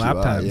where 30-minute the fuck lap you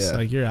are. times. Yeah.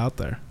 Like, you're out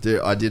there.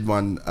 Dude, I did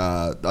one.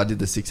 I did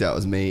the 6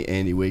 hours. Me,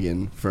 Andy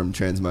Wiggin from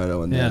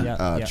Transmoto, and then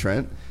Yeah. Yeah.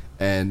 Trent.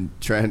 And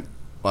Trent,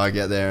 I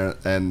get there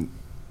and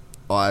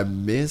I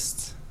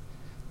missed.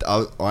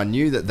 I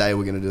knew that they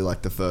were going to do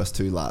like the first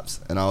 2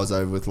 laps, and I was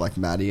over with like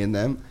Maddie and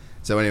them.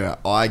 So anyway,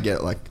 I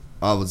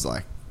was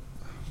like,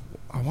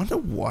 I wonder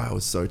why I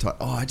was so tired.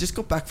 Oh, I just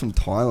got back from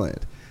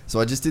Thailand, so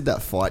I just did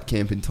that fight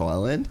camp in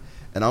Thailand,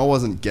 and I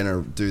wasn't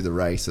gonna do the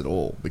race at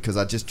all because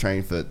I just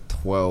trained for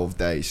 12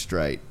 days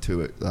straight,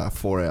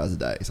 4 hours a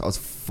day. So I was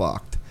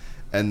fucked.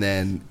 And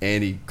then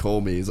Andy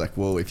called me. He's like,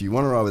 well, if you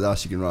want to ride with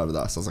us, you can ride with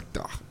us. I was like,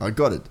 duh, I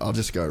got it. I'll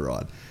just go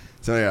ride.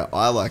 So yeah,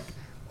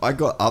 I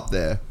got up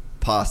there,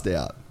 passed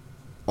out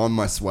on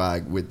my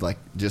swag with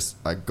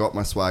I got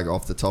my swag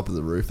off the top of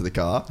the roof of the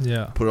car,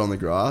 Yeah. put it on the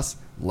grass,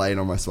 laid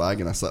on my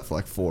swag, and I slept for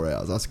like 4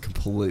 hours. I was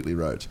completely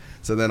roach.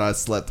 So then I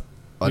slept.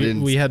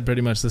 We had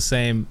pretty much the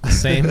same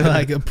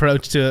like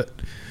approach to it.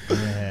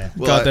 Yeah.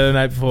 Well, Got there the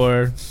night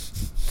before.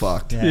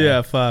 fucked. Yeah.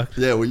 Yeah, fuck.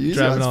 Yeah, well, you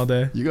Driving guys, all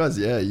day. You guys,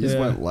 yeah, you just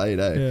Yeah. went late,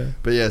 eh? Yeah.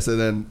 But yeah, so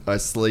then I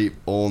sleep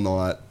all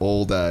night,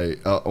 all day,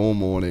 all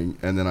morning,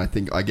 and then I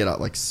think I get up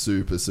like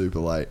super, super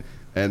late.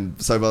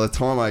 And so by the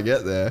time I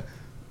get there,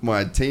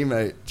 my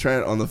teammate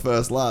Trent on the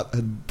first lap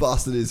had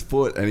busted his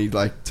foot, and he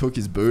like took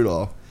his boot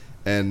off,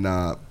 and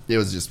it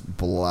was just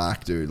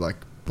black, dude, like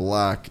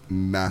black,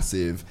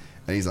 massive.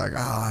 And he's like, no,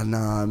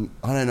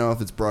 I don't know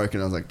if it's broken.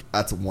 I was like,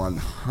 that's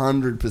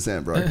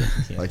 100% broken.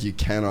 Yeah. Like, you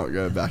cannot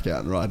go back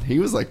out and ride. He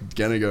was like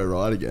gonna go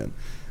ride again,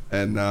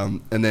 and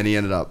then he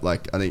ended up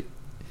like, I think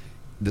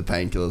the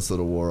painkillers sort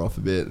of wore off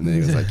a bit, and then he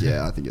was like,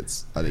 yeah, I think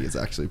it's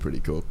actually pretty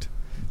cooked.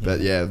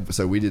 But yeah,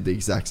 so we did the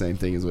exact same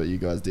thing as what you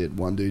guys did.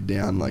 One dude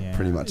down, like Yeah.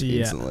 pretty much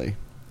Yeah. instantly.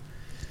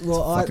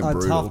 Well, I fucking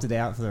brutal. toughed it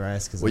out for the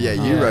rest. Cause Well, I'm yeah,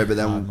 a you hard- rode, but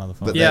then hard motherfucker.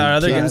 but Yeah, then our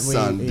other Kim's We-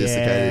 son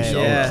dislocated his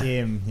shoulder. Yeah.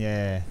 Kim,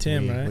 yeah.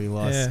 Tim, we, right? We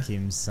lost Yeah.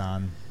 Kim's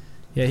son.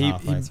 Yeah, he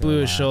halfway through blew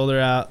a his lap. shoulder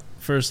out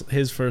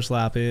his first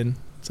lap in.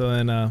 So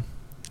then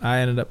I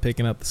ended up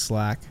picking up the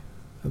slack.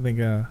 I think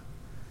How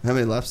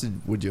many laps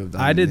would you have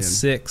done? I in did the end?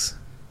 6.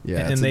 Yeah,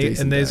 and it's a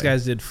decent those day.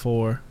 guys did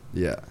 4.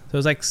 Yeah. So it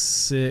was like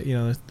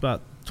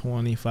about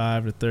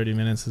 25 to 30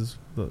 minutes is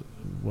what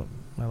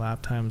my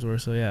lap times were.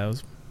 So yeah, it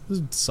was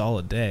a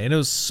solid day, and it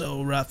was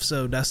so rough,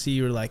 so dusty.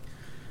 You were like,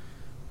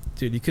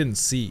 dude, you couldn't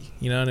see.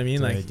 You know what I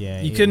mean? Dude, like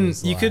yeah, you it couldn't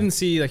was you like- couldn't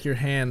see like your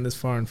hand this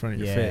far in front of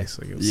your Yeah. face.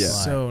 Like it was Yeah.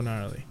 so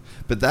gnarly.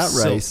 But that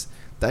So- race,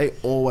 they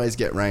always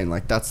get rain.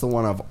 Like, that's the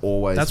one I've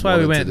always That's why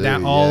we wanted went to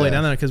down do. all the way Yeah.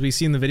 down there, because we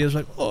seen the videos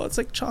like, oh, it's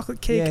like chocolate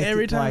cake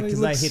every time. Because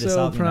It they looks hit us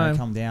so up, prime.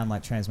 come down,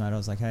 like Transmoto. I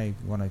was like, hey,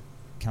 want to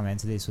come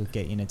into this? We'll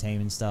get you in a team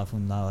and stuff.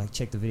 And they like,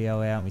 check the video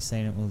out. And we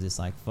seen it. And we are just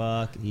like,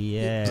 fuck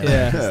yeah,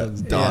 Yeah. this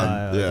looks Done.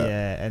 wild. Yeah.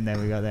 Yeah. And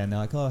then we got there, and they're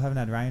like, oh, I haven't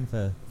had rain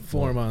for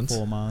 4 months.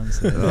 4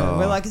 months. And Oh.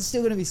 we're like, it's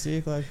still gonna be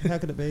sick. Like, how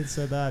could it be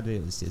so bad? But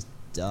it was just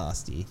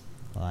dusty.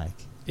 Like,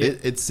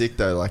 It's sick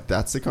though. Like,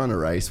 that's the kind of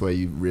race where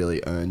you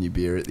really earn your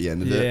beer at the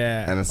end of it.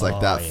 Yeah. And it's like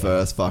Oh, that yeah.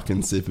 first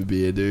fucking sip of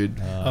beer,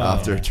 dude,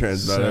 after a yeah.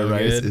 Transmoto So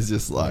race good. is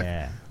just like,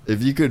 yeah.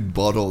 if you could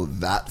bottle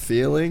that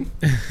feeling,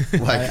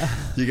 like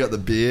you got the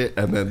beer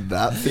and then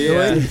that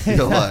feeling,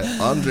 you're like,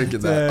 I'm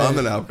drinking that. Dude. I'm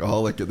an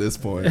alcoholic at this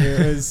point.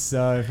 It was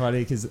so funny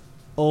because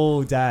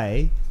all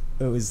day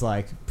it was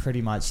like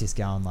pretty much just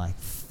going like,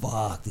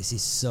 fuck, this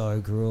is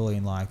so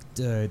grueling. Like,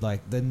 dude,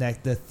 like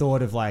the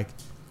thought of like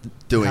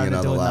Doing having to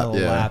another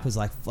do lap, yeah. was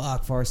like,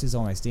 fuck, Forrest is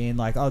almost in.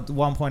 Like, at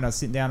one point I was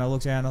sitting down, I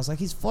looked around, I was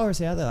like, is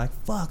Forrest out there? Like,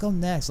 fuck,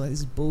 I'm next. Like, this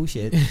is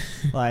bullshit.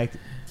 Like,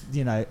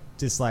 you know,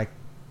 just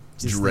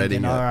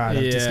Dreading thinking, it. all right,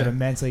 I've just Yeah. got to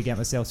mentally get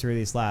myself through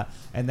this lap.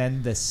 And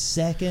then the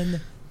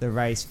second the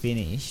race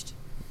finished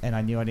and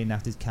I knew I didn't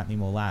have to cut any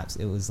more laps,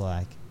 it was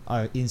like,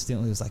 I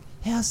instantly was like,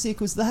 how sick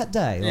was that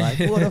day?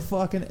 Like, what a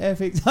fucking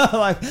epic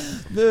like,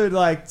 dude,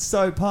 like,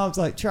 so pumped.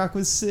 Like, truck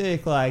was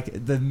sick.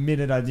 Like, the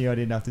minute I knew I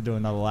didn't have to do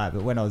another lap,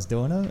 but when I was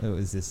doing it, it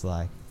was just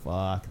like,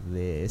 fuck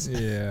this.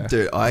 Yeah.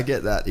 Dude, I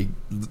get that.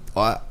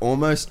 I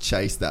almost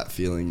chase that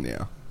feeling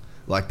now.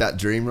 Like that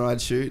dream ride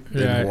shoot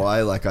in Right.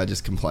 Hawaii, like I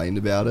just complained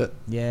about it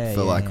Yeah, for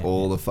yeah, like yeah.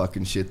 all the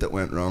fucking shit that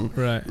went wrong.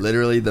 Right.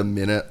 Literally the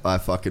minute I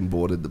fucking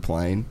boarded the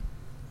plane,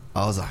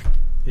 I was like,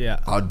 Yeah.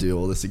 I'd do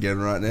all this again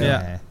right now.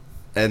 Yeah.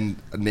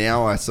 And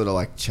now I sort of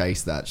like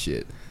chase that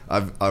shit.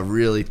 I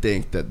really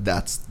think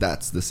that's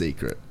the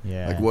secret.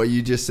 Yeah. Like what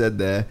you just said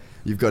there,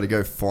 you've got to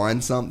go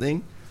find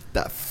something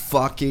that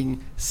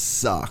fucking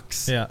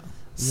sucks. Yeah.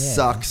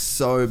 sucks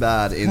so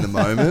bad in the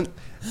moment,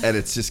 and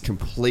it's just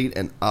complete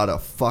and utter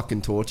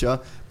fucking torture.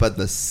 But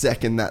the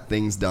second that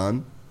thing's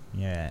done,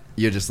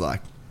 you're just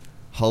like,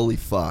 holy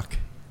fuck,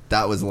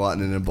 that was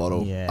lightning in a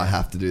bottle. I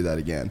have to do that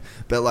again.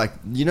 But like,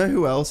 you know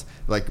who else?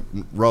 Like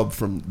Rob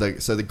from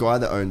the guy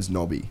that owns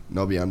Nobby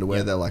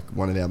Underwear. They're like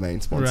one of our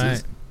main sponsors.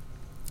 Right.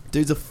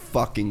 Dude's a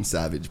fucking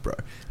savage, bro.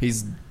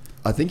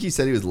 I think he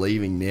said he was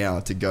leaving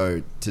now to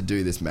go to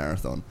do this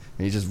marathon,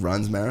 and he just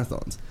runs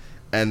marathons.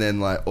 And then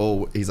like,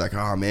 he's like,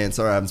 oh man,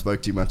 sorry I haven't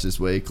spoke too much this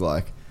week.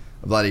 Like,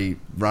 bloody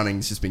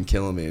running's just been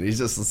killing me. And he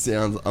just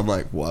sounds, I'm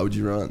like, why would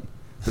you run?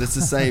 But it's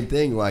the same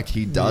thing. Like,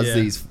 he does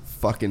these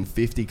fucking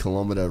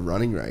 50-kilometer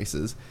running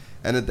races,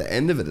 and at the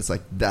end of it, it's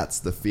like, that's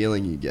the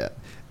feeling you get.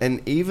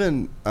 And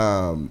even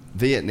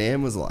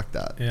Vietnam was like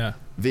that. Yeah.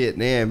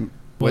 Vietnam,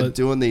 we're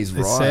doing these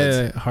rides. They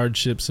say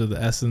hardships are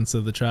the essence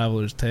of the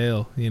traveler's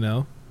tale, you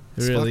know?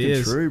 It really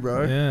is. It's fucking true,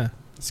 bro. Yeah.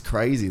 It's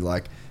crazy.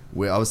 Like,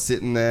 I was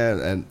sitting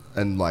there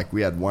and like,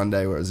 we had one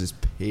day where it was just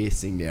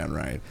piercing down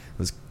rain. It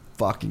was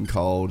fucking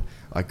cold.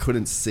 I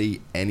couldn't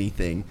see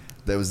anything.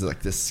 There was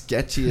like the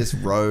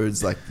sketchiest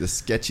roads, like the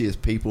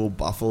sketchiest people,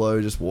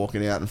 buffalo just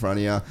walking out in front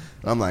of you. And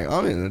I'm like,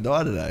 I'm going to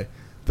die today.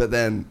 But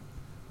then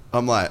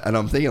I'm like, and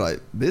I'm thinking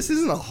like, this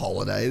isn't a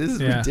holiday. This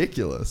is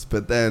ridiculous.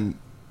 But then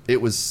it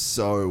was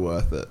so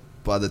worth it.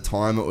 By the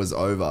time it was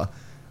over,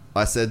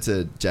 I said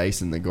to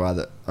Jason, the guy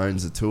that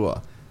owns the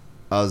tour,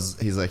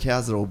 he's like,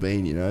 how's it all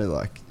been? You know,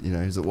 like, you know,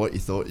 is it what you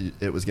thought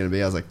it was going to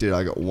be? I was like, dude,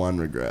 I got one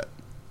regret.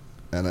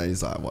 And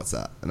he's like, what's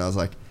that? And I was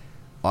like,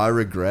 I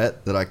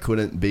regret that I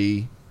couldn't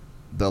be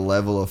the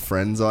level of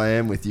friends I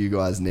am with you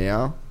guys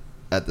now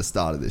at the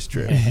start of this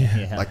trip.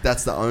 Like,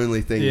 that's the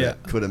only thing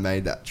that could have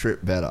made that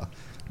trip better,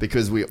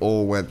 because we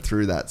all went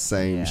through that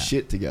same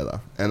shit together.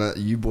 And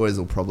you boys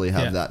will probably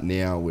have that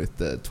now with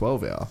the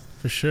 12-hour.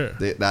 For sure.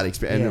 That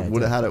experience. And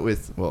would have had it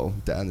with, well,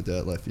 Down the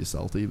Dirt left you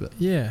salty, but...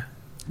 Yeah.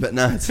 But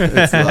no, it's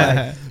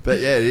like... But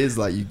yeah, it is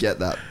like, you get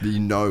that. You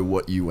know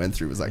what you went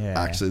through was like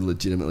actually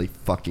legitimately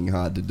fucking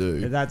hard to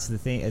do. That's the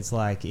thing. It's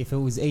like, if it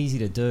was easy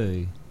to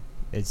do,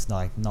 it's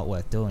like not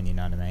worth doing, you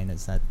know what I mean?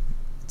 It's like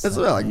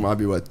might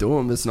be worth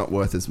doing, but it's not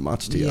worth as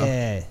much to you.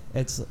 Yeah,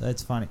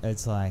 it's funny.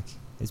 It's like,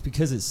 it's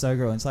because it's so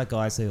grueling. It's like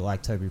guys who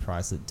like Toby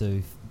Price that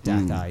do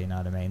Dakar, you know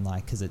what I mean?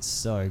 Like, because it's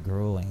so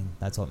grueling.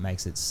 That's what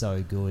makes it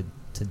so good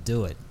to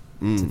do it,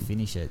 to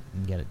finish it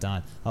and get it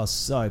done. I was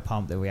so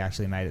pumped that we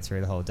actually made it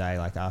through the whole day,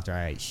 like after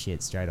I ate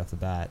shit straight off the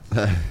bat.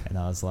 And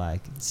I was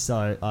like,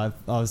 I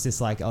was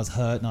just like, I was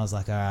hurt, and I was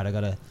like, all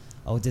right,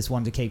 I just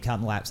wanted to keep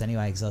cutting laps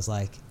anyway, because I was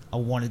like, I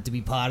wanted to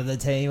be part of the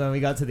team when we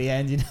got to the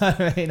end, you know what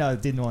I mean?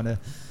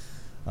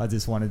 I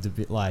just wanted to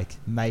be like,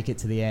 make it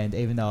to the end,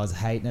 even though I was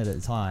hating it at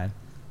the time.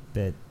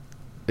 But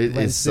it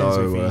is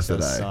so worth it,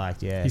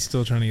 psyched, yeah. He's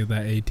still trying to get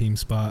that A-team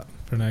spot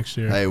for next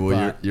year. Hey,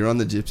 well, you're on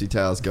the Gypsy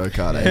Tales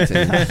go-kart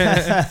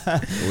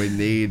A-team. We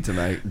need to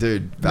make...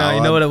 Dude, no,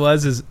 you know what it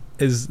was?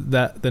 Is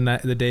that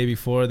the day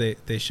before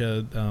they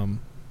showed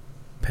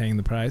Paying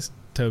the Price,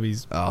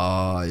 Toby's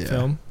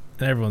film,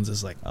 and everyone's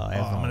just like,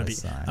 I'm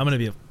gonna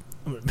be a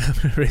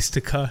race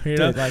to car, you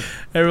know? Dude, like,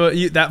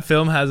 everyone, that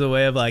film has a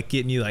way of like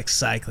getting you like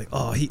psyched,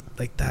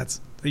 like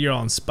you're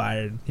all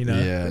inspired, you know?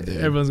 Yeah, dude.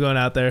 Everyone's going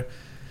out there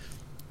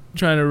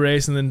trying to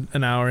race, and then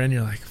an hour in,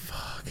 you're like,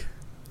 fuck.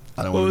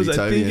 I don't want to be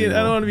Toby anymore.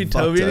 I don't want to be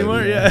Toby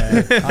anymore.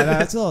 Yeah. I know,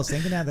 that's what I was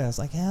thinking out there. I was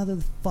like, how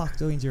the fuck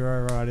do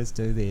enduro riders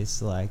do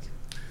this? Like,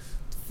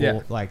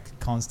 like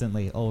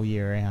constantly all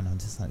year round. I'm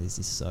just like, this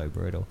is so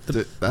brutal.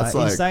 Dude, that's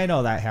like, you're saying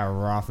all that, how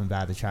rough and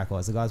bad the track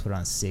was. The guys put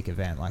on a sick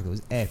event. Like, it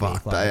was epic.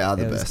 Fuck, like, they are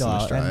the best in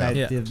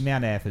Australia. And the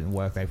amount of effort and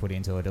work they put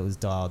into it, it was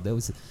dialed. There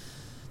was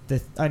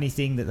the only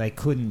thing that they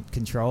couldn't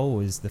control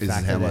was the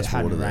fact that it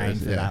hadn't rained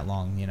for that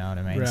long. You know what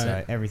I mean? Right.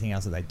 So everything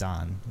else that they'd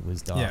done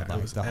was dialed. Yeah,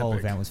 like, was the whole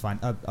epic. event was fun.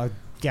 I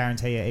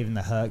guarantee you, even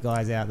the hurt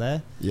guys out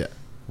there, yeah,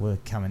 were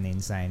coming in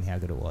saying how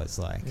good it was.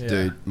 Like,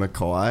 dude,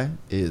 Mackay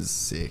is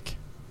sick.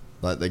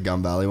 Like the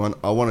Gun Valley one,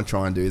 I want to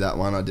try and do that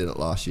one. I did it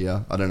last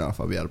year. I don't know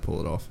if I'll be able to pull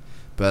it off,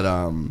 but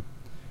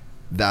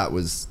that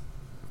was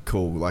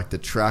cool. Like, the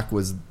track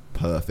was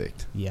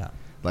perfect. Yeah,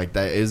 like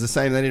it was the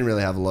same. They didn't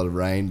really have a lot of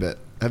rain, but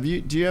do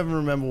you ever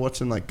remember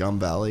watching like Gun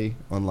Valley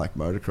on like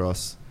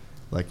motocross,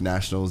 like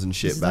nationals and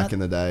shit back in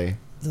the day?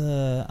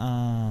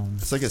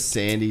 It's like a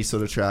sandy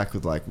sort of track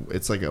with like,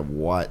 it's like a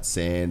white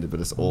sand, but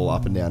it's all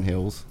up and down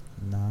hills.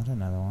 No, I don't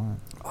know the one.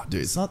 Oh,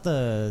 dude, it's not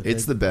the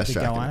best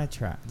track. Goanna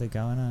track. The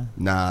Goanna.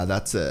 Nah,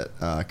 that's it.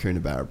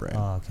 Coonabarra brand.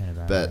 Oh,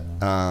 Coonabarra. But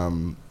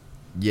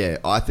yeah,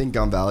 I think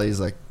Gun Valley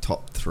is like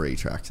top 3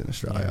 tracks in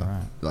Australia, yeah,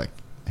 right. like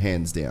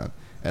hands down.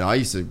 And I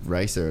used to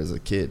race there as a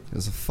kid. It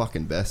was the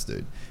fucking best,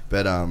 dude.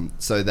 But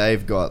so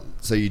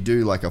you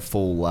do like a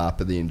full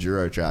lap of the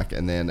enduro track,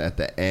 and then at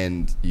the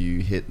end you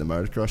hit the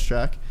motocross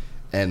track,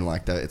 and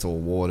like that, it's all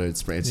watered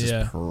spring. It's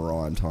just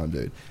prime time,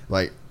 dude.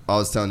 Like, I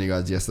was telling you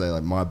guys yesterday,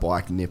 like, my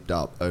bike nipped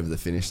up over the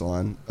finish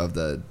line of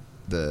the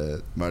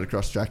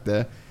motocross track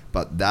there,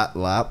 but that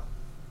lap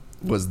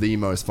was the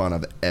most fun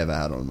I've ever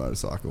had on a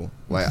motorcycle.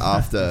 Like,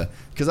 after,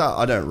 because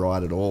I don't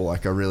ride at all.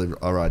 Like, I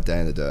ride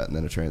Day in the Dirt and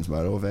then a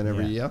Transmoto event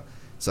every year.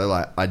 So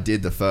like I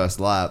did the first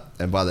lap,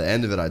 and by the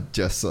end of it, I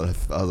was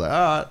like, all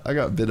right, I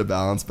got a bit of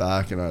balance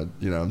back, and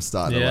I'm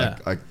starting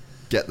to I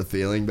get the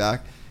feeling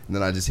back, and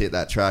then I just hit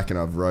that track, and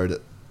I've rode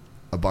it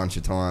a bunch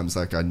of times.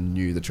 Like I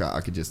knew the track,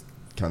 I could just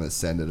kind of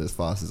send it as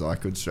fast as I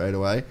could straight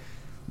away.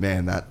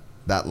 Man, that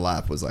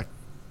lap was like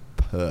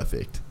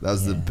perfect. That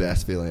was the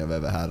best feeling I've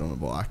ever had on a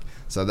bike.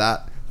 So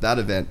that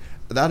event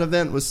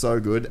was so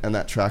good, and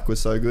that track was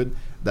so good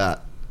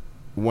that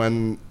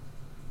when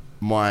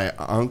my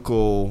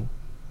uncle,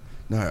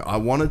 I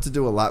wanted to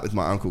do a lap with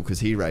my uncle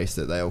because he raced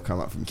it. They all come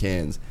up from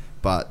Cairns,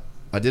 but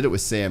I did it with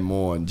Sam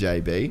Moore and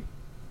JB,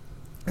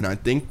 and I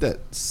think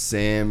that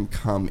Sam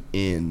come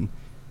in,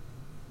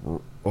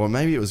 or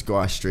maybe it was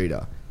Guy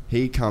Streeter.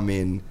 He come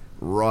in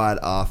right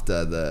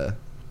after the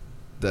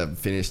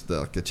finished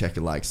the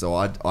Checker Lake, so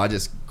I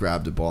just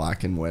grabbed a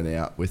bike and went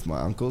out with my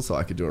uncle so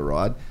I could do a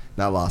ride.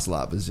 That last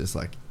lap was just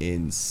like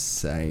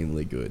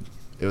insanely good.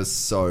 It was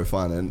so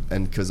fun,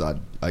 and because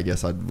I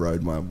guess I'd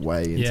rode my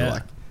way into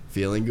like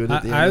feeling good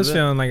at the end of it. I was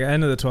feeling like at the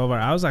end of the 12 hour,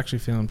 I was actually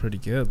feeling pretty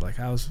good. Like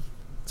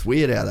it's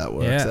weird how that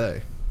works, eh?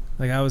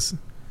 Like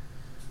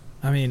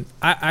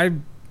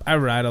I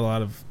ride a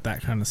lot of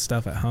that kind of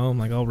stuff at home.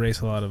 Like I'll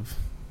race a lot of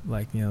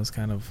like, it's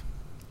kind of,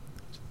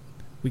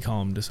 we call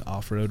them just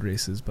off-road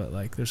races, but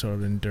like they're sort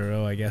of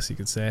enduro, I guess you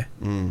could say.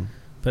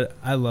 But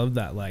I love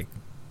that, like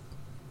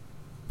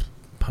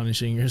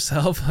punishing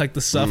yourself, like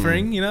the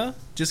suffering,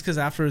 just because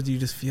afterwards you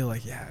just feel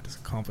like, I just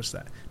accomplished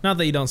that. Not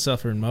that you don't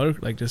suffer in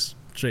just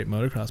straight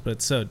motocross, but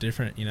it's so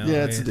different,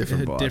 it's a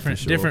different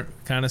vibe,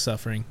 different kind of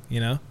suffering,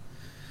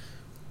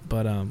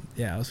 but I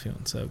was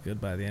feeling so good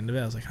by the end of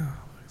it. I was like, oh,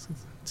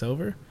 it's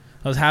over.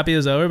 I was happy it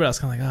was over, but I was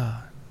kind of like,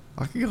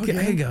 I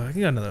can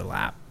go another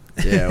lap.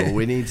 Yeah, well,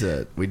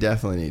 we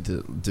definitely need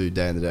to do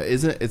Day in the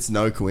Dirt. It's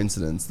no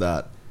coincidence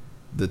that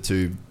the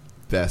two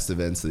best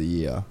events of the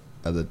year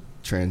are the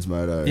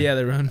Transmoto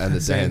and the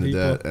Day in the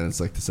Dirt, and it's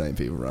like the same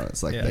people run.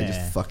 It's like they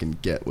just fucking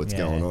get what's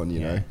going on, you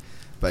know.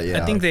 But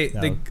I think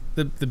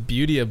the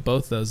beauty of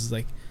both those is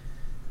like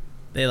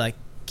they like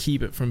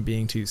keep it from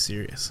being too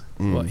serious.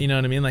 Well, you know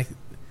what I mean? Like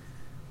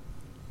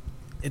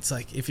it's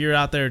like if you're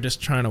out there just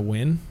trying to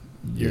win,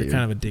 you're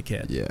kind of a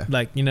dickhead. Yeah.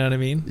 Like, you know what I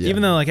mean? Yeah.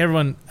 Even though like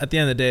everyone at the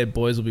end of the day,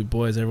 boys will be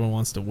boys, everyone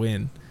wants to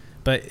win.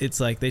 But it's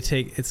like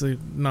it's a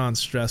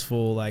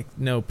non-stressful, like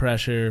no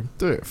pressure.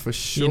 Dude, for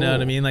sure. You know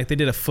what I mean? Like they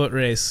did a foot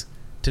race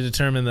to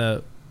determine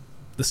the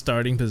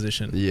starting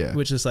position. Yeah.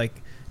 Which is like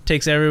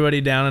takes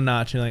everybody down a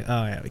notch. You're like,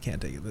 oh yeah, we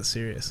can't take it this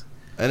serious.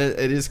 And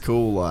it is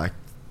cool like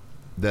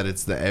that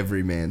it's the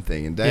everyman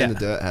thing. And Day in the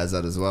Dirt has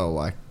that as well.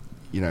 Like,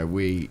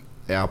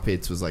 our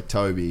pits was like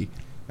Toby,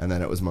 and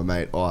then it was my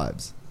mate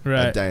Ives.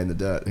 Right. At Day in the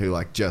Dirt, who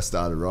like just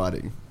started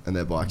riding, and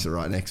their bikes are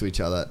right next to each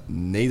other.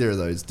 Neither of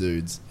those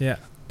dudes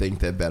think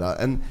they're better.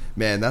 And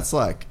man, that's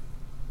like,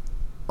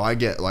 I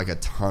get like a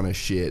ton of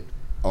shit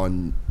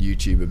on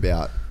YouTube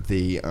about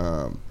the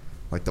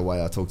like the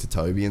way I talk to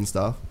Toby and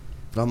stuff.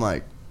 But I'm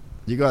like,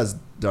 you guys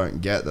don't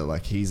get that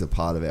like he's a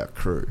part of our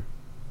crew,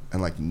 and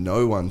like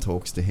no one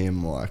talks to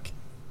him like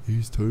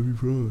he's Toby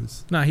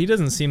Price. No, he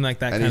doesn't seem like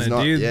that kind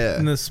of dude. Yeah.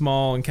 In the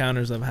small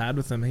encounters I've had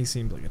with him, he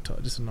seems like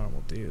just a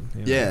normal dude.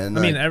 Yeah,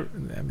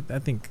 and I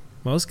think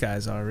most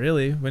guys are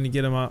really when you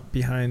get them up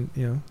behind.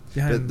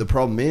 But the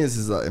problem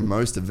is that in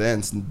most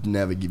events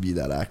never give you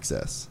that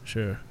access.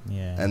 Sure.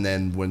 Yeah. And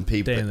then when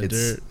people,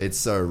 it's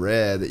so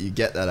rare that you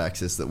get that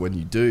access that when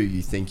you do,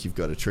 you think you've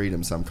got to treat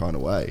them some kind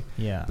of way.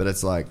 Yeah. But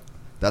it's like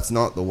that's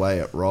not the way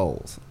it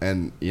rolls.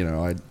 And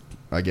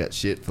I get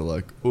shit for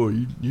like, oh,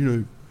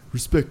 you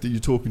respect that you're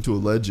talking to a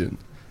legend.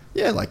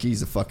 Yeah, like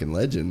he's a fucking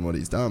legend what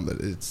he's done, but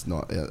it's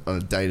not on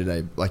a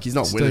day-to-day. Like he's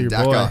not Still winning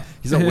Dakar. Boy.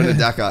 He's not winning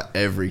Dakar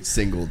every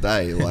single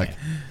day. Like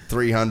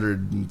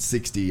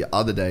 360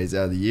 other days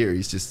out of the year,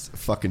 he's just a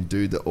fucking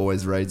dude that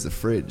always raids the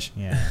fridge.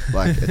 Yeah,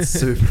 like it's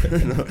super.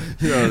 You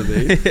know what I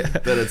mean? Yeah.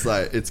 But it's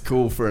like it's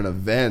cool for an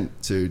event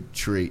to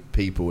treat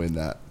people in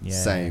that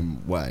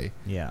same way.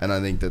 Yeah, and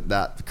I think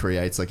that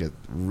creates like a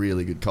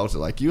really good culture.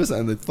 Like you were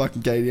saying, the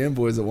fucking KTM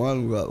boys at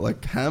one got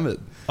like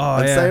hammered. Oh,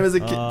 and yeah.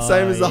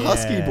 Same as the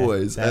Husky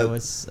boys. They were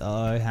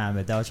so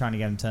hammered. They were trying to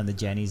get them to turn the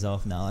Jennies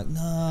off, and they're like,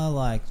 no,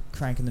 like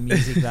cranking the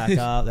music back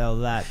up. They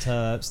were that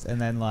terped, and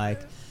then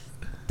like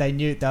they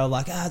were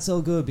like, it's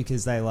all good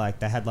because they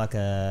had like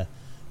a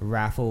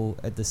raffle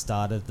at the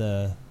start of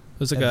the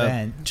was like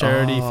event. A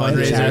charity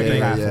fundraiser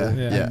thing.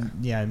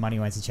 Raffle. And money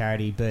went to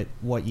charity, but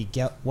what you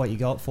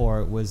got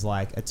for it was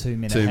like a 2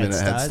 minute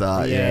head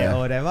start, or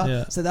whatever.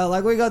 Yeah. So they were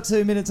like, we got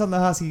 2 minutes on the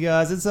Husky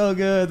guys, it's all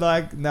good.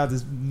 Like now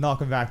just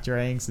knocking back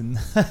drinks, and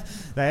I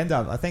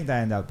think they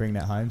end up bringing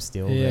it home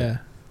still. Yeah.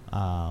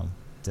 But,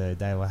 dude,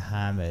 they were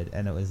hammered,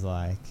 and it was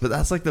like. But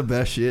that's like the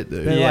best shit,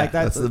 dude. Like,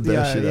 that's the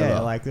best shit ever. Yeah,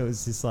 like it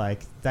was just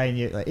like they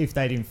knew, like, if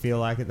they didn't feel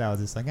like it, they were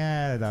just like,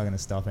 they were gonna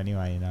stop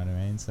anyway. You know what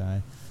I mean?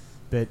 So.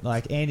 But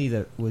like Andy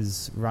that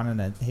was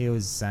running it, he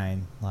was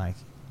saying like,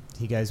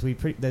 he goes,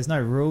 there's no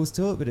rules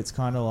to it, but it's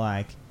kind of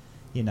like,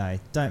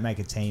 don't make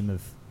a team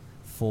of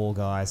 4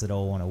 guys that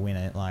all want to win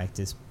it. Like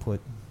just put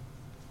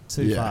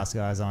 2 fast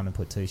guys on and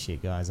put 2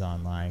 shit guys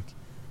on. Like,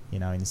 you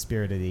know, in the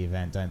spirit of the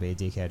event, don't be a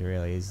dickhead.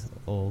 Really, is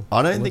all.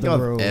 I don't all think the I've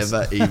rules.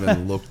 ever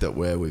even looked at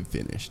where we've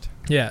finished.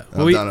 Yeah.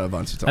 I've done it a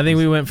bunch of times. I think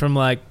we went from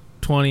like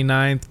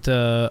 29th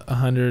to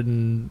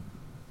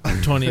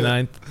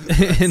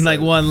 129th in like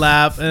one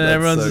lap, and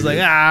everyone's so just like,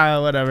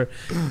 good. whatever.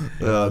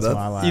 That's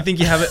my lap. You think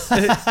you have it?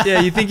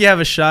 Yeah, you think you have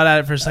a shot at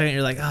it for a second.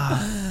 You're like,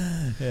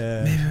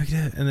 Yeah. maybe we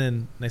get it, and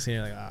then next thing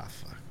you're like,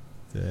 fuck.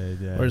 Dude,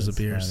 yeah, Where's the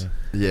that's beers?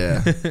 funny.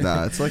 Yeah.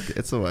 Nah,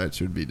 it's the way it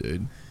should be,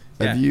 dude.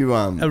 Yeah. Have you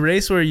A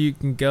race where you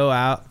can go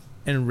out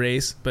and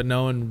race, but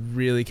no one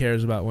really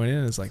cares about winning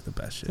is like the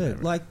best shit Dude,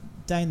 ever. like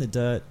Day in the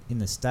Dirt in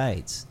the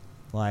States,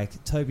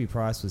 like Toby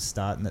Price was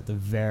starting at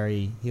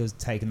he was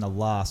taking the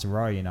last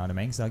row, you know what I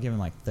mean? So I'll give him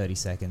like 30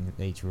 seconds,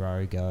 each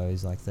row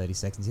goes like 30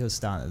 seconds. He was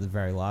starting at the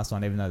very last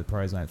one, even though the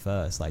pros went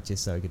first, like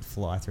just so he could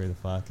fly through the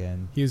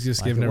fucking... He was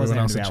just like, giving it everyone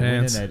else wasn't a even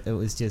about chance. winning it. It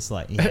was just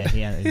like, yeah,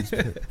 he was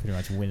pretty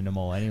much winning them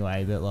all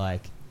anyway, but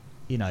like,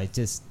 you know,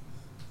 just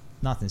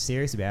nothing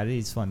serious about it. He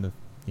just wanted to,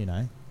 you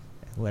know,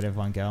 let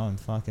everyone go and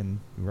fucking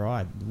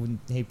ride.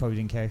 He probably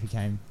didn't care if he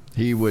came...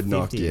 He would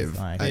not 50th, give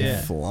like, a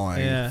yeah.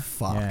 flying Yeah.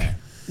 fuck Yeah.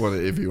 what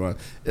if he won.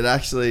 It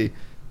actually,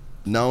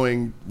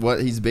 knowing what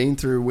he's been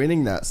through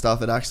winning that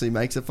stuff, it actually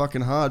makes it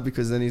fucking hard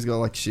because then he's got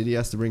like shit he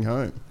has to bring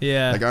home.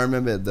 Yeah. Like I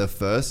remember the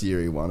first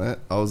year he won it,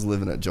 I was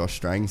living at Josh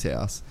Strang's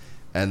house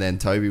and then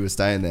Toby was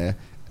staying there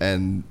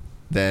and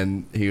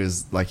then he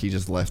was like, he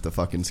just left a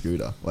fucking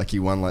scooter. Like he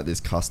won like this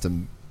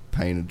custom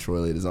painted Troy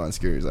Lee design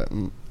scooter. He's like,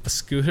 a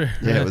scooter.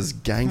 yeah, it was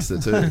gangster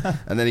too.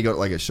 And then he got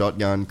like a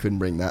shotgun, couldn't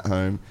bring that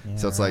home. Yeah,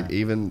 So it's right. like,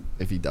 even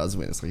if he does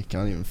win, it's like he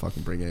can't even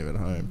fucking bring it even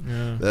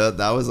home. Yeah.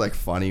 That was like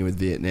funny with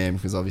Vietnam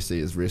because obviously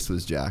his wrist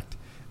was jacked.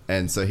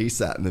 And so he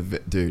sat in the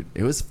dude,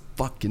 it was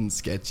fucking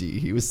sketchy.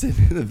 He was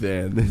sitting in the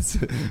van. This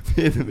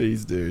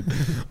Vietnamese dude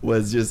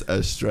was just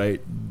a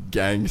straight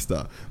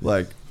gangster.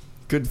 Like,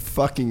 could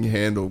fucking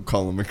handle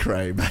Colin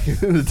McRae back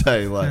in the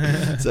day.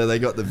 Like, so they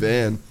got the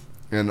van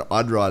and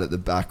I'd ride at the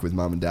back with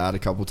mum and dad a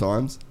couple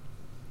times.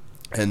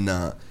 And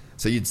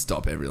so you'd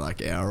stop every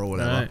like hour or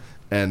whatever. Right.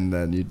 And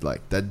then you'd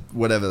like,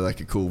 whatever like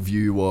a cool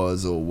view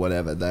was or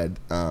whatever, they'd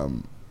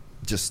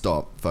just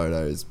stop,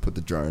 photos, put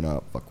the drone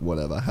up, like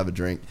whatever, have a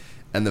drink.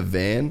 And the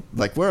van,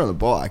 like we're on the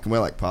bike and we're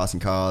like passing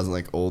cars and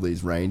like all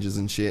these ranges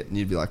and shit. And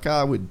you'd be like,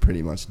 we'd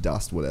pretty much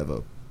dust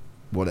whatever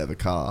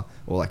car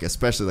or like,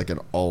 especially like an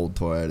old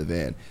Toyota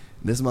van. And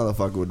this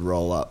motherfucker would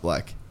roll up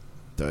like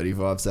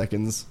 35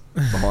 seconds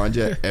behind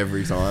you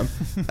every time.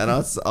 And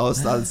I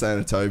started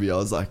saying to Toby, I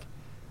was like,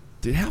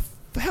 dude, how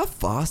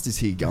fast is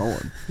he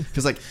going?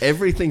 Because like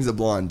everything's a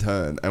blind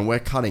turn and we're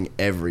cutting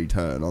every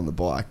turn on the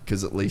bike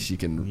because at least you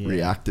can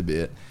react a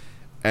bit.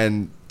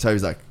 And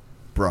Toby's like,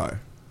 bro,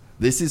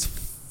 this is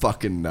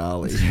fucking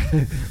gnarly.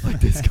 Like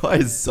this guy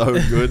is so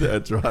good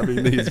at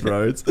driving these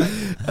roads.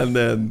 And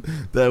then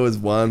there was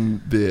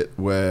one bit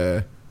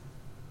where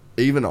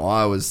even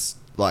I was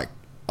like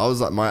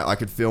I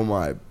could feel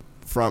my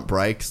front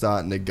brake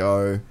starting to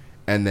go.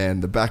 And then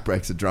the back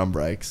brakes are drum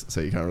brakes,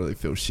 so you can't really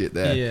feel shit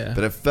there. Yeah.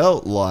 But it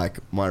felt like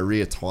my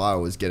rear tire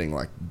was getting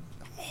like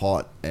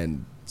hot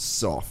and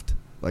soft.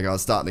 Like I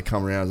was starting to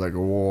come around. I was like,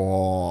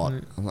 whoa.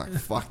 I'm like,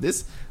 fuck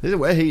this.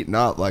 We're heating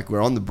up. Like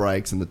we're on the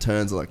brakes and the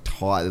turns are like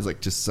tight. There's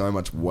like just so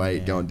much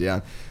weight going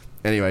down.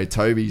 Anyway,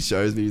 Toby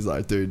shows me. He's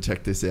like, dude,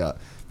 check this out.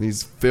 And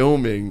he's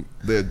filming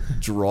the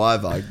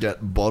driver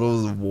get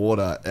bottles of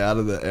water out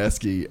of the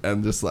esky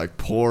and just like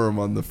pour them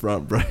on the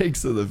front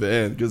brakes of the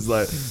van because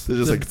like they're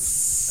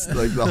just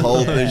like the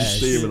whole thing's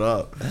steaming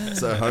up.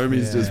 So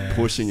homie's just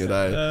pushing it,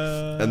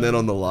 And then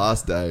on the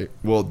last day,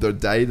 well, the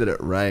day that it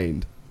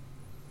rained,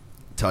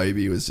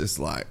 Toby was just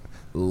like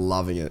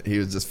loving it. He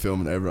was just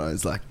filming everyone.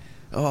 He's like,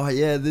 oh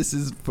yeah, this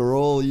is for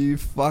all you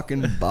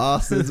fucking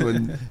bastards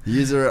when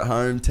you're at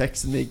home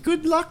texting me,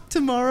 good luck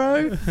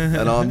tomorrow.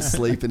 And I'm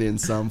sleeping in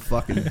some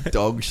fucking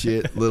dog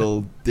shit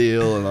little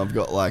deal and I've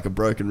got like a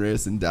broken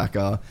wrist in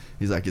Dakar.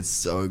 He's like, it's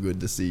so good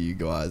to see you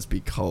guys be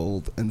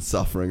cold and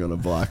suffering on a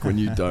bike when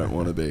you don't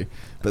want to be.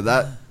 But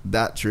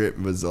that trip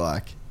was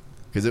like,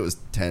 because it was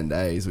 10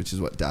 days, which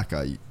is what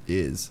Dakar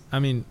is. I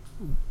mean,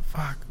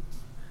 fuck.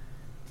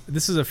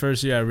 This is the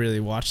first year I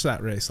really watched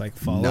that race, like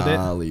followed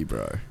Gnarly, it.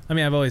 bro. I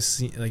mean, I've always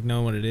seen, like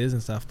known what it is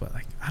and stuff, but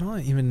like I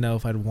don't even know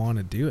if I'd want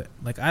to do it.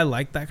 Like I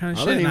like that kind of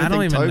shit. I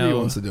don't even think Toby know.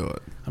 wants to do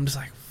it. I'm just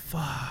like,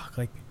 fuck,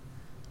 like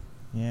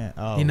Yeah.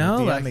 Oh, you know,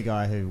 the like, only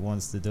guy who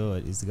wants to do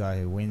it is the guy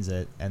who wins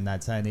it, and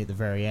that's only at the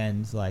very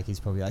end. Like he's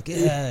probably like,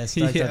 yeah,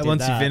 stoked I did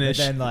once you that. finish.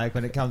 But then like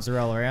when it comes to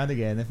roll around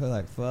again, they feel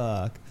like,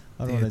 fuck,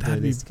 I don't Dude, want to do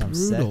that'd be this to come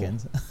brutal.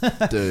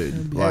 second.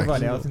 Dude, like,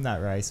 Everyone else in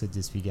that race would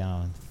just be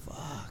going,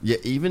 fuck. yeah,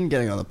 even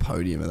getting on the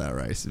podium of that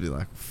race would be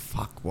like,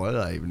 fuck, why did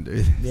I even do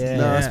this? Yeah.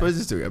 No, I Yeah. suppose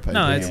you still get paid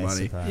No, plenty it's-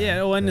 of money. yeah,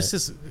 well, and it's But-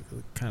 just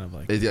kind of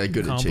like It's a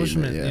good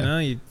accomplishment, achievement, yeah. you know.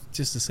 You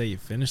just to say you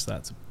finished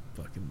that's a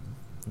fucking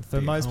For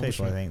big most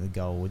people, I accomplishment. think the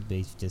goal would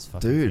be to just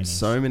fucking Dude, finish.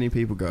 so many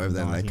people go over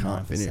there and they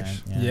can't 99%,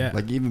 finish. Yeah.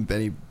 Like even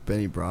Benny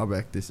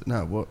Brabeck,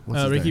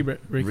 what's his Ricky name?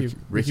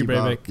 Ricky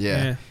Brabek.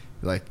 Yeah.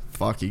 Like,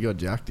 fuck, he got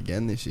jacked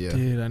again this year.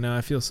 Dude, I know. I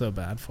feel so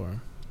bad for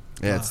him.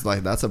 Yeah, it's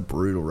like that's a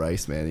brutal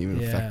race, man.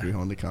 Even a factory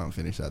Honda can't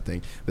finish that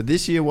thing. But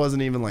this year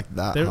wasn't even like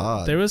that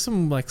hard. There was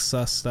some like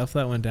sus stuff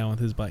that went down with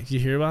his bike. Did you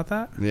hear about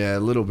that? Yeah,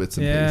 little bits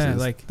and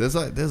pieces. Like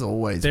there's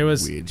always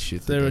weird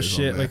shit. There was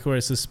shit like where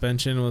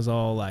suspension was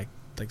all like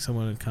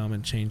someone would come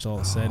and change all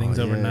the settings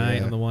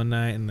overnight on the one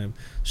night, and then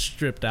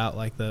stripped out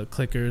like the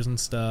clickers and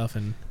stuff.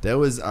 And there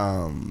was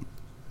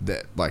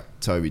that like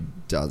Toby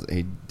does.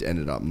 He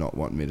ended up not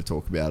wanting me to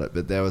talk about it,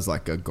 but there was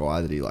like a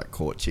guy that he like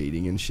caught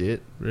cheating and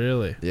shit.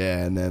 Really?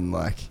 Yeah, and then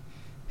like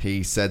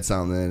he said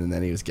something, and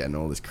then he was getting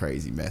all these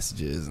crazy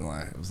messages, and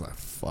like it was like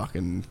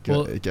fucking.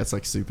 It gets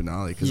like super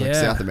gnarly because like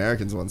South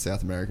Americans want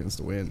South Americans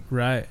to win.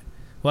 Right.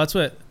 Well,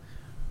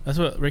 that's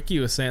what Ricky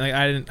was saying. Like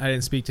I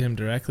didn't speak to him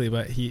directly,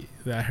 but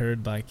I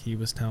heard like he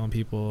was telling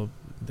people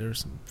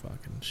there's some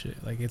fucking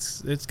shit. Like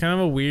it's kind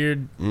of a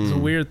weird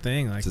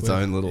thing. Like it's its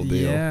own little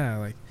deal. Yeah,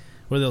 like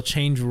where they'll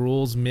change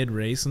rules mid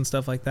race and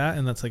stuff like that,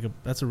 and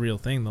that's a real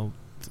thing.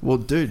 Well,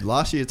 dude,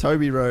 last year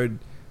Toby rode.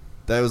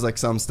 There was like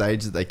some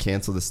stage that they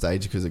cancelled the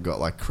stage because it got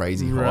like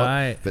crazy hot.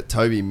 Right. But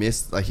Toby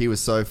missed. Like he was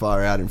so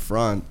far out in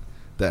front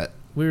that.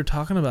 We were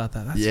talking about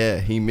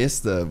that. He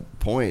missed the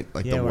point,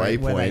 like the waypoint.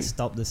 Where they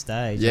stopped the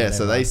stage. Yeah,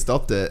 so they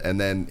stopped it, and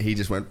then he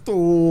just went,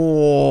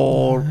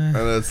 and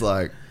it's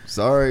like,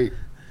 sorry.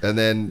 And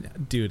then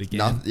do it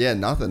again.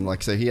 Nothing.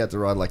 Like, so he had to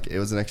ride like it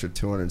was an extra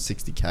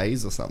 260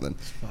 Ks or something,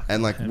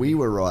 and like heavy. we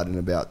were riding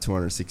about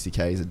 260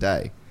 Ks a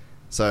day,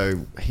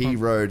 so he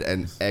rode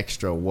an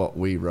extra what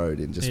we rode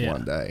in just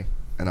one day,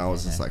 and I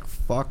was just like,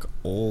 fuck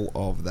all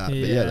of that.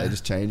 But they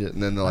just change it,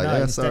 and then they're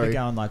like, instead sorry. of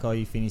going like, oh,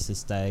 you finished the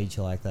stage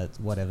like that,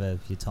 whatever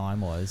your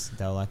time was,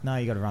 they were like, no,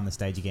 you got to run the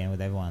stage again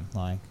with everyone.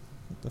 Like,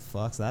 what the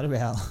fuck's that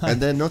about?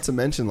 And then not to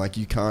mention like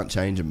you can't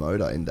change a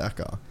motor in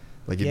Dakar.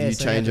 Like if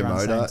you change a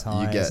motor,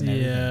 you get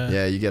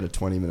you get a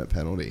 20-minute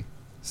penalty.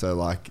 So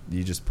like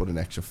you just put an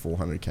extra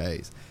 400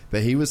 Ks.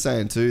 But he was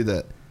saying too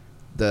that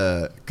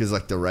because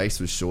like the race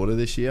was shorter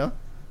this year,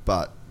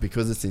 but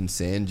because it's in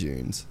sand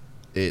dunes,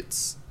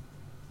 it's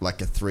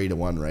like a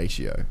 3-to-1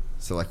 ratio.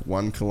 So like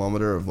 1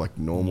 kilometer of like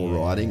normal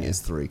riding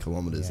is 3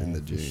 kilometers in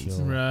the dunes.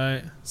 Sure.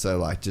 Right. So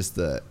like just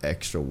the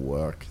extra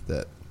work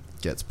that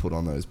gets put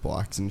on those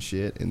bikes and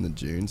shit in the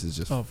dunes is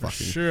just for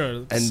fucking sure.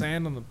 The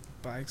sand on the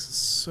bikes is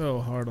so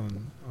hard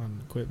on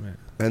equipment.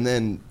 And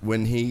then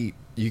when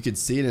you could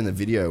see it in the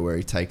video where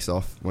he takes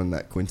off when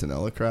that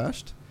Quintanilla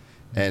crashed,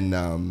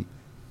 and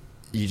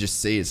you just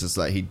see it's just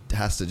like he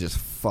has to just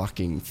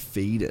fucking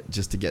feed it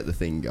just to get the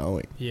thing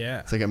going.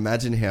 Yeah. It's like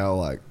imagine how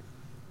like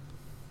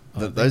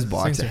those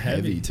bikes are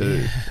heavy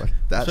too. Like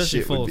that especially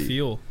shit full would be of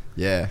fuel.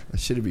 Yeah, that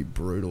shit would be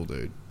brutal,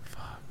 dude.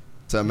 Fuck.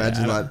 So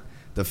imagine like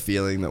the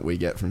feeling that we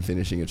get from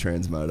finishing a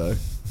Transmoto.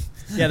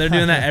 Yeah, they're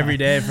doing that every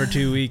day for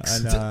 2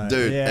 weeks.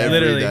 Dude,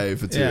 every day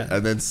for 2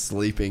 and then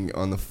sleeping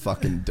on the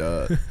fucking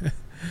dirt.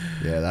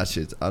 Yeah, that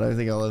shit. I don't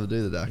think I'll ever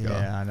do the Dakar.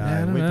 Yeah, I know.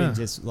 Yeah, We've been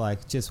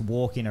just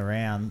walking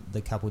around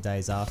the couple of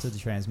days after the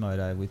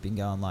Transmoto. We've been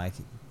going like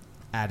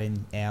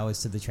adding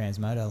hours to the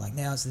Transmoto. Like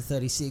now it's the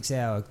 36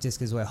 hour just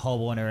because we're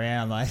hobbling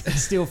around like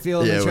still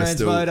feeling the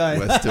Transmoto.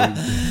 We're still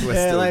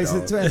like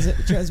going. it's a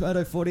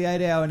Transmoto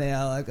 48 hour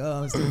now. Like,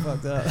 oh, I'm still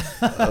fucked up.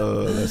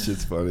 Oh, that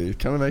shit's funny. It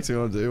kind of makes me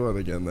want to do one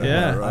again though.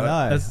 Yeah, right?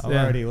 I know. I'm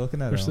already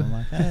looking at it. I'm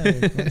like,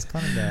 hey, what's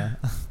kind of there?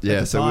 Yeah,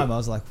 at the time I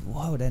was like,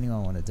 why would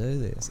anyone want to do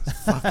this?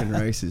 Fucking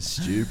race is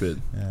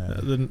stupid. Yeah.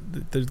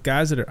 The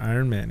guys that are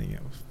Ironmanning it.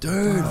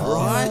 Dude,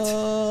 right?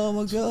 Oh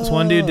my god. This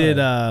one dude did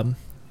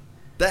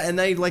that, and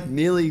they like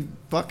nearly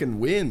fucking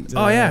win.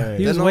 oh yeah,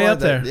 he was way up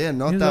there. Yeah,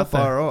 not that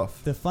far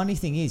off. The funny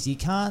thing is, you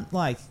can't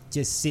like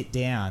just sit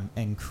down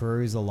and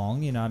cruise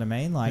along. You know what I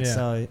mean? Like,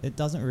 so it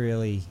doesn't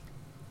really.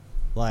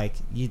 Like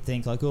you'd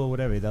think like, oh,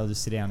 whatever, they'll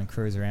just sit down and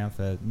cruise around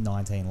for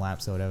 19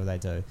 laps or whatever they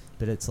do.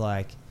 But it's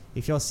like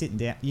if you're sitting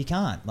down, you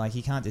can't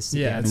just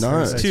sit down. And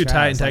cruise it's too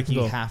tight and like,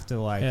 technical. you have to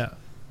like. Yeah.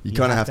 You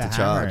kind of have to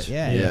charge. You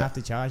have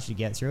to charge to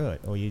get through it,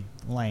 or you're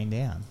laying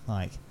down.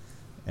 Like,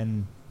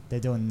 and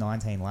they're doing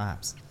 19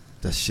 laps.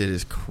 That shit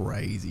is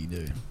crazy,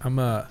 dude. I'm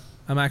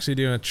actually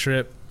doing a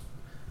trip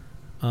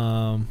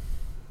just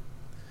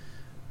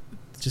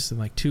in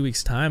like 2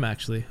 weeks time.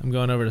 Actually, I'm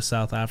going over to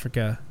South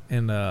Africa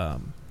and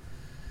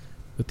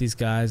with these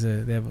guys.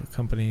 They have a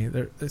company.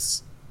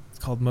 It's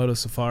called Moto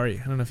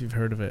Safari. I don't know if you've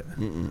heard of it.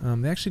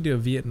 They actually do a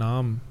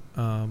Vietnam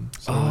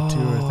sort of a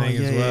tour thing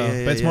as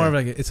well. But it's more of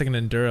like it's like an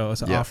enduro.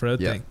 It's an off-road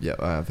thing. Yeah,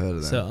 I've heard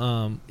of that.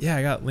 So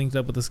I got linked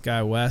up with this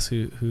guy Wes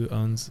who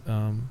owns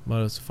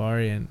Moto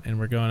Safari, and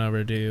we're going over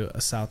to do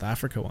a South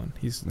Africa one.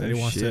 He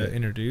wants to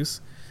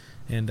introduce,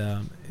 and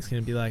it's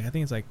gonna be like I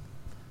think it's like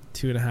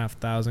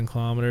 2,500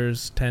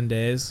 kilometers, 10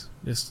 days,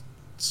 just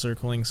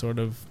circling sort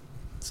of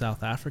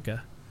South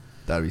Africa.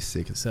 That'd be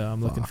sick. So I'm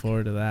looking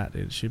forward to that.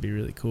 It should be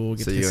really cool.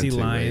 Get so to see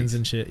lions weeks.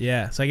 And shit.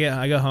 Yeah. So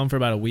I go home for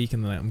about a week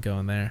and then I'm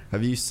going there.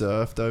 Have you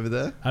surfed over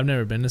there? I've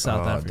never been to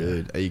South Africa.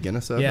 Dude, are you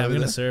gonna surf? Yeah, over I'm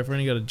gonna there? surf. We're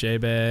gonna go to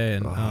J-Bay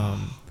and I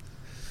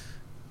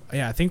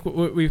think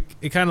we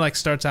it kind of like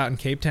starts out in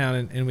Cape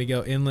Town and we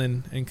go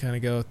inland and kind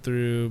of go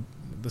through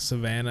the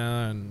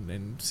savannah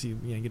and see,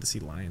 get to see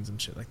lions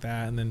and shit like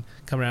that, and then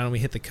come around and we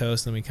hit the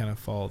coast, and we kind of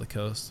follow the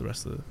coast the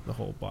rest of the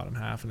whole bottom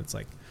half, and it's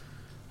like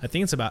I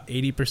think it's about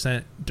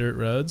 80% dirt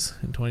roads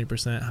and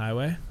 20%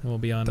 highway, and we'll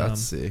be on That's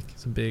sick.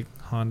 some big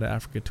Honda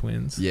Africa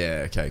Twins.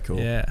 Yeah. Okay. Cool.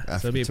 Yeah, Africa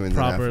so it'll be Twins in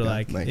proper Africa.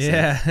 like Makes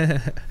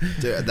sense.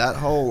 Dude, that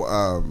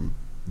whole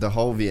the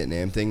whole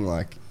Vietnam thing,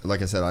 like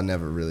I said, I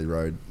never really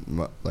rode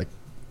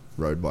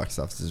road bike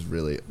stuff. This has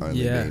really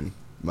only been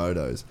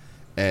motos,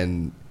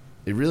 and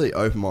it really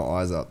opened my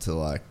eyes up to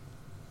like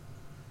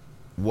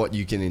what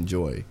you can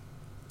enjoy.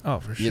 Oh,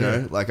 for sure. You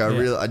know, like I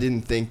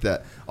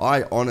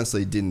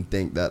honestly didn't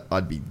think that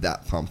I'd be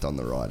that pumped on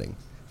the riding,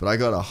 but I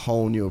got a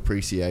whole new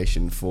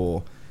appreciation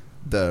for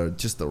the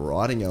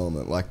riding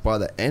element. Like by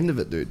the end of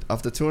it, dude,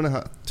 after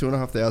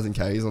 2,500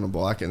 Ks on a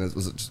bike, and it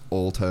was just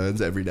all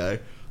turns every day,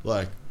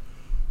 like,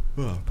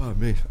 oh, pardon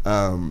me,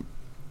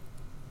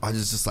 I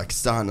was just like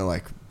starting to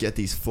like get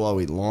these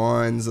flowy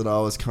lines that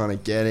I was kind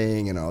of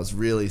getting, and I was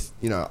really,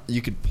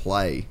 you could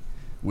play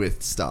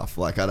with stuff.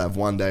 Like I'd have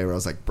one day where I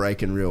was like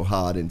braking real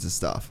hard into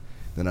stuff,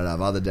 then I'd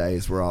have other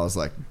days where I was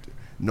like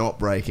not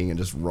braking and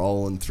just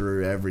rolling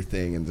through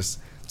everything and just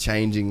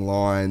changing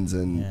lines,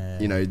 and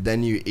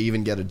then you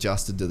even get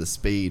adjusted to the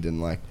speed,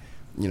 and like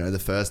the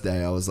first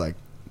day I was like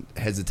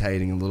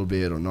hesitating a little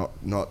bit or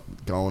not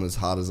going as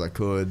hard as I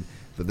could,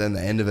 but then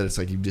the end of it, it's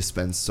like you just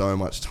spend so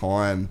much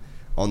time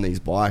on these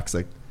bikes,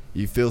 like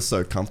you feel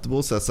so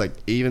comfortable. So it's like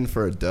even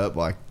for a dirt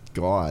bike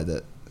guy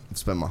that I've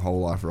spent my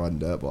whole life riding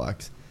dirt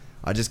bikes,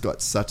 I just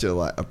got such a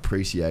like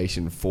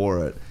appreciation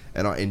for it,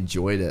 and I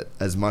enjoyed it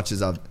as much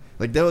as I've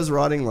like. There was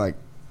riding like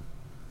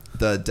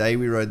the day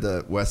we rode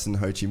the Western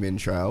Ho Chi Minh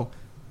Trail,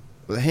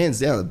 hands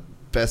down the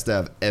best day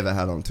I've ever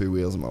had on two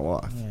wheels in my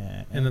life.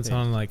 Yeah, and it's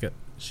on like a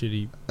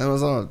shitty. And it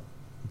was on a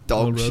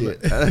dog shit.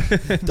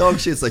 Dog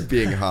shit's like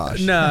being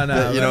harsh. No,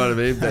 but, you know what I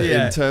mean. But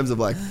yeah. in terms of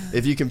like,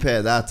 if you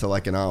compare that to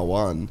like an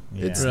R1,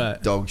 it's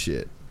dog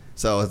shit.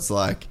 So it's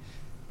like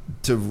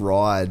to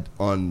ride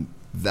on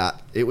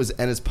that,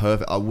 and it's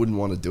perfect. I wouldn't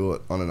want to do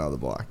it on another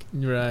bike,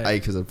 right?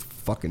 Because I'd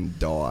fucking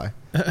die.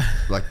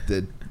 Like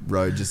the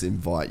road just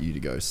invite you to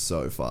go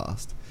so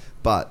fast,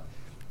 but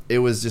it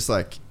was just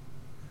like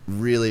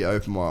really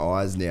opened my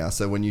eyes now.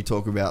 So when you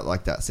talk about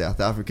like that South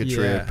Africa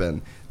trip,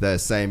 and the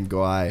same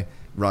guy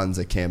runs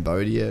a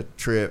Cambodia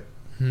trip,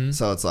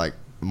 so it's like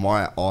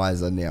my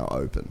eyes are now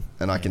open,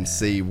 and I can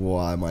see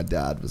why my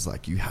dad was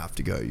like, you have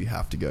to go, you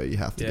have to go, you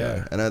have to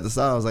go. And at the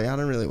start I was like, I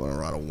don't really want to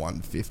ride a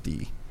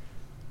 150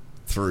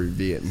 through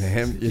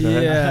Vietnam, you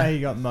know? Yeah,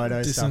 you got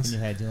moto stuff in your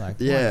head. You're like,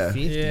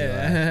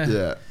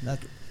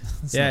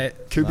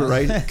 150.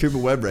 Cooper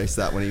Webb raced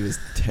that when he was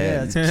 10.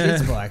 Yeah, it's a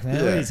kid's bike,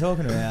 man. What are you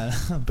talking about?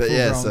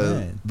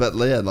 But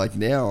like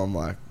now I'm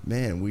like,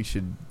 man, we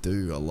should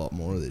do a lot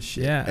more of this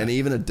shit. Yeah. And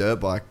even a dirt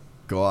bike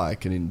guy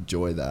can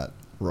enjoy that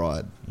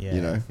ride. Yeah,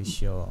 you know, for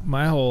sure.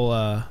 My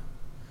whole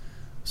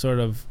sort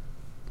of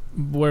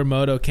where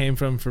moto came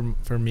from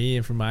for me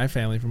and for my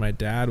family, for my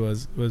dad,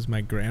 was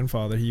my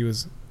grandfather.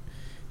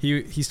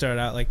 He started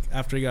out like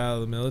after he got out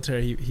of the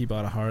military, he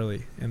bought a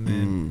Harley, and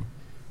then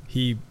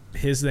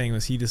his thing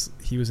was he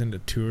was into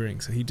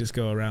touring, so he'd just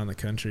go around the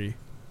country,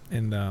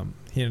 and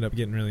he ended up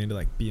getting really into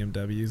like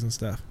BMWs and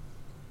stuff.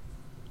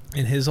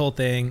 And his whole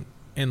thing,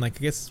 and like I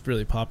guess it's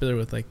really popular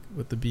with the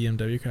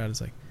BMW crowd,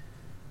 is like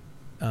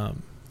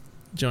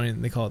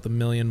join, they call it the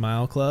Million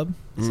Mile Club.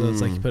 So it's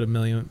like you put a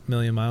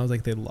million miles,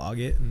 like they log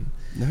it, and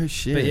no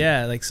shit. But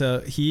yeah, like so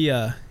he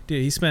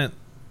spent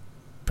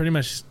pretty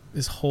much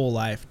his whole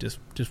life just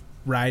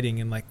riding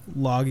and like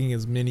logging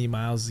as many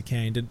miles as he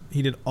can.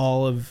 He did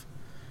all of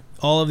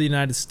the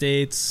United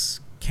States,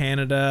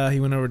 Canada. He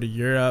went over to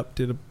Europe,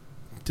 did a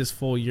just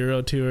full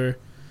Euro tour.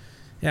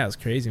 Yeah, it was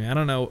crazy, man. I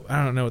don't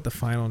know what the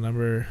final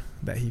number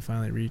that he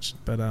finally reached,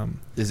 but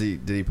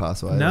did he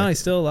pass away? No, he's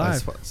still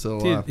alive.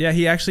 Dude, yeah,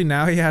 he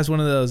has one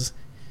of those.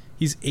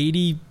 He's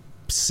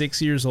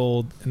 86 years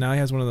old, and now he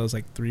has one of those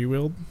like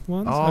 3-wheeled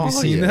ones. Have you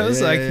seen those?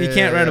 He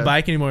can't ride a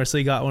bike anymore, so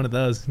he got one of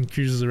those and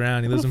cruises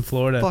around. He lives in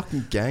Florida.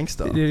 Fucking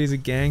gangster. Dude, he's a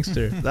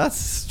gangster. That's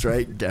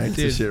straight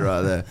gangster shit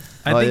right there.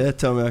 I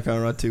tell me I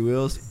can't ride 2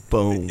 wheels.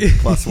 Boom.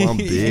 +1,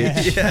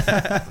 bitch.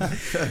 Yeah.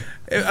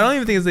 I don't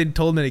even think they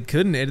told him that he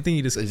couldn't. I think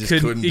he just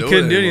couldn't do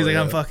it. He's like,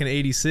 I'm fucking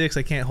 86.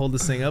 I can't hold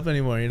this thing up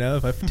anymore. You know,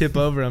 if I tip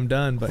over, I'm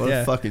done. But what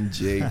a fucking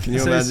G. Can you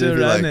So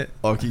imagine if it.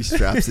 Oki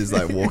straps his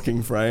like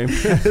walking frame to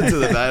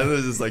the back and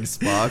there's just like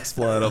sparks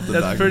flying off the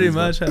back? That's pretty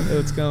much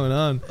what's going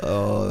on.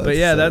 Oh, that's but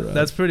yeah, so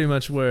that's pretty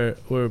much where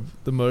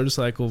the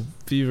motorcycle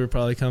fever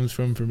probably comes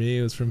from. For me,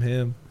 it was from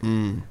him.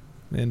 And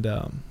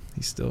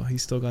he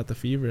still got the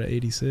fever at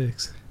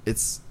 86.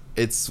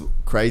 It's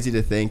crazy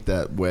to think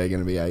that we're going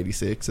to be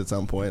 86 at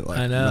some point. Like,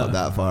 I know. Not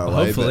that far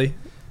away. Hopefully.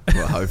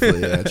 Well, hopefully,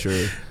 yeah,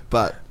 true.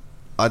 But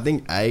I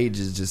think age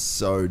is just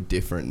so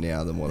different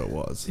now than what it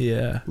was.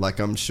 Yeah. Like,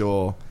 I'm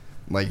sure,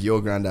 like,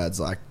 your granddad's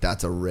like,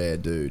 that's a rare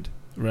dude.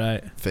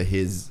 Right. For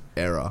his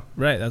era.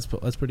 Right. That's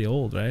pretty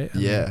old, right?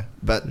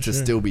 But to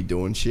still be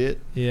doing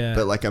shit. Yeah.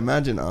 But, like,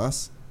 imagine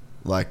us,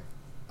 like,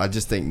 I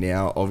just think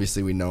now,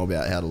 obviously, we know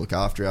about how to look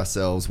after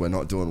ourselves. We're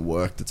not doing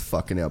work that's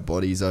fucking our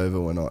bodies over.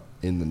 We're not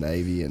in the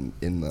Navy and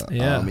in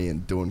the Army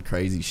and doing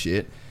crazy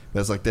shit. But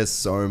it's like there's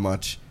so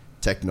much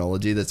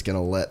technology that's going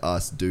to let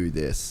us do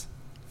this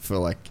for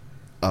like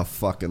a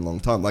fucking long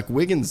time. Like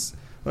Wiggins,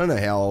 I don't know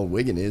how old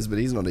Wiggin is, but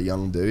he's not a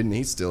young dude and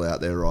he's still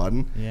out there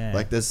riding. Yeah.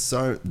 Like there's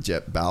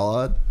Jet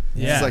Ballard.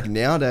 Yeah. It's like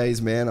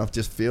nowadays, man, I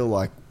just feel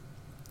like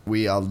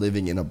we are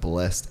living in a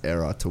blessed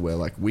era to where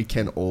like we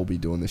can all be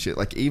doing this shit.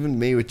 Like even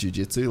me with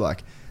jiu-jitsu,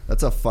 like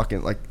that's a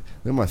fucking like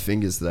look at my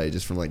fingers today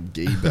just from like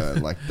gi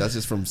burn. Like that's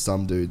just from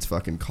some dude's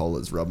fucking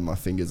collars rubbing my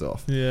fingers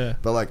off. Yeah.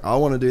 But like I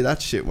want to do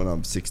that shit when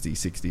I'm 60,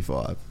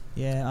 65.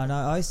 Yeah, I know.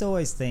 I used to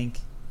always think,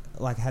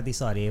 like, I had this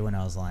idea when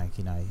I was like,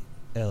 you know,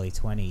 early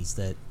 20s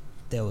that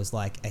there was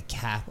like a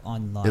cap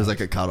on like. It was like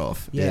a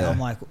cutoff. Yeah, I'm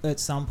like, at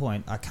some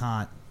point I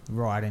can't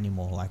ride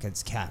anymore. Like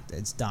it's capped,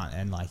 it's done.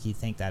 And like you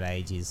think that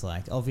age is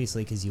like,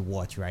 obviously because you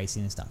watch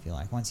racing and stuff, you're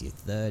like, once you're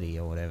 30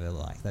 or whatever,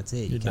 like that's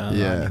it, you can't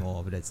ride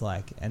anymore. But it's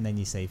like, and then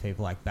you see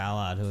people like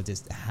Ballard who are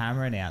just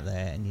hammering out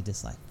there and you're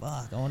just like,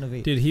 fuck, I want to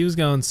be. Dude, he was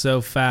going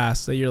so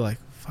fast that you're like,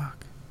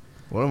 fuck.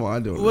 What am I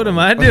doing? What am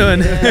I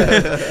doing?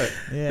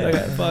 Yeah.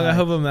 Like, fuck, I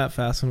hope I'm that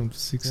fast when I'm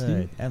 60.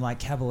 Good. And like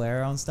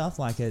Caballero and stuff,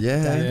 like at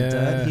Yeah. Day in the Yeah.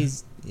 Dirt,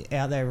 he's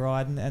out there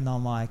riding, and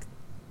I'm like,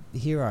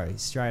 hero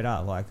straight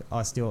up. Like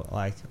I still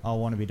like, I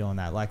want to be doing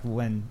that. Like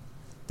when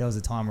there was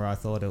a time where I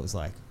thought it was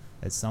like,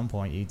 at some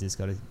point you just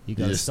got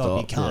to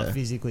stop. You can't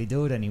physically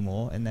do it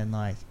anymore. And then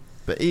like,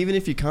 but even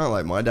if you can't,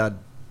 like my dad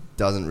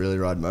doesn't really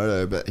ride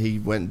moto, but he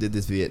went and did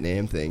this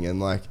Vietnam thing, and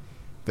like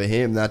for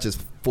him that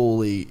just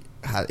fully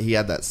he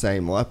had that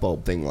same light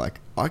bulb thing. Like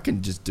I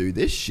can just do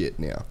this shit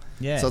now.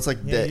 yeah. So it's like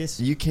yeah, that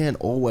you can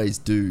always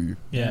do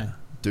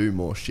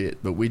more shit,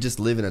 but we just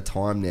live in a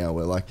time now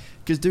where like,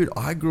 because dude,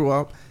 I grew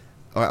up,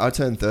 I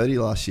turned 30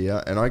 last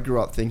year, and I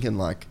grew up thinking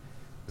like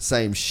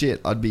same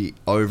shit, I'd be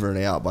over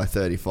and out by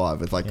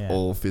 35 with like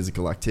all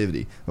physical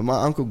activity. But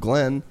my uncle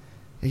Glenn,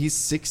 he's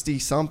 60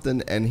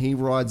 something and he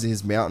rides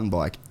his mountain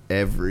bike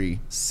every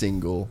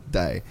single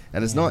day,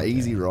 and it's not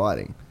easy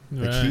riding.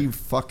 Like he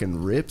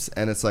fucking rips,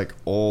 and it's like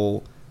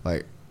all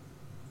like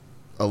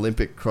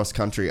Olympic cross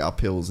country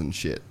uphills and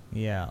shit.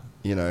 Yeah.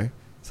 You know?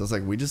 So it's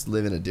like we just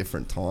live in a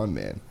different time,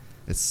 man.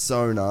 It's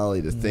so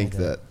gnarly to think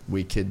that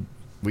we can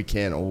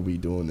all be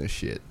doing this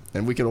shit.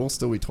 And we could all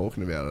still be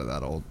talking about it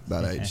at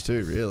that age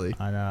too, really.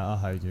 I know, I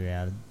hope you're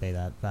able to be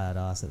that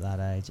badass at that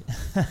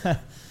age.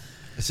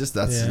 It's just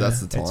that's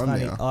the time it's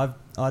funny. now.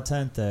 I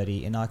turned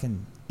 30 and I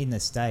can, in the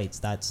States,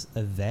 that's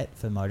a vet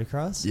for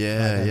motocross. Yeah,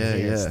 like over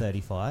here yeah. It's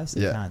 35, so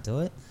you can't do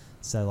it.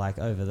 So like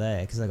over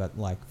there, because I got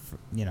like,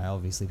 you know,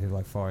 obviously people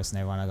like Forrest and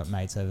everyone, I got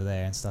mates over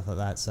there and stuff like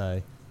that.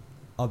 So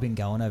I've been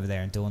going over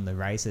there and doing the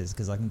races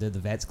because I can do the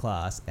vets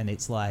class, and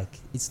it's like,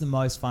 it's the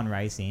most fun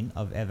racing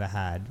I've ever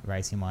had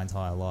racing my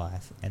entire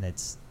life. And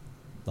it's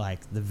like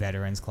the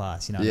veterans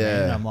class, you know what I mean?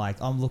 And I'm like,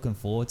 I'm looking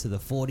forward to the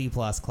 40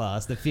 plus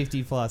class, the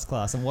 50 plus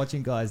class. I'm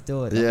watching guys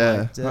do it. Yeah, I'm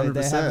like, dude, 100%.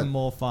 they're having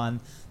more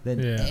fun than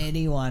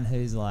anyone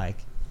who's like,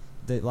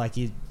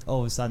 you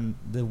all of a sudden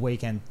the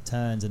weekend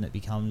turns and it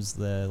becomes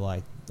the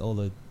like all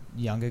the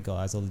younger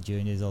guys, all the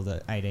juniors, all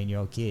the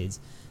 18-year-old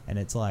kids, and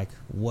it's like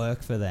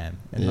work for them.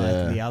 And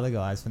like the other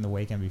guys from the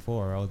weekend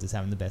before are all just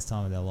having the best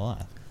time of their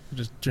life.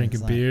 Just drinking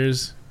like,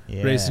 beers.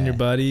 Racing your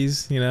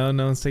buddies, you know,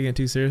 no one's taking it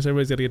too serious.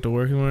 Everybody's got to get to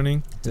work in the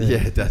morning. Dude,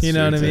 Yeah, that's You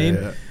know true what I mean?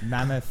 too, yeah.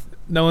 Mammoth.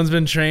 No one's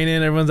been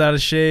training. Everyone's out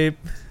of shape.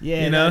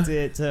 Yeah, you know? that's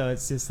it too.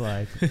 It's just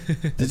like,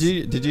 Did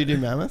you do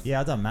Mammoth? yeah,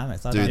 I've done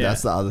Mammoth. Dude,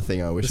 that's the other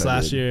thing I wish This I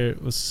last did. year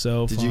was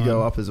so fun. Did you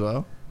go up as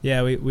well?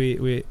 Yeah,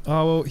 we.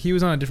 Oh, well, he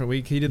was on a different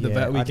week. He did the vet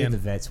I did weekend. the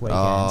vets weekend.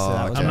 Oh, so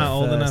that was okay. I'm my not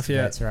old first enough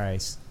yet. Vets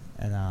race.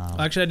 And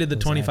Actually, I did the it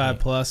was 25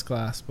 epic. plus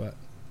class, but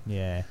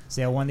Yeah.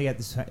 See, I wanted to get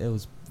this. It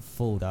was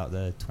full up,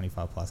 the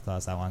 25 plus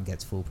class. That one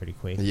gets full pretty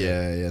quick.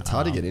 Yeah, it's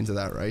hard to get into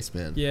that race,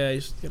 man. yeah,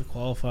 you just gotta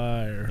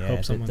qualify or Yeah, hope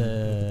but someone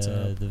opens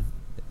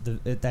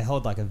up. they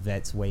hold like a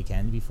vets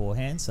weekend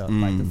beforehand. So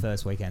like the Mm.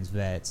 first weekend's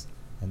vets,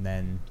 and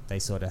then they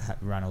sort of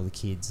run all the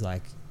kids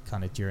like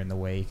kind of during the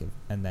week,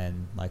 and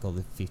then like all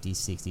the 50s,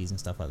 60s and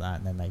stuff like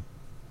that, and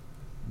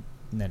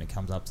then it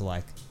comes up to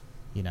like,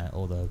 you know,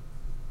 all the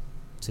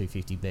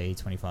 250B,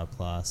 25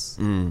 plus,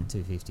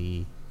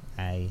 250A.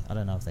 I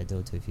don't know if they do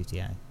a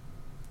 250A.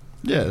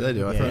 Yeah, they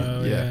do. I think.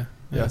 Oh, Yeah,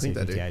 I think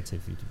they do. 250A,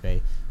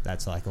 250B.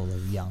 That's like all the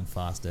young,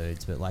 fast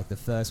dudes. But like the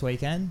first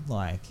weekend,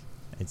 like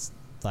it's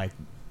like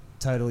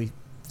totally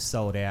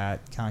sold out.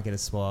 Can't get a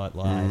spot.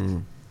 Like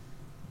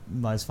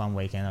most fun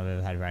weekend I've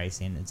ever had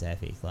racing. It's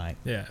epic. Like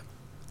Yeah.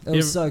 it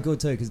was so good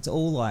too because it's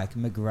all like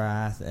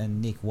McGrath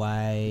and Nick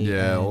Way.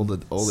 Yeah, and all the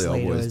old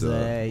Sleater boys was do it.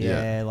 there.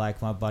 Yeah. Yeah,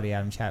 like my buddy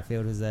Adam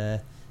Chatfield was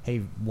there.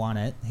 He won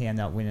it. He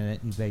ended up winning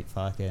it. He beat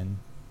fucking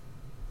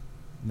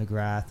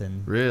McGrath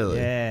and Really?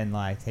 yeah, and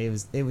like it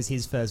was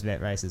his first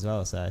vet race as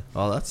well. So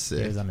Oh, that's he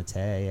sick. was on a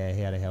tear. Yeah,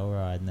 he had a hell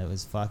ride, and it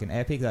was fucking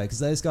epic though because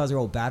those guys are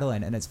all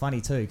battling, and it's funny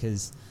too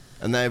because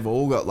And they've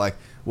all got like,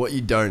 what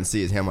you don't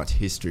see is how much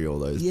history all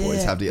those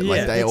boys have to get. Like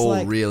Yeah. they It's all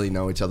like- really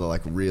know each other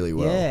like really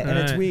well. yeah, and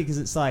it's Right. weird because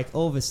it's like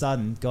all of a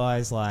sudden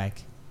guys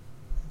like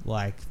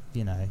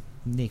you know,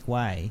 Nick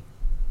Way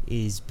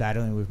is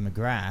battling with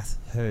McGrath,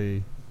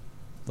 who,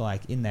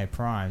 like, in their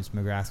primes,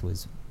 McGrath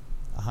was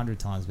 100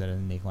 times better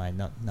than Nick Way.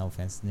 No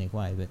offense to Nick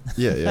Way, but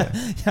Yeah. you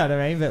know what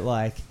I mean? But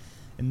like,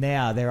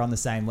 now they're on the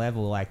same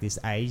level. Like, this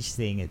age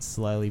thing, it's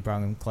slowly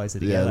brought them closer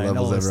together. And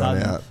all of a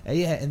sudden,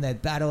 and they're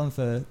battling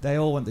for. They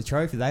all want the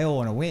trophy. They all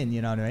want to win.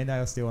 You know what I mean? They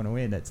all still want to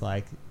win. It's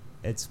like,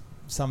 it's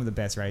some of the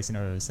best racing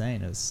I've ever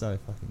seen. It was so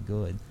fucking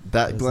good.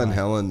 That Glen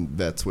Helen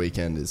Vets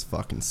weekend is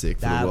fucking sick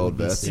for the World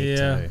Vets.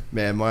 Yeah.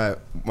 Man, my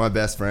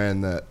best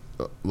friend that,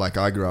 like,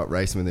 I grew up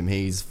racing with him,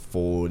 he's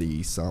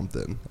 40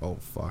 something. Oh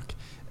fuck.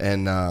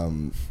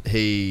 And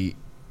he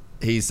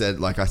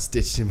said, like, I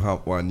stitched him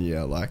up one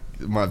year, like,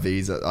 my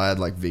visa, I had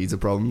like visa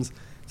problems,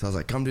 so I was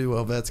like, come do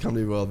World Vets.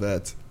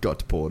 Got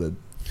deported.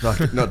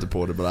 Like, not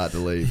deported, but I had to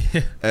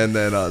leave. And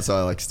then so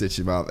I like stitched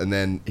him up, and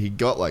then he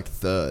got like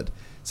third.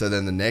 So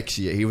then the next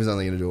year, he was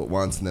only going to do it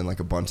once, and then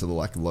like a bunch of the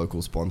like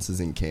local sponsors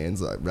in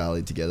Cairns like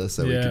rallied together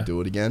so we could do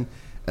it again.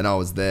 And I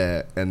was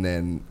there, and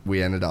then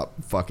we ended up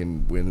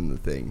fucking winning the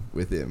thing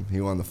with him.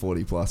 He won the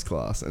 40 plus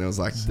class, and it was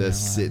like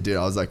dude,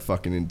 I was like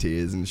fucking in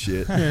tears and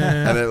shit.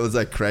 And it was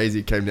like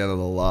crazy. It came down to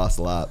the last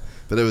lap,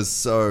 but it was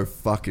so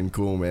fucking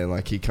cool, man.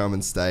 Like, he come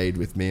and stayed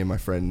with me and my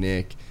friend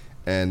Nick,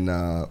 and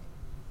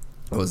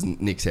it was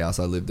Nick's house.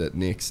 I lived at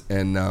Nick's,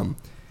 and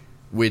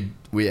we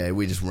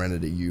just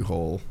rented a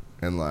U-Haul.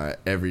 And like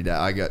every day,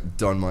 I got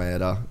Don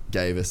Maeda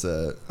gave us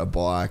a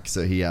bike,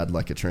 so he had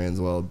like a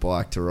Transworld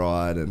bike to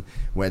ride, and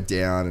went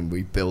down and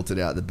we built it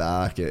out the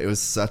back. It was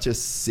such a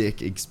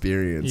sick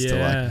experience to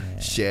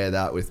like share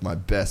that with my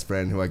best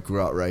friend who I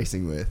grew up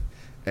racing with,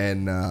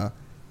 and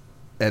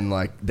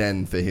like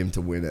then for him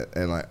to win it,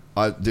 and like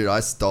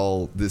I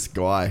stole this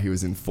guy who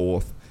was in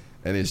fourth,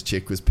 and his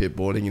chick was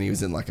pitboarding, and he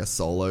was in like a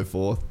solo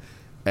fourth,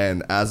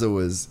 and Azza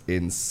was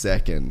in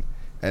second,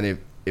 and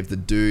if the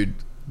dude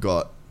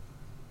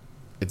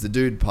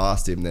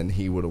passed him, then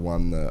he would have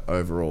won the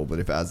overall. But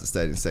if Azza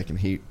stayed in second,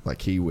 he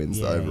wins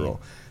the overall.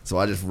 So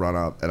I just run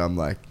up and I'm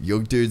like,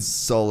 your dude's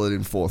solid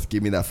in fourth.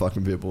 Give me that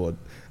fucking pitboard.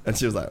 And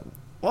she was like,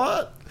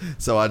 what?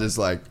 So I just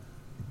like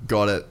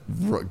got it,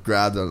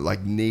 grabbed it, like,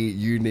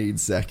 you need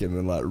second,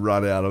 and like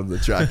run out on the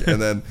track. And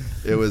then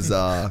it was,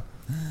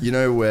 you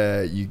know,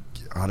 where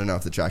I don't know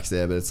if the track's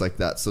there, but it's like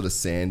that sort of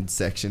sand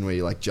section where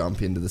you like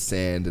jump into the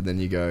sand and then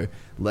you go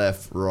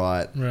left,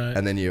 right.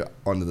 And then you're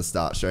onto the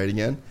start straight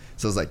again.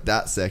 So it was like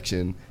that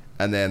section,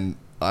 and then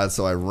I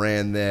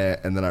ran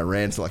there, and then I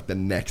ran to like the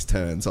next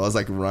turn. So I was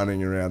like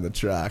running around the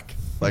track,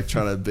 like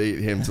trying to beat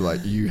him to like,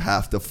 you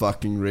have to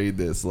fucking read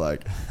this,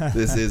 like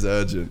this is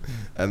urgent.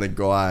 And the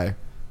guy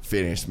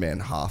finished, man,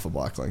 half a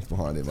bike length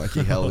behind him. Like,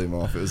 he held him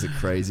off. It was the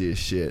craziest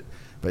shit.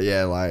 But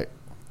yeah, like,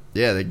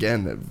 yeah,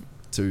 again,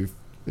 two,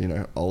 you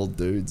know, old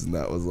dudes, and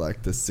that was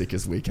like the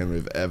sickest weekend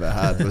we've ever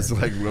had. Was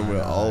like when we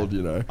were old,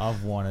 you know.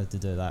 I've wanted to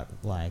do that,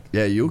 like,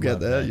 yeah, you'll get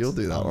there. You'll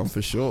do that one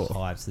for sure.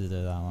 Hyped to do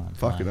that one.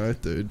 Fucking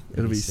oath, dude.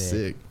 It'll be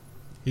sick.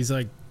 He's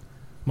like,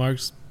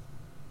 Mark's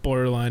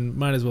borderline.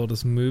 Might as well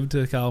just move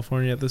to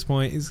California at this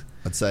point.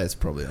 I'd say it's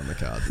probably on the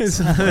cards. It's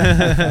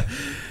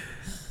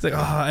like,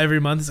 oh, every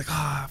month it's like,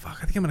 oh fuck,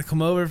 I think I'm gonna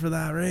come over for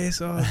that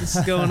race. Oh, this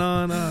is going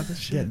on. Oh, this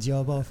shit. Get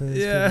job offers.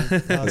 Yeah.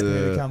 Ask me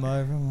to come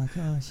over. I'm like,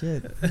 oh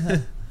shit.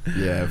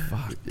 Yeah,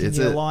 fuck. Can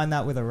you align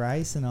that with a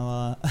race, and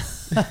I'll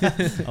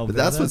but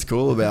that's what's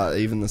cool about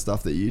even the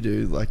stuff that you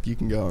do. Like, you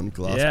can go on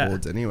glass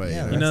boards anyway.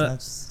 Yeah, you know?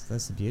 that's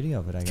the beauty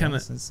of it, I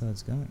guess. That's how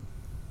it's going.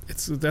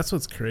 That's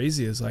what's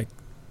crazy is like,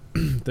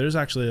 there's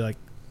actually like,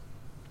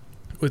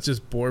 with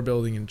just board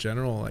building in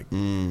general, like,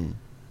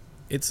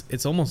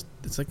 it's almost,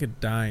 it's like a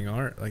dying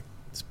art. Like,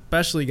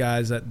 especially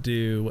guys that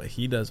do what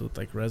he does with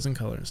like resin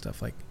color and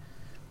stuff. Like,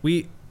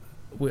 we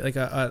like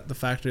at the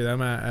factory that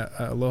I'm at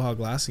Aloha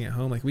Glassing at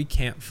home, like, we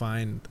can't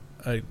find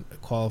a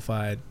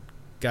qualified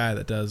guy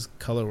that does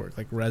color work,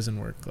 like resin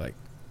work, like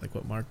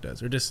what Mark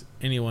does, or just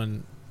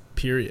anyone,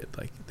 period.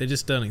 Like, they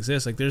just don't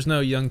exist. Like, there's no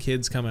young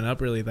kids coming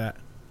up really that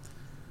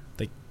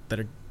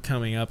are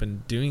coming up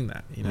and doing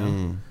that, you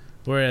know.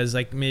 Whereas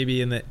like maybe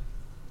in the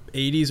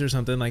 80s or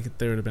something, like,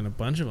 there would have been a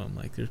bunch of them.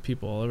 Like, there's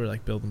people all over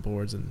like building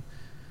boards,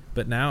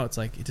 but now it's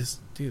like, it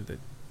just, dude, that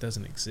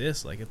doesn't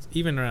exist. Like, it's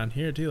even around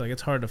here too, like,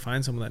 it's hard to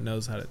find someone that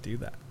knows how to do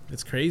that.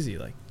 It's crazy.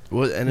 Like,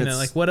 well, and you know,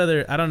 like, what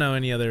other, I don't know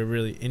any other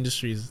really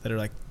industries that are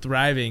like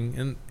thriving,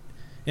 and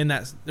in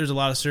that there's a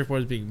lot of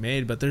surfboards being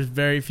made, but there's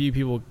very few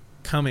people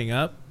coming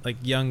up, like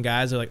young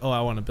guys are like, oh,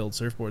 I want to build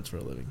surfboards for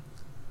a living.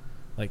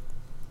 Like,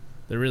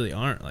 there really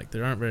aren't. Like,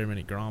 there aren't very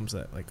many Groms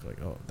that like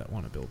that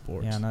want to build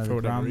boards. Yeah, no, for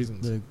whatever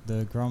reasons.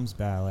 The Groms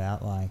bail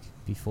out like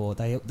before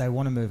they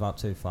want to move up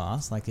too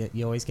fast. Like,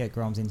 you always get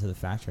Groms into the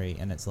factory,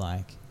 and it's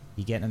like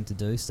you get them to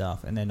do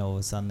stuff, and then all of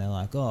a sudden they're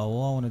like, oh,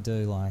 well, I want to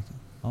do like,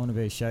 I want to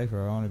be a shaper,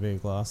 or I want to be a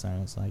glasser,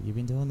 and it's like, you've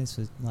been doing this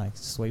for like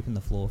sweeping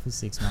the floor for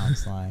 6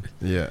 months, like,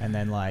 yeah, and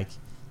then like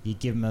you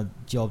give them a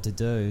job to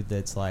do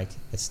that's like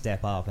a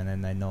step up, and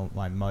then they know,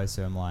 like, most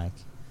of them like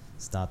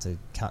start to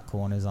cut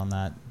corners on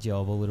that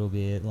job a little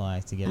bit,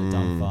 like, to get it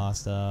done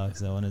faster, cause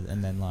they want to,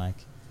 and then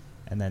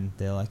And then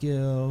they're like, yeah,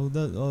 I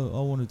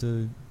want to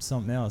do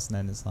something else. And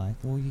then it's like,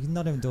 well, you're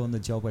not even doing the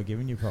job we're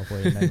giving you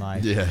properly. And then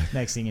like,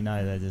 next thing you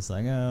know, they're just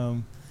like,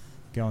 going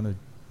to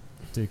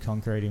do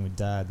concreting with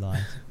dad.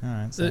 Like, all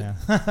right, so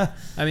yeah.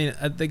 I mean,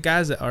 the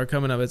guys that are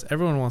coming up, it's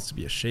everyone wants to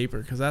be a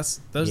shaper because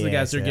those are the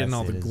guys that are getting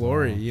all the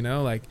glory. You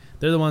know, like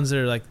they're the ones that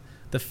are like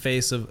the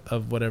face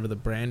of whatever the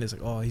brand is.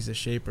 Like, oh, he's a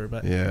shaper,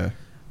 but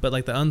But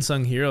like the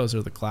unsung heroes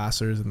are the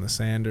Glassers and the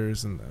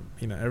Sanders and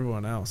the,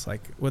 everyone else.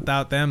 Like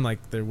without them,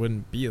 like there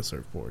wouldn't be a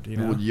surfboard.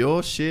 Well,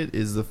 your shit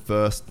is the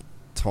first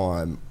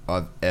time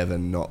I've ever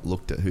not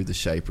looked at who the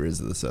shaper is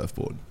of the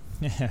surfboard.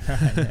 Yeah,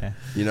 right. Yeah.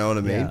 You know what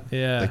I mean?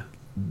 Yeah. Like,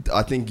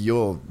 I think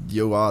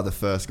you are the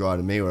first guy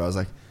to me where I was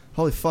like,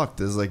 holy fuck,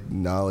 there's like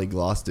gnarly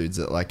glass dudes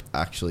that like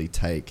actually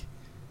take.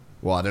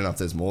 Well, I don't know if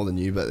there's more than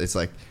you, but it's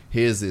like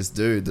here's this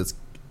dude that's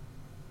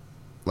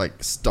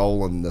like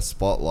stolen the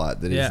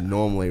spotlight that is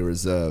normally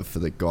reserved for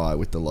the guy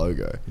with the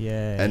logo.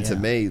 And to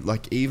me,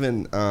 like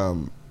even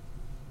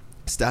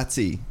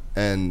Statsy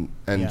and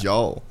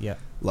Joel,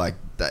 like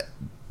that,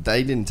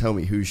 they didn't tell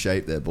me who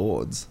shaped their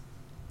boards.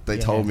 They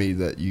told me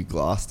that you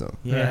glassed them.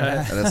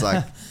 And it's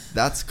like,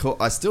 that's cool.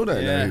 I still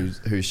don't know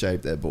who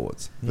shaped their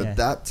boards, but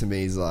that to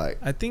me is like,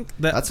 I think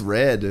that's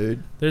rare,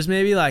 dude. There's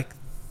maybe like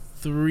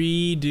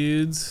 3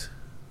 dudes,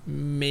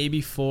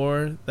 maybe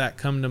 4 that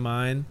come to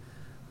mind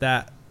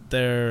that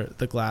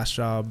the glass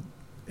job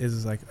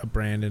is like a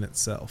brand in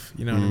itself.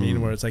 You know what I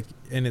mean? Where it's like,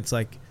 and it's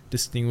like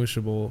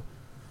distinguishable.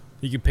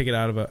 You can pick it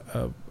out of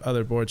a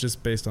other board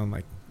just based on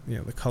like,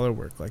 the color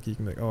work. Like you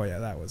can be like, oh yeah,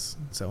 that was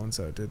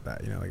so-and-so did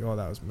that. Like, oh,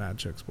 that was Mad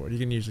Chook's board. You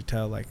can usually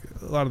tell like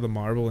a lot of the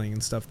marbling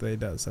and stuff that he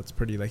does. That's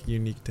pretty like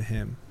unique to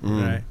him,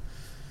 right?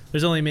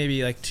 There's only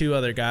maybe like 2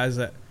 other guys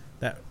that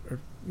or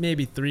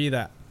maybe 3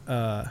 that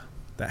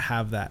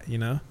have that,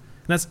 and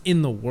that's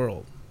in the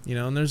world.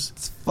 And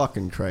it's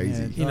fucking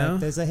crazy.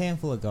 There's a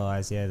handful of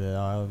guys, that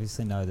I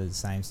obviously know the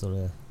same sort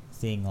of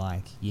thing.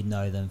 Like, you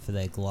know them for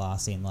their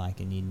glassing, like,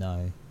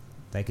 and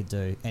they could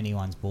do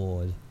anyone's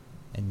board,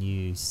 and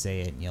you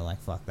see it, and you're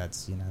like, fuck,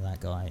 that's that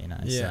guy,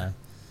 So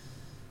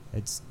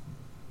it's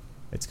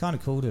kind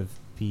of cool to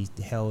be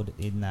held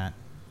in that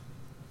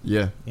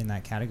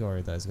category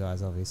of those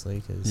guys,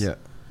 obviously, because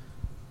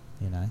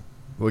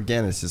Well,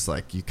 again, it's just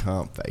like you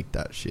can't fake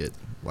that shit.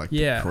 Like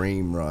the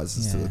cream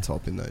rises to the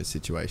top in those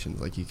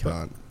situations. Like you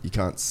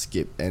can't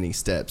skip any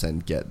steps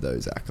and get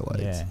those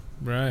accolades. Yeah,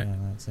 right. Yeah,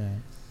 that's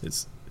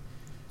it.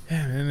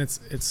 And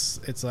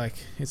it's like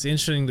it's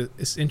interesting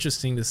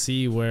to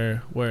see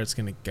where it's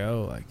gonna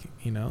go. Like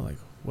like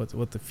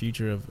what the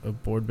future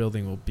of board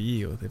building will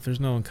be if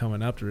there's no one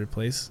coming up to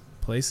replace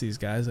these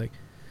guys. Like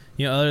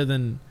other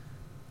than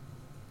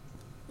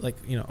like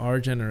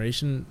our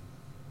generation.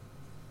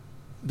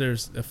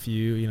 There's a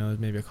few, there's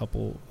maybe a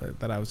couple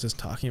that I was just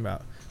talking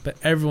about, but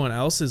everyone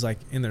else is like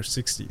in their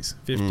 60s,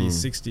 50s,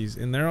 60s,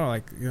 and they're all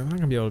like, they're not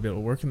gonna be able to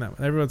work in that.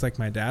 Everyone's like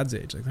my dad's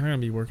age, like they're not gonna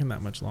be working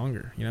that much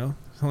longer.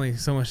 It's only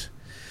so much.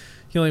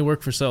 You only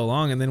work for so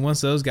long, and then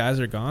once those guys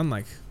are gone,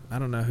 like I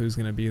don't know who's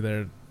gonna be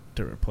there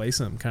to replace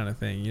them, kind of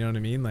thing. You know what I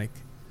mean? Like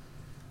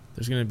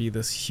there's gonna be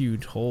this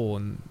huge hole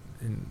in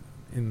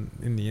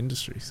the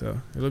industry,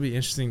 so it'll be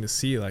interesting to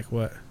see like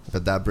what.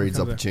 But that breeds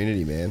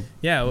opportunity, man.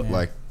 Yeah,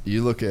 like.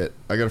 You look at,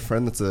 I got a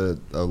friend that's a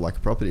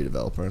property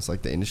developer. And it's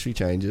like the industry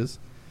changes,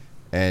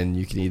 and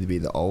you can either be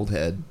the old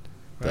head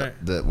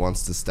that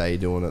wants to stay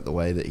doing it the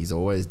way that he's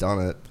always done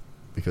it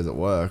because it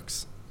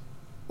works,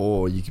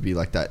 or you could be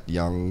like that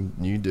young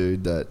new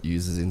dude that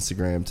uses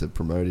Instagram to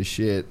promote his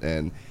shit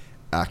and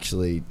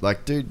actually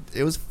like, dude,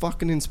 it was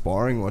fucking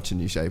inspiring watching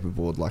you shape a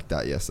board like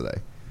that yesterday.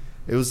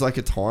 It was like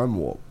a time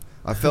warp.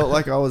 I felt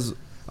like I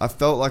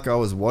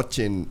was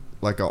watching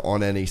like a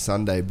On Any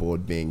Sunday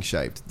board being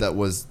shaped that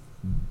was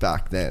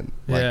back then,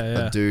 like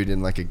a dude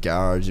in like a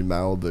garage in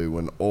Malibu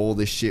when all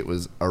this shit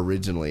was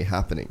originally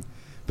happening,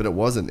 but it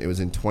wasn't. It was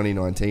in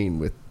 2019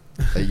 with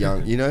a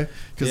young,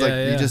 because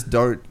you just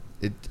don't.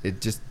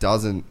 It just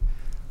doesn't.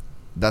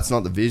 That's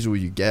not the visual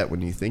you get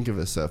when you think of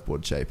a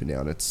surfboard shaper now,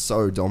 and it's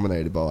so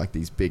dominated by like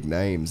these big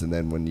names. And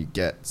then when you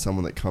get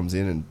someone that comes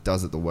in and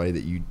does it the way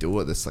that you do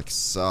it, that's like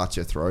such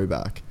a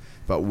throwback.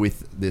 But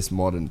with this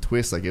modern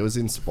twist, like it was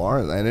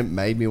inspiring, and it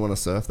made me want to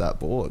surf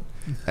that board,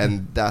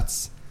 and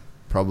that's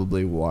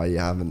probably why you're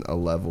having a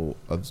level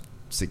of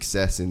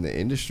success in the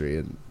industry,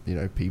 and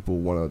people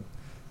want to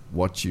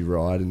watch you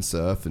ride and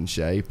surf and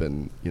shape,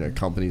 and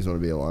companies want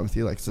to be aligned with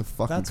you. Like it's a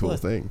fucking cool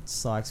thing.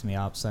 Psychs me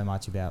up so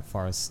much about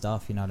forest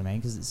stuff, you know what I mean?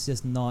 Because it's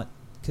just not,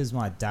 because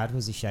my dad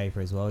was a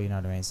shaper as well, you know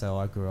what I mean? So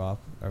I grew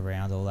up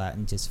around all that,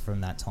 and just from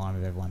that time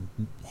of everyone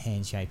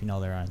hand shaping all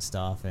their own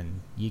stuff,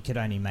 and you could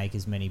only make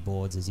as many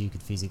boards as you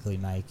could physically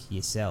make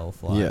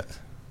yourself.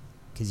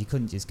 Because you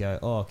couldn't just go,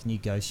 oh, can you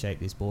go shape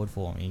this board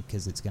for me?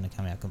 Because it's going to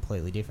come out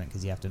completely different,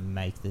 because you have to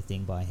make the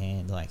thing by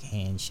hand, like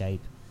hand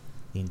shape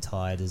the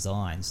entire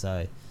design.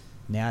 So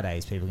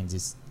nowadays people can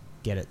just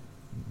get it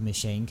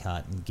machine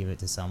cut and give it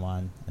to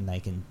someone, and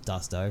they can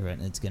dust over it,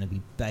 and it's going to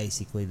be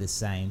basically the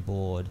same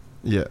board,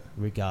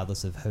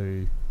 regardless of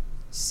who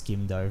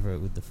skimmed over it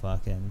with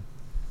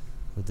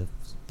the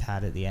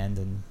pad at the end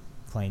and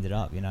cleaned it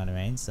up. You know what I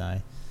mean?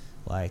 So,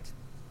 like,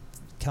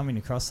 coming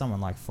across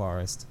someone like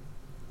Forrest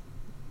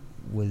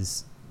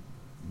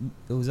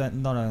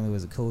not only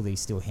was it cool that he's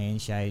still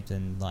hand shaped,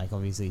 and like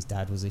obviously his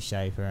dad was a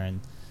shaper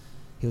and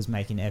he was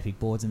making epic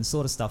boards and the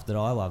sort of stuff that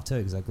I love too,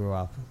 because I grew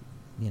up,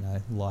 you know,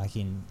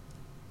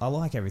 I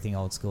like everything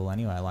old school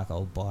anyway. I like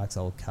old bikes,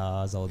 old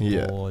cars, old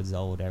boards,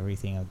 old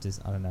everything. I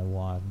don't know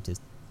why, I'm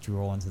just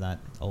drawn to that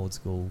old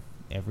school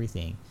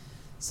everything.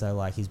 So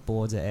like his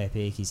boards are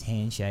epic, he's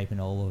hand shaping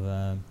all of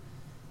them.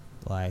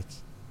 Like,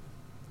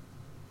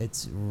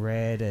 it's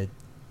rare to,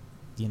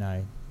 you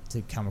know,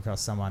 to come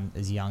across someone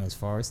as young as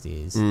Forrest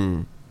is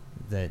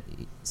that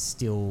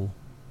still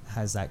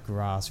has that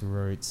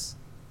grassroots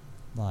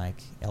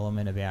like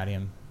element about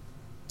him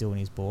doing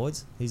his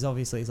boards. He's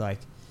obviously like,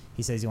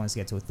 he says he wants to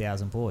get to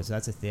 1,000 boards. So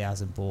that's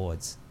 1,000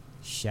 boards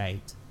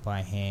shaped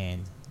by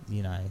hand,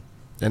 you know.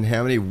 And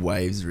how many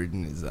waves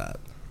ridden is that?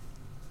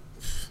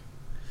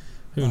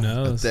 Who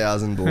knows?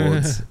 1,000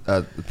 boards.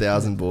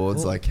 1,000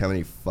 boards. Like, how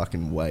many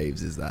fucking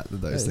waves is that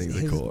those things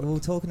are caught? We were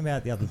talking about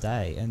it the other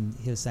day, and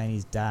he was saying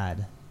his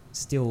dad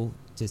still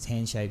just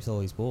hand shapes all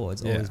his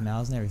boards, all his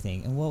mouths and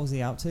everything. And what was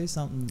he up to?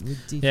 Something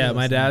ridiculous. Yeah,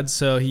 my dad.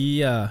 So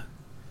he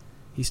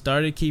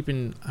started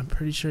keeping. I'm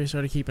pretty sure he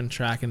started keeping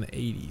track in the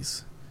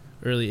 80s,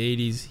 early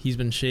 80s. He's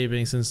been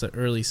shaping since the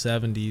early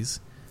 70s,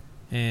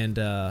 and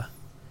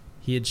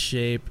he had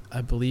shaped.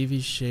 I believe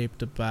he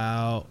shaped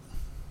about,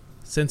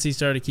 since he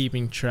started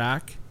keeping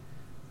track.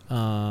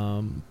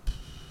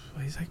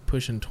 He's like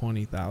pushing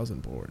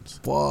 20,000 boards.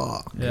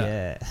 Fuck.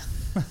 Yeah.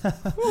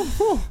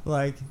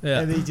 Like,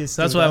 yeah. And he just.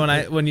 That's why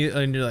when you're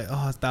like,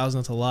 oh, 1,000,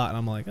 that's a lot. And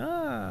I'm like,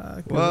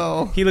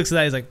 well. He looks at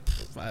that, he's like,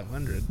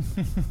 500.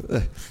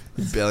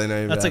 You barely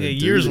know. That's like a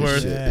year's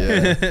worth.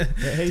 Yeah.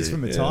 He's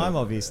from a time,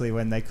 obviously,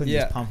 when they couldn't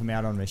just pump him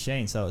out on a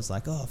machine. So it's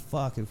like, oh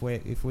fuck,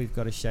 if we've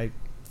got to shape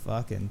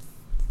fucking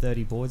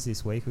 30 boards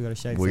this week, we got to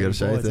shape. We got to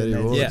shape 30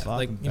 boards. Yeah,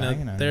 like, you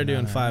know, they're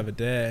doing 5 a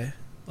day,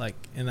 like,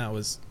 and that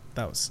was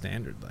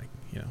standard, like,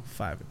 you know,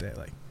 5 a day,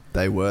 like.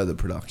 They were the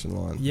production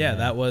line. Yeah,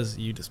 that was,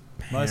 you just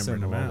most of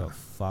hammered them out. got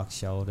fuck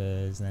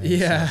shoulders and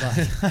shit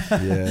like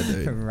yeah,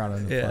 dude.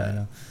 running the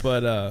planer.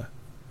 But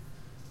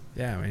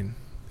yeah, I mean,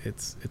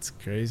 it's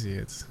crazy.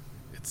 It's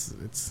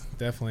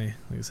definitely,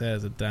 like I said,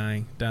 it's a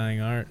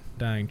dying art,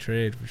 dying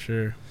trade for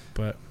sure.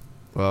 But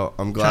well,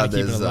 I'm glad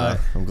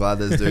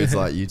there's dudes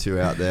like you two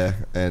out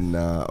there, and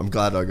I'm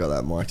glad I got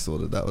that mic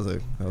sorted. That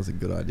was a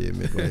good idea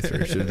midway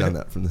through. Should have done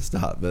that from the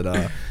start,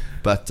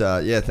 but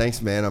yeah,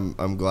 thanks, man.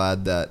 I'm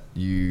glad that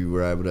you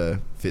were able to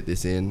fit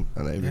this in.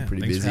 I know you've been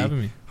pretty thanks busy. for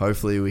having me.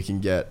 Hopefully, we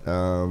can get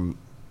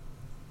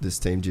this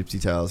team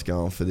Gypsy Tales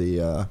going for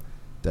the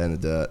Day in the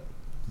Dirt.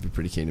 I'd be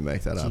pretty keen to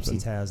make that happen.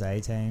 Gypsy Tales A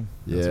team.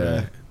 Yeah,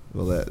 right.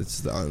 Well, it's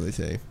the only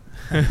team.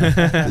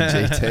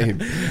 The G team.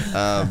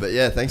 But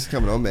yeah, thanks for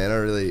coming on, man.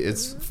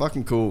 It's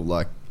fucking cool.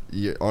 Like,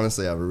 you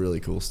honestly have a really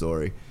cool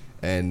story,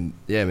 and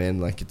yeah, man,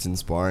 like, it's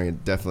inspiring.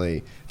 And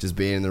definitely just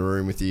being in the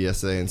room with you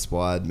yesterday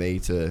inspired me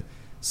to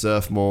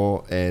surf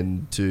more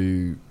and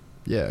to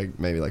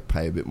maybe like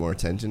pay a bit more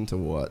attention to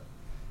what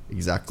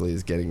exactly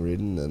is getting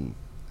ridden,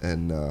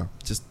 and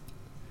just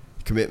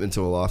commitment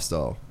to a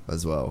lifestyle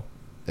as well.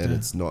 And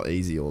it's not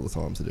easy all the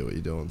time to do what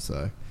you're doing.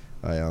 So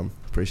I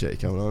appreciate you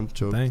coming on,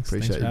 Chug. Thanks.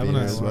 Appreciate Thanks you for being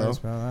here having as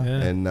us. well.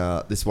 Yeah.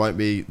 And this won't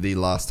be the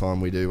last time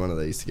we do one of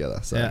these together.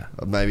 So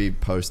maybe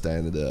post Day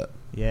in the Dirt.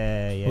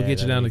 Yeah. We'll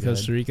get you down to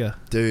Costa Rica.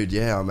 Dude,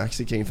 yeah, I'm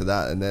actually keen for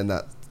that. And then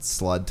that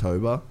Slide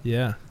Toba.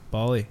 Yeah,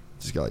 Bali.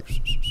 Just go like...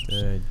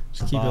 Dude,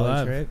 just keep it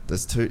alive. Trip.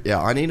 There's two...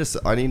 Yeah, I need a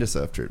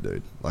surf trip,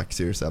 dude. Like,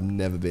 seriously, I've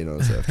never been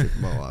on a surf trip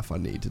in my life. I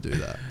need to do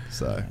that.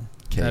 So,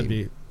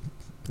 keen.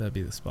 That'd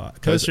be the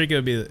spot. Costa Rica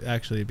would be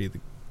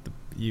the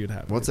you would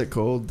have. What's it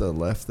called? The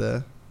left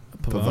there?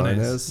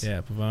 Pavones.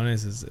 Yeah,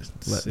 Pavones is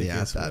the Let me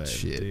at that wave,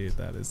 shit. dude.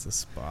 That is the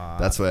spot.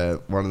 That's where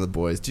one of the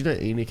boys... Do you know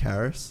Enoch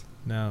Harris?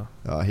 No.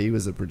 He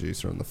was a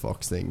producer on the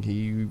Fox thing.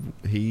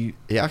 He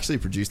actually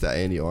produced that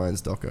Andy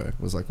Irons doco.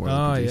 Was like one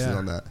of the producers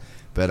on that.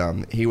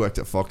 But he worked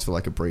at Fox for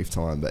like a brief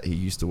time. But he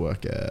used to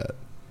work at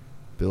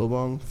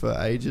Billabong for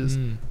ages.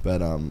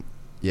 But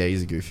yeah,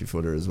 he's a goofy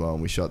footer as well.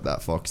 And we shot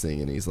that Fox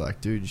thing, and he's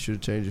like, "Dude, you should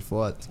have changed your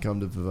flight to come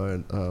to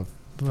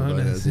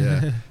Pavones."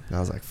 Yeah. And I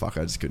was like, "Fuck,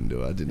 I just couldn't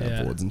do it. I didn't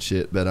have boards and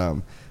shit." But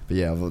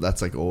yeah, well,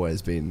 that's like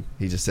always been.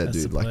 He just said,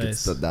 That's "Dude, like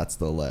that's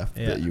the left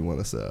that you want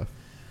to surf."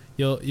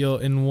 You'll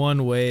in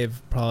one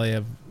wave probably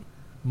have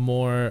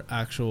more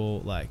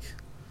actual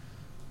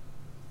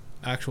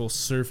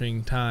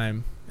surfing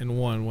time in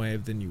one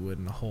wave than you would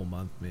in a whole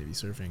month maybe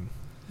surfing,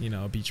 you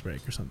know, a beach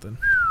break or something.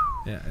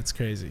 Yeah, it's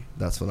crazy.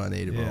 That's what I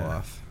need in my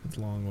life. It's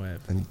a long wave.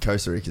 And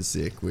Costa Rica's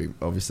sick. We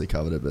obviously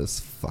covered it, but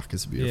it's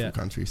a beautiful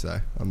country. So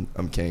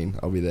I'm keen.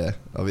 I'll be there.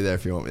 I'll be there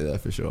if you want me there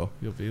for sure.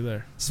 You'll be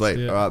there.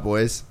 Sweet. All right,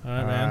 boys. All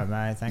right, man. All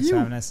right, mate. Thanks for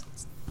having us.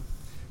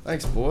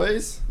 Thanks,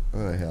 boys. I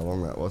don't know how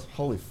long that was.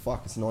 Holy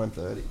fuck, it's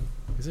 9:30.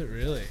 Is it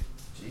really?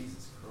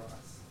 Jesus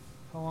Christ.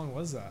 How long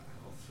was that?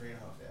 3.5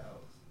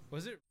 hours.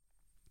 Was it?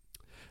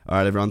 All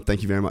right, everyone.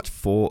 Thank you very much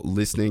for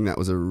listening. That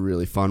was a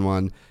really fun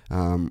one.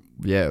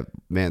 Yeah,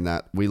 man,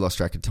 that we lost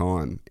track of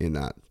time in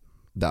that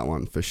that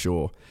one for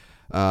sure.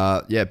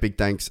 Big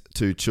thanks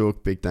to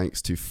Chook. Big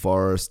thanks to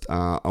Forrest.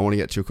 I want to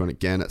get Chook on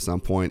again at some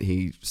point.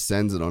 He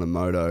sends it on a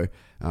moto.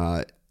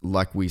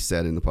 Like we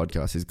said in the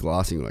podcast, his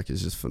glassing work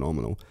is just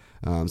phenomenal.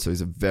 So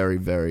he's a very,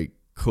 very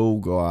cool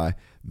guy,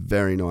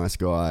 very nice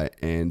guy,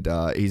 and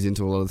he's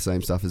into a lot of the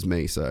same stuff as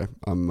me. So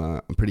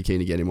I'm pretty keen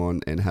to get him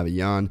on and have a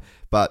yarn.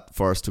 But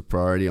Forrest took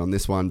priority on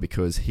this one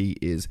because he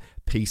is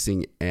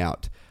piecing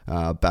out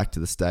back to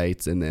the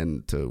States and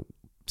then to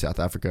South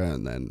Africa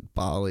and then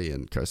Bali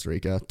and Costa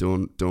Rica,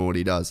 doing what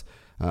he does.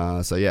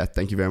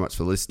 Thank you very much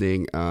for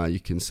listening. You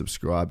can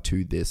subscribe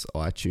to this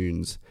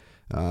iTunes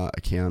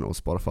account or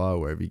Spotify, or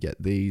wherever you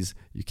get these.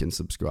 You can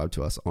subscribe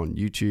to us on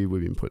YouTube.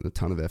 We've been putting a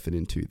ton of effort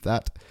into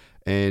that.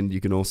 And you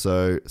can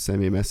also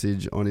send me a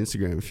message on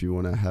Instagram if you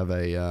want to have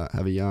a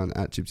yarn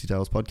at Gypsy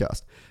Tales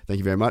Podcast. Thank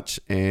you very much,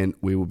 and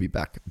we will be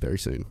back very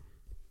soon.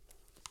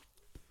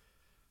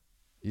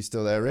 You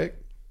still there, Rick?